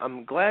 and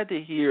I'm glad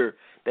to hear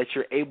that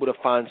you're able to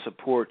find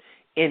support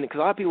because a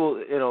lot of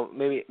people,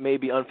 may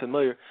be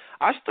unfamiliar.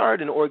 I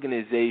started an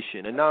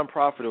organization, a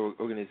nonprofit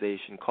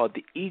organization called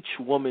the Each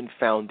Woman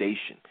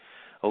Foundation.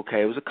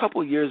 Okay, it was a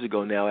couple of years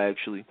ago now,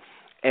 actually.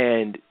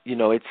 And,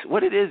 it's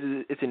what it is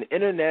it's an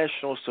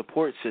international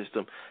support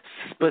system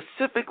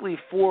specifically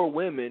for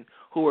women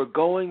who are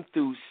going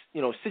through,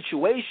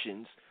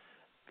 situations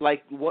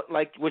like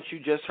what you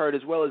just heard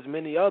as well as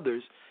many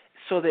others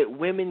so that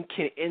women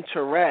can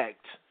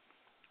interact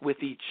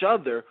with each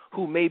other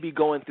who may be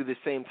going through the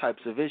same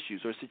types of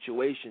issues or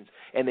situations,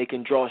 and they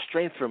can draw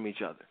strength from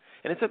each other.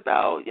 And it's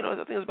about, I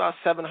think it's about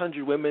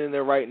 700 women in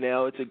there right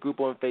now. It's a group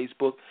on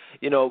Facebook,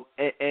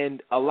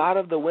 and a lot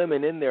of the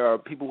women in there are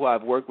people who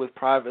I've worked with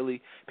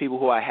privately, people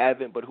who I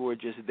haven't, but who are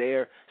just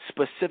there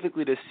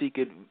specifically to seek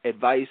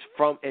advice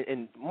from,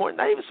 and more,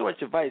 not even so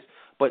much advice,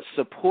 but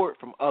support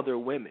from other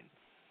women.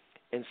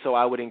 And so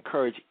I would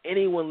encourage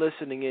anyone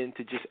listening in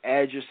to just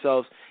add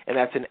yourselves, and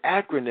that's an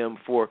acronym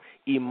for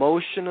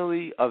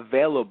emotionally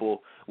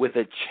available with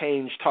a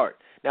changed heart.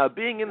 Now,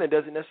 being in there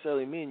doesn't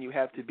necessarily mean you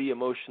have to be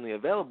emotionally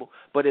available,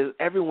 but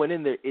everyone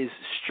in there is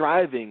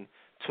striving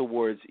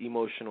towards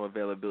emotional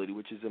availability,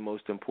 which is the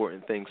most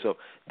important thing. So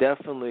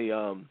definitely,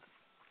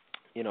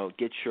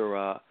 get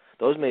your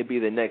those may be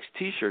the next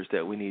T-shirts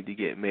that we need to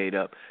get made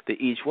up. The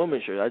Each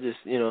Woman shirt. I just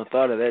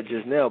thought of that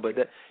just now, but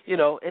that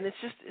and it's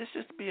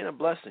just being a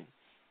blessing.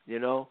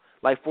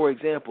 Like for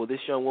example, this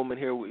young woman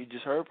here, what you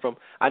just heard from,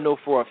 I know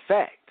for a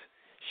fact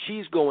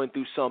she's going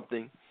through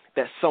something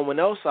that someone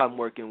else I'm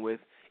working with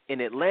in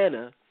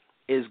Atlanta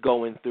is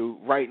going through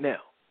right now.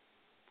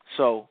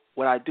 So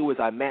what I do is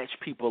I match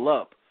people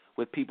up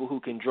with people who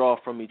can draw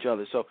from each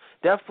other. So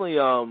definitely,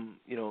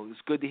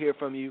 it's good to hear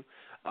from you.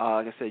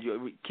 Like I said,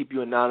 keep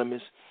you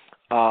anonymous.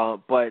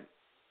 But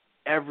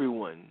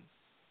everyone,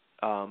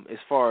 as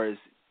far as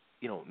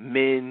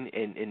men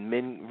and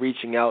men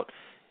reaching out,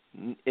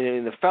 and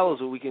the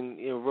fellas, we can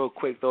real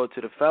quick throw it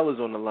to the fellas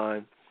on the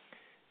line.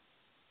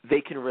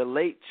 They can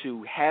relate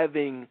to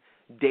having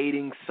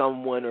dating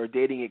someone or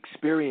dating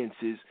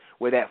experiences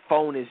where that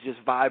phone is just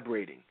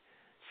vibrating.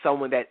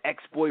 Someone, that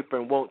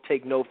ex-boyfriend won't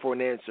take no for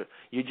an answer.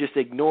 You're just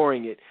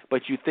ignoring it,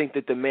 but you think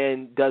that the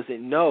man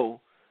doesn't know,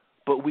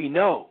 but we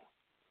know,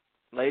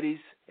 ladies,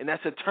 and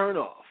that's a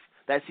turnoff.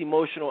 That's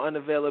emotional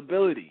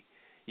unavailability.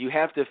 You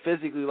have to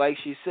physically, like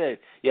she said,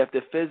 you have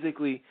to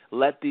physically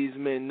let these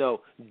men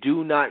know,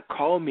 do not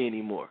call me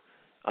anymore.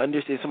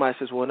 Understand? Somebody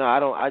says, well, no, I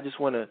don't.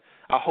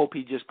 I hope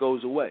he just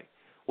goes away.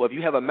 Well, if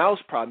you have a mouse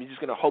problem, you're just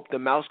going to hope the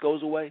mouse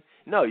goes away?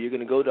 No, you're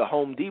going to go to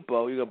Home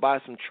Depot, you're going to buy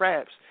some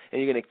traps,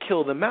 and you're going to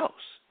kill the mouse.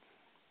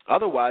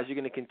 Otherwise, you're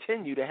going to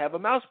continue to have a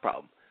mouse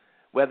problem.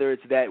 Whether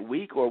it's that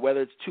week or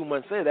whether it's 2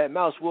 months later, that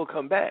mouse will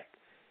come back.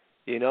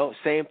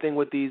 Same thing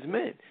with these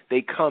men.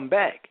 They come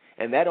back,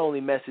 and that only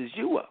messes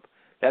you up.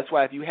 That's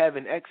why if you have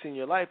an ex in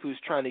your life who's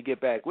trying to get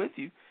back with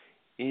you,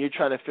 and you're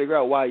trying to figure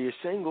out why you're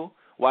single,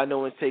 why no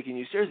one's taking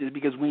you seriously, it's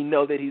because we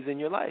know that he's in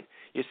your life.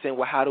 You're saying,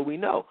 well, how do we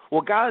know?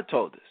 Well, God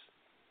told us.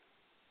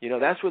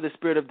 That's where the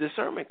spirit of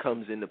discernment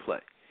comes into play.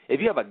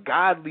 If you have a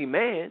godly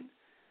man,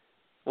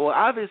 well,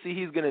 obviously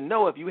he's going to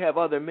know if you have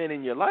other men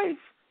in your life,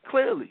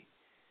 clearly,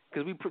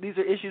 because these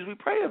are issues we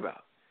pray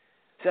about.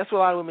 So that's what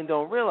a lot of women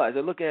don't realize.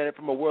 They're looking at it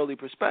from a worldly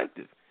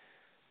perspective.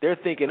 They're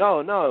thinking,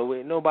 oh,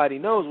 no, nobody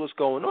knows what's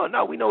going on.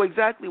 No, we know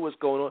exactly what's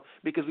going on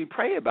because we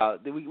pray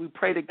about it. We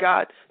pray to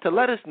God to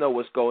let us know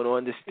what's going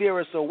on, to steer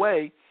us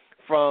away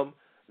from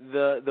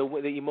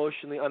the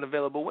emotionally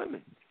unavailable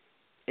women.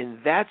 And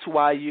that's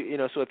why,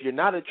 so if you're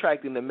not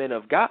attracting the men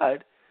of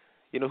God,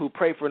 who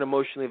pray for an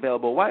emotionally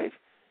available wife,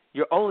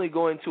 you're only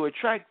going to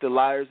attract the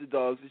liars, the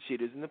dogs, the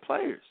cheaters, and the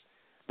players.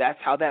 That's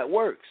how that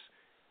works.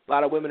 A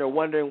lot of women are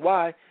wondering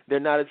why they're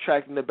not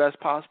attracting the best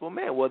possible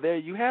man. Well, there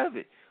you have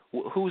it.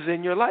 Who's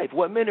in your life?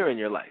 What men are in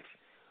your life?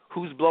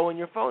 Who's blowing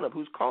your phone up?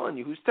 Who's calling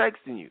you? Who's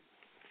texting you?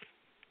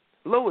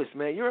 Louis,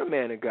 man, you're a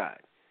man of God.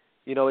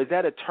 Is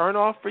that a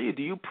turnoff for you?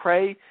 Do you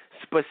pray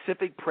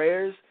specific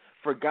prayers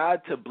for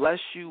God to bless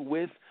you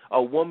with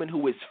a woman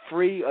who is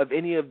free of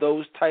any of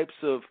those types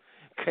of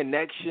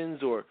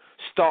connections or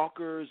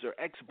stalkers or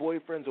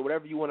ex-boyfriends or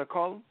whatever you want to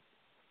call them?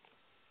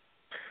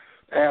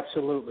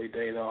 Absolutely,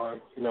 Dana.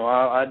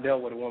 I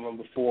dealt with a woman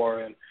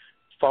before, and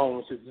phone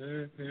was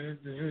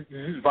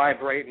just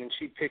vibrating, and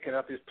she picking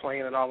up, just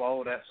playing it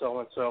all, that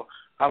so-and-so.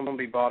 I'm going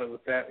to be bothered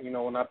with that.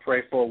 When I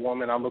pray for a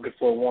woman, I'm looking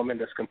for a woman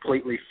that's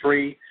completely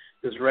free,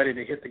 that's ready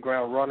to hit the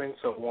ground running.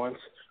 So once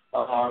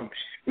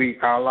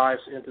our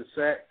lives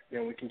intersect,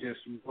 then we can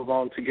just move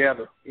on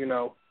together.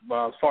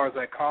 But as far as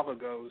that caller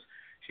goes,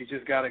 she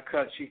just got to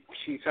cut.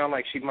 She sounds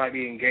like she might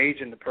be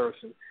engaging the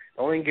person.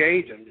 Don't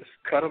engage them. Just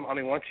cut them.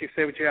 Once you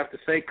say what you have to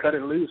say, cut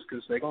it loose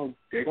because they're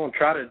gonna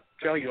try to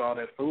tell you all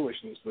that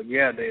foolishness. But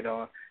yeah, they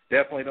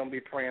definitely don't be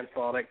praying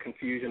for all that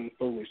confusion and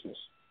foolishness.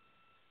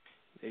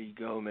 There you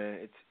go, man.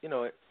 It's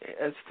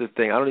that's the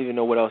thing. I don't even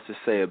know what else to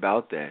say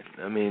about that.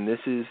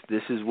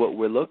 This is what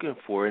we're looking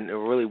for, and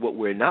really what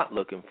we're not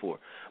looking for.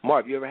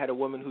 Marv, you ever had a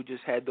woman who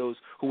just had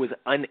who was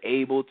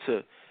unable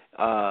to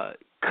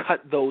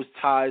cut those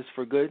ties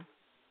for good?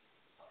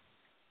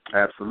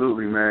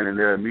 Absolutely, man, and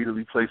they're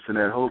immediately placed in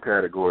that whole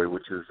category,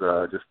 which is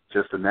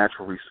just a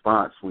natural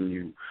response when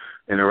you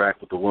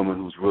interact with a woman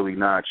who's really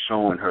not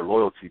showing her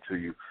loyalty to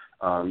you.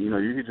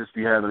 You could just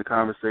be having a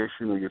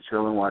conversation or you're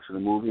chilling, watching a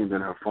movie, and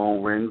then her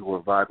phone rings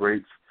or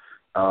vibrates,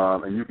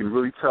 and you can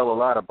really tell a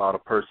lot about a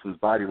person's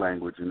body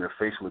language and their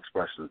facial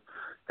expression.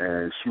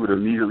 And she would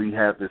immediately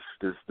have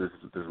this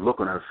look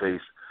on her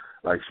face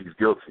like she's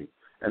guilty,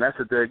 and that's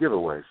a dead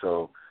giveaway.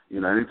 So,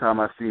 anytime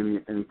I see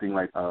anything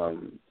like,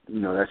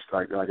 that's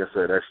like I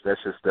said,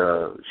 that's just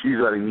she's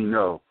letting me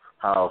know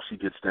how she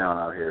gets down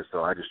out here.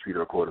 So I just treat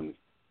her accordingly.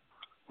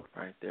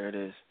 Right, there it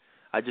is.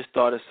 I just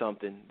thought of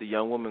something. The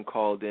young woman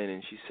called in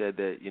and she said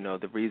that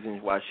the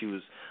reason why she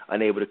was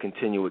unable to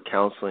continue with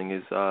counseling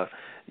is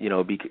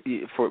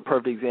for a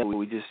perfect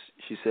example,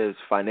 she said it's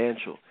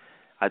financial.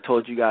 I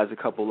told you guys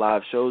a couple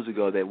live shows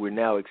ago that we're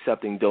now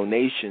accepting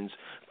donations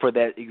for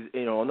that.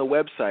 On the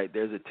website,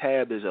 there's a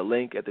tab, there's a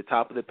link at the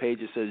top of the page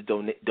that says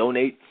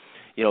donate.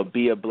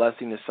 Be a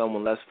blessing to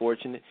someone less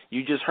fortunate.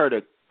 You just heard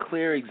a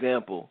clear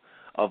example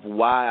of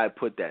why I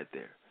put that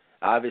there.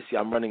 Obviously,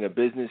 I'm running a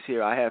business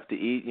here. I have to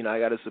eat. I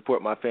got to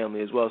support my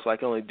family as well, so I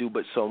can only do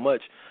but so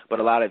much. But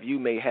a lot of you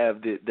may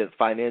have the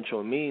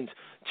financial means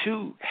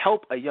to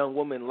help a young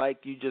woman like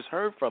you just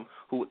heard from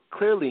who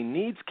clearly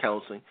needs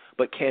counseling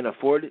but can't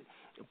afford it.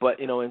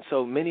 But, and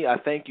so I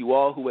thank you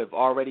all who have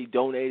already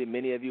donated.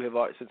 Many of you have,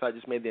 since I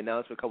just made the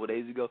announcement a couple of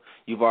days ago,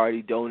 you've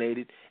already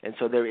donated. And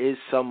so there is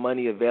some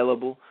money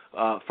available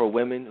for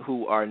women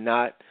who are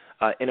not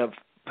in a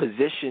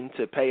position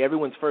to pay.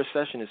 Everyone's first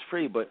session is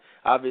free, but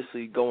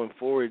obviously going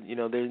forward,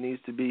 there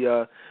needs to be,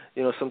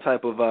 some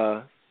type of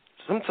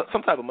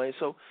money.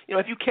 So,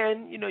 if you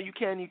can,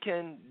 you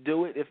can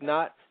do it. If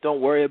not,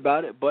 don't worry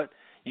about it. But,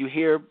 you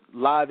hear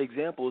live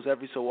examples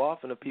every so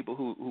often of people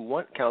who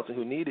want counseling,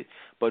 who need it,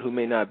 but who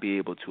may not be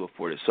able to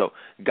afford it. So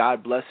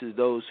God blesses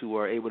those who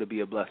are able to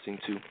be a blessing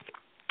to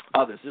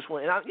others. This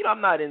one, and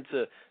I'm not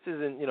into, this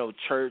isn't,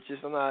 church.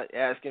 I'm not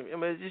asking. I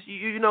mean, it's just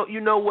you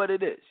know what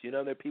it is.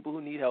 There are people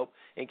who need help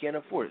and can't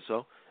afford it.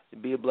 So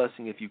be a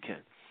blessing if you can.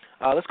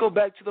 Let's go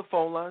back to the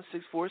phone line,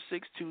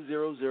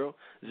 646-200-0366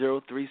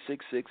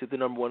 is the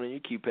number one on your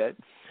keypad.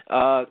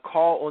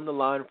 Call on the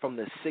line from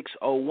the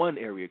 601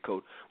 area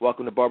code.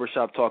 Welcome to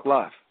Barbershop Talk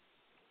Live.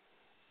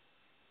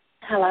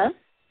 Hello?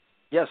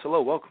 Yes,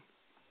 hello, welcome.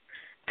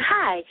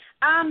 Hi.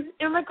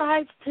 In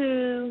regards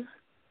to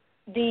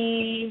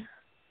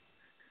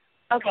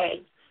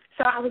okay,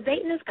 so I was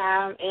dating this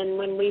guy, and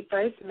when we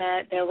first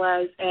met, there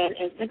was an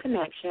instant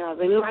connection. I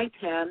really liked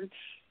him.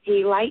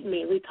 He liked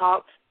me. We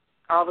talked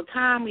all the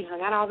time. We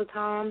hung out all the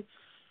time.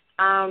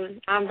 I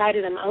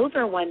invited him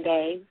over one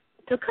day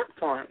to cook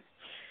for him.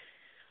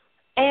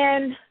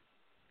 And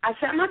I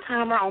set my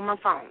timer on my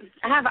phone.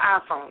 I have an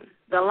iPhone.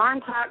 The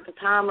alarm clock, the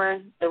timer,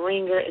 the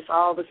ringer, it's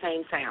all the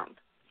same sound.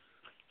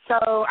 So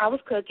I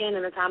was cooking,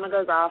 and the timer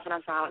goes off, and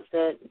I silenced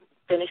it,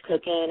 finished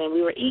cooking, and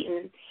we were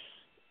eating.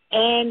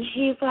 And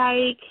he's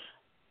like,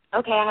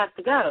 okay, I have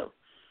to go.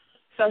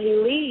 So he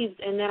leaves,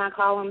 and then I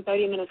call him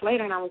 30 minutes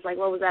later, and I was like,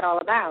 what was that all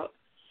about?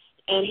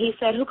 And he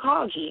said, who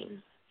called you?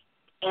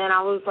 And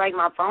I was like,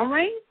 my phone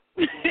rang?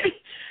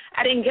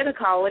 I didn't get a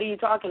call. What are you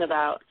talking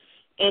about?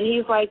 And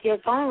he's like, your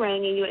phone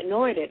rang and you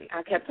ignored it.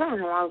 I kept telling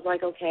him, I was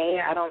like, okay,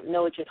 I don't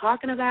know what you're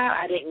talking about.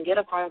 I didn't get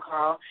a phone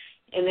call.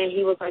 And then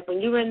he was like,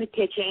 when you were in the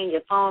kitchen,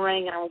 your phone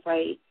rang. And I was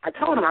like, I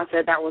told him, I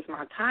said that was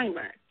my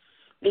timer.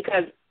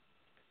 Because,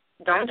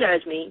 don't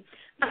judge me,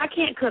 but I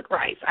can't cook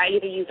rice. I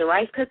either use the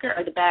rice cooker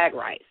or the bag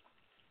rice.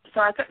 So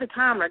I set the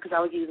timer because I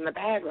was using the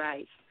bag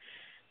rice.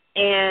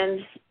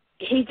 And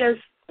he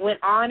just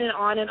went on and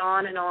on and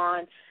on and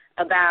on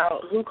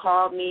about who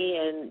called me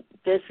and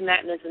this and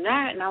that and this and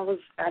that. And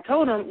I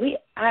told him,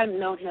 I had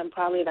known him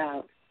probably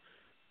about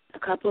a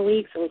couple of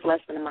weeks. It was less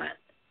than a month.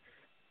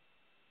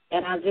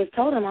 And I just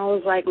told him, I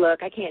was like,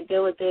 look, I can't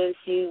deal with this.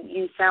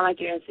 You sound like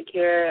you're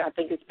insecure. I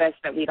think it's best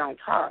that we don't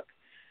talk.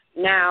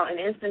 Now, in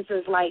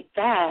instances like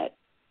that,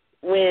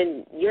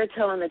 when you're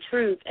telling the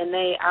truth and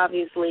they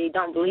obviously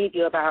don't believe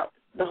you about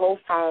the whole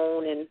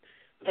phone and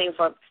things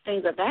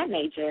of that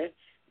nature,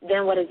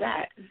 then what is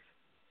that?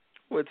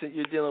 Well,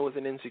 you're dealing with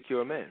an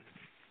insecure man.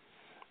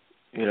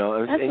 That's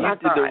and what I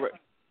thought.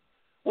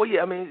 Well,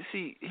 yeah, I mean,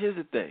 see, here's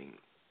the thing.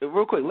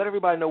 Real quick, let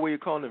everybody know where you're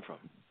calling in from.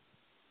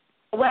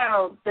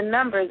 Well, the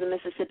number is a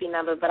Mississippi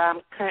number, but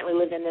I'm currently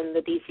living in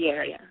the D.C.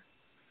 area.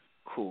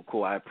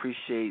 Cool. I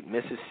appreciate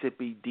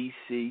Mississippi,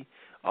 D.C.,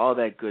 all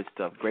that good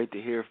stuff. Great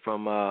to hear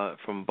from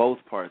both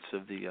parts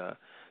of the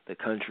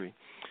country.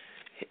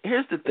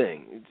 Here's the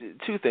thing,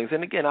 two things.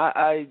 And again,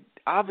 I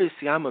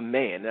obviously I'm a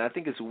man, and I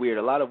think it's weird.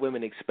 A lot of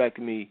women expect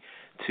me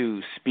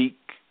to speak,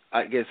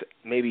 I guess,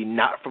 maybe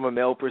not from a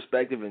male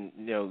perspective and,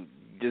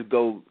 just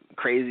go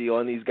crazy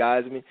on these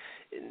guys. I mean,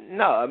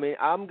 no,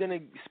 I'm going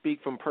to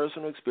speak from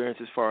personal experience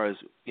as far as,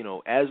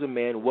 as a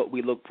man, what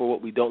we look for,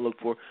 what we don't look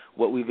for,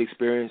 what we've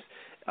experienced,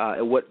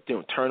 and what,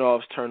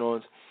 turn-offs,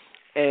 turn-ons.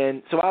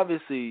 And so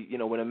obviously,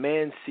 when a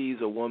man sees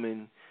a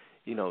woman,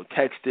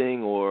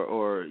 texting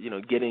or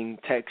getting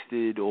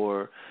texted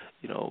or,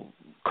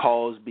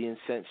 calls being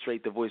sent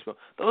straight to voicemail,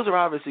 those are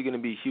obviously going to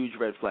be huge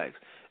red flags.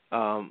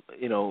 And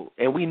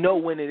we know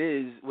when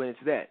it's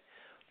that.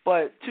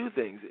 But two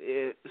things.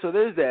 So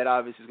there's that,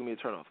 obviously, is going to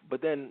be a turnoff.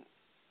 But then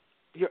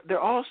there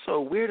are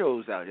also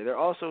weirdos out here. There are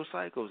also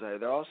psychos out here.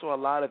 There are also a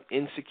lot of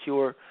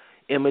insecure,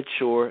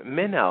 immature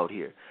men out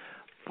here.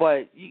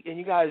 But,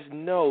 you guys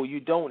know, you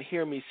don't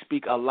hear me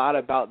speak a lot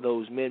about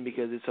those men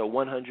because it's a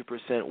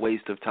 100%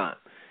 waste of time.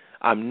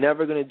 I'm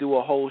never going to do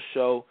a whole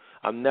show.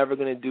 I'm never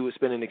going to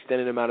spend an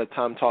extended amount of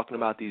time talking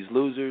about these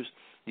losers,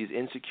 these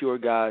insecure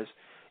guys,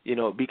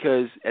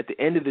 because at the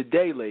end of the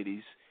day,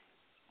 ladies,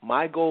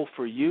 my goal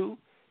for you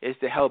is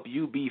to help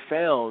you be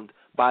found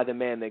by the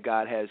man that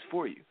God has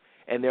for you.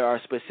 And there are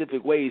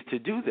specific ways to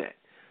do that.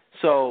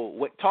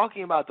 So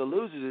talking about the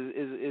losers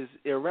is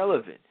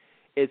irrelevant.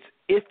 It's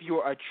if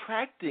you're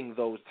attracting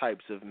those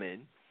types of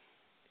men,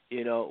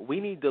 we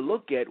need to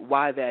look at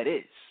why that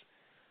is.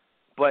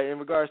 But in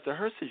regards to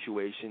her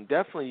situation,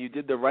 definitely you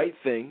did the right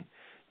thing,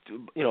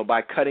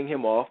 by cutting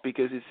him off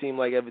because it seemed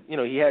like,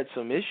 he had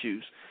some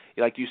issues.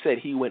 Like you said,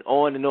 he went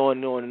on and on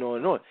and on and on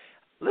and on.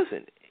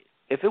 Listen,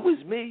 if it was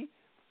me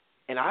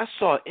and I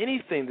saw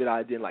anything that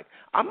I didn't like,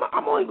 I'm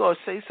only going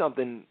to say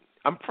something.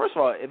 First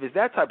of all, if it's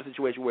that type of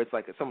situation where it's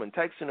like someone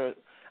texting her,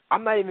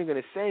 I'm not even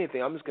going to say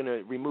anything. I'm just going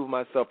to remove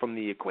myself from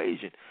the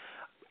equation.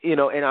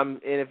 And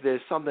if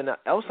there's something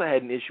else I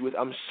had an issue with,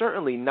 I'm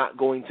certainly not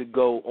going to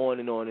go on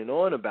and on and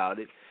on about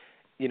it.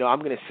 I'm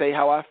going to say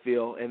how I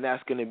feel, and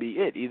that's going to be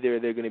it. Either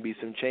there are going to be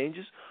some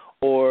changes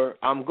or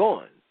I'm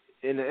gone,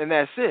 and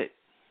that's it.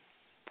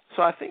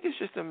 So I think it's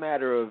just a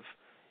matter of,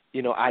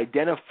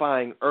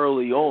 identifying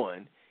early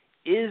on,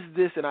 is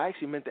this, and I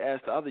actually meant to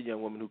ask the other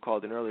young woman who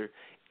called in earlier,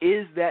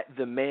 is that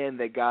the man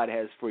that God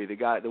has for you,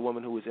 the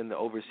woman who is in the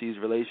overseas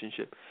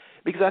relationship?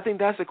 Because I think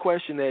that's a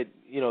question that,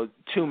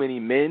 too many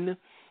men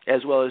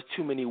as well as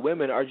too many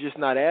women are just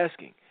not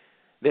asking.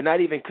 They're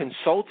not even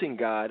consulting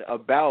God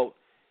about,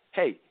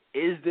 hey,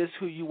 is this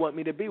who you want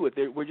me to be with?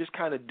 We're just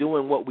kind of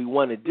doing what we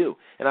want to do.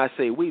 And I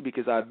say we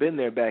because I've been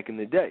there back in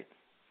the day.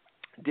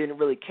 Didn't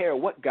really care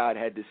what God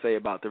had to say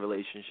about the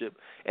relationship,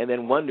 and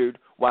then wondered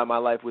why my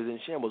life was in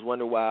shambles,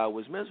 wondered why I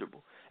was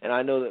miserable. And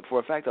I know that for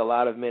a fact a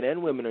lot of men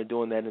and women are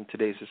doing that in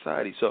today's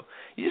society. So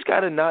you just got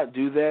to not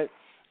do that,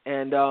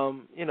 and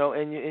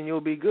and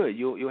you'll be good.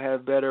 You'll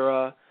have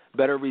better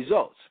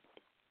results.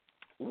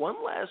 One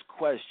last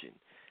question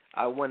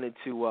I wanted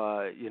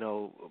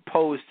to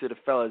pose to the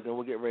fellas, and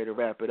we'll get ready to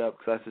wrap it up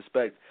because I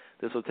suspect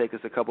this will take us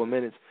a couple of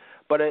minutes.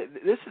 But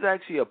this is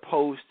actually a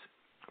post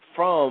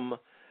from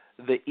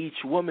the Each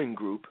Woman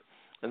group,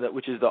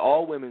 which is the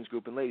all women's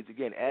group. And ladies,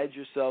 again, add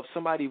yourself.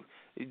 Somebody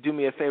do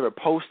me a favor,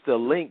 post the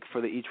link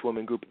for the Each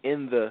Woman group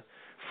in the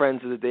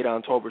Friends of the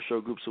Dedan Tolbert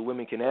Show group so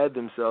women can add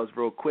themselves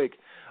real quick.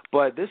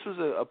 But this was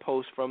a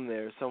post from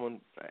there. Someone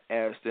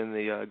asked in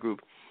the group.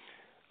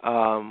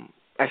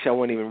 Actually, I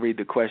won't even read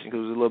the question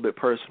because it was a little bit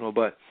personal,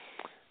 but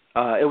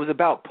it was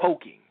about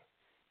poking.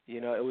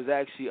 It was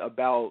actually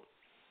about,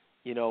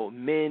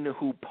 men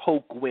who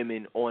poke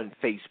women on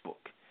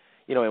Facebook,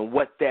 and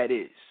what that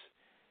is.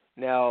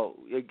 Now,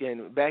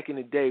 again, back in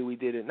the day, we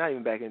did it, not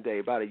even back in the day,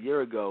 about a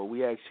year ago,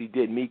 we actually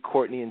did, me,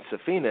 Courtney, and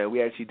Safina,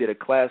 we actually did a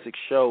classic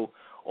show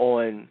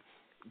on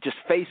just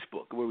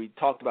Facebook where we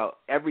talked about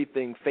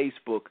everything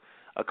Facebook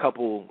a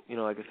couple,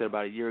 like I said,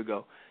 about a year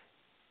ago.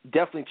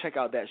 Definitely check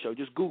out that show.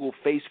 Just Google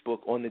Facebook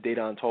on the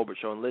Dedan Tolbert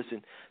Show and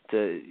listen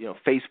to,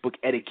 Facebook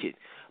etiquette.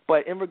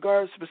 But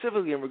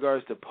specifically in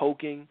regards to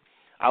poking,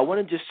 I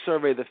want to just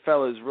survey the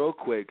fellas real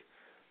quick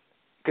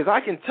because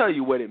I can tell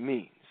you what it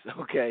means,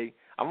 okay?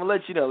 I'm going to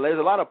let you know there's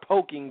a lot of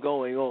poking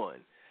going on.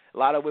 A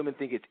lot of women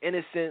think it's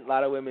innocent. A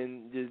lot of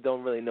women just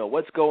don't really know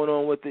what's going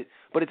on with it.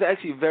 But it's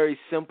actually very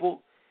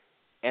simple,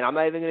 and I'm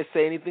not even going to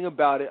say anything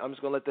about it. I'm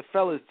just going to let the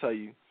fellas tell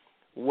you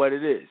what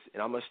it is.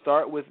 And I'm going to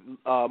start with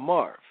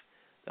Marv.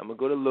 I'm going to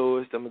go to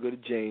Lewis. I'm going to go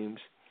to James.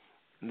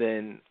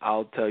 Then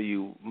I'll tell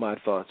you my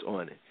thoughts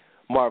on it.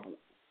 Marv,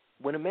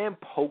 when a man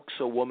pokes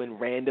a woman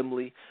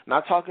randomly, I'm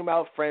not talking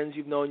about friends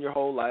you've known your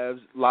whole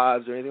lives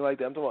or anything like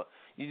that. I'm talking about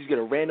you just get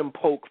a random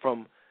poke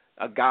from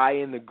a guy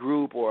in the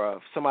group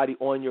or somebody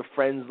on your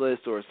friends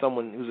list or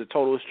someone who's a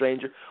total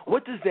stranger.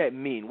 What does that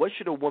mean? What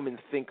should a woman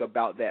think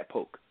about that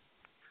poke?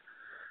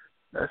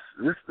 This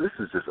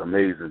is just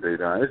amazing,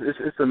 Dedan.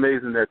 It's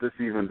amazing that this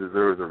even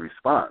deserves a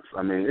response.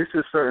 I mean, it's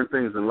just certain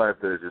things in life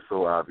that are just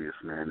so obvious,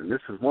 man, and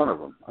this is one of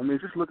them. I mean,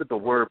 just look at the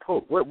word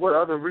poke. What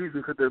other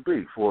reason could there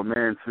be for a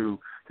man to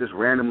just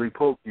randomly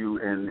poke you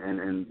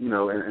and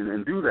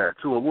do that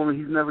to a woman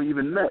he's never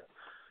even met?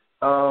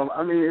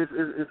 I mean,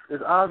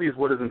 it's obvious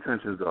what his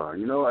intentions are.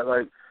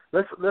 Like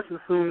let's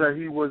assume that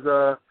he was,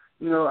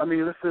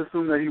 let's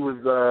assume that he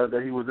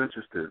was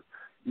interested.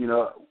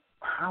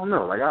 I don't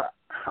know. Like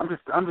I'm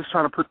just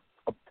trying to put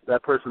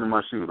that person in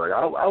my shoes. Like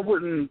I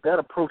wouldn't. That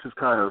approach is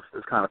kind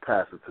of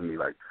passive to me.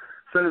 Like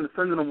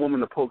sending a woman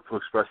to poke to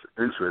express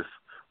interest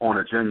on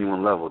a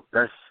genuine level.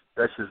 That's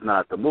just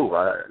not the move.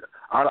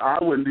 I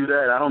wouldn't do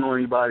that. I don't know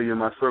anybody in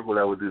my circle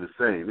that would do the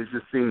same. It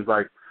just seems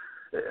like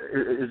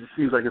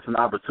it's an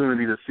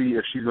opportunity to see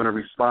if she's going to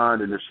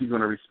respond and if she's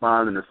going to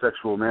respond in a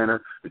sexual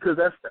manner, because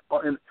at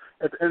the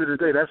end of the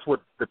day, that's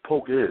what the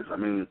poke is. I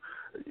mean,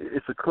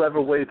 it's a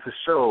clever way to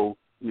show,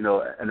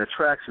 an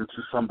attraction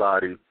to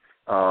somebody.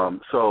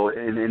 So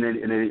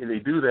they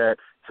do that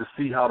to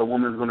see how the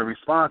woman's going to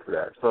respond to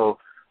that. So,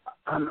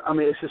 I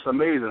mean, it's just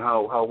amazing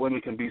how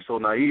women can be so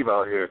naive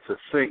out here to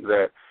think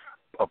that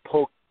a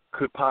poke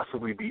could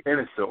possibly be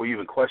innocent or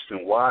even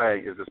question why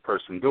is this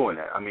person doing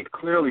that. I mean,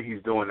 clearly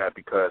he's doing that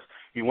because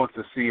he wants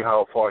to see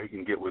how far he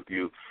can get with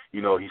you.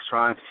 He's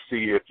trying to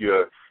see if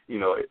you're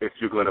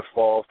going to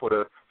fall for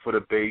the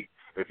bait,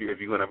 if you're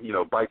going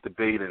to, bite the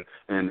bait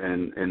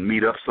and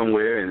meet up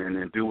somewhere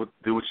and do what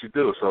you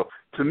do. So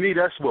to me,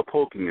 that's what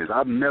poking is.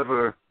 I've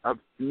never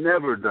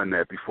done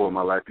that before in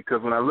my life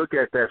because when I look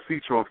at that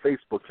feature on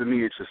Facebook, to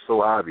me, it's just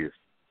so obvious.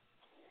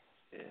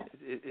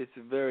 It's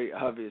very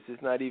obvious.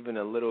 It's not even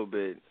a little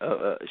bit,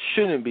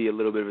 shouldn't be a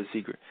little bit of a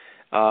secret.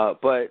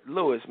 But,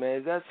 Lewis, man,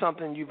 is that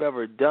something you've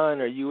ever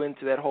done? Are you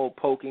into that whole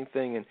poking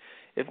thing? And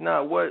if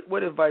not,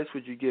 what advice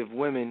would you give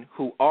women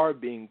who are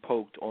being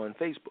poked on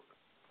Facebook?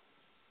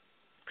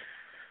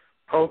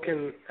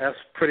 Poking, that's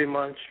pretty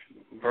much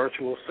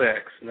virtual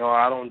sex. No,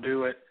 I don't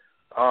do it.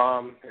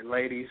 And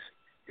ladies,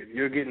 if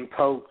you're getting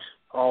poked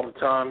all the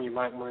time, you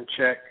might want to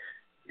check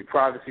your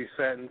privacy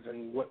settings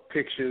and what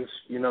pictures,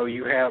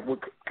 you have, what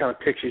kind of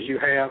pictures you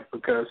have,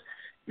 because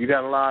you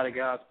got a lot of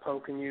guys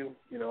poking you.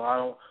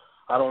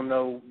 I don't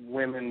know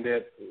women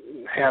that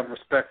have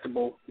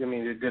respectable,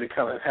 that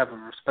kind of have a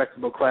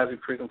respectable classy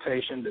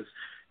presentation that's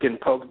getting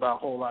poked by a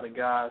whole lot of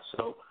guys.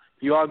 So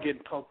if you are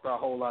getting poked by a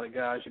whole lot of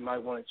guys, you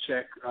might want to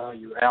check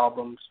your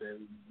albums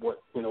and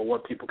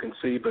what people can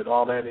see. But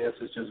all that is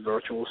just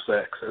virtual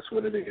sex. That's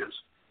what it is.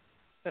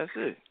 That's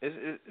it.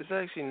 It's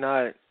actually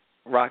not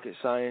rocket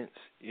science,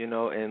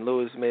 and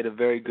Lewis made a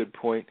very good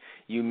point.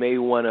 You may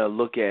want to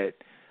look at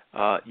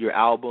your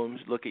albums,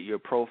 look at your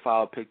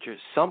profile picture.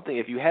 Something,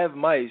 if you have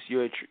mice,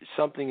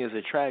 something is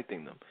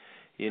attracting them.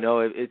 You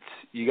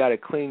got to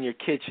clean your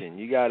kitchen.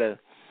 You got to,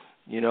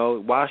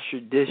 wash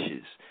your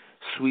dishes,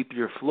 sweep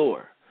your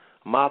floor,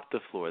 mop the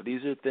floor.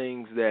 These are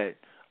things that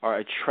are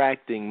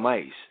attracting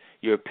mice.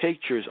 Your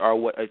pictures are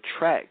what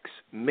attracts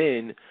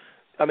men.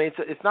 I mean,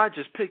 it's not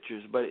just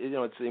pictures, but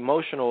it's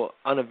emotional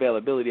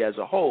unavailability as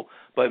a whole.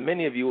 But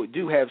many of you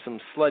do have some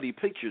slutty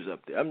pictures up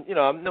there.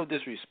 I'm no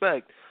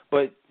disrespect,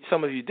 but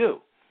some of you do.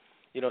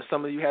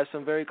 Some of you have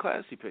some very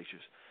classy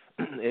pictures,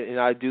 and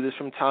I do this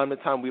from time to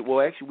time.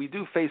 We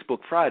do Facebook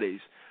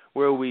Fridays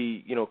where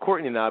we,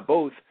 Courtney and I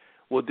both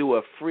will do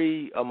a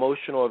free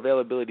emotional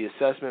availability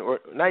assessment, or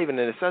not even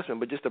an assessment,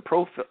 but just a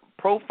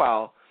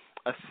profile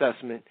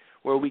assessment,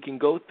 where we can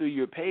go through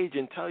your page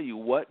and tell you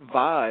what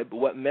vibe,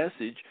 what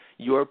message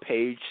your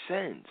page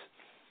sends.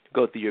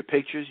 Go through your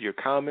pictures, your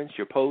comments,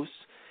 your posts,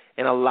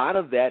 and a lot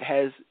of that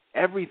has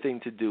everything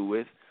to do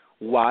with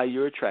why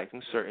you're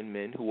attracting certain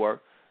men who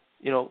are,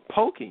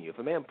 poking you. If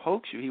a man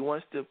pokes you, he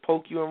wants to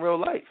poke you in real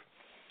life.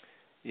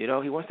 He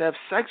wants to have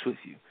sex with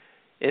you.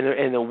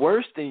 And the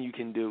worst thing you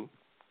can do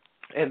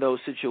in those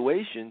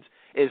situations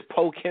is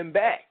poke him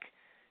back.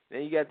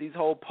 Then you got these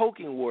whole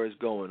poking wars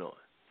going on.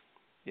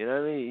 You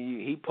know what I mean?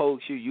 He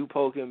pokes you, you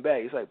poke him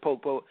back. It's like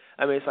poke.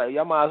 I mean, it's like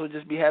y'all might as well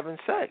just be having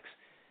sex.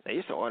 Now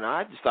you say, "Oh no,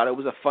 I just thought it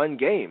was a fun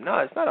game." No,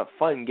 it's not a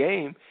fun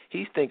game.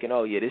 He's thinking,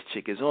 "Oh yeah, this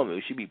chick is on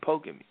me. She be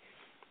poking me."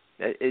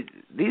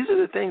 These are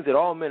the things that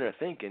all men are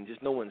thinking,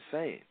 just no one's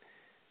saying.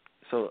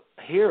 So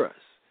hear us,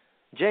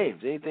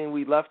 James. Anything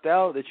we left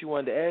out that you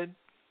wanted to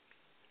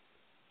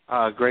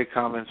add? Great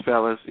comments,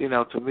 fellas.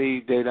 To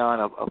me,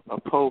 Dedan, a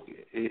poke,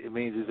 it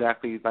means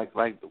exactly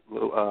like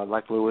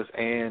Lewis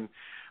and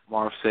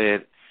Marv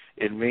said.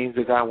 It means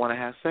the guy want to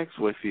have sex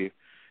with you.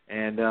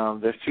 And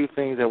there's two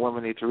things that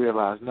women need to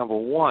realize. Number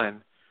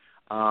one,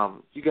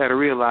 you got to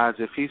realize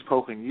if he's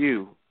poking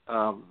you,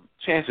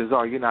 chances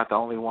are you're not the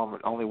only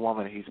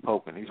woman he's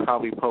poking. He's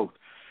probably poked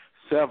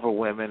several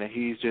women, and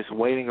he's just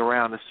waiting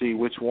around to see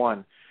which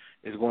one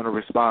is going to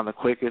respond the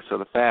quickest or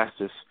the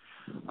fastest.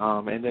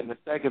 And then the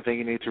second thing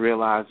you need to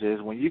realize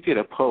is when you get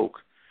a poke,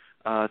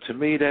 to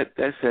me that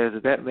says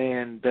that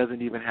man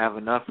doesn't even have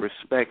enough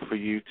respect for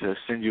you to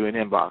send you an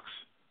inbox.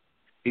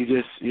 He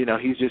just,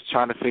 he's just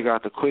trying to figure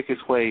out the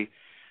quickest way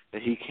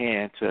that he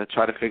can to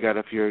try to figure out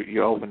if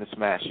you're open to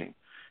smashing.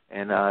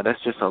 And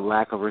that's just a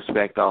lack of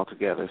respect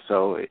altogether.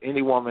 So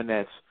any woman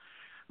that's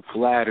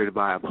flattered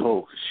by a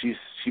poke, she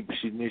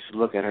needs to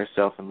look at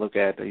herself and look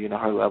at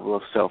her level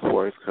of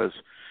self-worth, because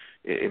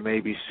it may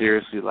be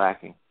seriously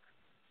lacking.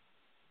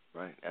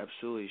 Right,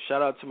 absolutely.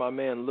 Shout out to my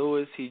man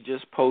Lewis. He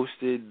just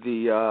posted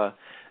the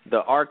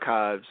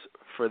archives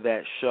for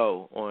that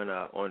show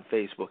on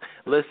Facebook.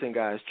 Listen,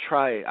 guys,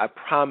 try it. I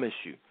promise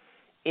you.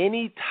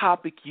 Any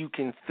topic you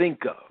can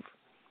think of,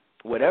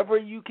 whatever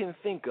you can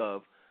think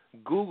of,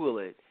 Google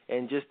it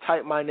and just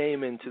type my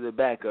name into the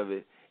back of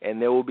it, and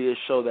there will be a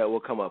show that will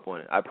come up on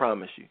it. I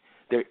promise you.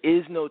 There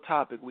is no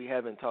topic we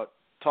haven't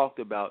talked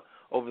about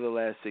over the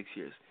last 6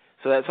 years.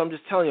 So I'm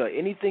just telling you,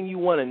 anything you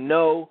want to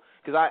know,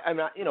 because I'm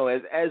not,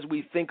 as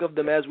we think of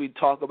them, as we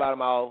talk about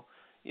them, I'll,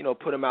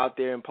 put them out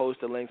there and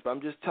post the links. But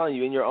I'm just telling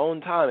you, in your own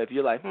time, if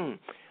you're like,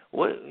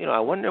 what, I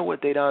wonder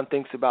what Dedan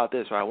thinks about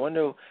this, or I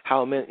wonder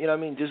how men,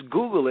 just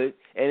Google it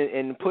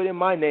and put in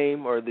my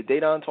name or the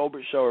Dedan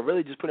Tolbert Show, or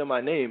really just put in my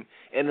name,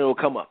 and it'll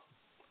come up.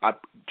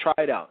 Try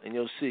it out, and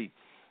you'll see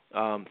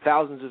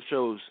thousands of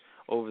shows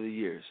over the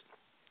years.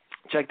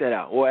 Check that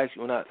out. Or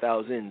actually, well, not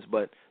thousands,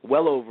 but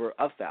well over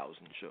 1,000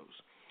 shows.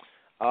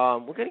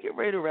 We're going to get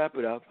ready to wrap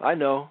it up. I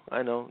know.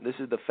 This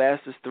is the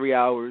fastest 3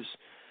 hours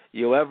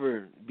you'll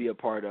ever be a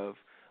part of.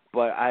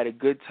 But I had a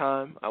good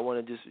time. I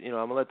want to just, I'm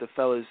going to let the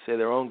fellas say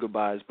their own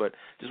goodbyes, but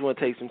just want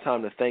to take some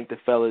time to thank the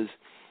fellas.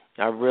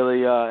 I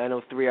really, I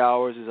know 3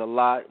 hours is a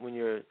lot when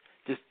you're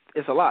just,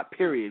 it's a lot,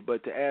 period.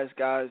 But to ask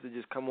guys to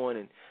just come on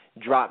and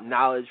drop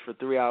knowledge for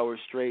 3 hours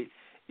straight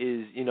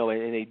is, and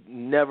they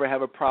never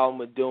have a problem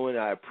with doing it.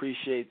 I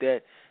appreciate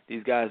that.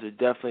 These guys are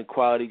definitely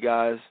quality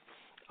guys.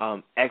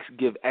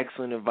 Give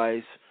excellent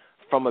advice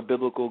from a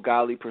biblical,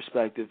 godly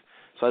perspective.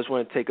 So I just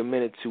want to take a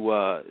minute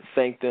to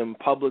thank them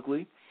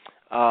publicly.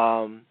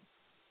 Marv,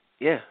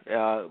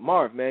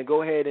 man,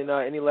 go ahead and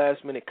any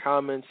last-minute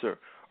comments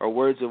or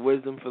words of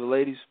wisdom for the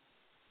ladies?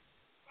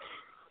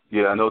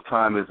 Yeah, I know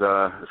time is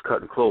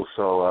cutting close,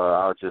 so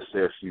I'll just say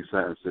a few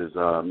sentences.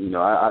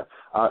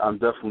 I'm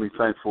definitely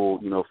thankful,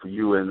 for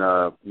you and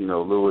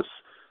Lewis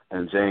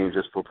and James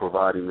just for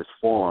providing this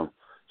forum,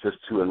 just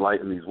to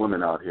enlighten these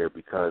women out here,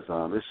 because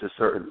it's just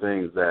certain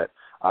things that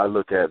I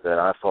look at that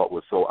I thought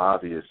was so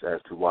obvious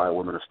as to why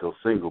women are still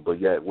single, but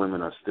yet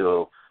women are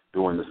still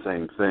doing the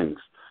same things.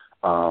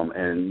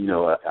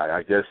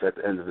 I guess at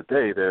the end of the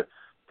day,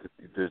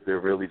 they're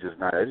really just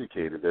not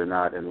educated. They're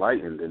not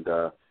enlightened, and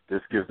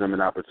this gives them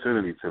an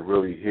opportunity to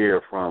really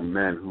hear from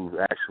men who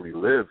actually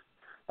live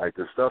Like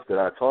the stuff that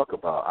I talk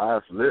about,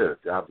 I've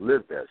lived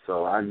that,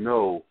 so I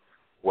know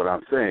what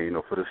I'm saying, you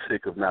know, for the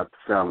sake of not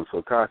sounding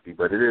so cocky,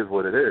 but it is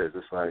what it is.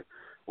 It's like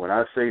when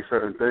I say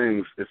certain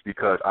things, it's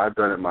because I've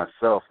done it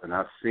myself and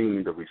I've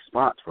seen the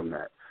response from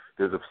that.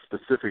 There's a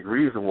specific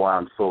reason why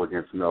I'm so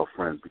against male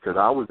friends, because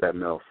I was that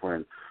male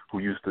friend who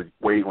used to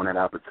wait on that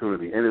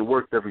opportunity, and it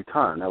worked every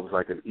time. That was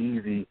like an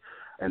easy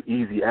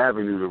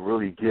avenue to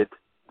really get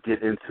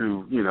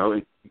into, you know,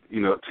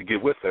 to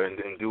get with her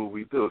and do what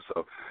we do.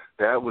 So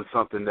that was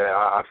something that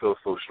I feel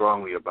so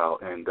strongly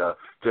about. And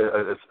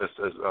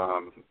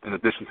in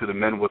addition to the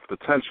men with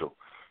potential,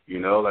 you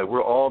know, like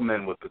we're all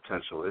men with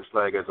potential. It's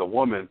like as a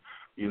woman,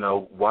 you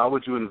know, why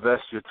would you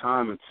invest your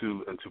time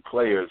into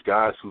players,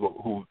 guys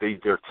who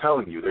they're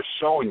telling you, they're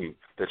showing you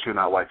that you're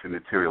not wifey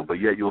material, but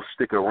yet you'll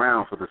stick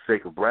around for the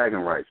sake of bragging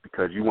rights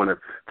because you want to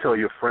tell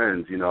your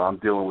friends, you know, I'm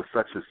dealing with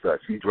such and such.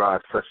 He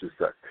drives such and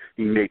such.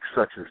 He makes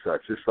such and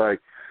such. It's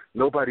like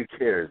nobody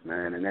cares,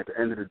 man. And at the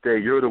end of the day,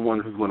 you're the one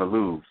who's going to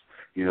lose.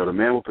 You know, the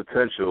man with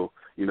potential,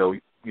 you know,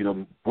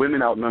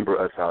 women outnumber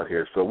us out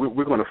here, so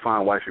we're going to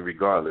find wifey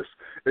regardless.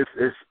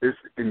 It's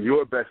in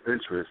your best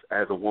interest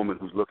as a woman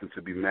who's looking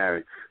to be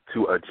married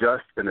to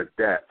adjust and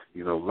adapt.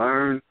 You know,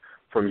 learn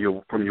from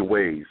your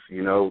ways.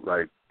 You know,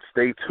 like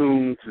stay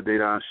tuned to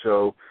Dedan's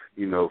show.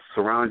 You know,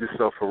 surround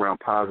yourself around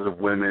positive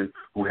women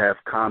who have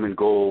common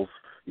goals.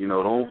 You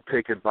know, don't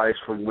take advice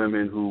from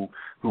women who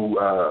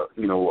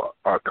you know,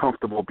 are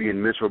comfortable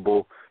being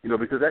miserable. You know,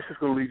 because that's just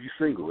going to leave you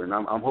single. And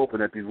I'm hoping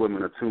that these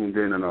women are tuned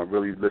in and are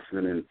really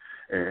listening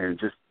and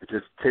just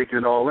taking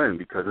it all in,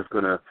 because it's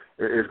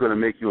gonna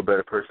make you a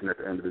better person at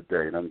the end of the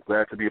day. And I'm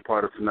glad to be a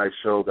part of tonight's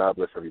show. God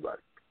bless everybody.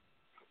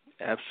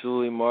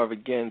 Absolutely, Marv.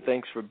 Again,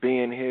 thanks for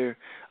being here.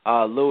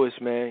 Lewis,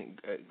 man,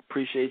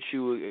 appreciate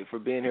you for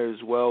being here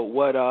as well.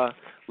 What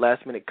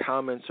last-minute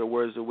comments or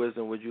words of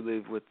wisdom would you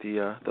leave with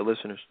the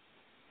listeners?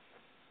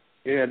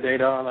 Yeah,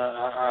 Dedan,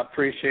 I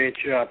appreciate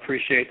you. I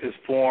appreciate this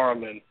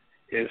forum, and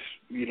it's,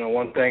 you know,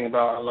 one thing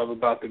I love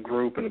about the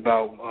group and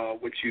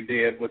about what you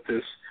did with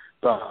this,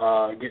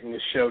 getting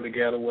this show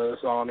together with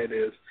us on it,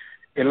 is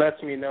it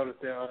lets me know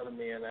that there are other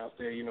men out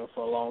there. You know,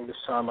 for the longest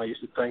time I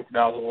used to think that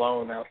I was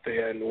alone out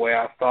there in the way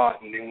I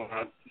thought, and then when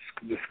I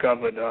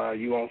discovered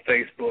you on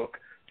Facebook,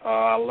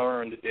 I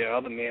learned that there are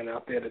other men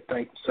out there that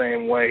think the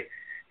same way.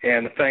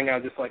 And the thing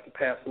I'd just like to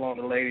pass along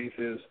to ladies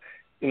is,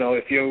 you know,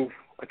 if your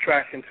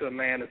attraction to a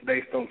man is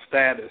based on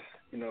status,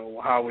 you know,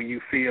 how will you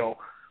feel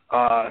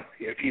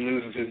if he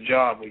loses his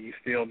job? Will you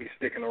still be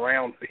sticking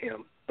around for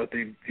him? But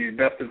the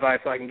best advice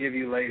I can give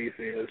you, ladies,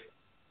 is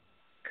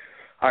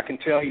I can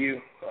tell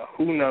you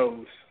who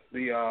knows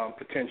the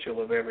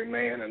potential of every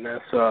man, and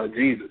that's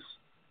Jesus.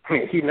 I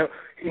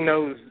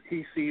mean,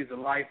 he sees the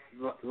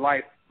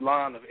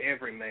lifeline of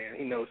every man.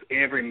 He knows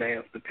every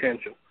man's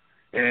potential,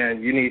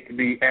 and you need to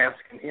be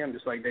asking him,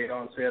 just like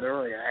Dedan said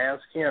earlier.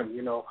 Ask him,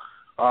 you know,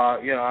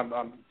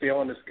 I'm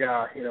feeling this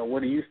guy. You know,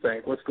 what do you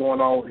think? What's going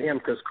on with him?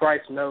 Because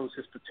Christ knows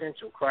his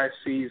potential. Christ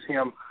sees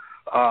him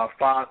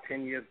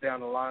 5-10 years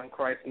down the line.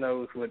 Christ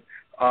knows what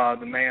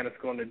the man is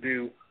going to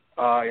do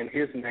in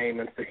his name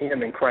and for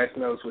him, and Christ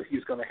knows what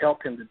he's going to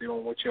help him to do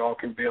and what you all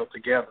can build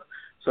together.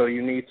 So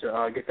you need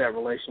to get that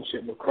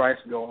relationship with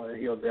Christ going, and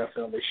he'll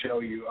definitely show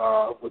you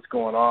what's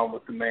going on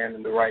with the man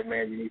and the right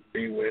man you need to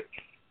be with.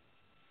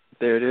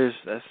 There it is.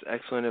 That's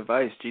excellent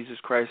advice. Jesus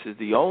Christ is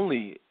the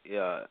only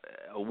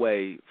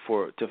way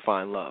to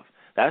find love.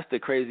 That's the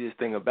craziest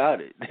thing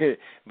about it.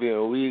 You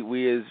know,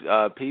 we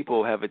as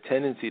people have a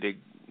tendency to,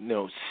 you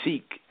know,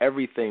 seek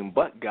everything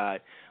but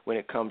God when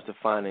it comes to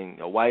finding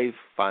a wife,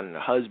 finding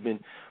a husband.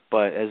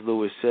 But as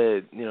Lewis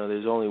said, you know,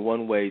 there's only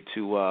one way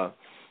to,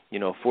 you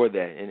know, for that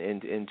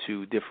and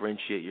to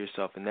differentiate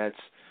yourself, and that's,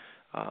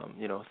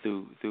 you know,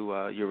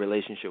 through your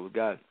relationship with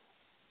God.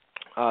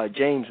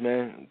 James,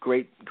 man,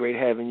 great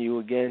having you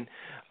again.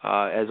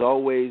 As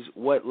always,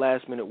 what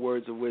last-minute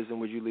words of wisdom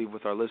would you leave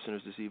with our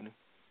listeners this evening?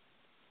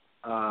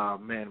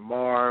 Man,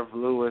 Marv,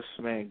 Lewis,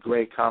 man,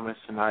 great comments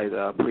tonight.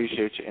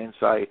 Appreciate your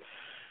insight.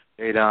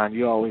 Dedan,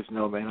 you always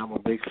know, man, I'm a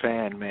big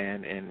fan,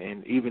 man,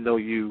 and even though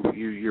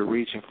you're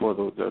reaching for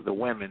the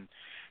women,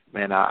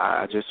 man,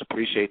 I just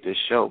appreciate this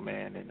show,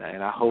 man,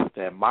 and I hope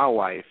that my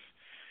wife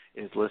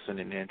is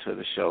listening into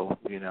the show,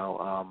 you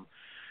know.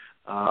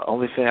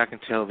 Only thing I can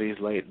tell these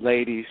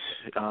ladies,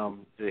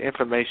 the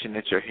information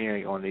that you're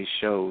hearing on these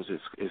shows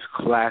is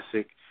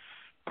classic,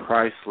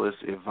 priceless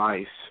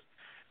advice.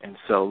 And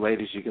so,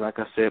 ladies, like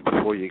I said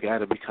before, you got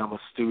to become a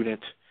student.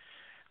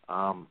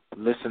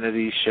 Listen to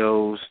these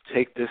shows.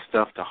 Take this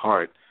stuff to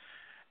heart,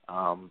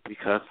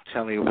 because I'm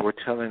telling you,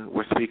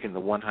 we're speaking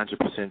the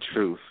 100%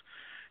 truth.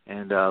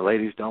 And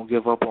ladies, don't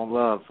give up on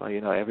love.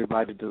 You know,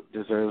 everybody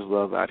deserves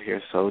love out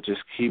here. So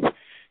just keep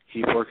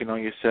working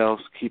on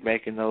yourselves. Keep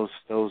making those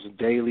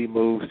daily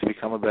moves to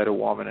become a better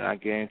woman, and I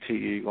guarantee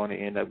you're going to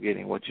end up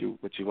getting what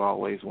you've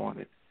always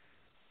wanted.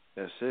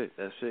 That's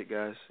it,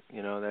 guys.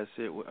 You know, that's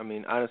it. I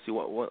mean, honestly,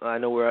 I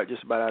know we're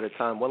just about out of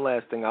time. One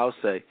last thing I'll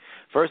say.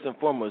 First and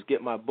foremost,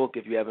 get my book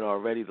if you haven't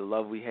already, The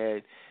Love We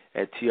Had,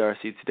 at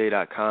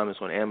trctoday.com. It's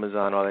on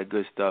Amazon, all that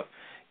good stuff.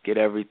 get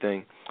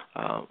everything.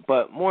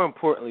 But more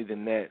importantly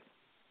than that,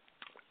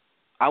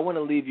 I want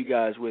to leave you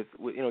guys with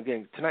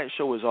again, tonight's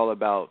show is all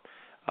about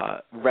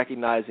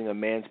recognizing a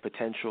man's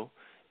potential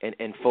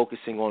and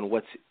focusing on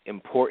what's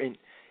important.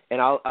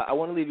 And I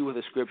want to leave you with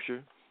a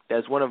scripture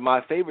that's one of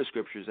my favorite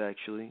scriptures,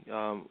 actually,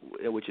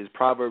 which is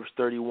Proverbs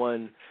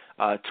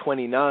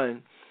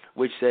 31:29,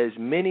 which says,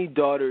 "Many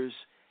daughters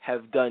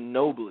have done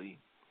nobly,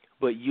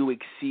 but you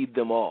exceed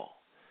them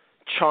all.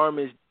 Charm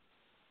is